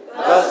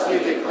 thus we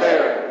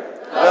declare,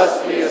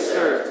 thus we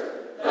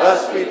assert,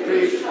 thus we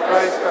preach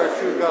Christ our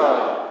true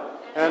God,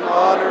 and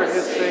honor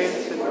his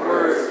saints in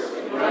words,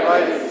 in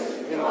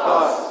writings, in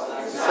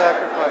thoughts, in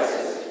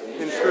sacrifices,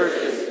 in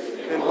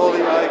churches, in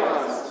holy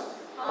icons.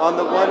 On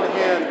the one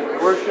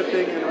hand,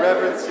 worshiping and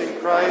reverencing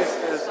Christ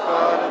as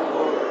God and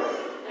Lord,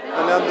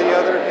 and on the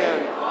other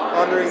hand,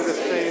 honoring the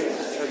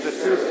saints as the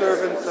true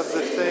servants of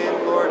the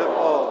same Lord of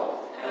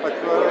all,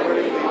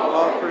 accordingly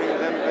offering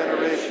them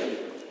veneration.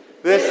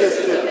 This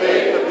is the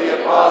faith of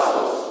the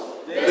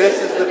apostles.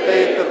 This is the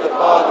faith of the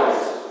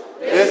fathers.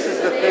 This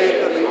is the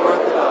faith of the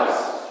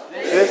Orthodox.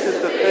 This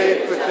is the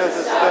faith which has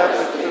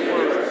established the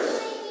world.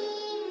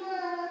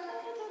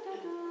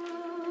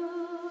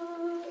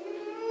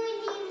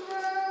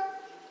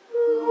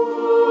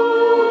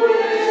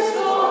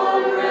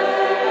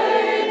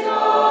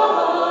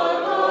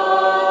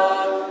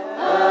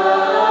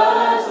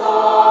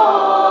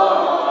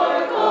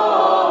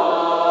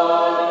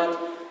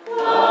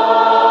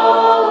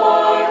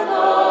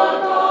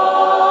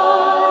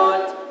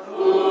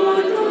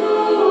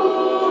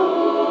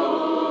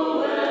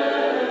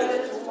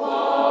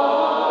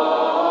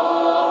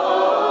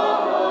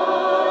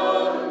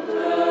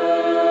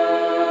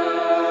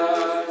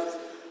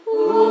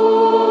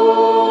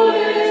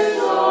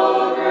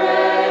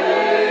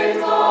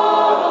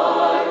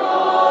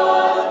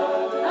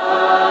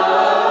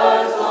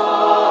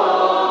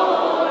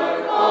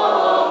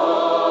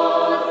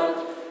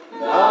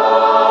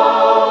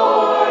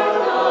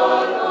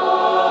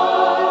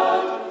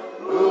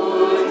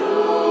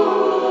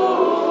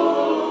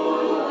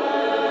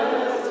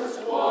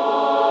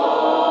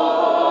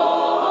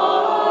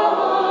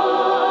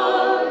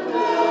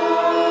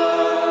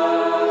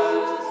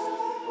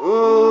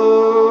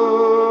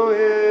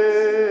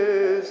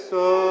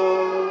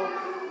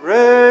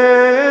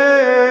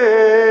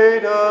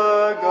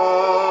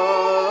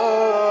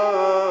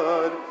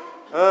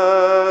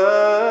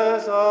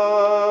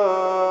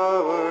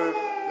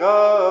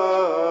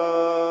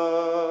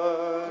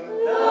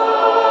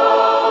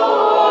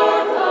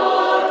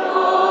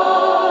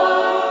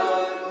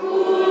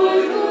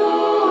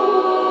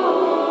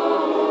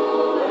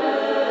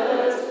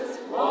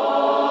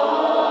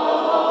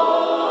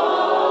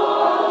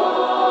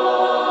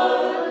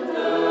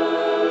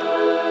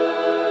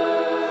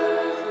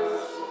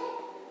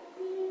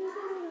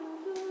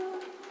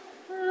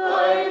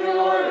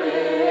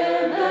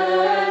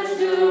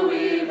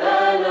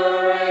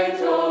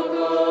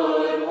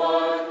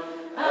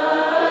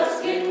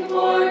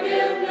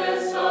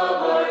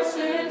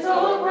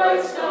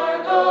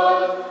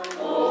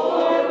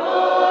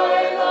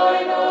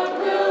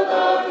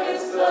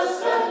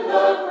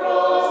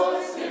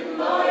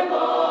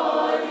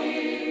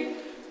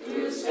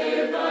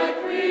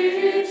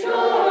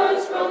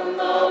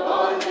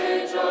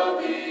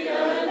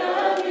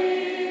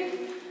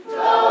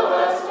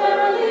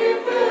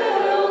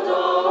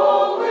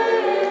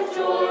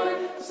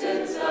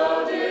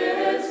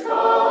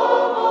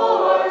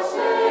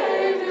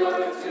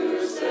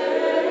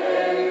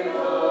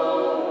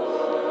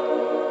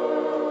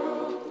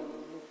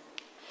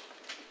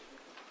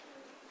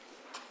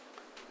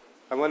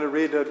 I want to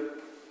read a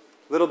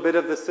little bit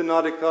of the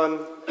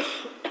Synodicon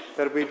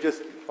that we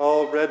just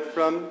all read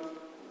from.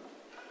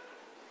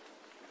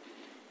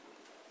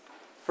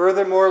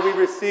 Furthermore, we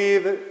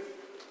receive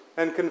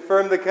and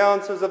confirm the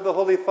counsels of the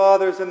Holy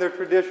Fathers and their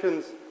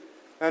traditions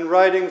and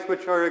writings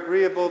which are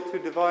agreeable to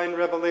divine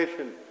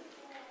revelation.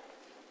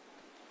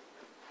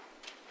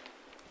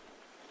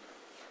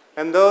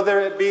 And though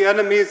there be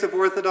enemies of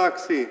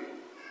orthodoxy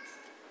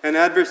and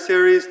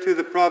adversaries to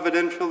the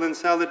providential and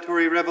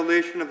salutary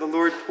revelation of the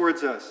Lord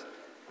towards us,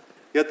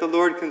 yet the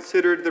Lord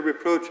considered the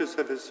reproaches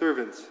of his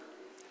servants.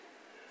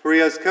 For he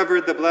has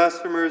covered the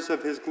blasphemers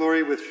of his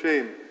glory with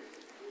shame,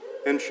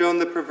 and shown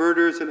the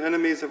perverters and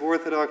enemies of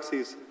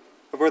orthodoxy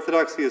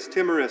as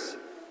timorous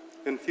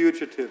and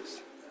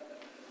fugitives.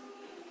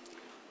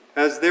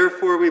 As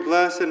therefore we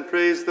bless and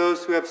praise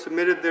those who have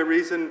submitted their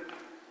reason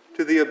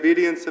to the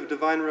obedience of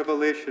divine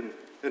revelation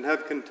and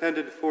have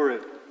contended for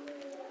it,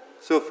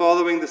 so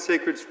following the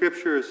sacred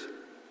scriptures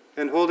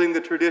and holding the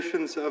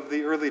traditions of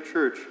the early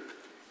church,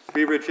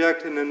 we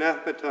reject and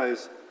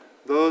anathematize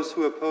those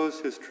who oppose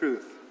his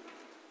truth,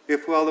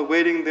 if while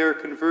awaiting their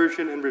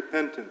conversion and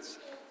repentance,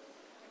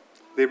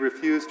 they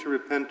refuse to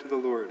repent to the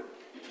Lord.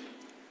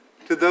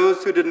 To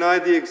those who deny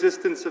the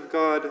existence of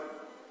God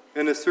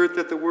and assert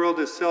that the world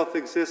is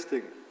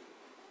self-existing,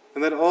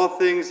 and that all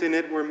things in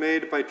it were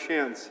made by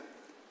chance,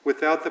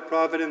 without the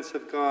providence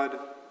of God,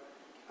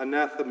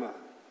 anathema.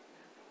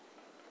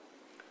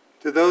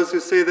 To those who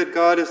say that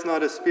God is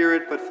not a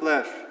spirit but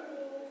flesh,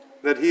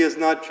 that he is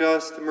not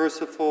just,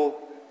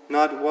 merciful,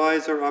 not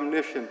wise or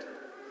omniscient,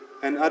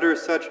 and utter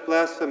such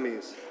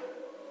blasphemies,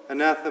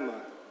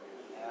 anathema.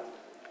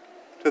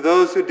 To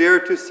those who dare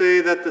to say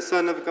that the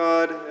Son of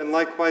God and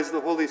likewise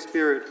the Holy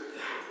Spirit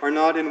are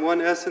not in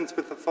one essence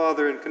with the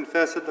Father, and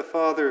confess that the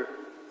Father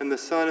and the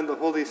Son and the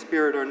Holy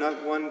Spirit are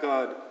not one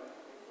God,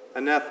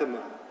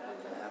 anathema.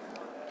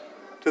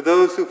 To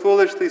those who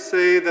foolishly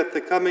say that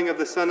the coming of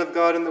the Son of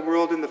God in the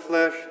world in the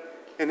flesh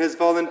and his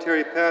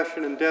voluntary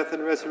passion and death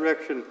and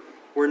resurrection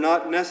were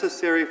not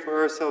necessary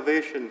for our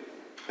salvation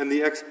and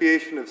the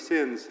expiation of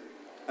sins,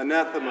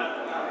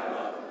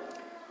 anathema.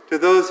 To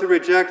those who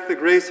reject the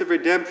grace of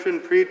redemption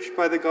preached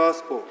by the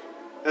gospel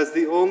as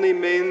the only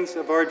means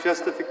of our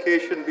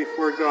justification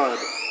before God,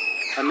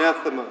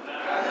 anathema.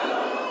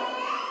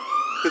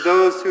 To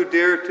those who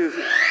dare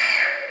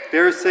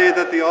say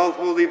that the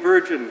all-holy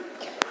Virgin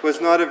was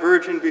not a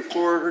virgin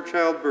before her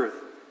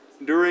childbirth,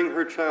 during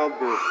her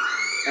childbirth,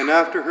 and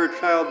after her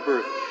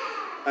childbirth,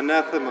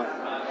 anathema.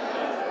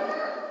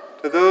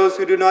 To those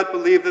who do not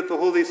believe that the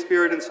Holy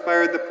Spirit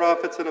inspired the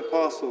prophets and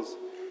apostles,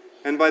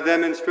 and by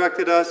them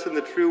instructed us in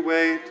the true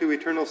way to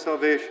eternal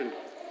salvation,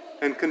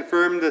 and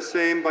confirmed the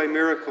same by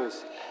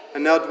miracles,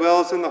 and now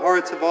dwells in the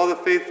hearts of all the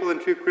faithful and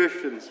true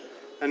Christians,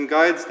 and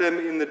guides them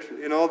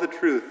in all the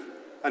truth,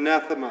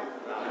 anathema.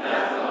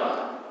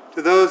 Anathema.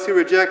 To those who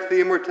reject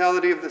the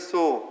immortality of the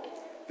soul,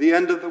 the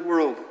end of the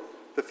world,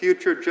 the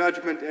future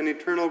judgment and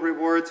eternal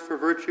rewards for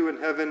virtue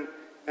in heaven,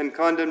 and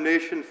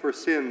condemnation for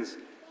sins,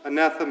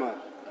 anathema.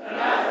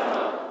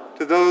 Anathema.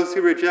 To those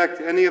who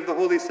reject any of the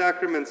holy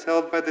sacraments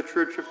held by the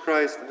Church of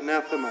Christ,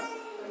 anathema.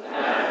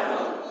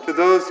 Anathema. To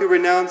those who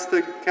renounce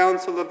the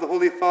counsel of the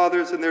Holy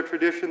Fathers and their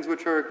traditions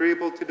which are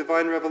agreeable to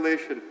divine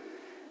revelation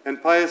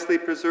and piously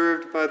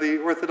preserved by the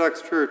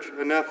Orthodox Church,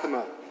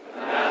 anathema.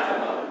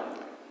 Anathema.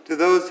 To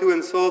those who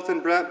insult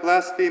and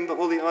blaspheme the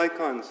holy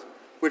icons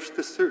which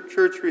the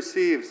Church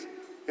receives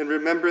in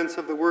remembrance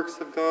of the works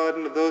of God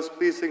and of those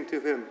pleasing to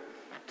him,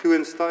 to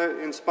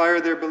inspire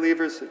their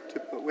believers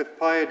with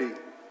piety,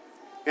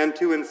 and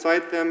to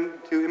incite them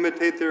to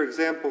imitate their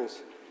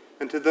examples,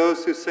 and to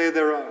those who say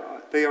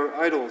they are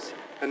idols,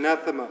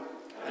 anathema.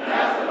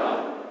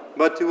 Anathema.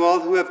 But to all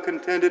who have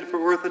contended for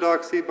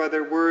orthodoxy by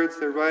their words,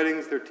 their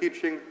writings, their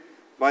teaching,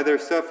 by their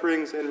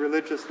sufferings and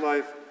religious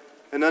life,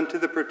 and unto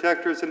the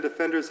protectors and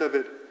defenders of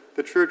it,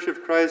 the Church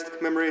of Christ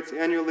commemorates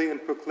annually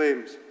and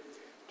proclaims.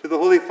 To the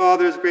Holy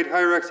Fathers, great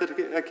hierarchs,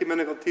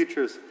 ecumenical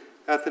teachers,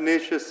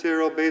 Athanasius,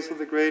 Cyril, Basil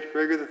the Great,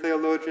 Gregory the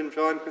Theologian,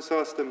 John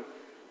Chrysostom,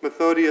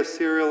 Methodius,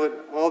 Cyril, and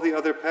all the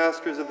other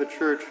pastors of the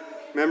Church,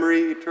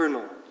 memory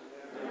eternal.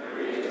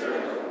 Memory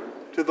eternal.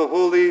 To the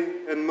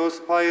holy and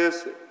most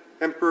pious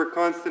Emperor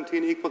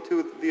Constantine, equal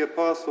to the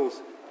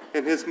apostles,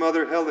 and his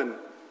mother Helen,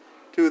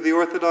 to the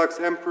Orthodox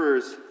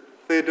emperors,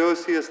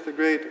 Theodosius the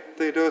Great,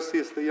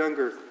 Theodosius the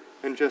Younger,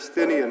 and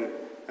Justinian,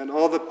 and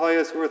all the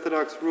pious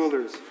Orthodox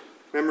rulers,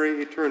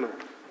 memory eternal.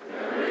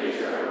 Memory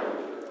eternal.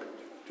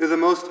 To the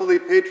most holy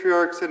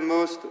patriarchs and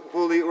most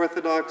holy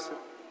Orthodox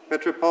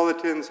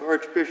metropolitans,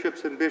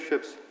 archbishops, and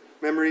bishops,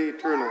 memory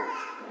eternal.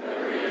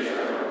 Memory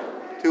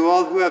eternal. To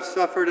all who have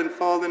suffered and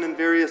fallen in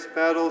various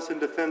battles in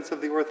defense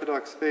of the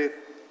Orthodox faith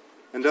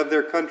and of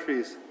their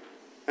countries,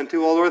 and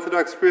to all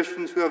Orthodox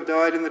Christians who have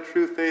died in the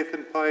true faith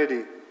and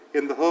piety,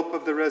 in the hope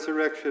of the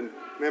resurrection,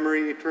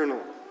 memory eternal.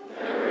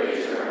 Memory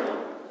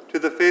eternal. To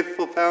the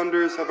faithful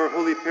founders of our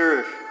holy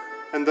parish,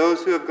 and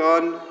those who have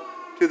gone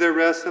to their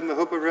rest in the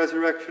hope of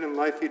resurrection and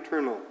life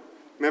eternal,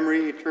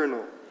 memory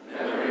eternal.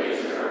 Memory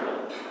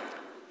eternal.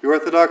 The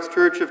Orthodox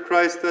Church of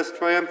Christ thus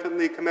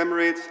triumphantly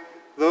commemorates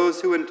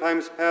those who in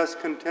times past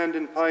contend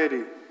in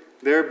piety,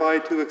 thereby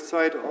to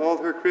excite all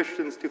her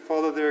Christians to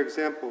follow their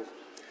example.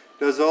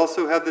 Does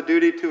also have the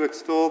duty to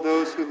extol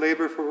those who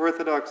labor for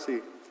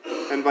orthodoxy,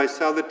 and by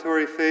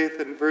salutary faith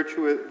and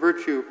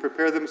virtue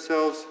prepare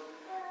themselves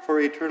for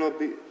eternal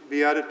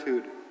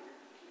beatitude.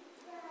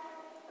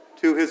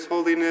 To His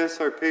Holiness,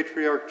 our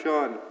Patriarch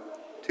John,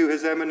 to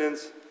His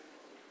Eminence,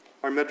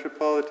 our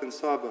Metropolitan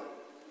Saba,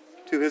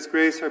 to His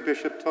Grace, our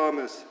Bishop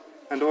Thomas,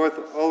 and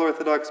all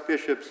Orthodox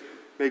bishops,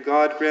 may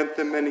God grant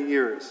them many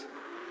years.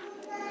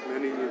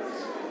 Many years.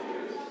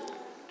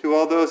 To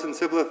all those in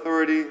civil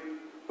authority,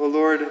 O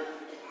Lord,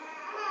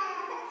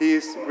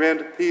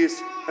 grant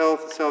peace,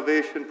 health,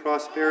 salvation,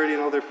 prosperity in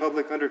all their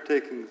public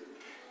undertakings,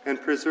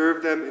 and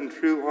preserve them in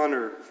true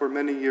honor for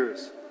many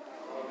years.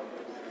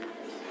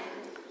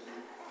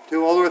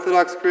 To all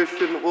Orthodox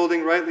Christians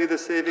holding rightly the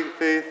saving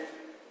faith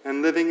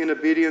and living in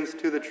obedience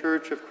to the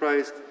Church of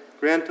Christ,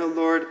 grant, O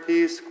Lord,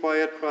 peace,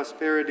 quiet,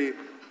 prosperity,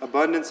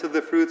 abundance of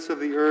the fruits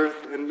of the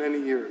earth, and many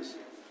years.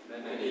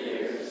 Many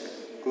years.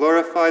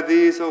 Glorify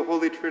these, O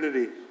Holy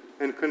Trinity,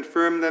 and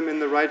confirm them in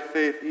the right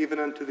faith even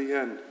unto the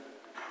end,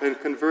 and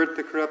convert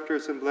the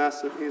corrupters and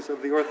blasphemies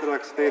of the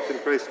Orthodox faith in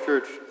Christ's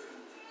Church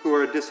who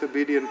are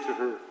disobedient to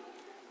her,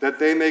 that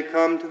they may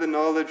come to the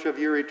knowledge of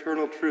your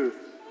eternal truth,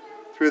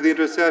 through the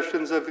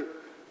intercessions of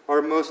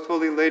our most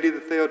holy Lady, the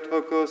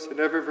Theotokos, and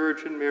ever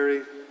Virgin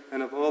Mary,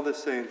 and of all the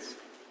saints.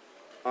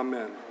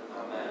 Amen.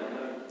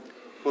 Amen.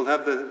 We'll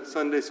have the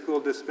Sunday school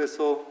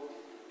dismissal.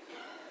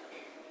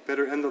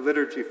 Better end the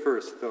liturgy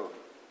first, though.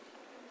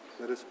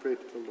 Let us pray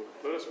to the Lord.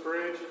 Let us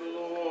pray to the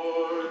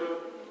Lord.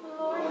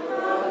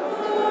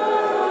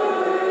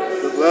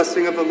 The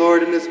blessing of the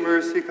Lord and his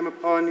mercy come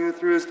upon you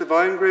through his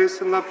divine grace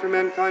and love for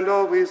mankind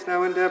always,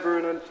 now and ever,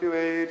 and unto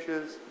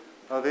ages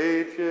of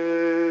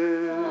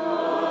ages. Amen.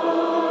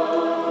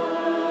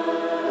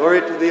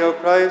 Glory to thee, O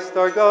Christ,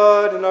 our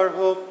God and our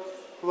hope.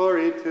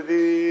 Glory to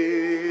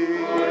thee.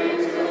 Glory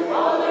to the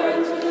Father,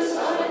 and to the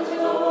Son, and to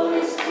the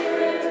Holy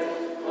Spirit,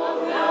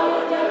 both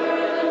now and ever,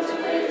 and unto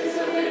ages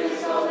of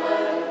ages.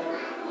 Amen.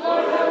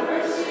 Lord have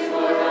mercy,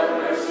 Lord have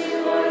mercy,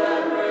 Lord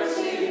have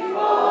mercy,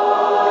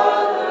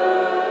 Father,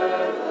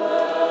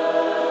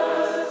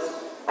 bless.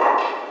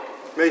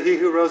 May he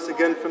who rose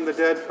again from the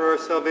dead for our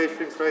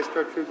salvation, Christ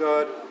our true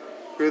God,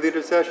 through the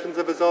intercessions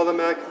of his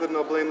all-immaculate and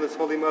all-blameless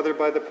Holy Mother,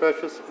 by the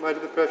precious might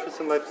of the precious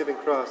and life-giving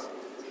cross,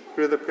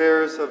 through the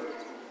prayers of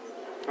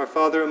our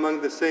Father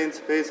among the saints,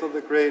 Basil the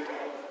Great,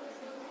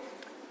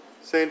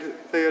 Saint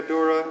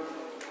Theodora,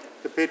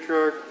 the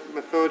Patriarch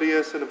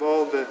Methodius, and of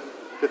all the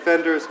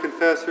defenders,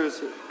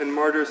 confessors, and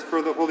martyrs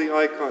for the holy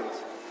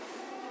icons.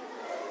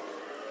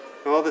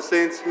 And all the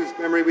saints whose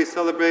memory we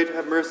celebrate,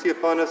 have mercy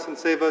upon us and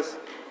save us,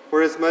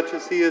 for as much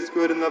as he is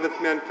good and loveth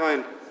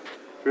mankind.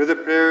 Through the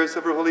prayers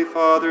of our holy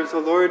fathers, O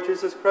Lord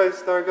Jesus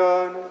Christ our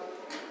God,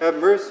 have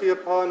mercy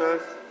upon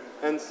us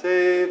and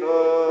save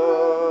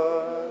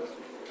us.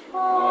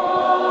 Amen.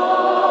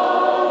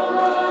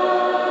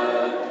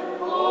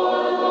 O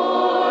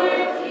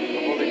Lord,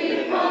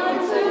 keep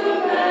unto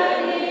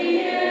many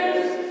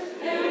years,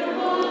 in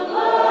whom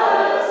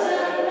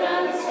blessed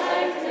and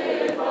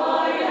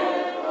sanctified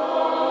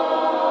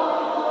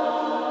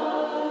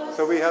us.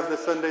 So we have the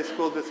Sunday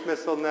school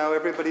dismissal now.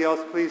 Everybody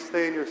else, please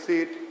stay in your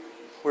seat.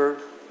 We're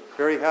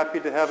very happy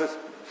to have a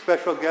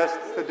special guest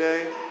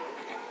today,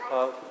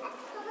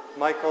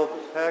 Michael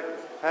Pack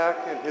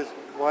and his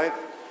wife,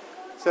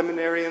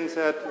 seminarians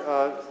at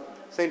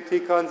St.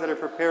 Tikhon's that are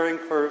preparing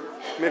for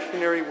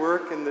missionary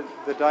work in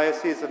the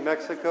Diocese of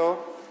Mexico.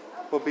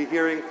 We'll be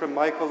hearing from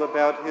Michael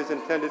about his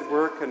intended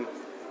work, and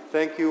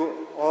thank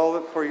you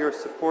all for your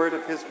support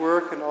of his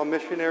work and all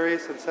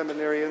missionaries and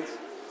seminarians.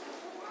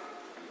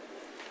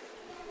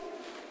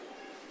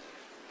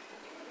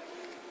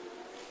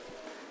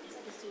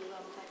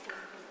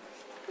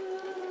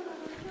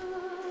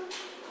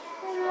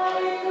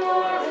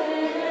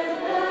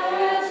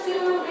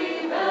 Hallowed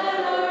be thy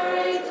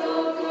name.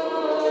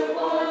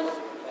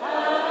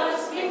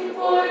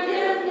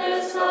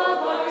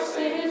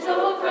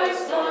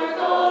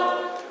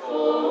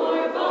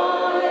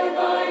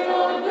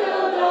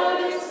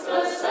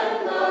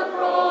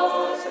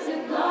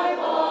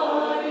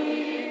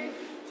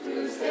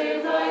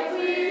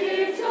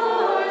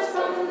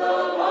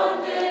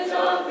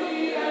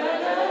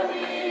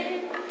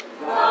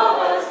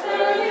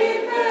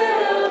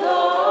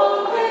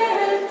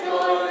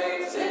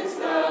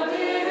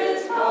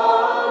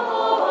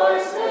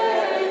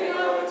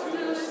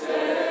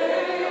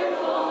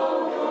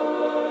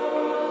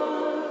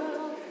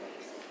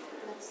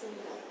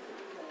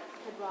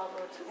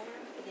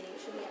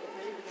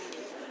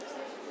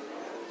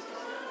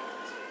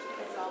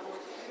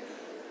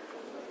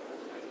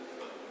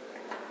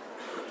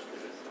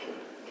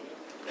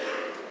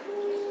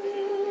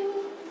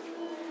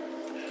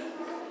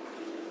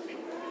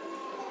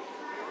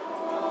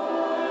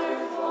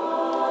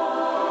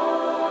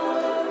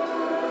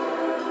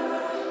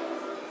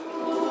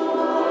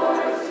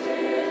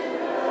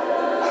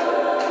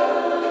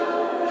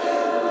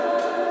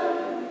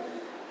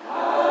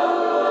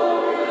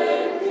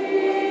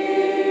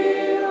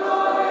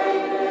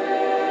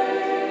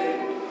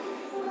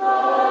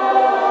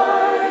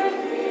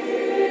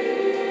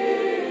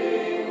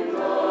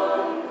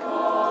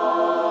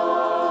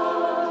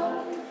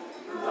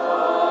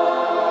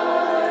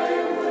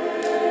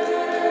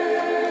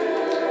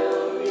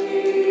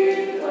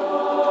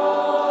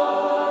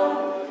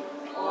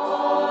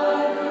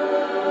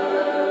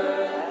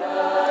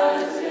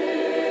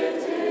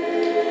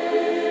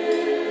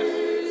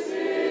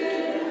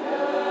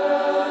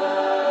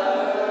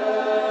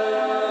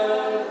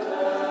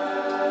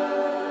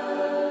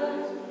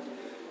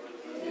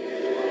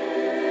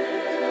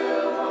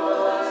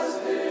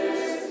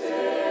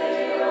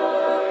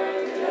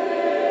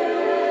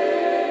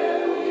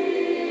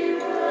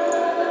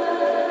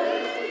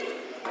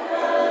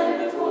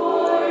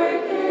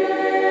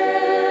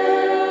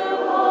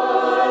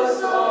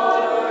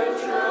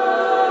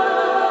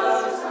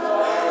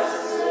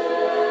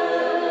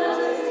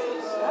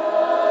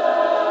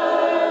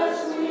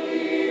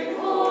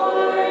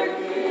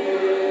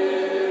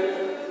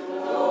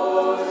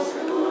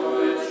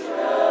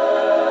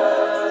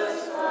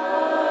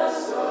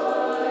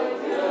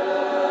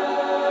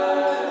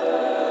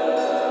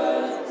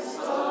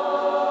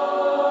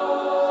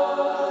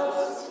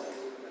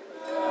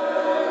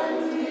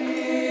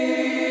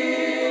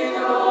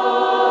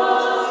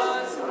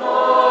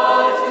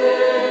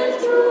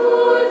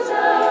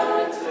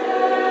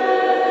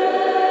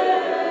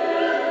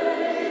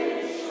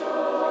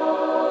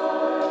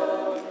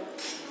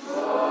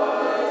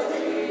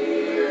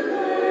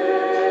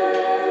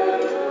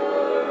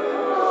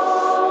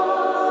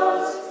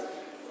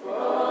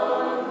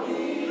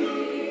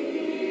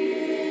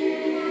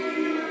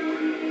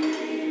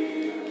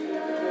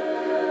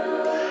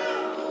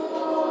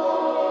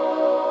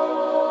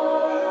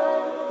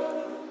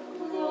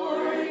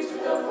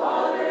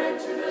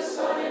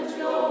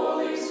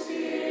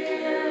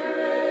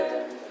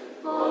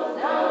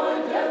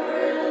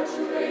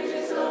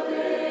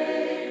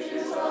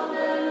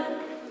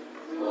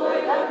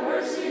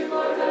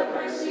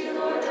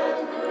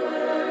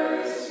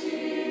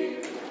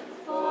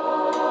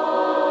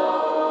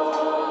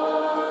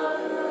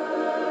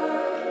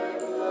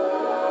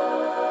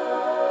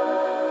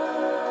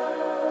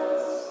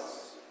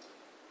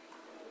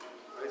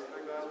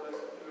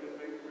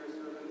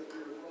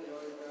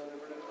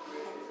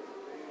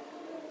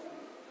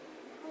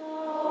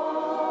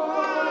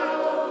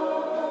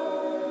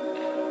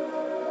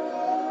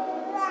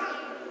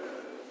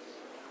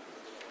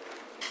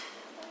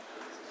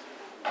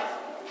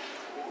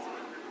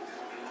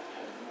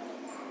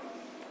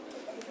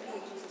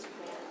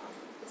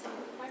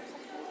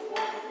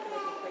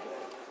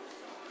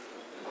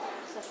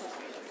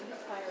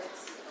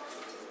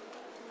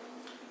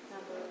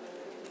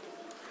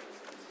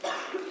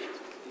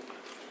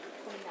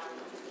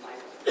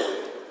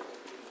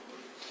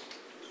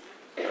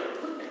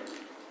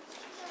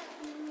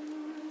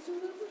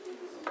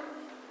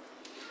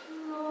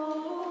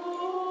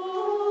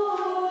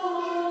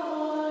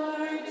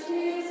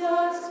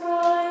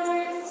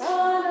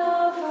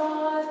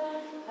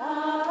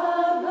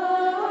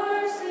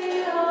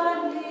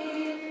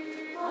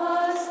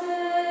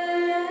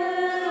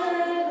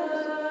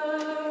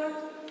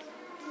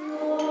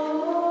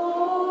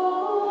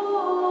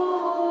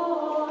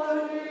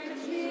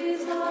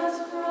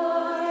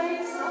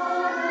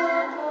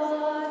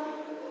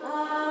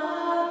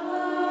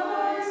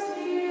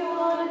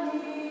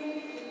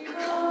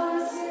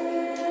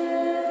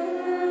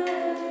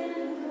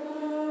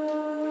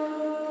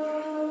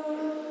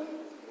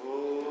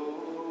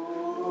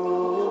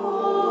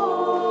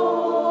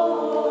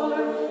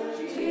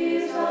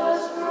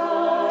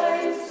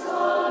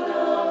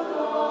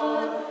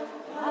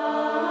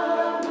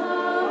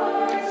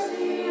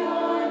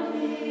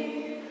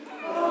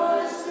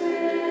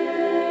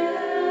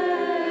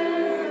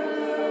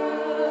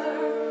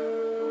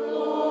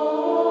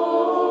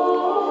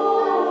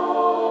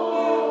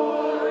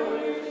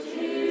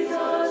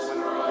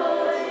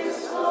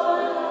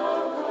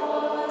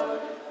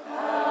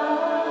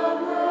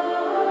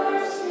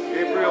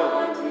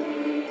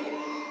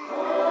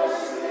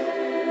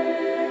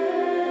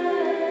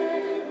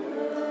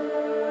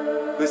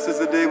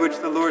 day which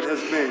the Lord has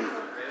made.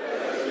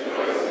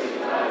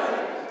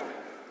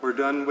 We're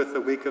done with the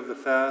week of the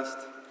fast.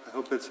 I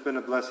hope it's been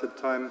a blessed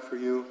time for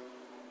you.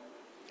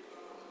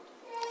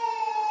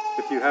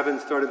 If you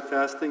haven't started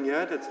fasting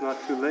yet, it's not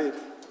too late.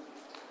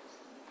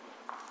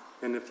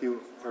 And if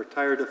you are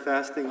tired of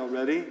fasting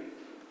already,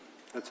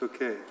 that's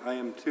okay. I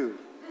am too.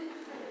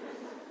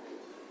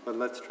 But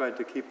let's try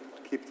to keep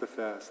the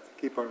fast.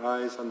 Keep our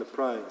eyes on the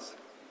prize.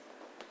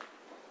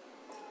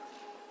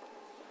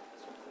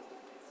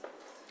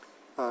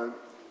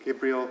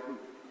 Gabriel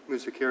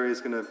Musicari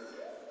is going to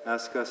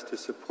ask us to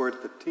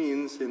support the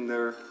teens in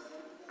their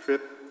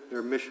trip,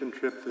 their mission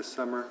trip this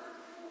summer.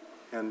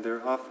 And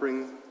they're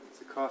offering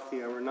the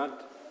coffee hour,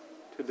 not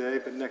today,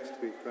 but next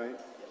week, right?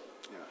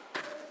 Yeah.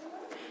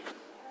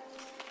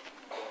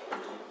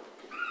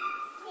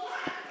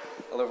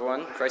 Hello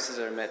everyone, Christ is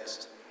in our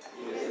midst.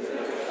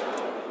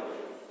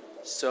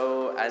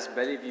 So, as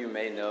many of you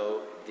may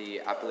know, the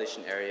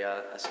Appalachian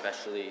area,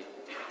 especially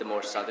the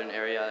more southern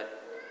area,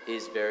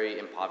 is very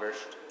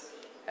impoverished.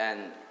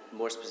 And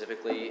more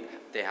specifically,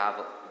 they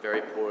have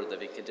very poor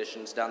living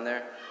conditions down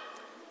there.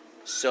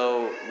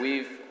 So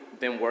we've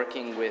been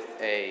working with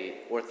an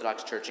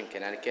Orthodox church in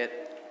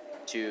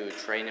Connecticut to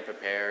train and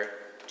prepare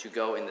to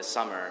go in the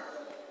summer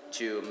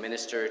to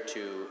minister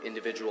to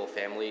individual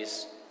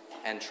families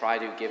and try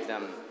to give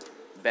them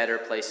better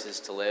places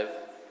to live,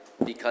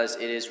 because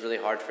it is really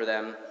hard for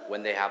them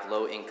when they have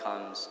low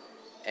incomes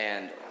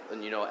and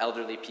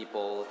elderly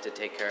people to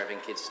take care of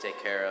and kids to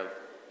take care of,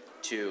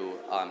 to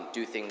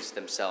do things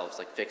themselves,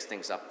 like fix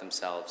things up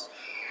themselves.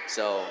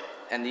 So,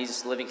 and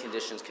these living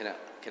conditions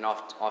can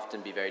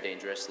often be very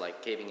dangerous,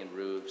 like caving in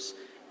roofs,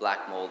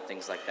 black mold,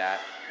 things like that.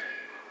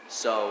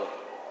 So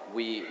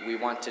we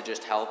want to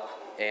just help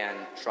and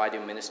try to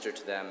minister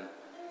to them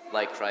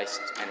like Christ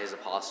and his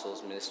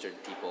apostles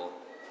ministered to people.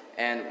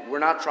 And we're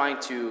not trying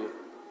to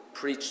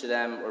preach to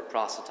them or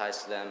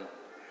proselytize to them,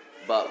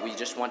 but we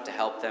just want to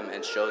help them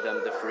and show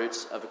them the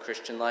fruits of a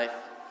Christian life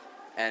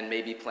and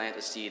maybe plant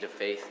a seed of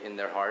faith in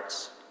their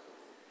hearts.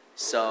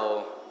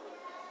 So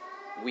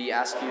we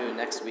ask you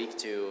next week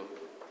to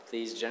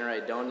please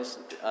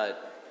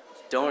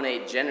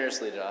donate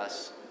generously to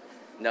us.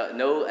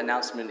 No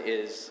announcement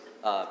is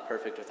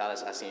perfect without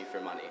us asking you for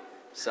money.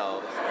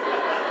 So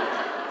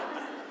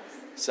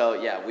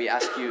yeah, we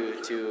ask you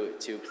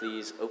to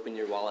please open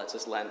your wallets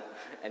this Lent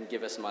and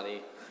give us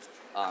money.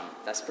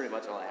 That's pretty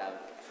much all I have.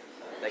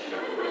 Thank you.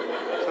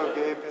 So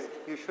Gabe,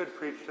 you should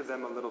preach to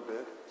them a little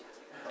bit.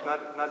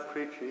 Not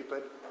preachy,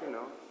 but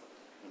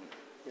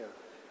yeah.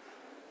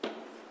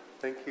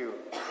 Thank you.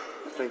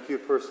 Thank you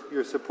for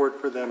your support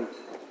for them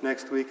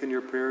next week and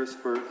your prayers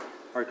for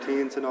our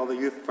teens and all the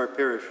youth of our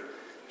parish.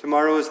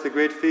 Tomorrow is the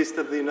great feast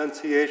of the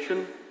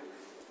Annunciation.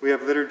 We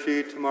have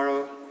liturgy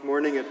tomorrow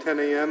morning at 10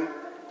 a.m.,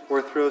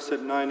 Orthros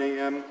at 9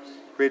 a.m.,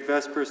 Great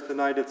Vespers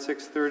tonight at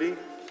 6:30.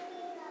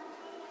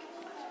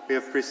 We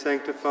have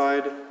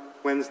pre-sanctified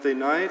Wednesday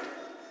night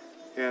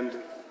and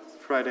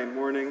Friday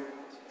morning.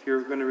 If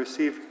you're going to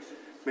receive,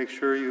 make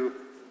sure you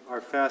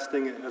are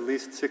fasting at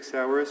least 6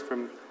 hours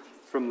from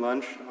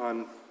lunch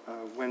on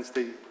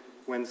Wednesday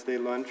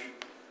lunch.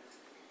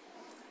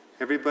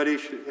 Everybody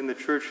in the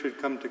church should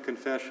come to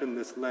confession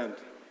this Lent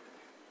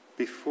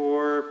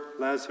before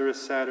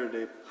Lazarus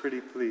Saturday,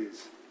 pretty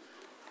please.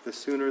 The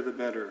sooner the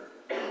better.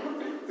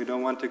 We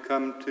don't want to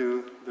come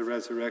to the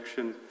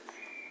resurrection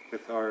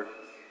with our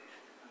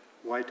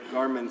white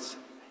garments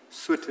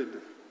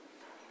sooted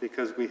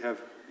because we have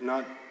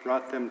not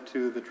brought them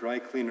to the dry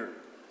cleaner.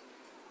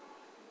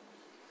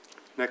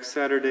 Next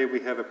Saturday we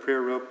have a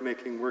prayer rope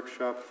making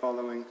workshop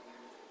following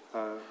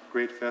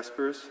Great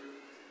Vespers.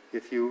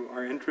 If you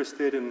are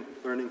interested in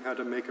learning how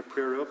to make a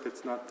prayer rope,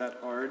 it's not that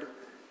hard.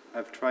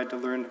 I've tried to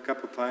learn a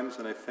couple times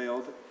and I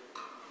failed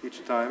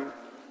each time,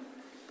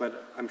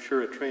 but I'm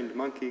sure a trained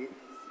monkey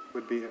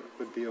would be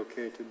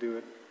okay to do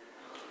it.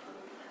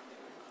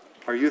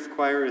 Our youth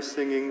choir is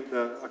singing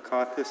the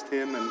Akathist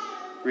hymn and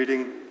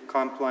reading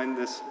Compline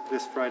this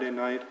Friday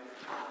night.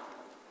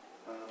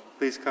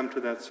 Please come to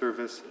that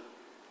service.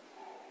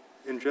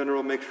 In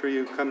general, make sure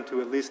you come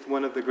to at least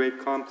one of the great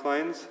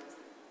complines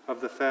of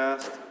the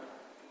fast,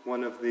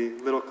 one of the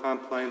little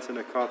complines and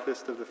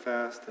Akathist of the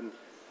fast, and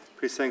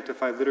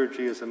pre-sanctified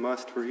liturgy is a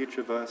must for each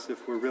of us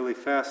if we're really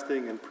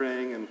fasting and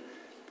praying and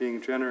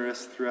being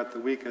generous throughout the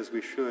week as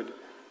we should.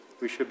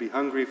 We should be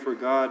hungry for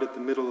God at the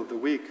middle of the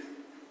week,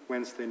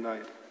 Wednesday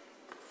night.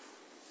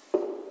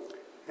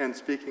 And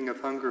speaking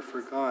of hunger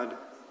for God,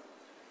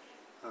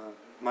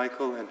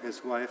 Michael and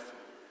his wife,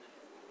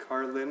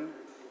 Carlin,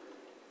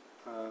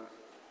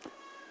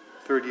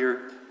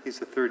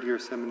 he's a third-year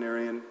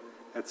seminarian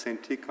at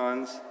St.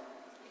 Tikhon's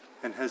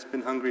and has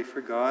been hungry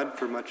for God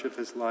for much of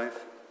his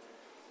life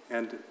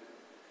and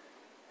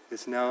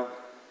is now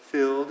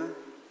filled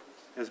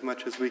as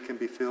much as we can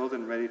be filled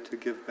and ready to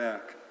give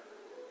back.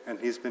 And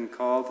he's been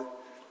called,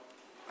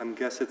 I'm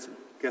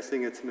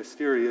guessing it's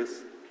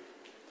mysterious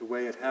the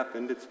way it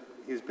happened.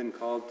 He's been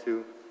called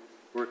to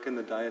work in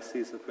the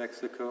Diocese of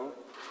Mexico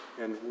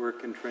and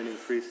work in training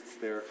priests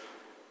there.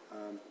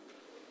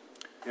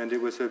 And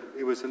it was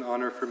an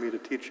honor for me to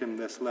teach him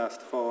this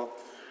last fall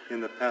in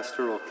the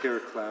pastoral care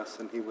class,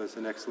 and he was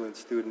an excellent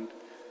student.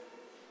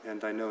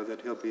 And I know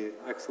that he'll be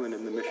excellent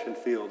in the mission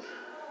field.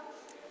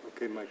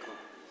 Okay, Michael.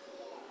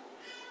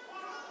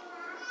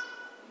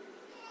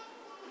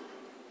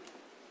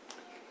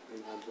 May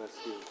God bless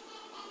you.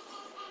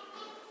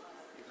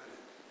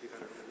 You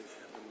gotta really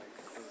have the mic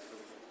close so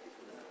we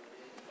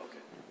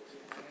don't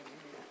keep it.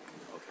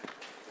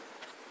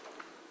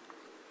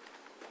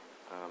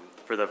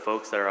 Okay. For the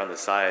folks that are on the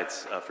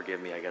sides,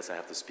 forgive me, I guess I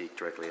have to speak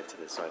directly into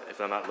this. So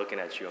if I'm not looking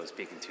at you, I'm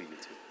speaking to you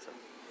too. So,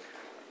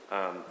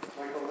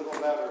 Michael, a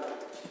little louder.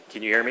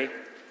 can you hear me?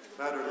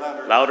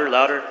 Louder. Louder,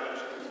 louder?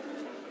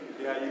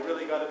 Yeah, you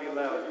really gotta be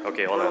loud.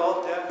 Okay, hold on. We're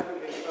all deaf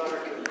and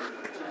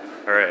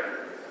dark. All right.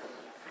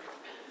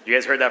 You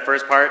guys heard that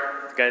first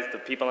part? Guys, the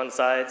people on the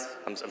sides?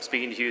 I'm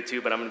speaking to you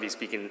too, but I'm going to be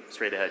speaking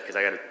straight ahead because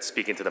I got to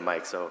speak into the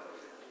mic, so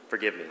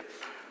forgive me.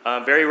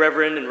 Very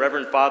reverend and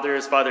reverend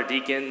fathers, father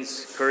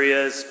deacons,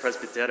 curias,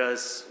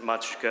 presbyteras,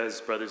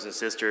 matrikas, brothers and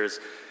sisters,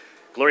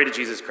 glory to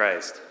Jesus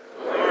Christ.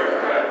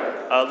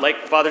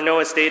 Like Father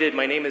Noah stated,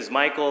 my name is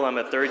Michael. I'm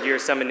a third-year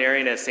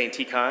seminarian at St.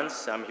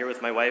 Tikhon's. I'm here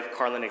with my wife,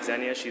 Carlin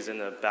Xenia. She's in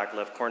the back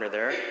left corner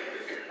there.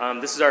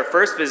 This is our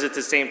first visit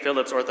to St.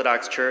 Philip's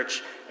Orthodox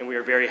Church, and we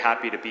are very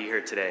happy to be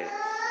here today.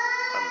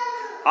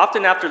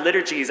 Often after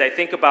liturgies, I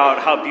think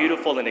about how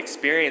beautiful an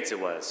experience it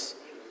was,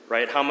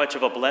 right? How much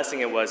of a blessing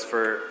it was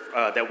for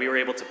that we were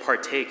able to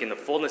partake in the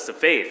fullness of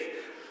faith.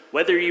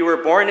 Whether you were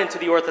born into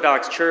the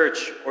Orthodox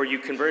Church or you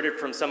converted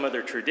from some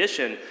other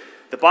tradition,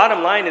 the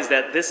bottom line is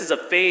that this is a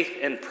faith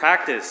and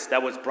practice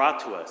that was brought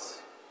to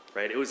us,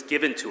 right? It was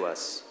given to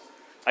us,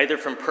 either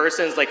from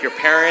persons like your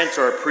parents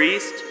or a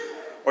priest,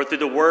 or through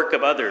the work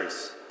of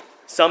others.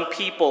 Some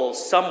people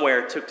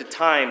somewhere took the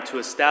time to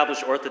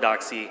establish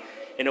orthodoxy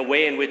in a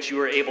way in which you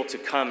were able to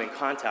come in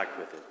contact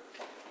with it.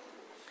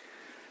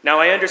 Now,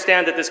 I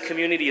understand that this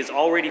community is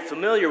already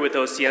familiar with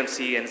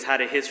OCMC and has had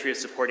a history of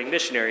supporting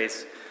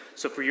missionaries,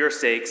 so for your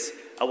sakes,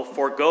 I will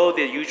forego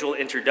the usual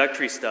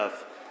introductory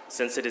stuff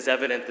since it is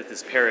evident that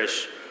this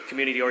parish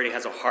community already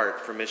has a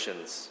heart for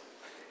missions.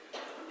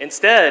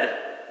 Instead,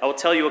 I will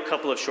tell you a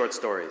couple of short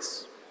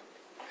stories.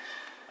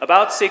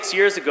 About 6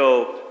 years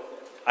ago,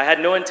 I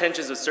had no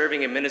intentions of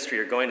serving in ministry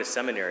or going to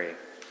seminary.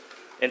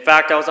 In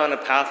fact, I was on a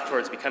path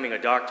towards becoming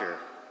a doctor.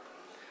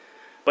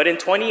 But in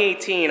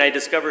 2018, I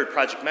discovered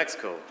Project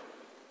Mexico.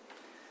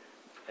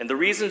 And the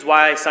reasons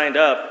why I signed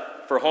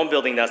up for home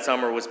building that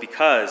summer was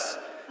because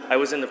I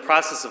was in the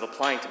process of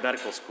applying to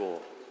medical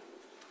school.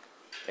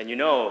 And you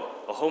know,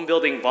 a home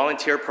building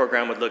volunteer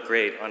program would look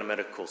great on a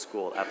medical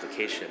school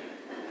application.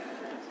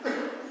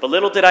 But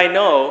little did I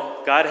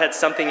know, God had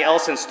something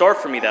else in store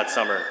for me that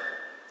summer.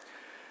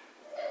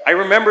 I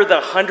remember the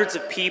hundreds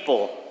of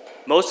people,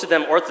 most of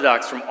them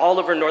Orthodox from all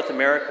over North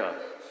America,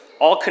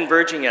 all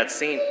converging at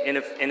St.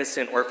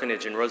 Innocent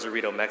Orphanage in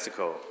Rosarito,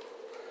 Mexico.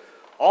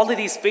 All of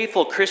these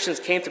faithful Christians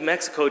came to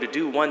Mexico to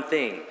do one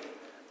thing,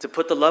 to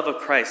put the love of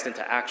Christ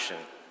into action.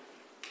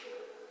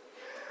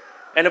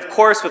 And of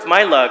course, with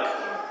my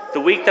luck, the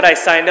week that I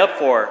signed up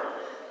for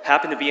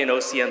happened to be an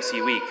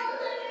OCMC week.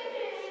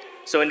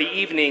 So in the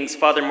evenings,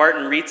 Father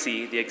Martin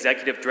Rizzi, the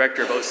executive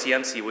director of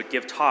OCMC, would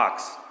give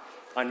talks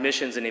on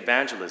missions and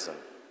evangelism.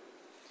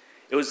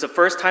 It was the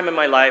first time in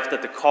my life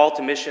that the call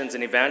to missions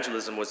and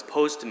evangelism was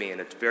posed to me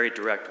in a very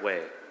direct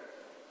way.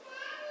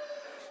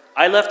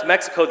 I left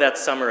Mexico that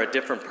summer a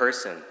different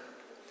person.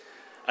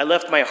 I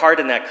left my heart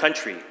in that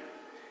country,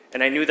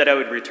 and I knew that I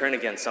would return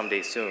again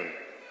someday soon.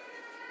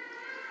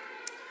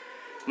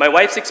 My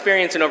wife's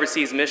experience in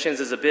overseas missions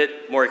is a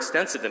bit more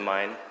extensive than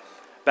mine.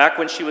 Back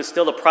when she was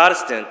still a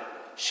Protestant,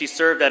 she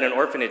served at an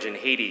orphanage in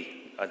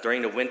Haiti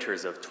during the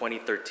winters of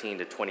 2013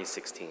 to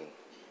 2016.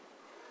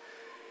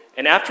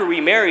 And after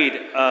we married,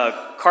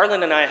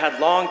 Carlin and I had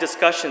long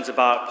discussions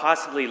about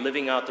possibly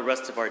living out the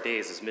rest of our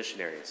days as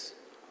missionaries.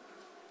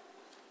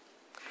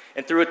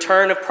 And through a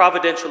turn of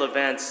providential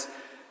events,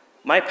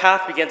 my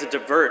path began to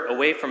divert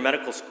away from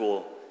medical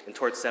school and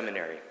towards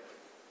seminary.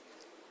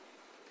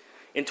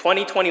 In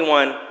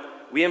 2021,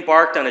 we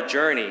embarked on a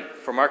journey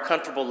from our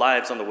comfortable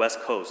lives on the West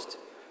Coast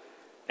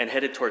and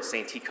headed towards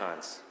St.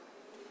 Tikhon's.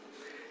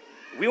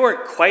 We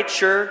weren't quite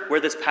sure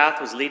where this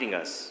path was leading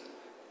us,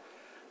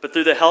 but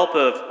through the help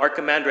of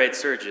Archimandrite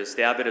Sergius,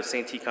 the abbot of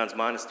St. Tikhon's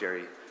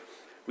Monastery,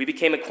 we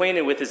became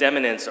acquainted with His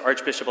Eminence,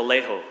 Archbishop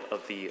Alejo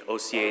of the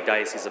OCA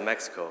Diocese of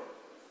Mexico.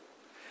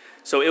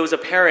 So it was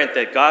apparent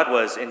that God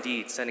was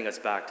indeed sending us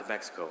back to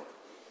Mexico.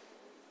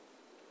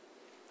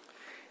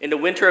 In the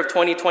winter of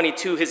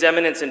 2022, His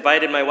Eminence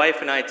invited my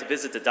wife and I to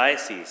visit the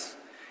diocese,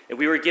 and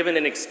we were given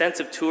an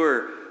extensive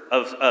tour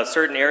of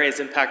certain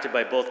areas impacted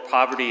by both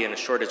poverty and a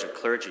shortage of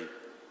clergy.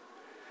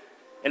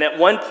 And at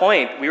one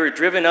point, we were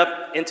driven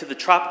up into the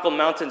tropical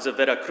mountains of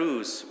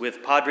Veracruz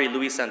with Padre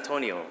Luis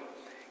Antonio.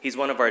 He's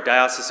one of our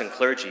diocesan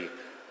clergy.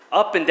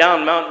 Up and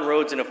down mountain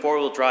roads in a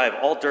four-wheel drive,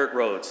 all dirt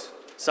roads,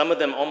 some of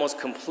them almost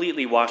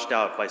completely washed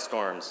out by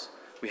storms.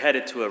 We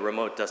headed to a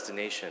remote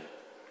destination.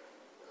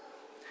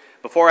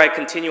 Before I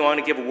continue on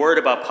to give a word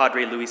about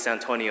Padre Luis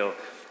Antonio,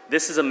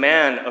 This is a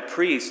man, a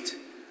priest,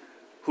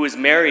 who is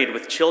married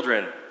with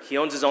children. He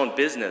owns his own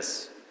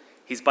business.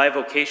 He's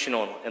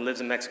bivocational and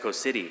lives in Mexico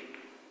City.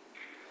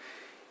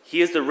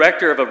 He is the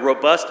rector of a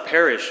robust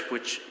parish,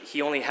 which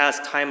he only has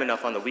time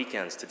enough on the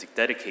weekends to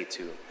dedicate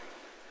to.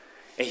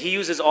 And he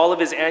uses all of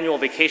his annual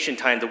vacation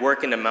time to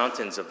work in the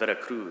mountains of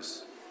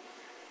Veracruz.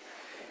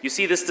 You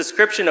see, this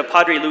description of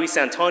Padre Luis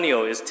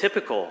Antonio is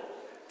typical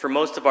for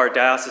most of our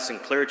diocesan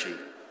clergy.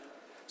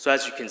 So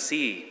as you can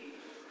see,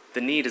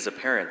 the need is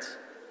apparent.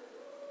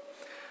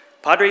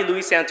 Padre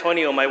Luis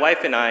Antonio, my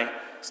wife and I,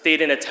 stayed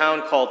in a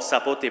town called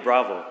Zapote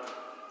Bravo.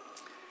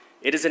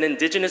 It is an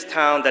indigenous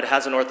town that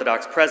has an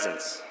Orthodox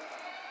presence.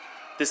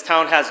 This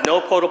town has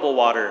no potable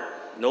water,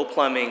 no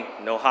plumbing,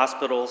 no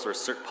hospitals or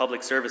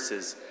public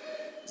services,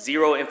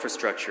 zero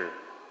infrastructure.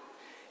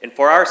 And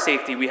for our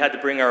safety, we had to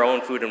bring our own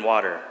food and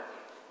water.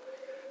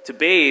 To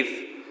bathe,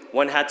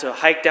 one had to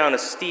hike down a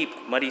steep,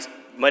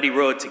 muddy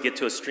road to get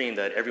to a stream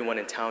that everyone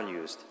in town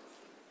used.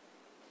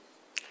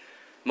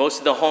 Most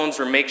of the homes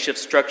were makeshift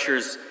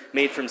structures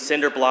made from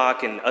cinder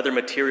block and other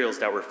materials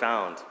that were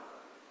found.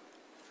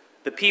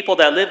 The people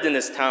that lived in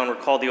this town were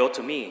called the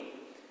Otomi,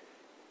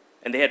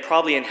 and they had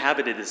probably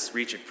inhabited this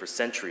region for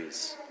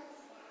centuries.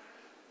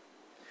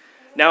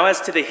 Now,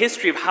 as to the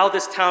history of how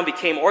this town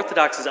became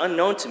Orthodox is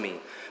unknown to me,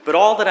 but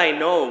all that I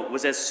know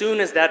was as soon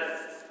as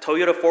that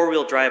Toyota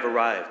four-wheel drive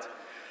arrived,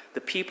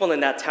 the people in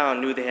that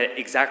town knew they had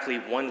exactly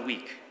 1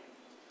 week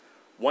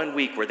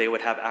where they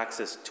would have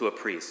access to a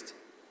priest.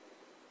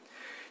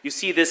 You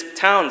see, this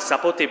town,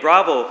 Zapote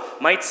Bravo,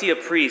 might see a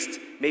priest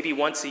maybe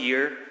once a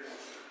year,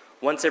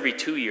 once every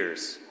 2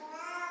 years.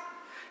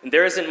 And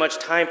there isn't much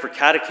time for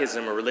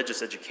catechism or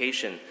religious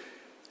education,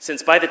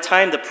 since by the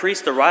time the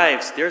priest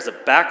arrives, there's a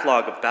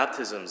backlog of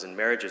baptisms and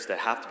marriages that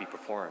have to be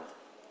performed.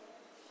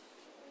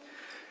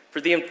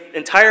 For the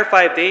entire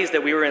 5 days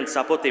that we were in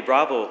Zapote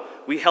Bravo,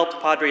 we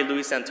helped Padre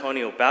Luis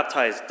Antonio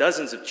baptize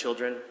dozens of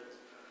children,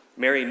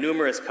 marry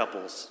numerous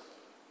couples.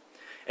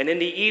 And in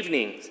the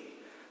evenings,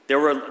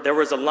 there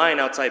was a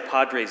line outside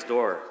Padre's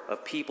door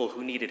of people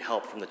who needed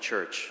help from the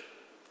church.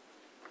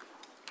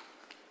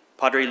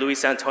 Padre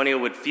Luis Antonio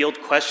would field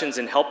questions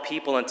and help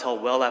people until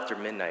well after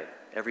midnight,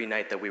 every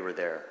night that we were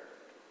there.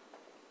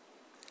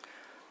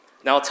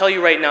 Now, I'll tell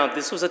you right now,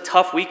 this was a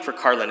tough week for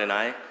Carlin and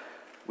I.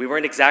 We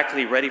weren't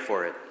exactly ready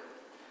for it.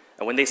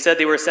 And when they said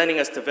they were sending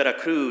us to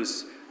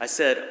Veracruz, I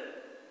said,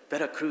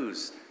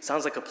 Veracruz,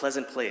 sounds like a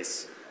pleasant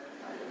place.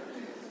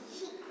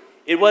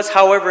 It was,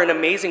 however, an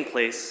amazing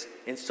place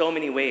in so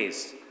many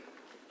ways.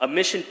 A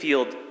mission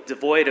field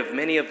devoid of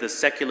many of the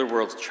secular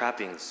world's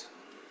trappings.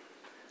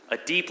 A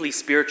deeply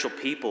spiritual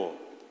people,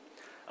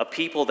 a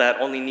people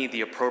that only need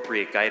the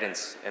appropriate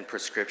guidance and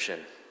prescription.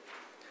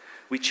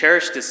 We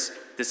cherish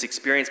this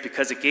experience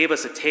because it gave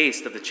us a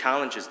taste of the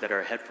challenges that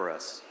are ahead for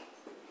us.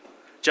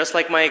 Just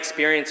like my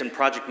experience in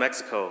Project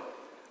Mexico,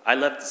 I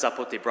left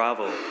Zapote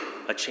Bravo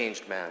a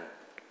changed man.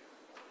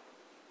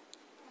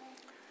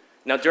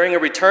 Now, during a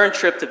return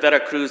trip to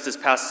Veracruz this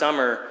past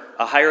summer,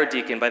 a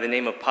hierodeacon by the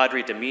name of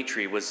Padre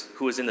Dimitri,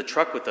 who was in the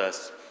truck with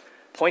us,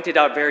 pointed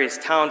out various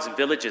towns and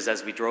villages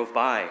as we drove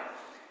by.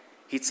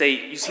 He'd say,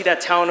 you see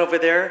that town over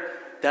there?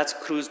 That's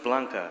Cruz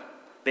Blanca.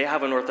 They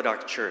have an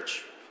Orthodox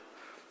church.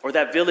 Or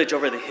that village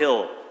over the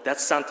hill,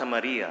 that's Santa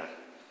Maria.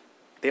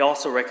 They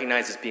also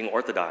recognize as being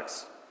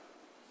Orthodox.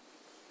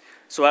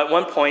 So at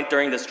one point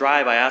during this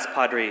drive, I asked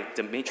Padre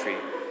Dimitri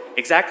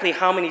exactly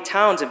how many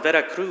towns in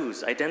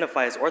Veracruz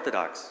identify as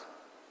Orthodox.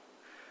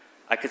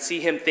 I could see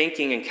him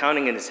thinking and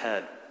counting in his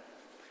head.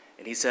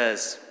 And he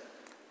says,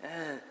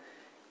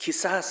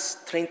 quizás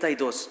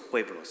 32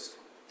 pueblos.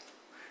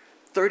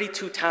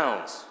 32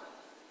 towns.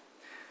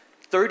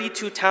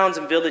 32 towns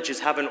and villages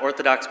have an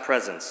Orthodox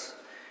presence,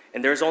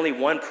 and there's only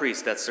one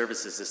priest that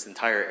services this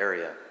entire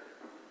area.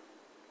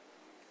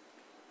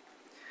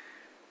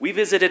 We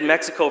visited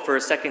Mexico for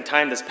a second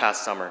time this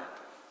past summer,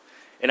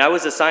 and I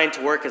was assigned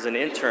to work as an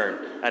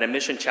intern at a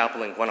mission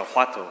chapel in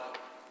Guanajuato.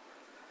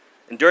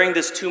 And during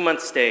this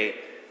 2-month stay,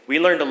 we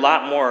learned a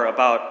lot more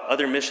about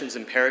other missions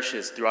and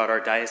parishes throughout our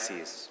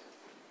diocese.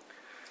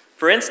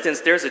 For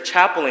instance, there's a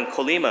chapel in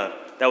Colima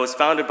that was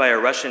founded by a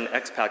Russian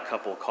expat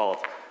couple called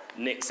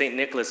St.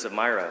 Nicholas of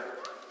Myra.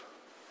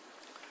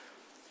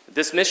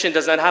 This mission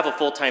does not have a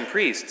full-time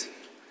priest.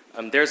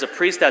 There's a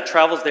priest that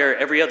travels there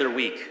every other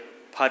week,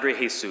 Padre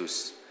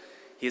Jesus.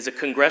 He is a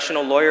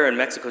congressional lawyer in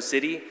Mexico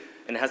City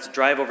and has to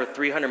drive over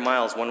 300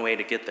 miles one way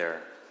to get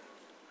there.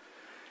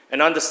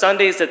 And on the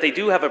Sundays that they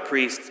do have a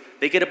priest,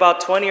 they get about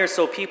 20 or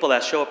so people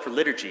that show up for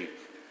liturgy.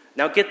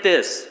 Now get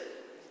this,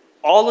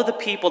 all of the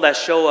people that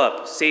show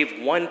up,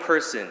 save one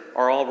person,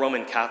 are all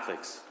Roman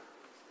Catholics.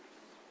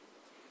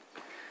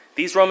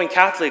 These Roman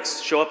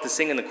Catholics show up to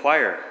sing in the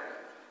choir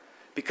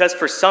because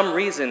for some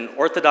reason,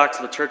 Orthodox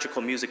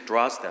liturgical music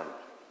draws them.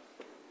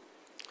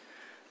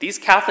 These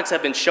Catholics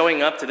have been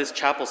showing up to this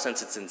chapel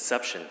since its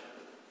inception.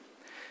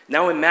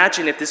 Now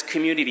imagine if this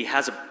community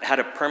had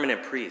a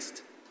permanent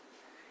priest.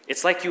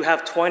 It's like you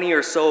have 20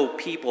 or so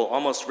people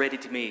almost ready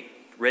to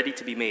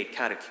be made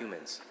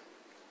catechumens.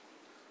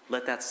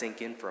 Let that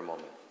sink in for a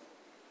moment.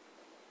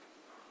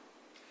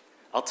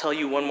 I'll tell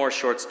you one more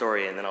short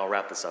story and then I'll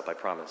wrap this up, I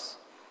promise.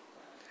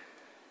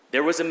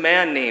 There was a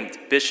man named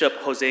Bishop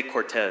Jose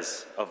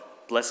Cortez of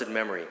blessed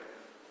memory.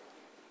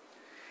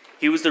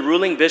 He was the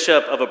ruling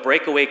bishop of a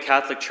breakaway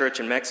Catholic church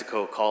in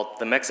Mexico called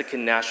the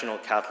Mexican National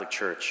Catholic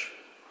Church.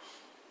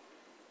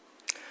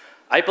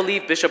 I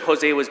believe Bishop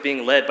Jose was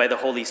being led by the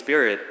Holy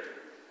Spirit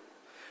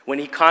when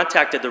he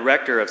contacted the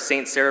rector of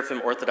St.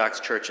 Seraphim Orthodox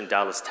Church in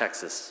Dallas,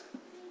 Texas.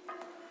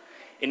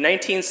 In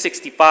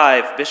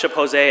 1965, Bishop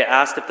Jose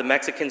asked if the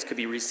Mexicans could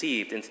be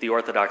received into the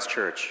Orthodox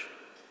Church.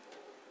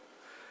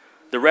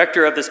 The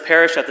rector of this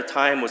parish at the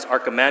time was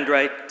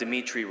Archimandrite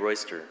Dimitri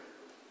Royster,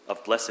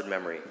 of blessed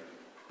memory.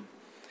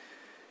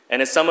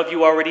 And as some of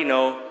you already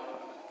know,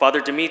 Father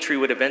Dimitri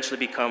would eventually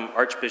become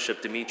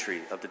Archbishop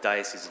Dimitri of the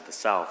Diocese of the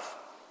South.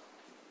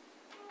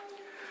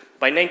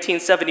 By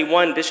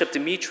 1971, Bishop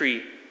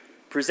Dimitri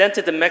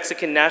presented the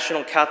Mexican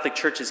National Catholic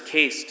Church's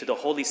case to the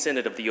Holy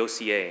Synod of the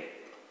OCA.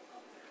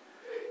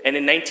 And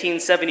in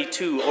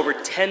 1972, over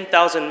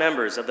 10,000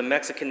 members of the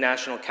Mexican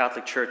National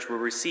Catholic Church were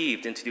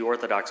received into the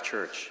Orthodox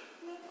Church.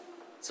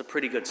 It's a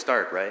pretty good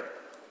start, right?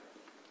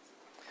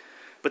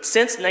 But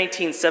since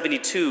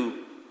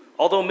 1972,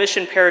 although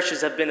mission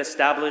parishes have been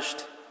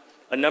established,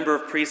 a number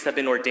of priests have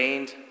been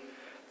ordained,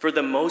 for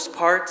the most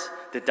part,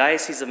 the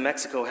Diocese of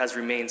Mexico has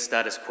remained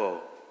status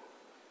quo,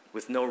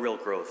 with no real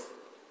growth.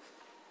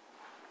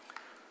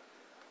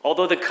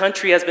 Although the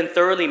country has been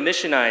thoroughly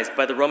missionized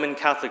by the Roman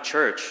Catholic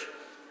Church,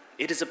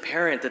 it is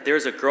apparent that there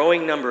is a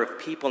growing number of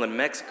people in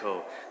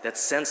Mexico that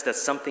sense that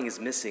something is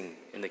missing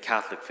in the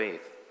Catholic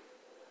faith.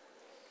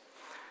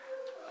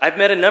 I've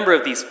met a number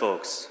of these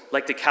folks,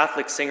 like the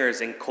Catholic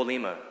singers in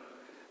Colima.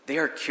 They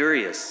are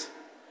curious.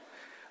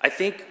 I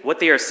think what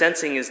they are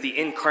sensing is the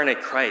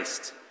incarnate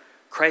Christ,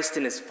 Christ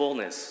in his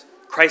fullness,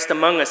 Christ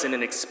among us in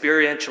an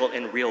experiential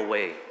and real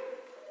way.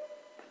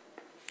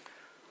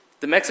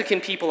 The Mexican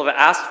people have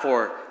asked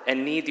for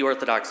and need the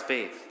Orthodox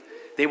faith.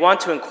 They want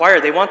to inquire,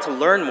 they want to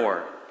learn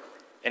more,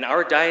 and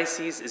our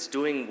diocese is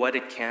doing what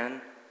it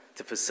can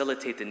to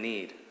facilitate the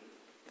need,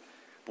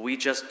 but we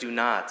just do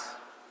not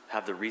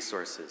have the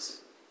resources.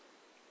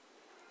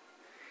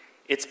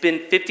 It's been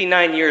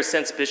 59 years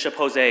since Bishop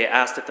Jose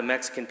asked if the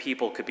Mexican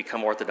people could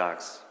become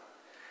Orthodox.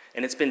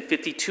 And it's been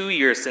 52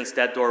 years since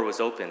that door was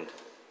opened.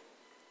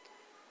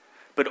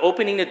 But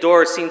opening the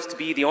door seems to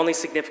be the only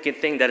significant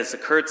thing that has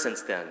occurred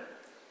since then.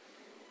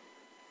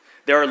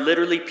 There are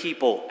literally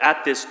people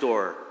at this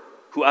door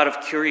who out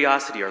of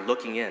curiosity are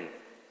looking in.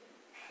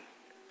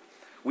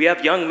 We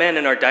have young men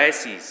in our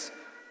diocese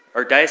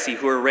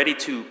who are ready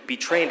to be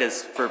trained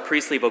for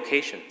priestly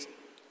vocations.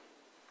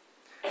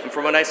 And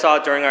from what I saw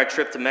during our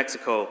trip to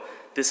Mexico,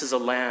 this is a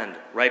land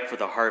ripe for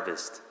the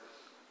harvest.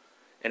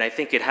 And I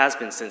think it has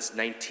been since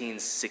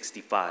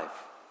 1965.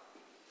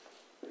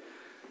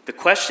 The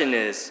question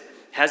is,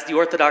 has the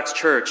Orthodox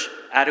Church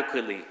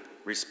adequately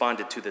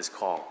responded to this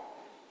call?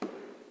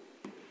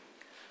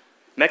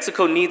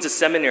 Mexico needs a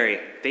seminary.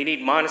 They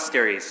need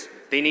monasteries.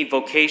 They need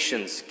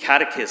vocations,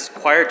 catechists,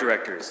 choir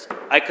directors,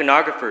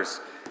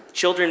 iconographers,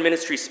 children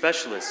ministry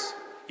specialists,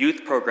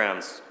 youth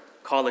programs,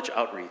 college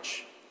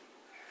outreach.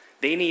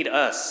 They need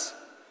us,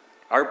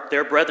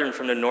 their brethren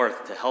from the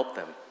north, to help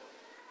them.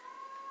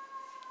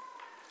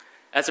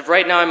 As of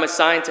right now, I'm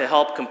assigned to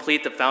help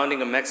complete the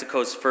founding of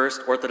Mexico's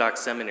first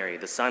Orthodox seminary,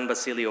 the San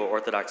Basilio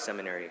Orthodox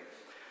Seminary.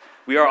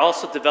 We are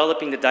also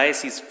developing the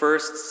diocese's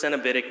first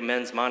Cenobitic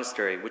men's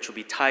monastery, which will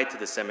be tied to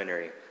the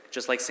seminary,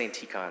 just like St.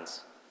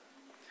 Tikhon's.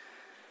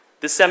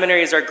 This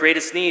seminary is our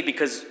greatest need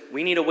because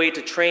we need a way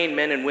to train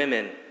men and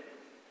women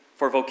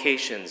for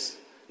vocations,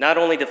 not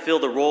only to fill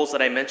the roles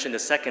that I mentioned a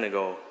second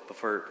ago, but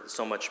for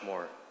so much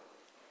more.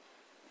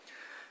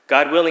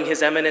 God willing,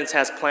 His Eminence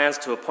has plans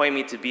to appoint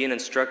me to be an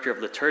instructor of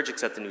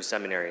liturgics at the new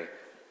seminary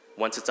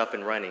once it's up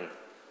and running.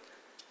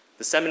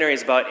 The seminary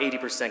is about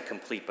 80%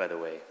 complete, by the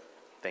way.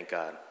 Thank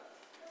God.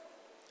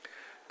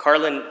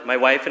 Carlin, my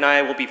wife, and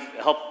I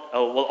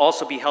will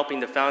also be helping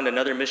to found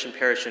another mission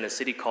parish in a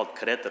city called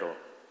Querétaro.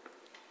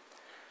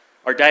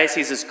 Our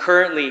diocese is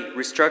currently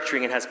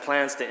restructuring and has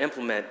plans to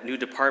implement new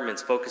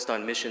departments focused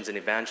on missions and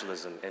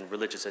evangelism and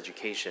religious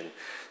education.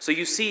 So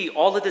you see,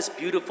 all of this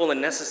beautiful and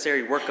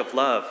necessary work of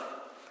love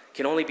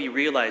can only be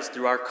realized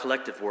through our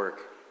collective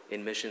work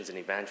in missions and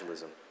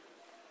evangelism.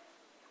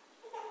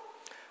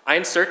 I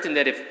am certain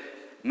that if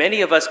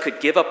many of us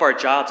could give up our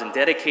jobs and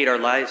dedicate our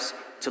lives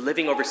to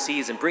living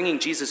overseas and bringing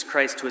Jesus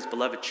Christ to His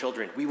beloved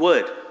children, we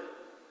would.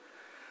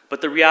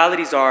 But the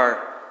realities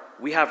are,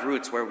 we have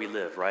roots where we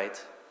live, right?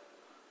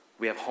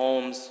 We have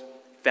homes,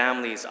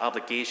 families,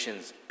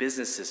 obligations,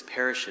 businesses,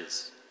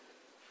 parishes.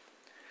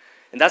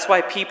 And that's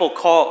why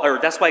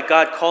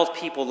God called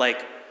people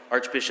like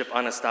Archbishop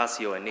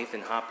Anastasio and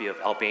Nathan Hoppe of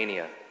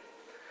Albania,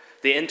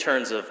 the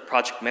interns of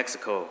Project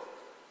Mexico,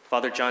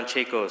 Father John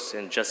Chacos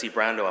and Jesse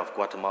Brando of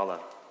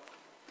Guatemala.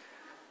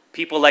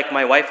 People like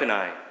my wife and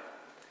I,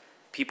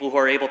 people who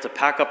are able to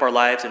pack up our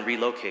lives and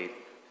relocate,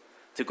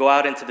 to go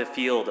out into the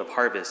field of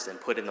harvest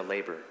and put in the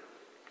labor.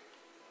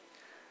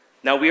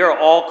 Now, we are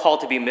all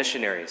called to be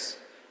missionaries,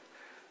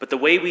 but the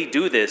way we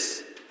do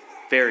this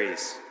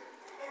varies.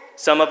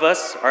 Some of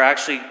us are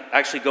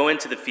actually go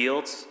into the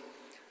fields.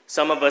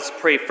 Some of us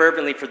pray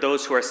fervently for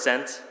those who are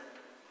sent.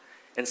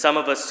 And some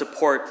of us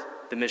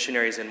support the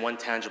missionaries in one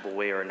tangible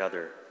way or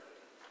another.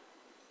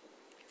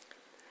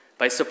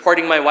 By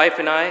supporting my wife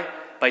and I,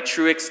 by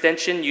true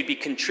extension, you'd be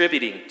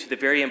contributing to the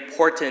very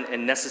important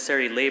and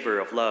necessary labor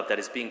of love that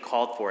is being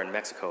called for in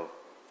Mexico.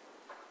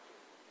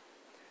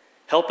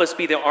 Help us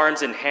be the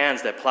arms and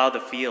hands that plow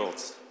the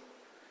fields,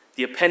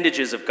 the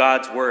appendages of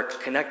God's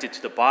work connected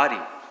to the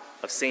body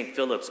of St.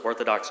 Philip's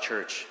Orthodox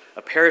Church,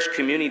 a parish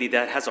community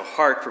that has a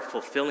heart for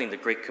fulfilling the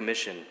Great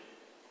Commission.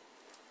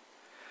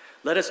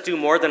 Let us do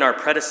more than our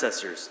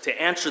predecessors to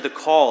answer the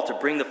call to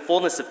bring the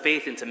fullness of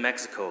faith into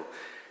Mexico,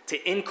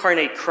 to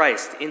incarnate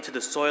Christ into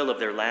the soil of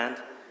their land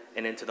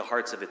and into the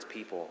hearts of its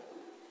people.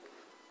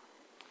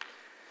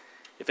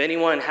 If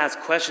anyone has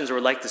questions or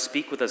would like to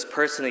speak with us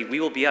personally, we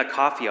will be at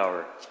coffee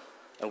hour.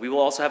 And we will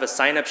also have a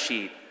sign-up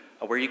sheet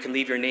where you can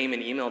leave your name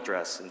and email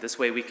address. And this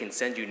way we can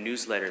send you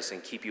newsletters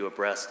and keep you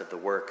abreast of the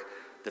work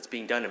that's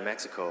being done in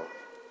Mexico.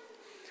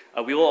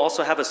 We will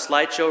also have a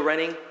slideshow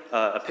running,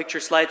 a picture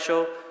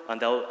slideshow,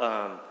 and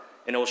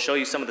it will show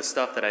you some of the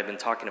stuff that I've been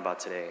talking about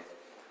today.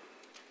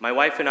 My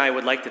wife and I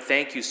would like to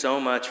thank you so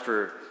much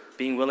for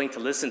being willing to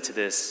listen to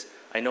this.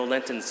 I know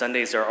Lenten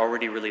Sundays are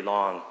already really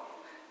long.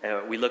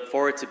 We look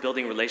forward to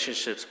building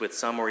relationships with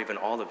some or even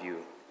all of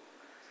you.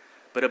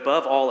 But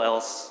above all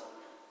else,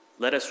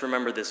 let us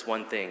remember this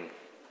one thing,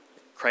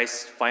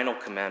 Christ's final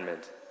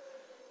commandment.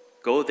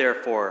 Go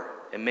therefore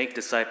and make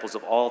disciples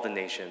of all the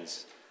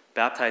nations,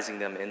 baptizing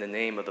them in the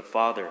name of the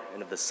Father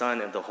and of the Son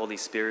and of the Holy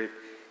Spirit,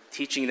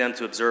 teaching them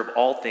to observe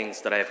all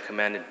things that I have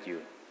commanded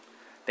you.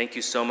 Thank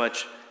you so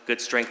much. Good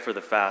strength for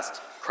the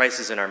fast. Christ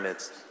is in our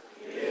midst.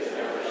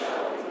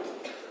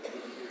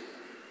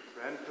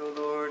 Grant, O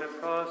Lord, a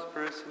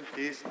prosperous and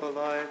peaceful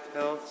life,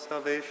 health,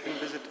 salvation,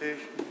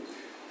 visitation,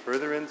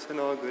 furtherance in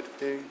all good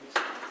things,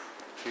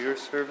 to your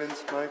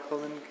servants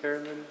Michael and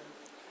Carolyn,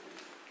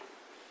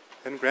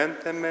 and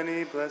grant them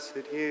many blessed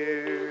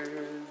years.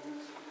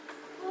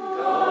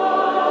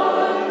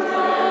 God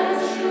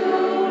grant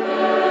you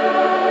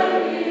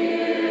many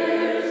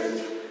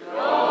years.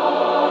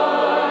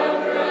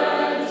 God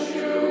grant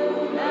you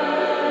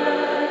many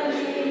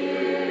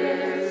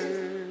years.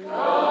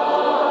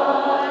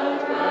 God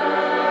grant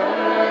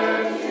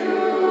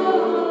you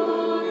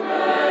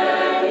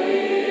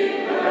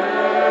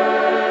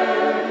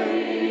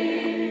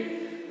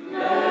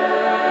many,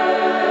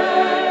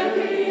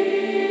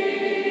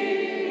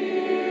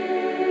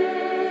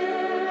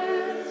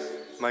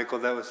 Michael,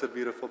 that was a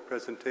beautiful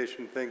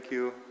presentation. Thank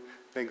you.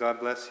 May God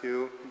bless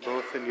you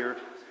both in your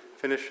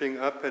finishing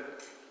up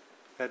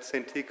at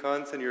St.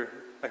 Tikhon's, and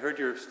I heard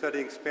you're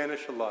studying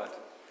Spanish a lot.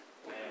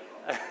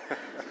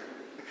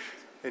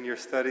 In your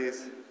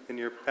studies, in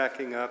your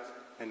packing up,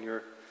 and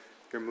you're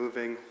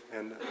moving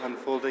and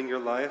unfolding your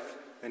life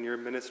and your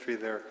ministry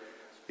there.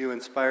 You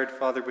inspired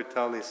Father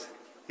Vitalis.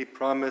 He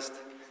promised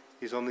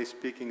he's only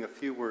speaking a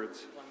few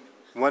words.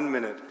 1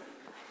 minute.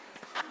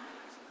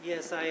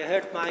 Yes, I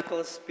heard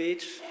Michael's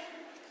speech,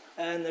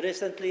 and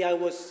recently I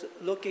was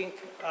looking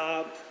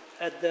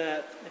at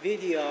the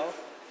video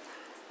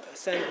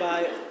sent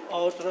by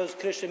Orthodox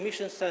Christian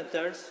Mission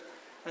Centers,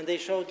 and they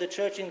showed the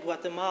church in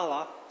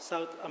Guatemala,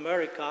 South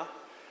America,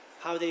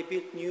 how they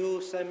built new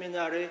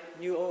seminary,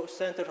 new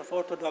center of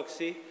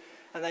Orthodoxy,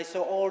 and I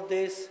saw all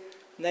these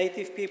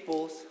native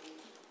peoples,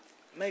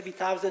 maybe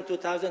 1,000,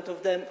 2,000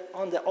 of them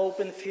on the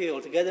open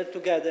field, gathered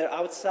together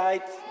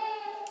outside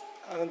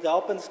on the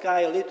open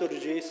sky.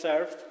 Liturgy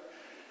served.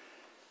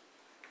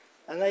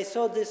 And I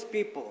saw these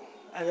people,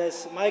 and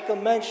as Michael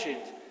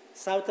mentioned,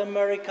 South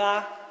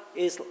America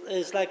is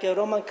like a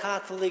Roman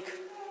Catholic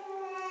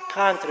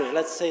country,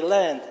 let's say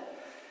land.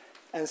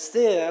 And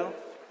still,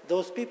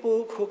 those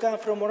people who come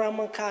from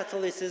Roman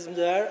Catholicism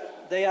there,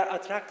 they are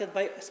attracted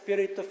by the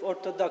spirit of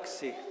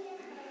orthodoxy.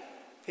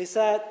 He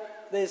said,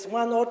 there's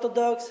one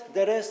Orthodox,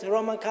 the rest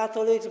Roman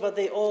Catholics, but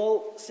they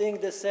all sing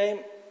the same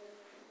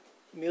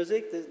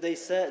music.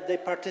 They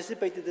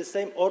participate in the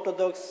same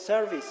Orthodox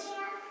service.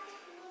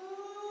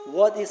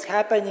 What is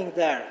happening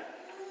there?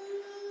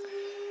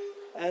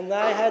 And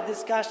I had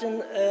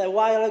discussion a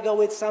while ago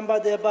with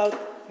somebody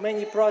about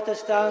many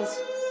Protestants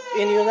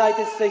in the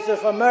United States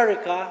of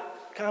America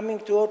coming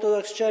to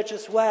Orthodox Church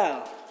as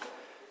well.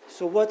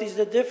 So what is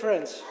the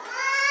difference?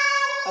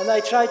 And I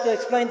tried to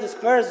explain to this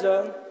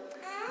person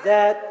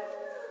that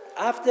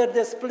after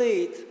the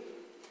split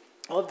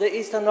of the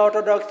Eastern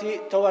Orthodoxy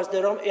towards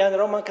the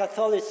Roman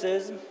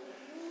Catholicism,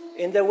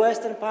 in the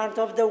western part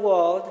of the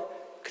world,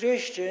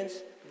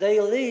 Christians, they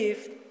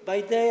lived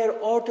by their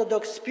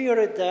Orthodox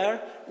spirit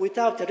there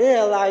without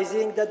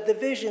realizing that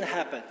division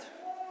happened.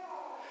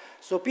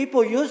 So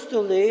people used to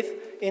live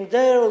in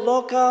their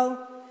local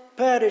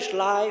parish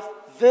life,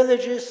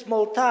 villages,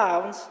 small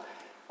towns,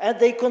 and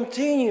they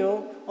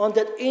continue on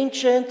that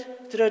ancient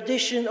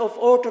tradition of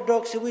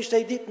Orthodoxy, which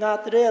they did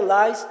not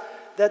realize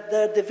that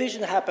the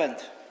division happened.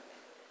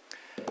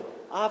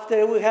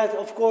 After we had,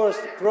 of course,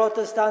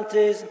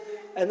 Protestantism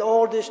and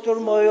all these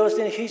turmoils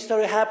in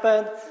history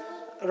happened,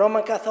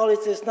 Roman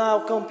Catholicism is now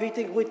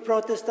competing with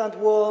Protestant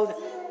world,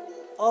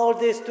 all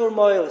these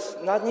turmoils,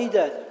 not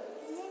needed.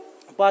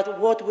 But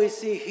what we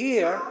see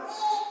here,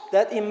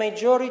 that in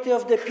majority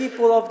of the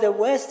people of the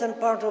western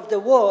part of the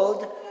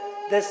world,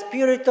 the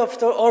spirit of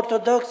the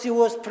orthodoxy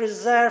was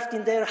preserved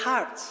in their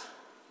hearts,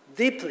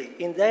 deeply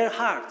in their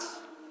hearts.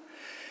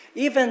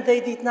 Even they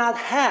did not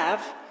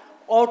have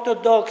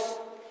orthodox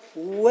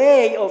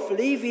way of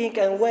living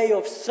and way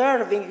of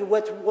serving.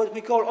 What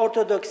we call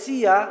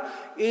orthodoxia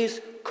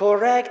is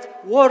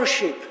correct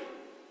worship.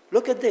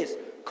 Look at this.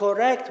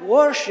 Correct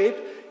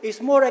worship is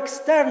more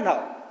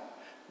external.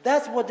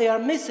 That's what they are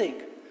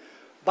missing.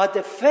 But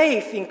the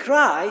faith in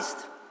Christ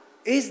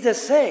is the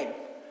same.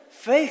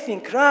 Faith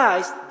in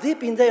Christ,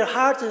 deep in their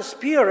hearts and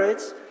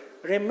spirits,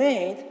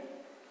 remained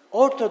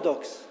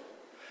orthodox.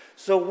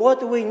 So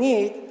what we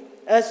need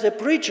as the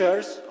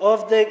preachers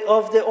of the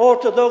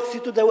orthodoxy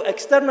to the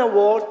external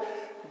world,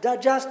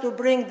 that just to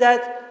bring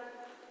that,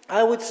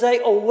 I would say,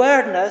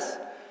 awareness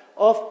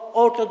of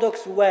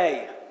orthodox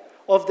way,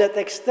 of that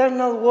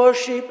external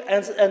worship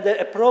and the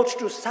approach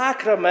to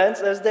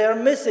sacraments as they are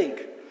missing.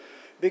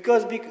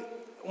 Because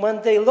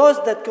when they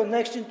lost that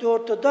connection to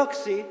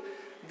orthodoxy,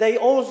 they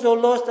also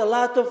lost a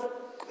lot of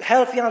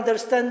healthy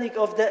understanding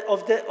of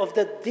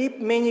the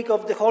deep meaning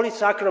of the holy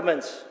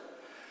sacraments.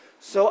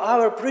 So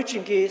our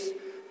preaching is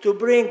to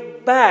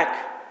bring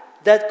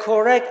back that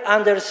correct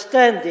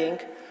understanding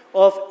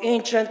of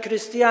ancient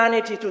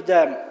Christianity to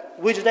them,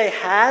 which they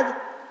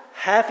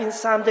have in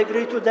some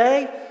degree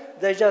today.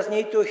 They just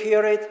need to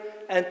hear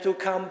it and to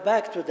come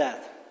back to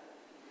that.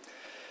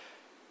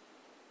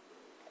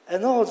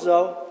 And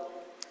also,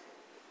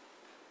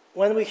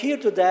 when we hear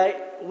today,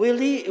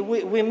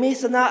 we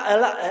miss a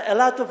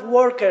lot of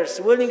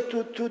workers willing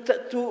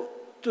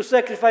to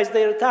sacrifice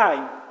their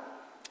time,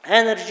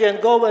 energy,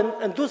 and go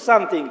and do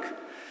something.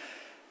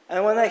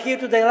 And when I hear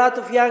today a lot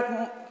of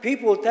young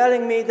people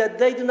telling me that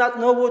they do not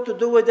know what to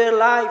do with their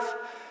life,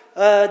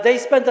 they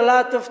spend a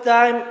lot of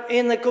time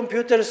in a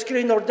computer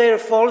screen or their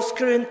phone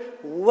screen,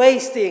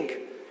 wasting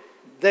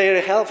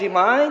their healthy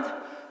mind,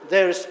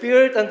 their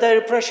spirit, and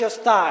their precious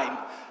time.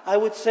 I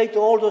would say to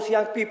all those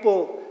young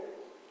people,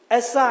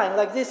 assign,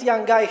 like this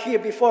young guy here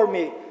before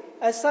me,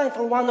 assign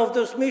for one of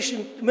those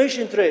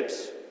mission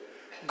trips.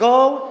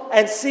 Go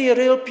and see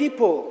real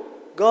people.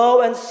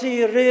 Go and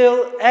see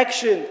real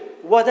action.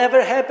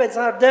 Whatever happens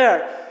out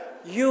there,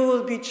 you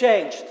will be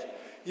changed.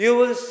 You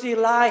will see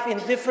life in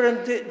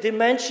different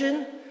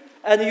dimension,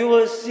 and you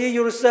will see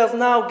yourself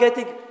now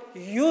getting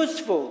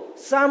useful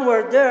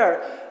somewhere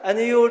there, and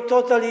you will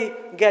totally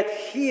get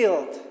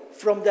healed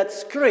from that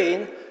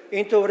screen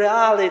into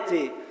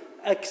reality.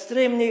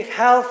 Extremely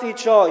healthy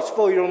choice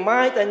for your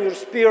mind and your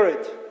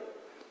spirit.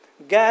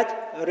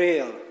 Get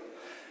real.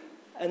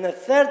 And the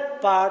third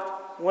part,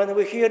 when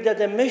we hear that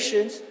the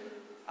missions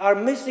are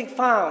missing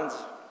funds.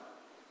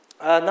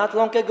 Not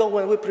long ago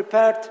when we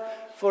prepared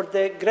for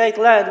the Great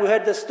Land, we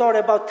heard the story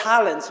about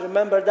talents.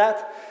 Remember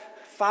that?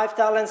 5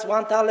 talents,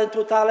 1 talent,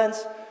 2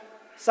 talents.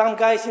 Some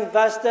guys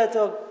invested,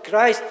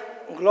 Christ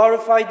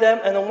glorified them,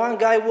 and one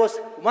guy was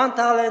 1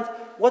 talent.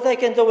 What I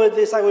can do with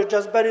this, I will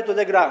just bury it to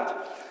the ground.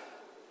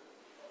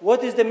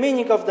 What is the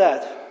meaning of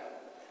that?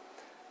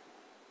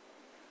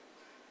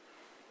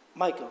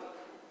 Michael.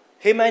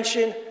 He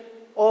mentioned,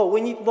 oh,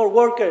 we need more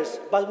workers,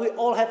 but we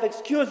all have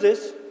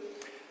excuses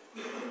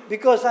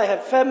because I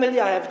have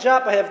family, I have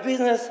job, I have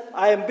business,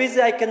 I am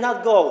busy, I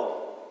cannot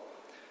go.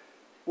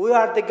 We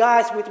are the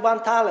guys with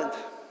 1 talent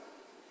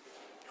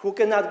who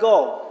cannot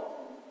go.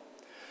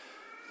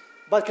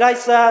 But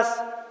Christ says,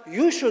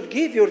 you should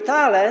give your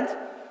talent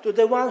to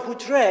the one who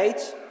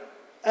trades,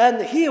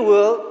 and he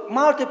will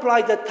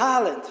multiply the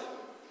talent.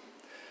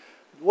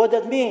 What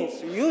that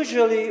means,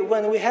 usually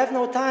when we have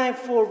no time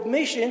for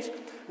missions,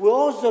 we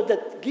also,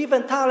 that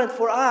given talent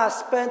for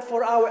us, spend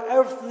for our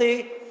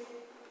earthly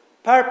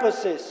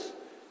purposes,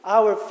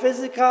 our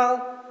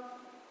physical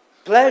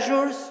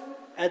pleasures,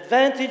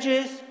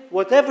 advantages,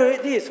 whatever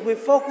it is. We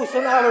focus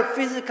on our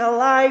physical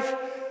life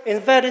in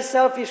a very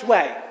selfish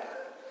way.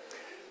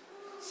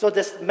 So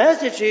the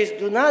message is,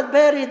 do not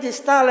bury this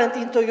talent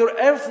into your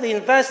earthly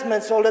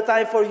investments all the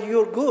time for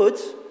your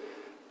goods,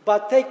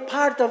 but take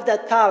part of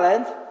that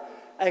talent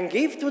and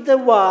give to the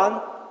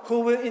one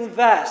who will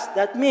invest.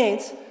 That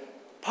means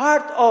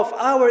part of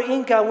our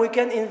income we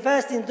can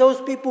invest in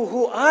those people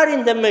who are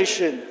in the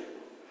mission.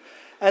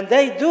 And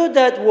they do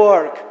that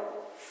work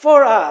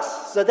for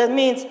us. So that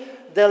means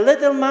the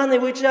little money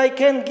which I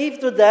can give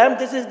to them,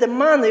 this is the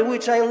money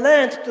which I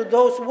lend to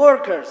those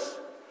workers.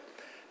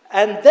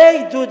 And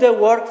they do the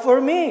work for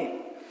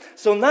me.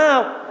 So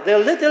now, the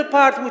little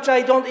part which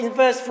I don't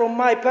invest from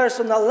my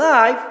personal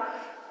life,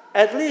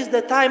 at least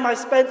the time I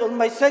spend on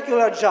my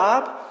secular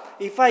job,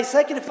 if I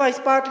sacrifice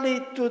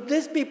partly to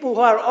these people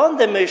who are on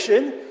the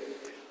mission,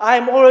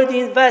 I'm already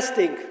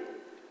investing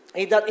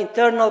in that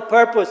internal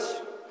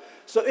purpose.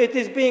 So it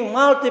is being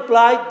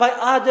multiplied by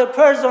other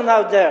person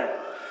out there.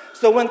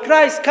 So when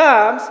Christ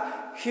comes,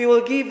 he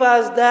will give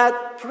us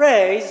that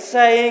praise,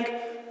 saying,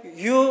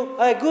 you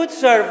are a good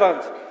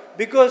servant,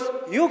 because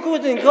you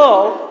couldn't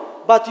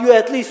go, but you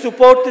at least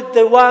supported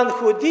the one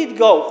who did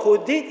go,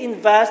 who did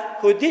invest,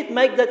 who did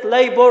make that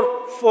labor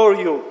for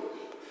you.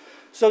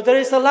 So there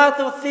is a lot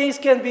of things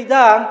can be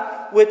done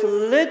with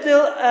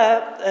little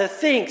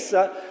things,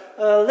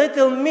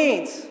 little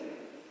means,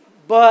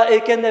 but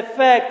it can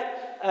affect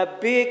a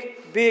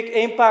big, big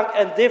impact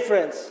and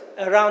difference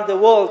around the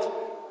world,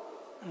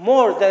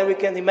 more than we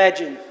can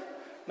imagine.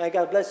 May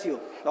God bless you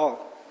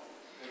all.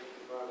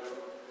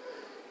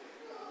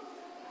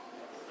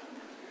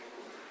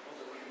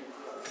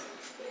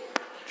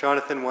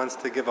 Jonathan wants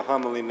to give a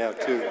homily now,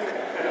 too.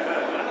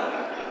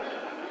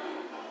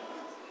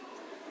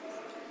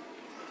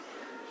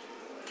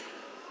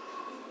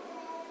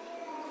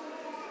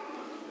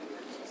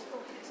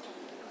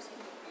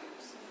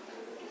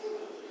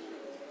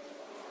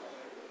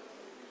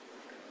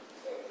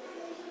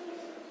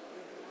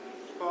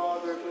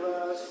 Father,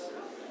 bless.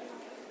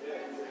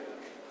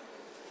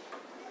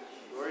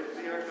 Glory to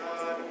thee, our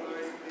God, and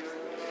glory to thee, our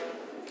God.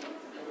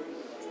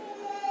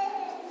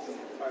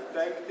 I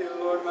thank thee,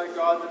 Lord my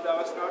God, that thou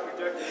hast not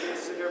rejected me a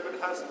sinner, but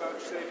hast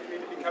vouchsafed me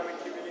to become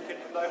communicant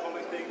of thy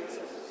holy things.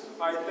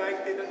 I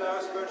thank thee that thou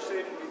hast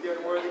vouchsafed me the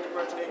unworthy to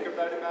partake of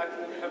thine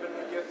immaculate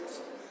heavenly gifts.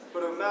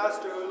 But, O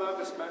Master, who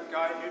lovest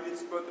mankind, who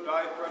didst both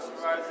die for us and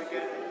rise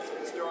again, and didst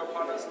bestow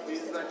upon us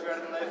these thy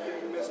dread and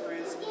life-giving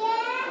mysteries,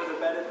 for the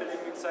benefiting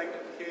and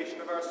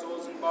sanctification of our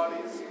souls and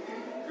bodies,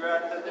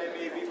 grant that they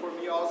may be for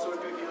me also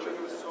unto healing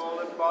of soul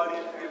and body,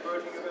 and to the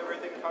averting of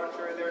everything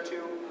contrary thereto,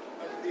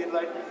 and to the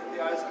enlightenment of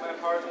the eyes of my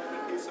heart, and to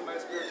the peace of my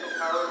spiritual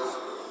powers,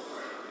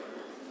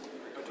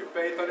 unto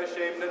faith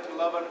unashamed, and to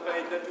love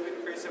unfeigned, and to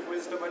increase of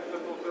wisdom, and to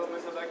the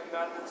fulfillment of thy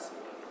commandments,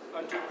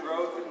 unto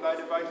growth in thy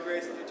divine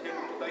grace and the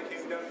attainment of thy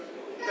kingdom,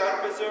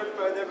 that preserved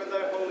by them in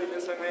thy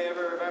holiness I may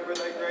ever remember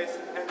thy grace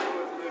and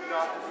henceforth live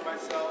not unto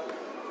myself,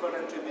 but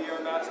unto thee,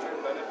 our Master and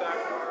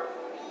benefactor.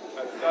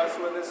 And thus,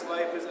 when this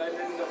life is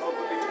ended, in the hope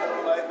of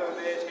eternal life, I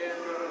may attain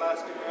to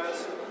everlasting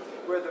rest,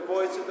 where the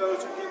voice of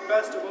those who keep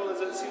festival is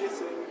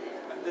unceasing,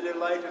 and the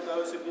delight of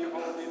those who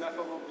behold the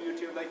ineffable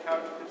beauty of thy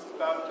countenance is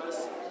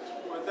boundless.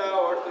 For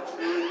thou art the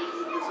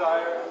true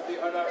desire and the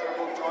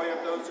unutterable joy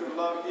of those who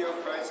love thee, O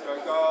Christ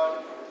our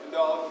God, and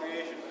all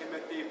creation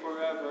hymneth thee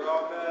forever.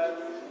 Amen.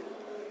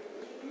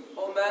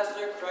 O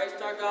Master,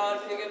 Christ our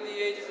God, King of the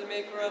ages and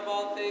maker of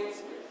all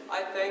things,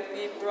 I thank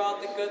thee for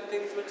all the good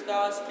things which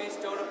thou hast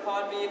bestowed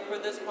upon me, and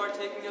for this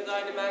partaking of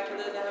thine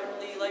immaculate and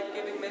heavenly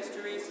life-giving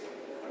mysteries.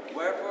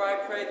 Wherefore I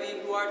pray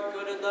thee, who art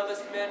good and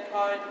lovest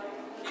mankind,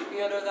 keep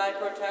me under thy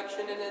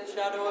protection and in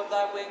shadow of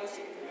thy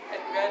wings, and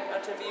grant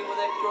unto me with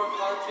a pure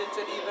conscience,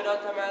 and even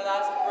unto my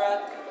last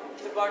breath,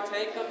 to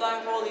partake of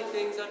thy holy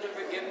things unto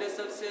forgiveness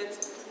of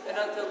sins,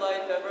 and unto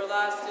life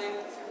everlasting.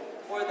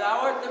 For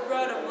thou art the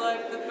bread of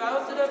life, the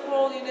fountain of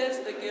holiness,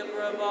 the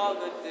giver of all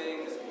good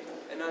things.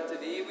 And unto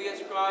thee we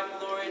ascribe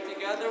glory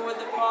together with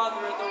the Father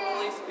and the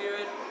Holy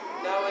Spirit,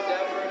 now and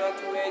ever and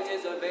unto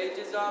ages of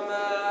ages.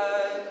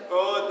 Amen.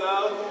 O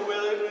thou who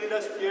willingly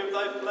dost give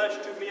thy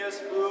flesh to me as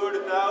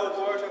food, thou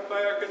who art a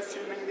fire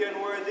consuming the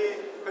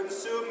unworthy,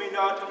 consume me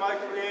not to my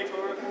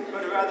Creator,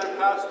 but rather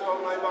pass through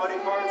all my body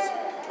parts,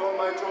 to all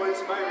my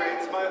joints, my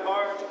reins, my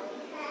heart.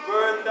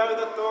 Burn thou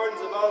the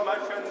thorns of all my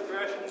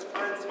transgressions,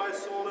 cleanse my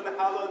soul, and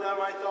hallow thou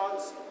my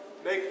thoughts.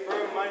 Make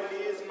firm my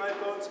knees and my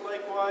bones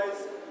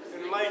likewise.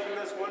 Enlighten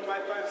as one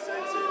my five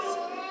senses.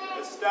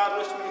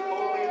 Establish me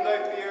wholly in thy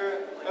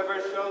fear.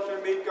 Ever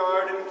shelter me,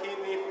 guard, and keep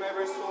me from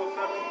every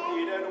soul-corrupting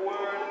deed and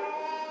word.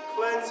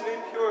 Cleanse me,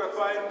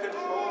 purify, and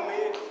control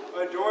me.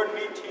 Adorn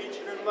me,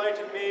 teach, and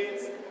enlighten me.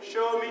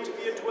 Show me to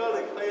be a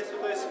dwelling place of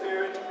thy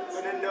Spirit,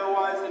 and in no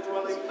wise the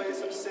dwelling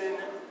place of sin.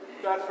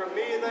 That for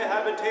me thy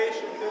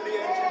habitation through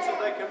the entrance of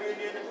thy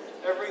communion,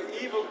 every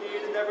evil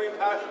deed and every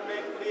passion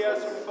may flee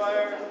as from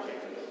fire.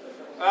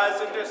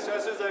 As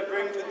intercessors I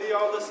bring to thee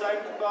all the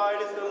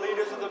sanctified, as the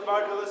leaders of the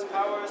marvelous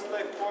powers,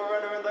 thy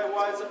forerunner and thy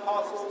wise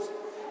apostles,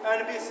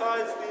 and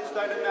besides these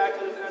thine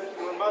immaculate and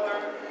pure mother.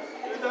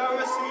 Do thou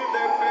receive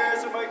their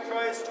prayers, O my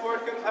Christ, who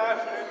art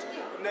compassionate,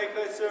 and make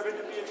thy servant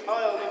to be a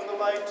child of the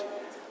light.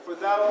 For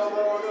thou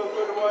alone, O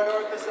good one,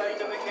 art the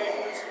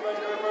sanctification and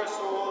splendor of our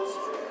souls.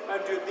 And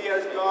to thee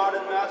as God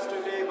and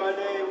Master day by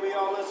day we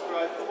all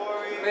ascribe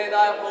glory. May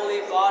thy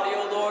holy body,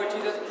 O Lord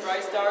Jesus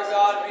Christ our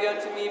God, be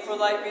unto me for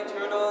life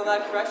eternal, and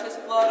thy precious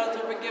blood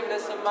unto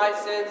forgiveness of my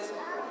sins.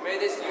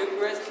 May this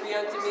Eucharist be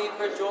unto me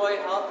for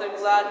joy, health, and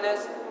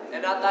gladness,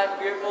 and at thy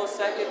fearful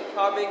second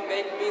coming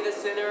make me the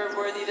sinner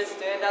worthy to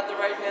stand at the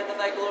right hand of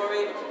thy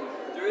glory,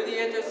 through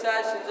the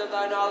intercessions of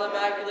thine all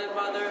immaculate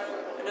Mother,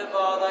 and of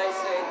all thy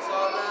saints.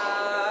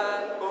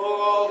 Amen. O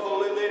all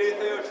holy Lady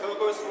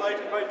Theotokos,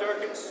 light of my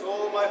darkened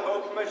soul, my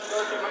hope, my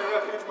shelter, my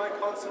refuge, my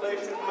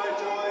consolation, and my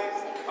joy,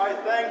 I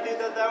thank thee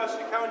that thou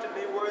hast accounted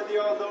me worthy,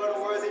 although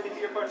unworthy, to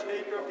be a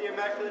partaker of the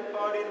immaculate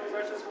body and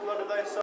precious blood of thy Son.